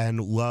 and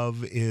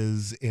love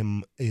is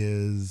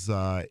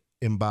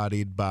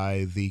embodied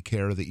by the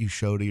care that you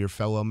show to your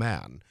fellow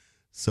man.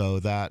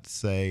 So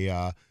that's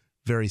a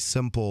very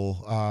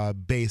simple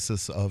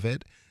basis of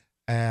it.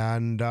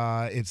 And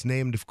it's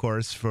named, of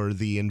course, for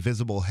the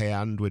invisible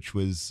hand, which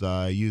was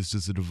used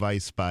as a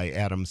device by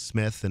Adam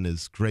Smith in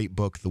his great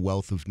book, The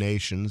Wealth of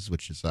Nations,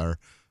 which is our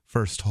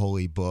first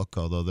holy book,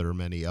 although there are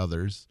many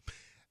others.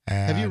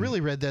 Have you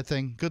really read that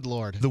thing? Good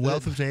Lord. The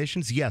Wealth of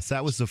Nations? Yes,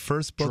 that was the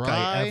first book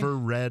I ever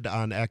read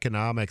on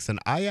economics, and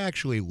I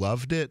actually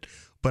loved it,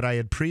 but I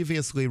had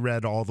previously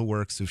read all the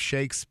works of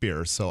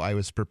Shakespeare, so I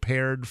was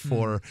prepared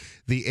for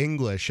the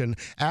English. And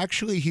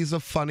actually, he's a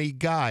funny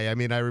guy. I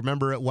mean, I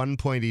remember at one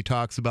point he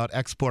talks about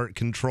export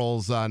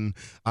controls on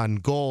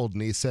gold,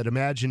 and he said,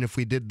 imagine if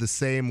we did the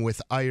same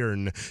with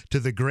iron to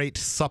the great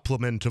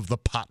supplement of the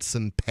pots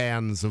and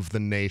pans of the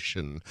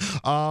nation.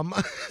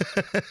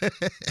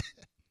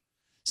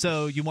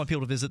 So you want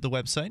people to visit the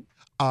website?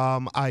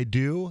 I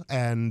do,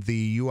 and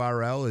the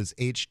URL is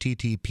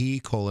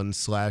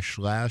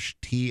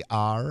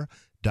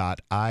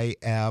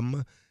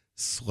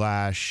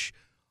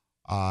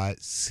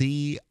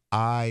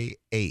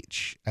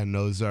http://tr.im/CIH, and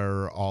those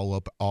are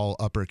all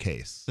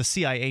uppercase. The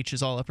CIH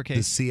is all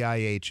uppercase? The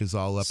CIH is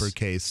all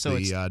uppercase. So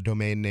the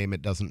domain name,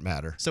 it doesn't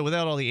matter. So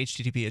without all the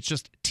HTTP, it's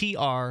just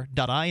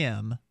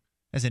tr.im,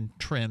 as in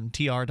trim,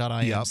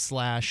 tr.im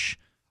slash...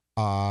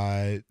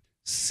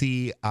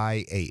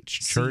 CIH,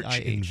 Church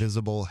CIH.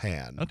 Invisible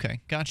Hand.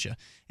 Okay, gotcha.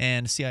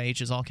 And CIH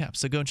is all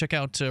caps. So go and check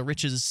out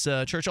Rich's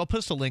church. I'll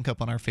post a link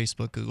up on our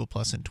Facebook, Google+,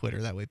 and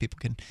Twitter. That way people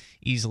can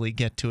easily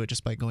get to it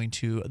just by going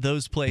to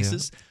those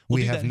places. Yeah.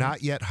 We have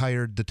not yet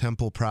hired the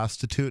temple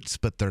prostitutes,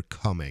 but they're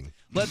coming.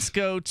 Let's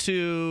go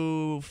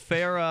to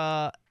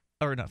Farrah,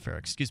 or not Farrah,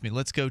 excuse me.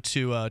 Let's go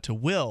to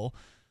Will.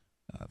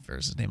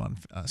 Farrah's his name on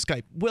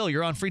Skype. Will,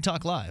 you're on Free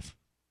Talk Live.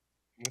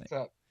 What's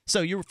up?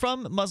 So you're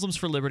from Muslims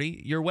for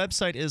Liberty. Your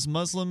website is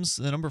Muslims,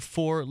 the number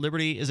 4,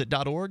 Liberty. Is it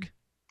 .org?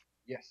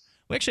 Yes.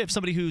 We actually have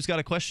somebody who's got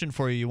a question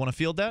for you. You want to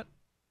field that?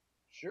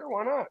 Sure,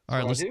 why not? All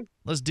right,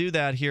 let's do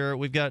that here.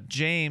 We've got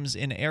James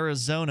in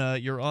Arizona.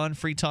 You're on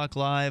Free Talk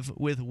Live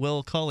with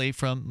Will Coley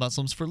from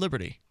Muslims for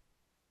Liberty.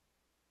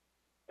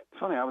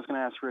 Funny, I was going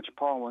to ask Rich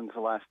Paul when's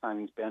the last time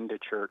he's been to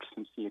church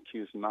since he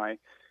accused my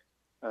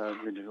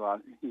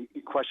he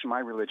questioned my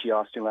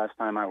religiosity last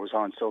time I was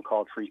on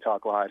so-called Free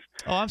Talk Live.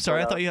 Oh, I'm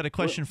sorry. I thought you had a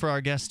question for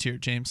our guest here,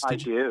 James. I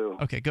do.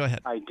 Okay, go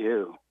ahead. I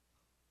do.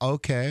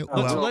 Okay.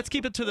 Let's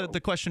keep it to the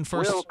question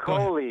first. Will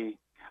Coley,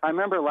 I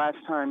remember last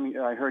time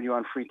I heard you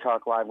on Free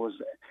Talk Live was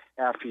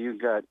after you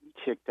got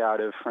kicked out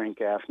of Frank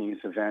Gaffney's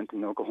event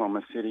in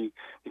Oklahoma City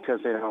because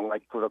they don't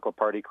like political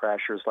party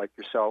crashers like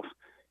yourself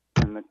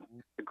and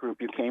the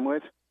group you came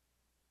with.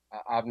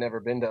 I've never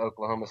been to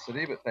Oklahoma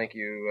City, but thank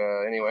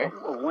you anyway.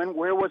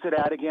 Where was it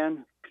at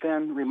again?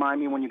 Then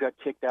remind me when you got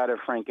kicked out of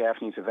Frank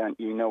Gaffney's event.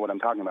 You know what I'm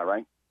talking about,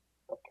 right?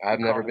 I've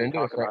never been to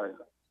one of Frank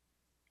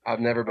You got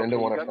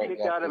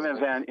kicked out of an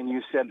event, and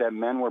you said that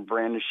men were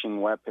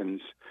brandishing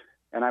weapons.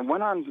 And I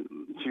went on to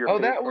your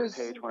Facebook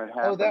page when it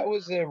happened.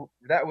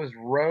 That was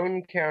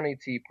Roane County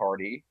Tea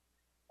Party.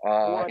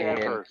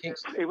 Whatever.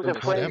 It was a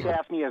Frank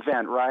Gaffney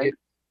event, right?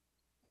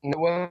 It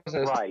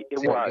wasn't. Right, it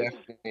was.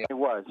 It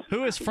was.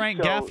 Who is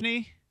Frank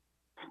Gaffney?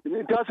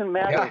 It doesn't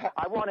matter.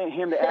 I wanted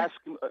him to ask.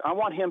 I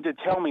want him to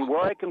tell me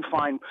where I can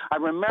find. I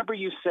remember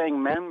you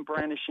saying men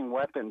brandishing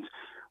weapons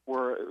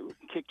were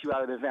kicked you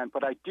out of the event,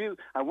 but I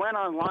went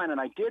online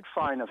and I did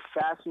find a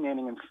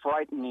fascinating and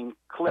frightening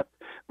clip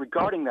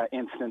regarding that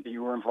incident that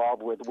you were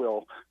involved with,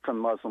 Will, from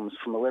Muslims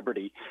for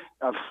Liberty.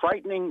 A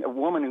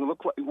woman who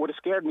would have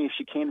scared me if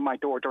she came to my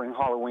door during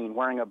Halloween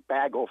wearing a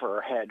bag over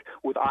her head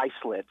with eye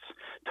slits,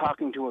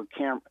 talking to a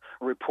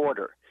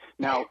reporter.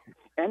 Now,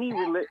 any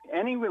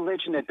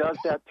religion that does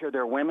that to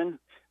their women,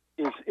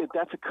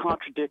 that's a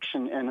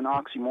contradiction and an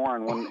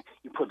oxymoron when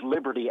you put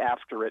liberty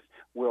after it,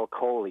 Will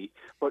Coley.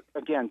 But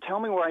again, tell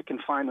me where I can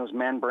find those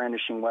men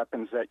brandishing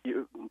weapons that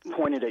you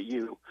pointed at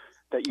you,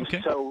 that you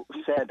so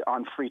said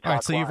on Free Talk All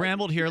right, so Live. you've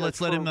rambled here.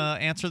 Let's let him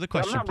answer the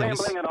question, I'm not please.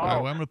 rambling at all. All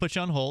right, well, I'm going to put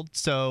you on hold.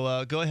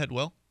 So go ahead,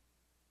 Will.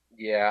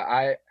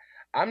 Yeah,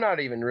 I'm not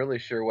even really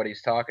sure what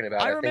he's talking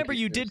about. I remember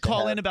you did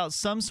call in about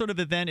some sort of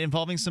event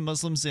involving some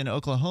Muslims in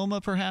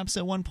Oklahoma, perhaps,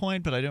 at one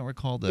point, but I don't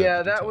recall the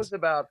that details. was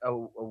about a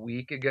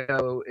week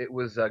ago. It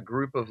was a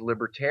group of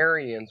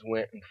libertarians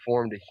went and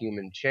formed a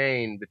human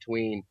chain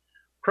between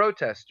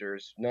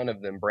protesters, none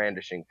of them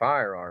brandishing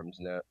firearms,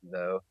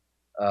 though.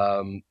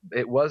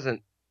 It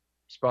wasn't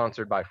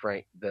sponsored by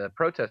the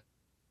protest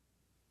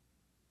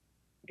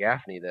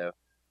Gaffney, though.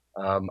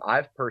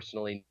 I've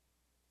personally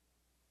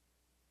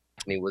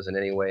was in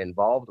any way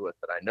involved with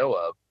that I know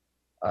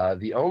of.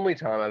 The only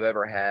time I've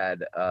ever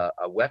had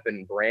a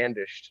weapon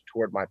brandished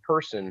toward my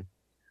person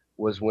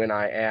was when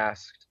I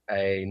asked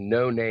a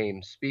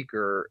no-name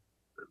speaker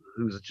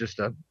who's just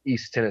a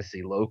East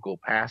Tennessee local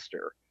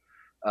pastor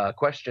a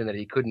question that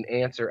he couldn't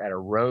answer at a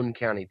Roane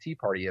County Tea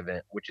Party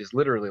event, which is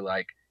literally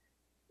like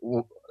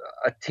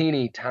a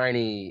teeny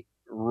tiny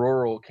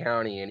rural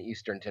county in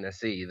eastern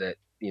Tennessee that,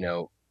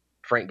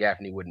 Frank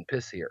Gaffney wouldn't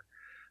piss here.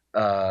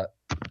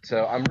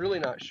 So I'm really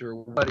not sure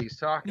what he's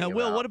talking about. Now,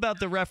 Will, what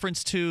about the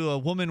reference to a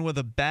woman with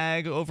a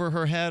bag over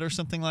her head or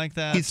something like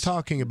that? He's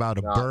talking about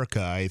a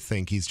burqa, I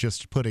think. He's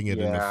just putting it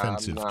in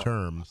offensive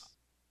terms.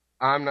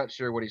 I'm not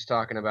sure what he's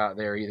talking about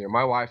there either.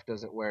 My wife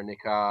doesn't wear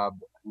niqab.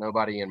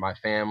 Nobody in my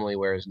family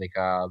wears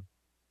niqab.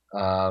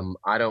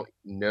 I don't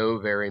know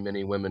very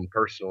many women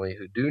personally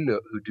who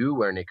do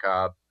wear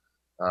niqab.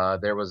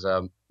 There was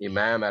a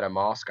imam at a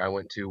mosque I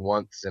went to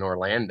once in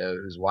Orlando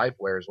whose wife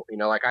wears,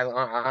 like I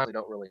honestly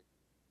don't really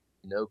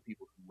know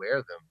people who wear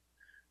them.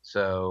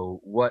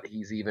 So what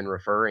he's even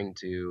referring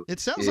to,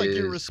 it sounds like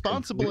you're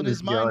responsible in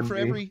his mind for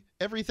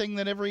everything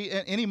that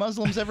any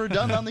Muslim's ever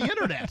done on the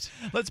internet.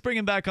 Let's bring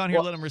him back on here.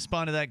 Let him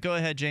respond to that. Go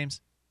ahead,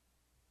 James.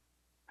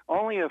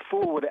 Only a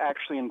fool would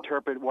actually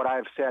interpret what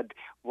I've said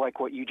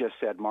like what you just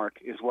said, Mark,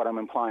 is what I'm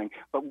implying.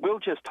 But Will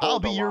just told I'll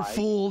be your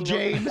fool,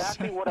 James.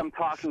 Exactly what I'm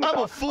talking about.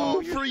 I'm a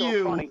fool for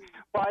you. Funny.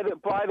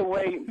 By the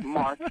way,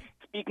 Mark,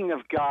 speaking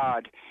of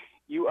God,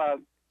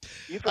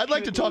 I'd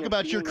like to talk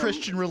about your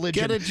Christian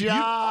religion. Get a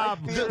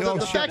job.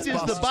 The fact is,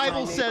 the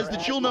Bible says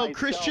that you'll know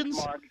Christians.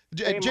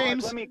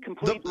 James, Mark, let me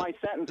complete my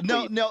sentence.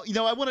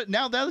 No. I want to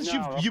now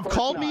that you've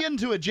called me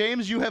into it,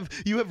 James. You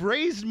have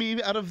raised me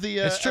out of the.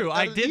 It's true.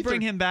 I did bring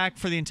him back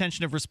for the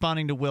intention of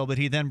responding to Will, but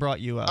he then brought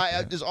you up.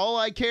 All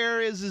I care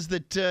is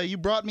that you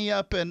brought me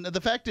up, and the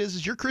fact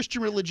is your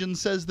Christian religion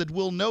says that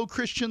we'll know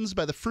Christians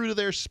by the fruit of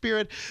their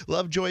spirit: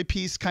 love, joy,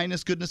 peace,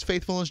 kindness, goodness,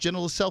 faithfulness,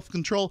 gentleness,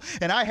 self-control.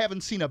 And I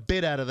haven't seen a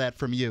bit out of that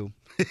from you.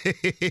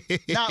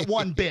 Not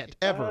one bit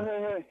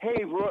ever.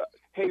 Hey,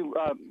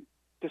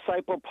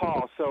 Disciple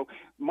Paul. So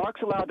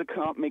Mark's allowed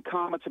to make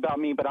comments about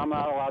me, but I'm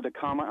not allowed to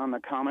comment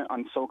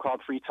on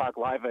so-called Free Talk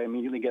Live. I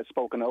immediately get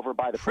spoken over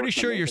by the. Pretty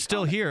sure you're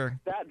still here.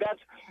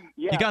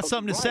 Yeah. You got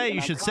something to say? You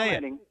should say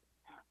it.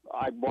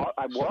 I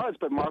was,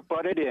 but Mark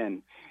butted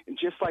in.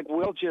 Just like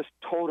Will just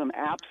told him,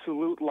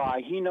 absolute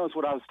lie. He knows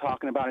what I was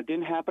talking about. It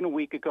didn't happen a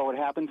week ago. It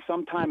happened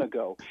some time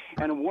ago.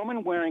 And a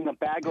woman wearing a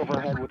bag over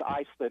her head with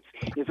eye slits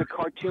is a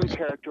cartoon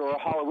character or a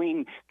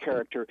Halloween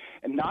character,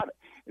 and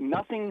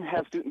nothing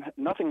has to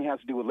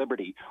do with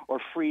liberty or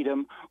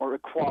freedom or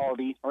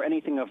equality or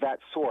anything of that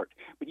sort.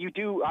 But you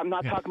do. I'm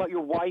not talking about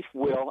your wife,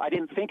 Will. I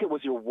didn't think it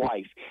was your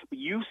wife. But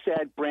you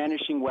said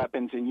brandishing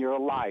weapons, and you're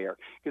a liar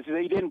because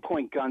they didn't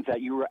point guns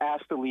at you. You were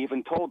asked to leave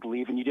and told to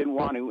leave, and you didn't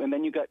want to, and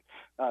then you got.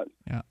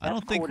 I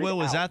don't think Will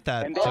was at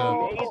that.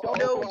 All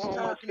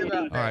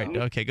right.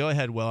 Okay. Go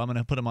ahead, Will. I'm going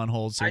to put him on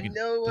hold so he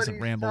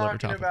doesn't ramble over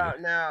top of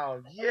you.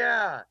 Now.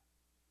 Yeah.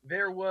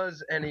 There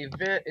was an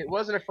event. It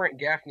wasn't a Frank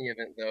Gaffney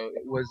event, though.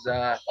 It was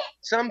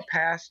some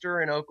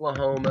pastor in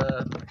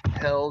Oklahoma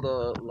held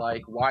a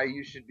why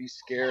you should be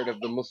scared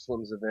of the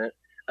Muslims event.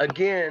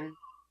 Again,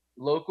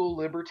 local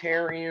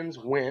libertarians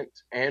went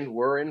and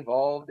were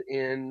involved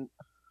in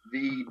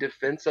the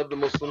defense of the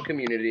Muslim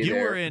community. You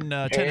were in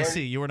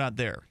Tennessee. You were not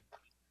there.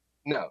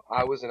 No,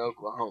 I was in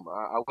Oklahoma.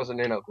 I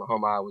wasn't in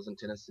Oklahoma. I was in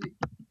Tennessee.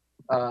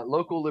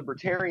 Local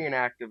libertarian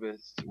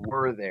activists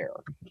were there.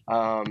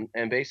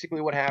 And basically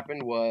what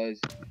happened was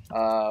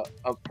a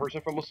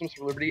person from Muslims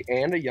for Liberty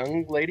and a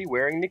young lady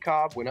wearing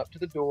niqab went up to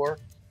the door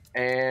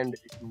and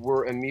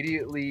were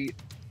immediately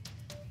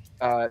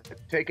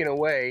taken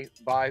away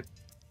by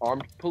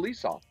armed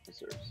police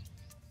officers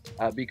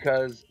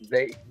because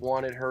they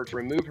wanted her to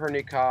remove her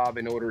niqab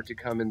in order to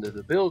come into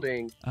the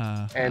building.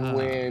 And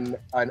when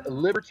a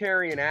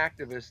libertarian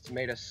activist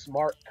made a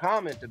smart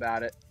comment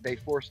about it, they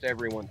forced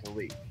everyone to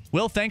leave.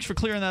 Will, thanks for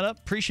clearing that up.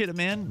 Appreciate it,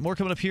 man. More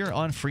coming up here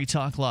on Free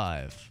Talk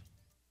Live.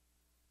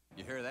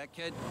 You hear that,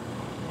 kid?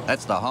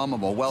 That's the hum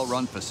of a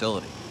well-run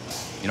facility.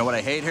 You know what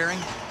I hate hearing?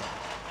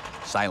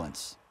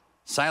 Silence.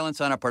 Silence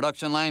on a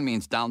production line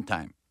means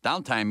downtime.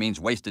 Downtime means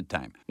wasted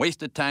time.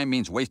 Wasted time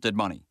means wasted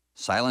money.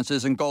 Silence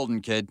isn't golden,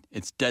 kid.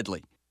 It's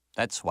deadly.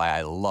 That's why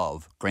I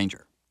love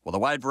Grainger. With a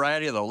wide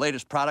variety of the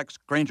latest products,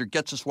 Grainger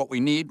gets us what we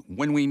need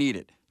when we need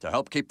it to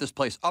help keep this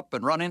place up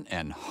and running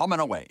and humming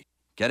away.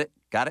 Get it?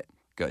 Got it?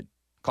 Good.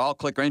 Call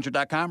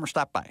clickgrainger.com or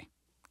stop by.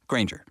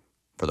 Grainger,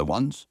 for the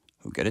ones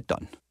who get it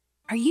done.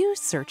 Are you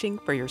searching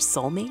for your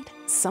soulmate?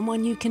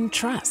 Someone you can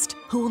trust,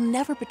 who will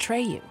never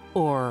betray you?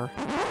 Or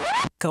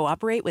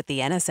cooperate with the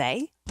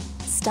NSA?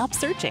 Stop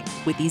searching.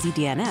 With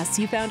EasyDNS,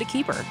 you found a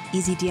keeper.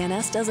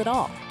 EasyDNS does it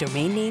all.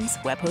 Domain names,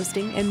 web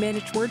hosting, and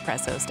managed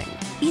WordPress hosting.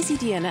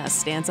 EasyDNS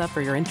stands up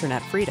for your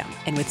internet freedom.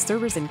 And with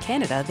servers in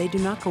Canada, they do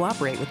not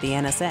cooperate with the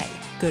NSA.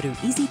 Go to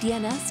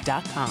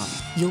EasyDNS.com.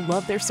 You'll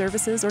love their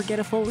services or get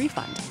a full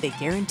refund. They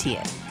guarantee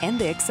it. And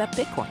they accept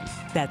Bitcoin.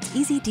 That's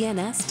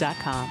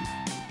EasyDNS.com.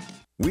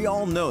 We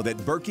all know that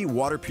Berkey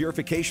Water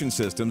Purification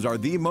Systems are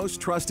the most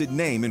trusted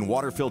name in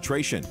water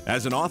filtration.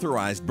 As an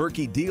authorized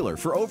Berkey dealer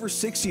for over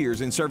 6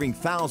 years and serving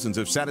thousands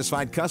of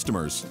satisfied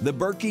customers, the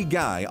Berkey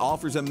Guy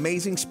offers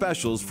amazing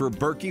specials for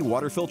Berkey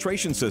Water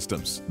Filtration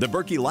Systems. The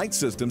Berkey Light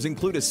Systems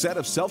include a set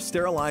of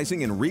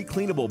self-sterilizing and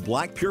recleanable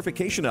black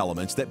purification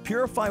elements that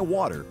purify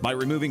water by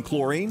removing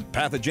chlorine,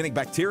 pathogenic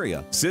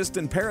bacteria, cysts,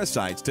 and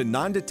parasites to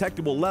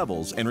non-detectable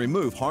levels and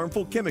remove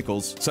harmful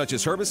chemicals such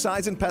as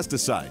herbicides and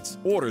pesticides.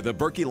 Order the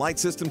Berkey Light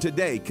Systems system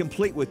today,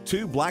 complete with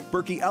 2 black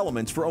Berkey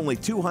elements for only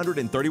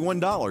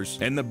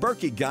 $231, and the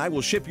Berkey Guy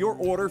will ship your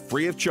order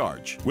free of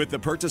charge. With the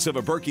purchase of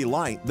a Berkey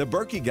Light, the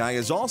Berkey Guy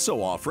is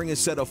also offering a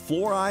set of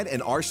fluoride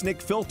and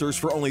arsenic filters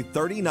for only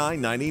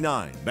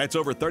 $39.99. That's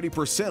over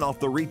 30% off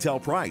the retail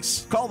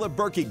price. Call the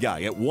Berkey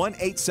Guy at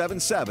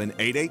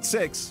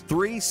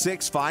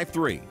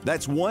 1-877-886-3653.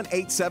 That's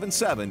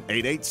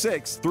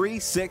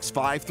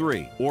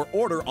 1-877-886-3653. Or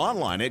order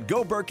online at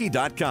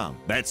GoBerkey.com.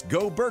 That's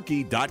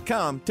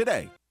GoBerkey.com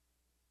today.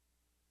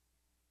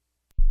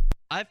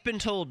 I've been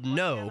told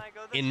no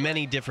in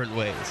many different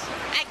ways.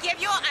 I give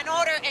you an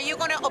order and you're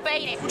going to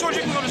obey it. George,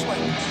 you can go this way.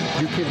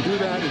 You can do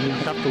that and you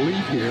have to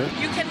leave here.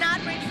 You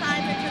cannot bring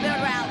signs into the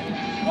rally.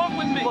 Walk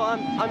with me. Well,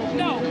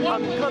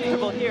 I'm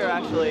comfortable here,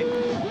 actually.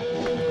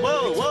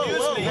 Whoa,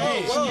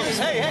 Hey,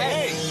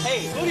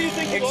 who do you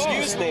think you are?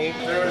 Excuse me.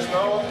 There is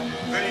no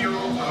video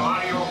or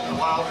audio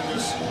allowed in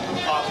this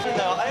office.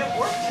 No, I have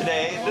work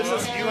today.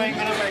 You ain't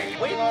gonna make it.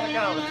 Wait on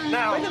account.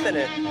 Now. Wait a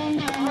minute.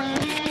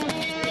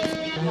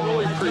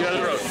 Whoa.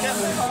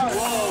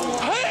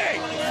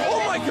 Hey! Oh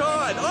my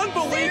God!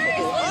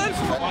 Unbelievable!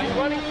 Why are you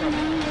running from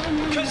me?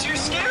 Because you're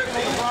scared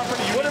me.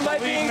 What am I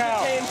being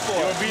detained for?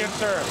 You're being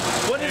served.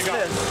 What is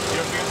this?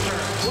 You're being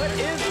served. What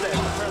is this?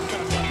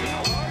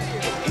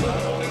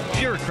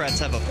 Bureaucrats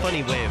have a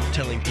funny way of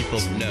telling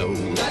people no.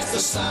 That's the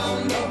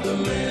sound of the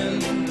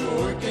men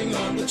working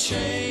on the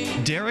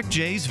chain. Derek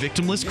J's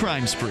Victimless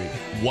Crime Spree.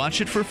 Watch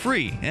it for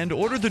free and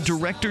order the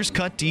Director's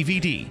Cut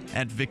DVD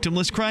at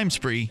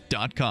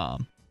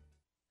victimlesscrimespree.com.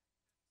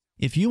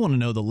 If you want to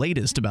know the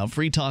latest about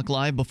Free Talk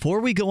Live before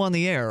we go on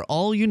the air,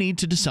 all you need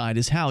to decide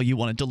is how you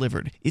want it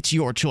delivered. It's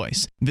your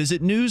choice.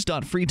 Visit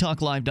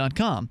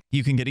news.freetalklive.com.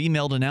 You can get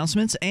emailed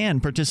announcements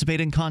and participate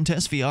in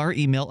contests via our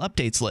email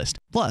updates list.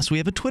 Plus, we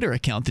have a Twitter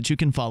account that you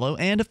can follow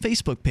and a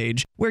Facebook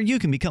page where you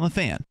can become a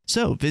fan.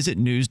 So visit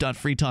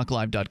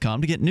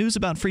news.freetalklive.com to get news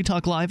about Free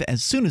Talk Live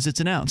as soon as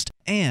it's announced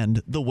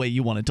and the way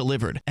you want it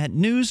delivered at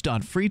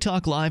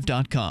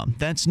news.freetalklive.com.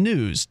 That's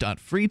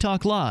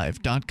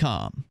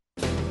news.freetalklive.com.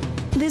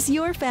 This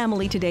Your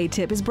Family Today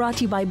tip is brought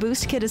to you by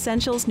Boost Kid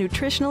Essentials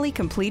Nutritionally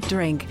Complete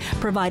Drink,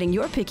 providing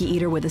your picky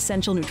eater with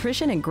essential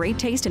nutrition and great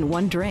taste in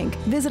one drink.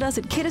 Visit us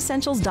at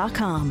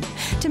kidessentials.com.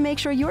 To make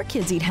sure your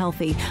kids eat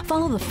healthy,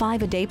 follow the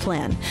 5-a-day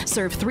plan.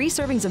 Serve 3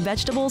 servings of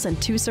vegetables and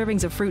 2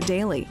 servings of fruit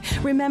daily.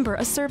 Remember,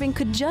 a serving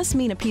could just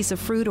mean a piece of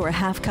fruit or a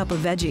half cup of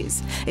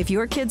veggies. If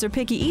your kids are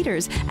picky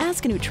eaters,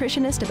 ask a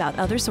nutritionist about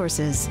other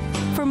sources.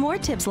 For more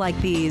tips like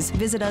these,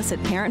 visit us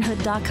at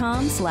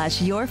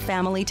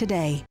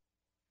parenthood.com/yourfamilytoday.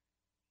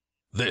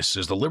 This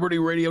is the Liberty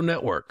Radio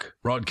Network,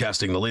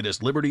 broadcasting the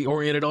latest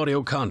liberty-oriented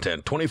audio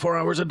content 24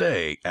 hours a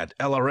day at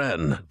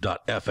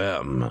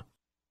LRN.FM.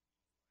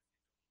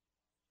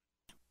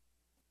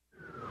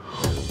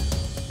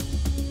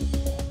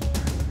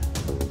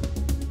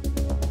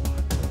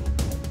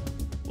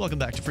 Welcome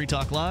back to Free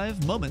Talk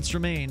Live. Moments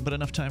remain, but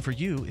enough time for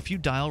you if you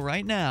dial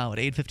right now at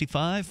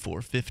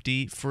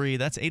 855-450-FREE.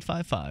 That's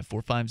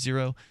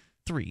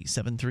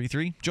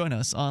 855-450-3733. Join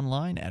us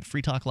online at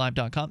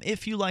freetalklive.com.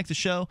 If you like the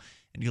show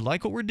and you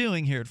like what we're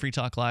doing here at Free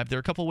Talk Live, there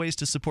are a couple ways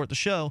to support the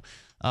show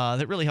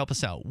that really help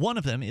us out. One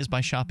of them is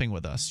by shopping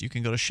with us. You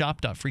can go to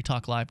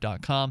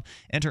shop.freetalklive.com,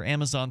 enter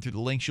Amazon through the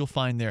links you'll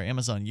find there,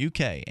 Amazon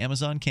UK,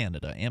 Amazon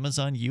Canada,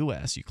 Amazon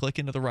US. You click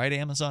into the right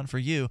Amazon for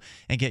you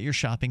and get your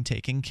shopping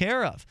taken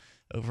care of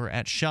over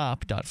at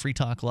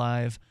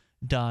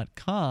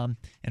shop.freetalklive.com,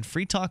 and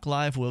Free Talk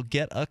Live will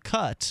get a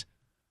cut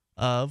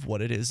of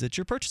what it is that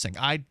you're purchasing.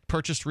 I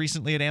purchased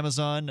recently at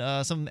Amazon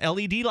some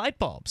LED light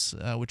bulbs,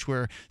 which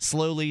we're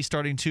slowly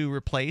starting to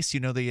replace.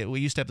 You know, we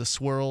used to have the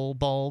swirl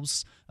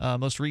bulbs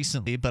most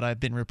recently, but I've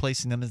been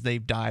replacing them as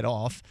they've died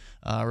off,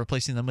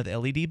 replacing them with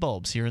LED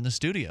bulbs here in the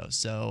studio.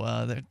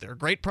 So they're a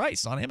great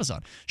price on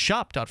Amazon.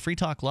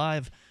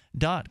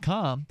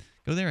 Shop.freetalklive.com.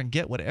 Go there and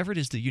get whatever it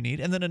is that you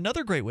need. And then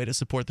another great way to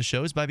support the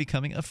show is by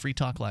becoming a Free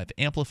Talk Live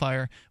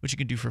amplifier, which you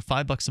can do for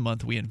 $5 a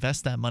month. We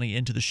invest that money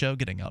into the show,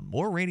 getting out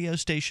more radio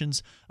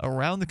stations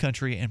around the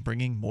country and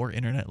bringing more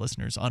internet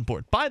listeners on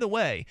board. By the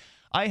way,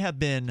 I have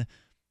been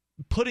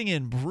putting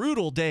in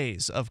brutal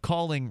days of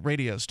calling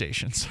radio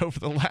stations over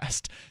the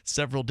last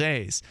several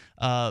days.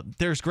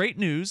 There's great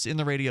news in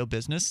the radio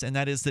business, and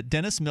that is that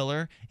Dennis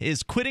Miller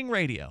is quitting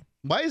radio.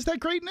 Why is that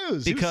great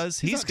news?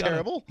 Because he's not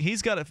terrible.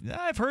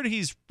 I've heard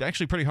he's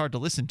actually pretty hard to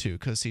listen to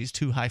because he's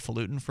too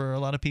highfalutin for a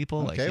lot of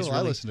people. Okay,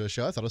 I listened to a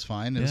show. I thought it was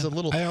fine. It was a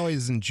little. I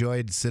always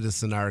enjoyed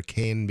Citizen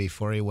Arcane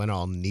before he went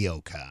all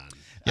neocon.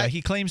 Yeah,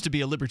 he claims to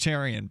be a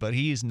libertarian, but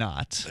he's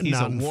not. He's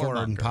not a in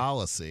foreign warmonger.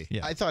 policy.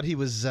 Yeah. I thought he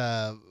was.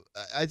 I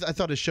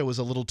thought his show was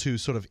a little too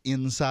sort of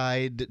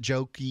inside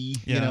jokey.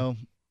 Yeah. You know.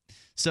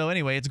 So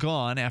anyway, it's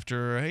gone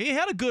after he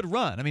had a good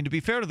run. I mean, to be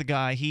fair to the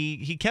guy,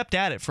 he kept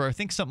at it for I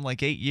think something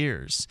like 8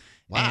 years.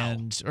 Wow.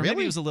 Or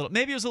maybe it was a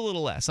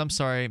little less. I'm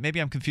sorry. Maybe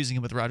I'm confusing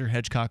him with Roger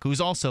Hedgecock,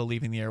 who's also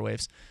leaving the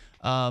airwaves.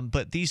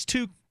 But these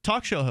two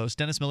talk show hosts,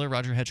 Dennis Miller,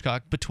 Roger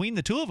Hedgecock, between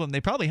the two of them,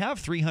 they probably have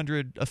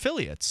 300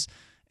 affiliates.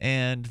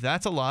 And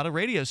that's a lot of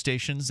radio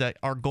stations that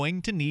are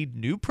going to need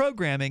new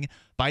programming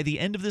by the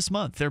end of this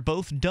month. They're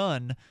both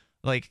done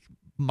like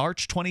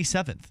March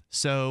 27th.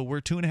 So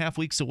we're 2.5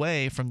 weeks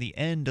away from the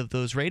end of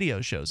those radio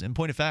shows. In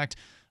point of fact,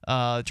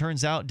 it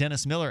turns out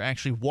Dennis Miller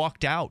actually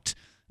walked out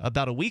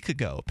about a week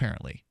ago,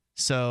 apparently.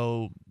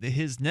 So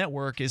his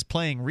network is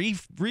playing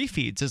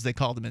refeeds, as they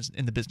call them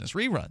in the business,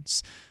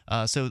 reruns.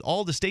 So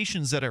all the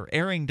stations that are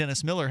airing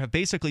Dennis Miller have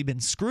basically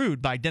been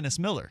screwed by Dennis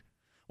Miller.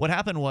 What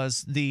happened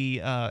was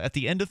at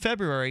the end of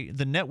February,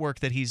 the network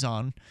that he's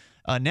on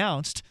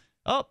announced,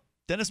 oh,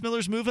 Dennis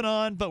Miller's moving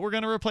on, but we're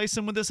going to replace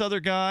him with this other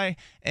guy.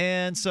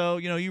 And so,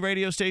 you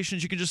radio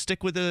stations, you can just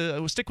stick with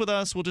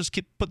us. We'll just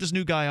put this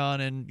new guy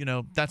on,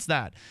 and that's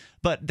that.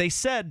 But they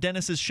said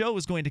Dennis's show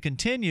was going to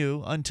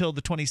continue until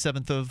the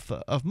 27th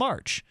of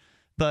March.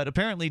 But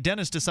apparently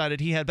Dennis decided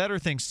he had better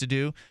things to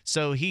do,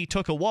 so he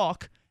took a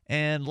walk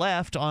and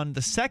left on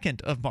the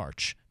 2nd of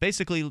March,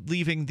 basically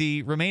leaving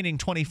the remaining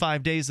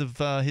 25 days of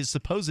his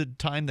supposed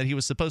time that he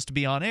was supposed to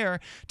be on air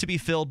to be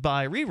filled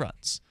by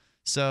reruns.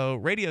 So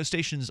radio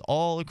stations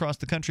all across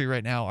the country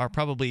right now are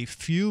probably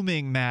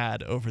fuming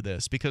mad over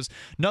this, because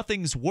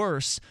nothing's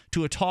worse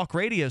to a talk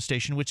radio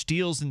station which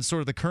deals in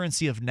sort of the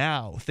currency of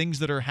now, things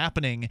that are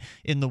happening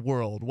in the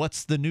world,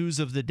 what's the news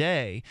of the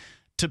day,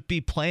 to be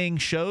playing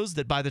shows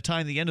that by the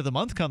time the end of the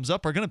month comes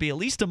up are going to be at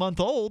least a month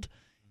old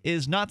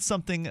is not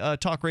something a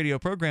talk radio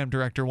program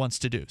director wants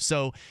to do.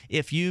 So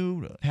if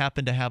you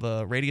happen to have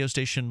a radio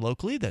station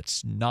locally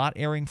that's not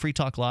airing Free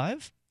Talk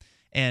Live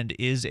and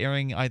is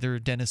airing either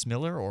Dennis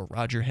Miller or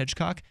Roger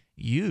Hedgecock,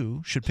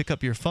 you should pick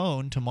up your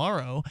phone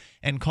tomorrow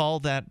and call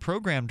that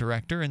program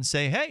director and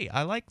say, hey,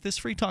 I like this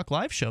Free Talk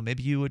Live show.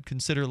 Maybe you would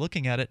consider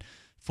looking at it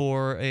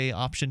for a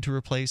option to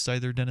replace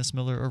either Dennis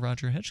Miller or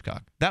Roger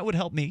Hedgecock. That would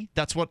help me.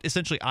 That's what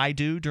essentially I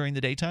do during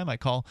the daytime. I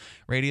call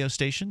radio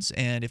stations,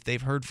 and if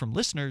they've heard from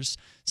listeners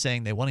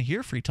saying they want to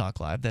hear Free Talk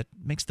Live, that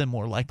makes them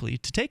more likely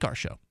to take our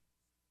show.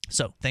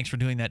 So thanks for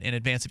doing that in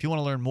advance. If you want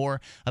to learn more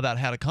about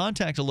how to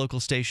contact a local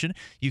station,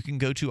 you can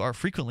go to our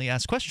frequently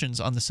asked questions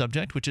on the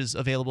subject, which is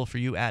available for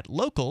you at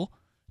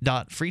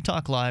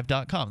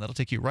local.freetalklive.com. That'll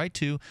take you right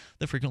to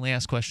the frequently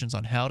asked questions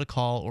on how to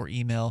call or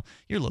email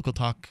your local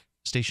talk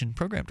station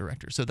program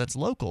director. So that's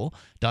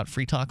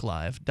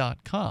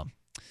local.freetalklive.com.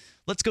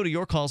 Let's go to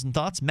your calls and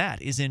thoughts.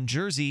 Matt is in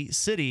Jersey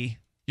City.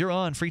 You're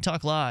on Free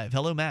Talk Live.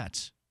 Hello,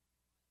 Matt.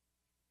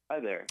 Hi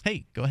there.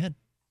 Hey, go ahead.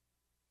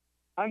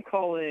 I'm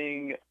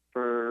calling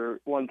for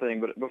one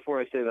thing, but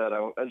before I say that,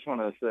 I just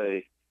want to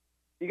say,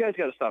 you guys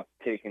got to stop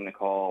taking the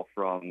call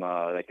from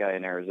that guy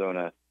in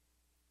Arizona.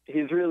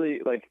 He's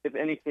really, if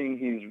anything,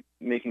 he's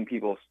making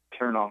people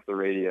turn off the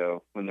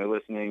radio when they're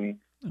listening.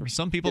 Or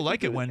some people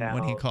like it when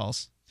he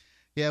calls.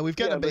 Yeah, we've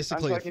got to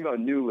basically... I'm talking about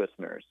new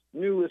listeners.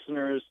 New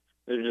listeners,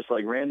 they're just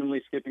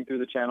randomly skipping through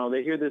the channel.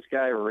 They hear this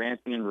guy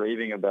ranting and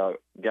raving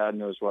about God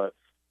knows what.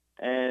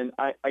 And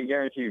I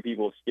guarantee you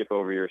people skip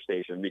over your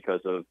station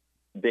because of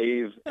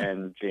Dave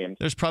and James.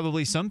 There's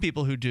probably some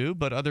people who do,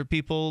 but other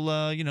people,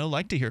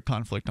 like to hear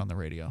conflict on the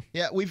radio.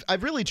 Yeah,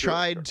 I've really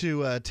tried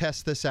to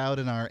test this out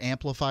in our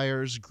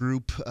amplifiers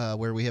group,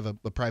 where we have a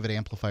private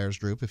amplifiers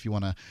group. If you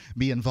want to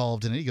be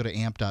involved in it, you go to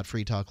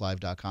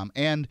amp.freetalklive.com,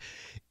 and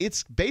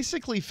it's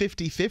basically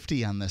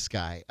 50-50 on this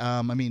guy.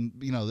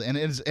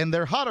 And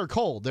they're hot or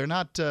cold. They're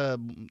not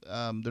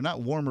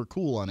warm or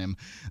cool on him.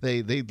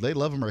 They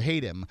love him or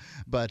hate him.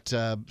 But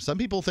some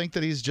people think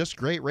that he's just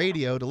great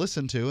radio to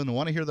listen to and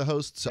want to hear the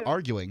host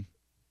arguing.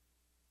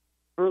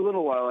 For a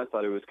little while I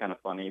thought it was kind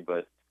of funny,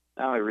 but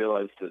now I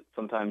realize that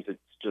sometimes it's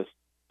just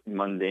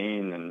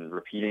mundane and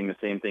repeating the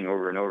same thing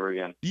over and over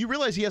again. You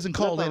realize he hasn't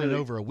called in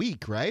over a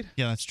week, right?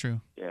 Yeah, that's true.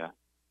 Yeah.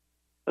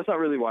 That's not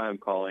really why I'm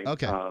calling.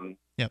 Okay.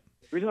 Yep.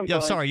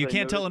 Sorry, you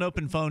can't tell an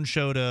open phone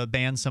show to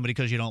ban somebody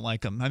because you don't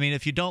like them. I mean,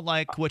 if you don't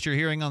like what you're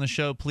hearing on the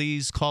show,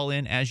 please call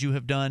in as you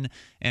have done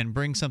and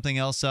bring something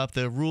else up.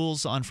 The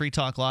rules on Free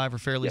Talk Live are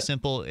fairly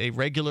simple. A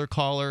regular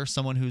caller,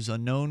 someone who's a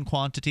known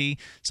quantity,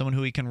 someone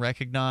who we can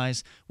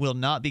recognize, will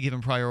not be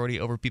given priority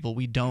over people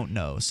we don't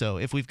know. So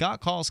if we've got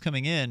calls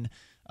coming in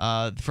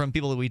from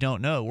people that we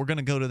don't know, we're going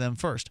to go to them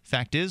first.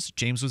 Fact is,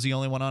 James was the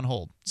only one on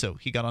hold, so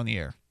he got on the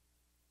air.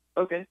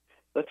 Okay,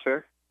 that's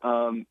fair.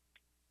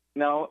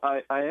 Now,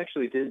 I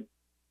actually did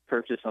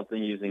purchase something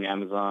using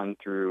Amazon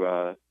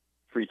through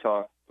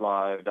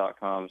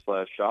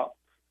freetalklive.com/shop,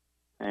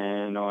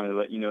 and I wanted to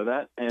let you know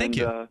that. And, thank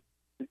you.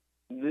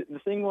 The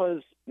thing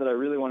was that I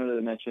really wanted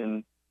to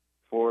mention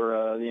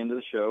for the end of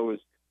the show was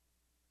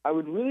I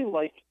would really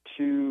like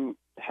to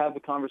have a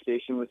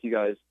conversation with you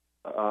guys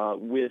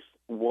with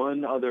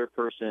one other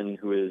person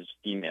who is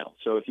female.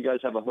 So if you guys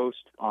have a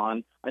host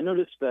on, I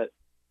noticed that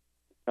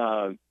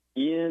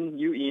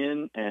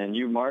Ian, and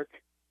you, Mark,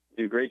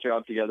 do a great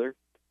job together,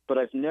 but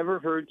I've never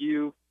heard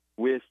you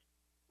with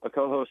a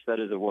co-host that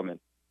is a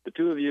woman. The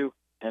two of you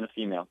and a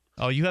female.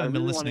 Oh, you haven't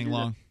been listening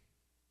long.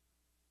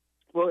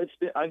 Well,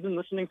 I've been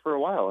listening for a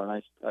while,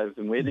 and I've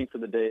been waiting for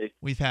the day.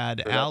 We've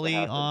had Allie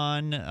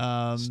on,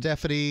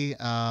 Stephanie.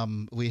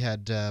 We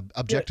had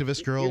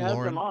Objectivist Girl, you have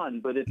Lauren. them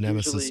on, but it's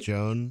Nemesis usually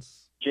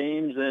Jones,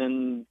 James,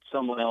 and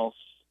someone else.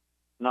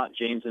 not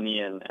James and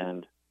Ian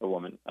and a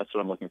woman. That's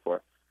what I'm looking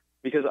for,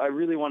 because I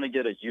really want to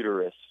get a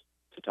uterus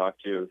to talk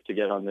to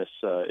get on this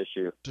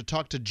issue. To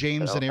talk to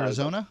James in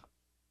Arizona?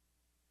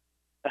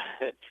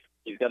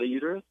 He's got a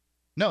uterus?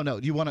 No.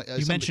 You want to?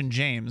 You mentioned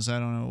James. I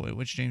don't know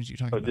which James you're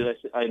talking about.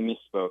 I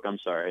misspoke. I'm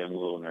sorry. I'm a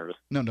little nervous.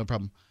 No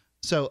problem.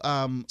 So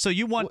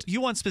you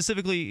want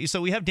specifically.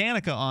 So we have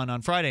Danica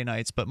on Friday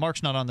nights, but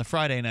Mark's not on the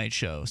Friday night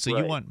show. So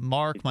you want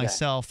Mark,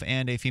 myself,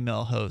 and a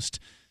female host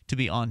to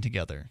be on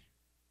together.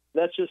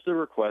 That's just a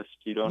request.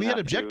 You don't. We had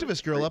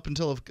Objectivist Girl up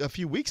until a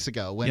few weeks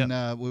ago when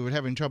we were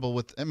having trouble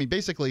with. I mean,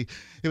 basically,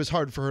 it was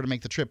hard for her to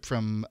make the trip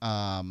from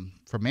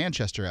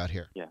Manchester out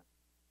here. Yeah.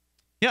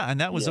 Yeah,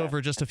 and that was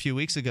over just a few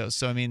weeks ago.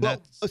 So I mean,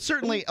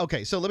 certainly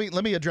okay. So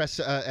let me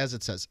address as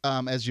it says,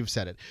 as you've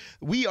said it.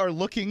 We are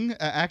looking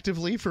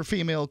actively for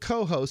female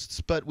co-hosts,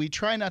 but we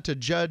try not to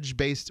judge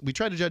We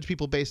try to judge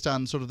people based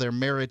on sort of their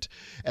merit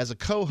as a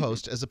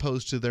co-host, as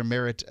opposed to their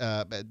merit,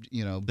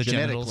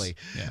 genetically.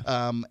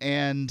 Yeah.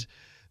 And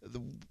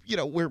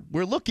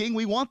we're looking.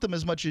 We want them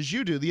as much as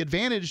you do. The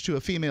advantage to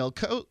a female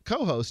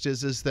co-host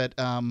is that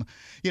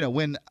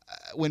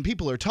when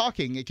people are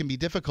talking, it can be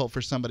difficult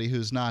for somebody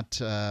who's not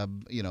a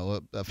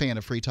fan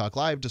of Free Talk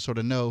Live to sort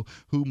of know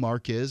who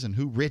Mark is and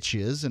who Rich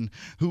is and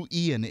who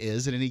Ian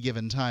is at any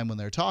given time when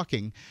they're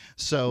talking.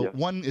 So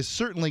one is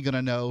certainly going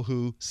to know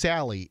who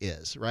Sally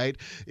is, right,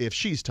 if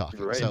she's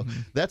talking. Right. So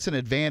that's an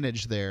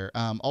advantage there.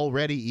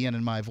 Already, Ian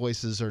and my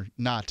voices are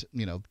not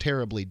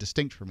terribly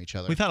distinct from each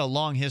other. We've had a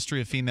long history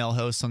of female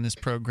hosts on this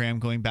program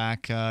going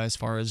back as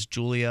far as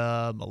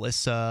Julia,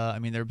 Melissa. I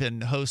mean, there have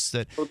been hosts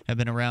that have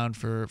been around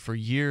for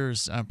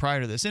years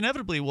prior to this.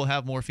 Inevitably, we'll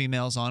have more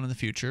females on in the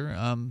future,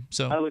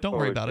 so don't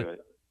worry about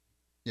it.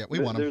 Yeah, we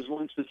want them. There's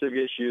one specific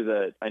issue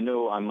that I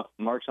know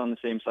Mark's on the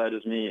same side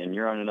as me and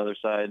you're on another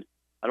side.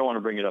 I don't want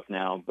to bring it up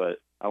now, but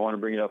I want to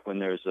bring it up when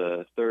there's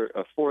a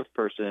fourth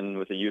person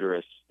with a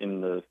uterus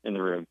in the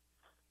room.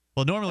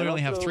 Well, normally we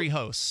only have 3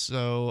 hosts,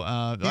 so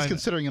he's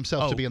considering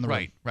himself to be in the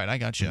room. Right, I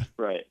got you.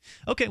 Right.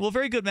 Okay, well,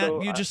 very good, Matt.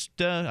 So, you just,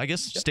 I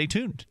guess, stay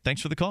tuned.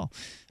 Thanks for the call.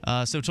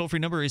 So toll-free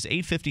number is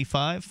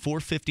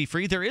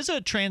 855-450-FREE. There is a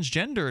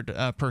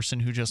transgendered person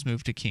who just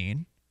moved to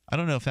Keene. I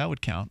don't know if that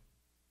would count.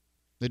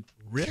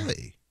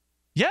 Really?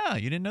 Yeah,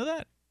 you didn't know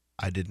that?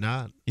 I did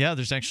not. Yeah,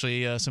 there's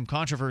actually some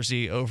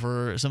controversy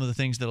over some of the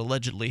things that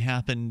allegedly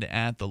happened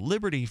at the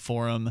Liberty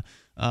Forum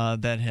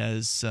that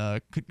has,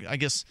 I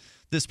guess,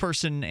 this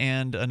person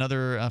and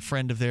another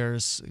friend of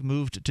theirs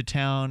moved to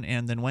town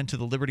and then went to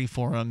the Liberty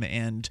Forum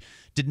and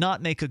did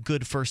not make a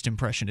good first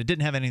impression. It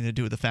didn't have anything to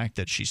do with the fact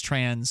that she's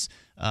trans,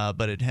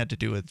 but it had to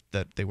do with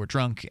that they were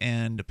drunk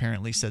and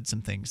apparently said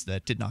some things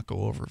that did not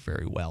go over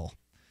very well.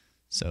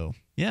 So,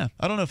 yeah,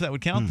 I don't know if that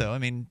would count, though. I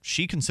mean,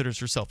 she considers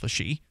herself a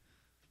she.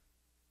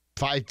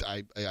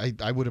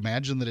 I would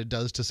imagine that it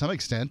does to some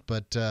extent,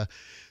 but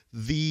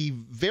the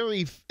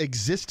very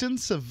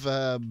existence of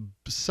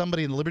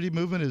somebody in the Liberty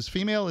Movement who's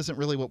female isn't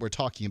really what we're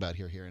talking about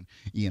here. And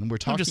Ian, we're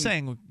talking. I'm just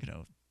saying,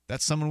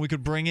 that's someone we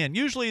could bring in.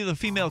 Usually, the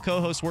female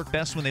co-hosts work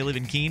best when they live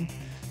in Keene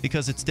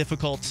because it's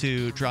difficult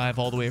to drive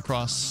all the way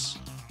across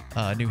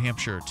New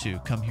Hampshire to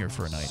come here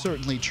for a night.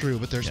 Certainly true,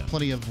 but there's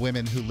plenty of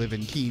women who live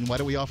in Keene. Why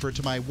don't we offer it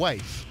to my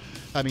wife?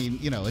 I mean,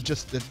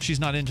 she's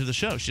not into the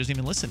show. She doesn't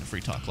even listen to Free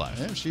Talk Live.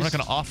 Yeah, we're not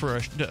going to offer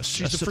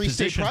she's a Free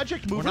State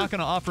Project mover. We're not going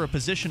to offer a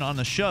position on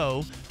the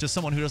show to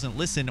someone who doesn't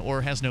listen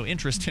or has no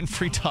interest in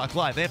Free Talk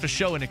Live. They have to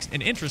show an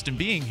interest in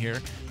being here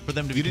for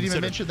them to be considered. You didn't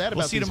even mention that about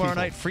We'll see you tomorrow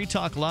people. night,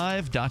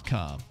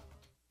 freetalklive.com.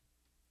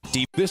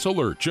 This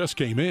alert just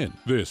came in.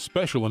 This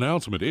special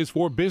announcement is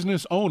for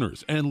business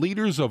owners and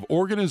leaders of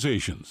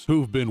organizations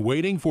who've been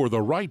waiting for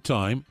the right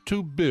time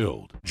to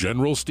build.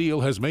 General Steel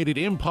has made it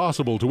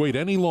impossible to wait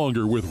any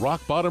longer with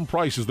rock-bottom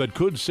prices that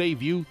could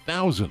save you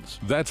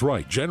thousands. That's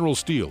right, General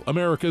Steel,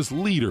 America's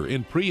leader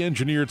in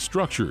pre-engineered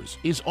structures,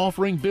 is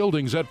offering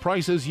buildings at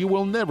prices you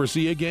will never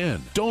see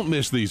again. Don't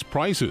miss these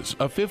prices.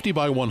 A 50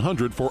 by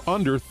 100 for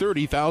under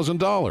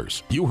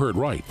 $30,000. You heard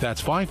right.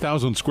 That's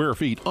 5,000 square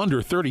feet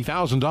under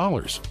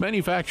 $30,000.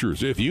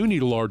 Manufacturers, if you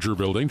need a larger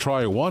building,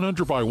 try a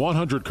 100 by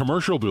 100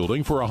 commercial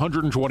building for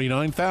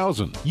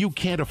 $129,000. You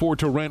can't afford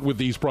to rent with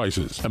these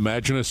prices.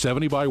 Imagine a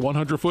 70 by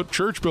 100 foot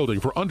church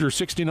building for under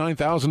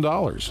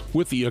 $69,000.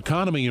 With the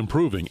economy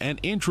improving and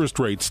interest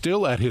rates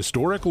still at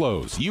historic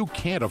lows, you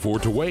can't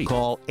afford to wait.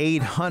 Call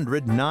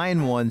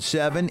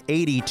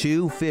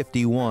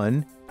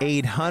 800-917-8251.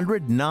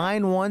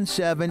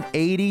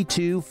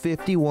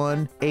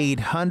 800-917-8251.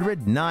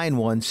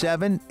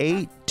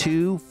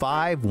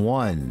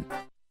 800-917-8251.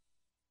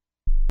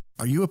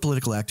 Are you a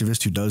political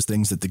activist who does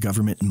things that the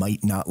government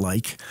might not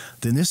like?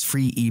 Then this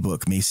free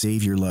ebook may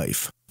save your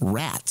life.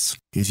 Rats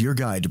is your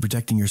guide to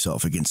protecting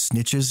yourself against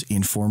snitches,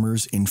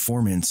 informers,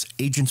 informants,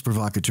 agents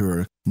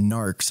provocateur,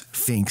 narcs,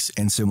 finks,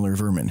 and similar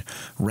vermin.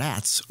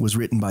 Rats was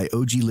written by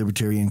OG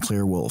libertarian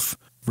Claire Wolfe.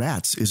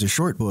 Rats is a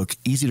short book,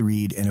 easy to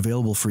read, and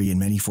available free in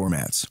many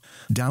formats.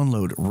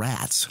 Download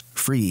Rats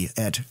free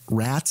at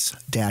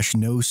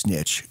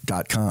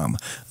rats-nosnitch.com.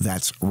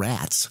 That's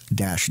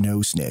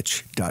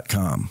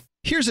rats-nosnitch.com.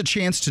 Here's a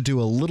chance to do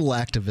a little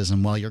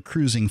activism while you're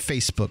cruising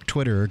Facebook,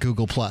 Twitter, or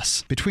Google+.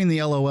 Between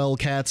the LOL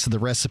cats, the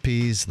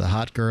recipes, the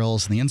hot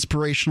girls, and the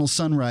inspirational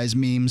sunrise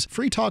memes,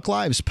 Free Talk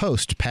Live's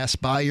posts pass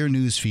by your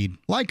newsfeed.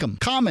 Like them,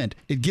 comment.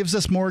 It gives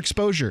us more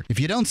exposure. If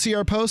you don't see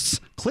our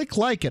posts, click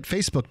like at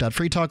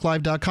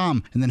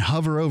facebook.freetalklive.com and then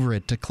hover over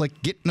it to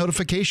click Get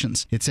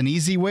Notifications. It's an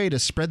easy way to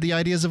spread the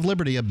ideas of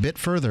liberty a bit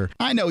further.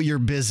 I know you're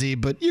busy,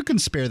 but you can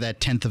spare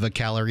that 1/10 of a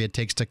calorie it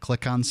takes to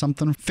click on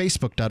something.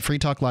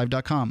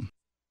 facebook.freetalklive.com.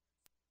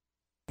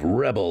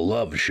 Rebel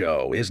Love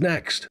Show is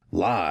next,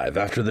 live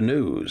after the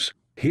news,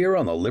 here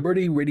on the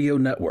Liberty Radio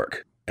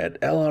Network at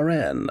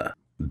LRN.FM.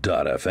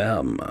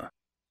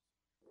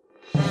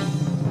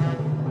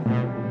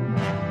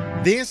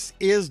 This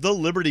is the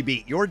Liberty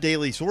Beat, your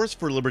daily source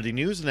for liberty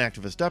news and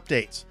activist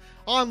updates,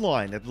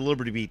 online at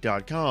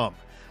thelibertybeat.com.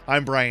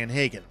 I'm Brian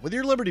Hagan with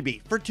your Liberty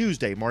Beat for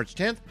Tuesday, March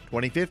 10th,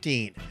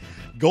 2015.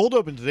 Gold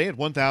opened today at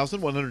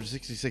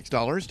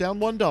 $1,166, down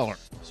 $1.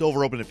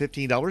 Silver opened at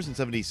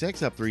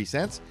 $15.76, up 3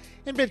 cents.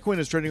 And Bitcoin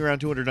is trading around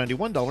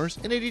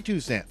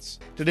 $291.82.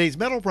 Today's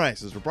metal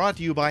prices are brought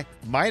to you by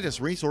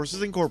Midas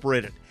Resources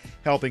Incorporated,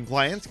 helping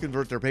clients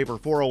convert their paper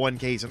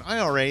 401ks and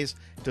IRAs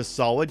to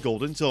solid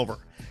gold and silver.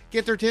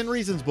 Get their 10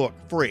 Reasons book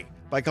free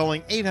by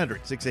calling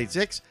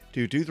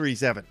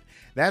 800-686-2237.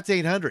 That's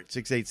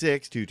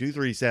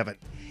 800-686-2237.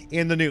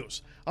 In the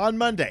news, on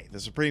Monday, the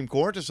Supreme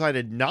Court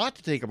decided not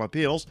to take up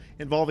appeals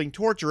involving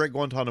torture at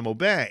Guantanamo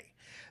Bay.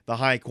 The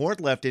High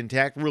Court left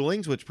intact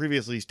rulings which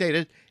previously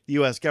stated the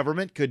U.S.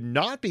 government could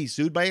not be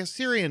sued by a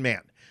Syrian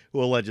man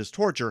who alleges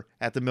torture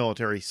at the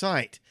military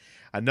site.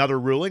 Another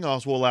ruling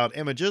also allowed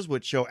images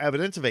which show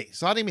evidence of a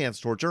Saudi man's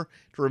torture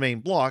to remain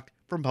blocked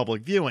from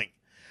public viewing.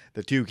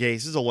 The two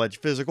cases allege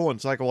physical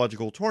and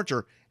psychological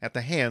torture at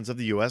the hands of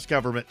the U.S.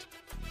 government.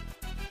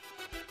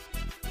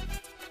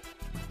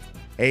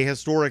 A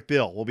historic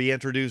bill will be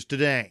introduced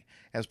today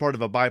as part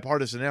of a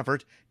bipartisan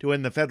effort to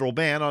end the federal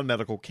ban on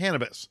medical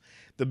cannabis.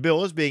 The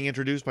bill is being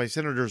introduced by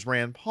Senators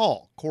Rand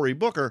Paul, Cory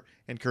Booker,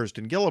 and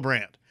Kirsten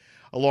Gillibrand.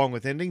 Along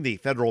with ending the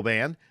federal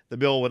ban, the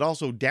bill would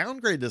also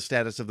downgrade the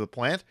status of the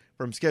plant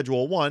from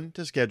Schedule 1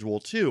 to Schedule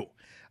 2,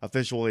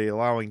 officially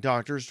allowing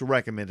doctors to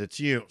recommend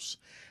its use.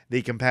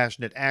 The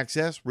Compassionate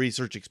Access,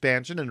 Research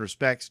Expansion, and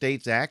Respect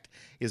States Act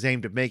is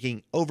aimed at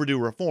making overdue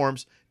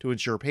reforms to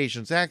ensure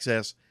patients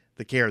access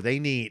the care they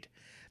need.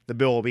 The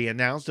bill will be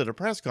announced at a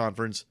press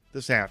conference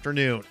this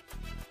afternoon.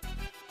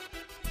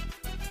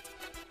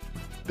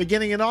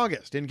 Beginning in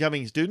August,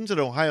 incoming students at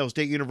Ohio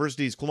State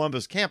University's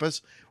Columbus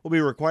campus will be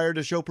required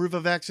to show proof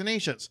of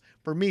vaccinations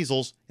for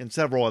measles and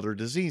several other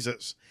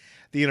diseases.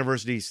 The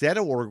university said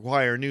it will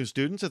require new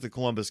students at the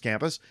Columbus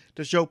campus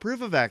to show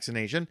proof of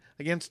vaccination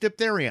against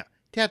diphtheria,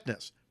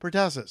 tetanus,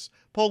 pertussis,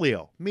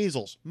 polio,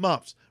 measles,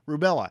 mumps,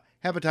 rubella,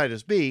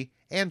 hepatitis B,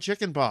 and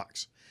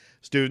chickenpox.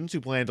 Students who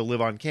plan to live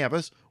on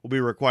campus will be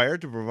required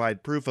to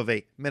provide proof of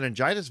a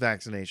meningitis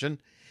vaccination.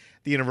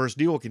 The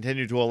university will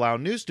continue to allow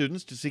new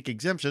students to seek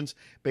exemptions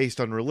based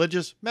on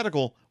religious,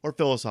 medical, or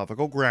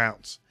philosophical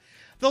grounds.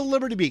 The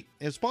Liberty Beat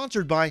is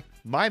sponsored by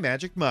My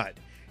Magic Mud,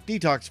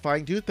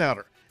 detoxifying tooth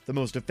powder, the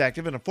most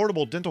effective and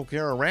affordable dental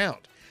care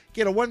around.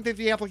 Get a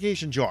 150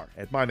 application jar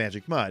at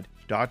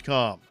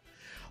mymagicmud.com.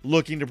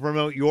 Looking to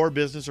promote your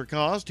business or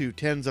cause to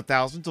tens of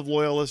thousands of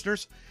loyal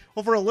listeners?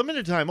 Well, for a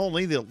limited time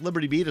only, the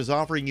Liberty Beat is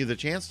offering you the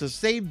chance to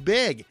save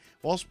big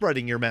while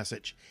spreading your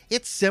message.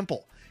 It's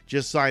simple.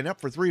 Just sign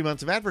up for 3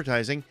 months of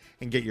advertising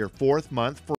and get your 4th month free.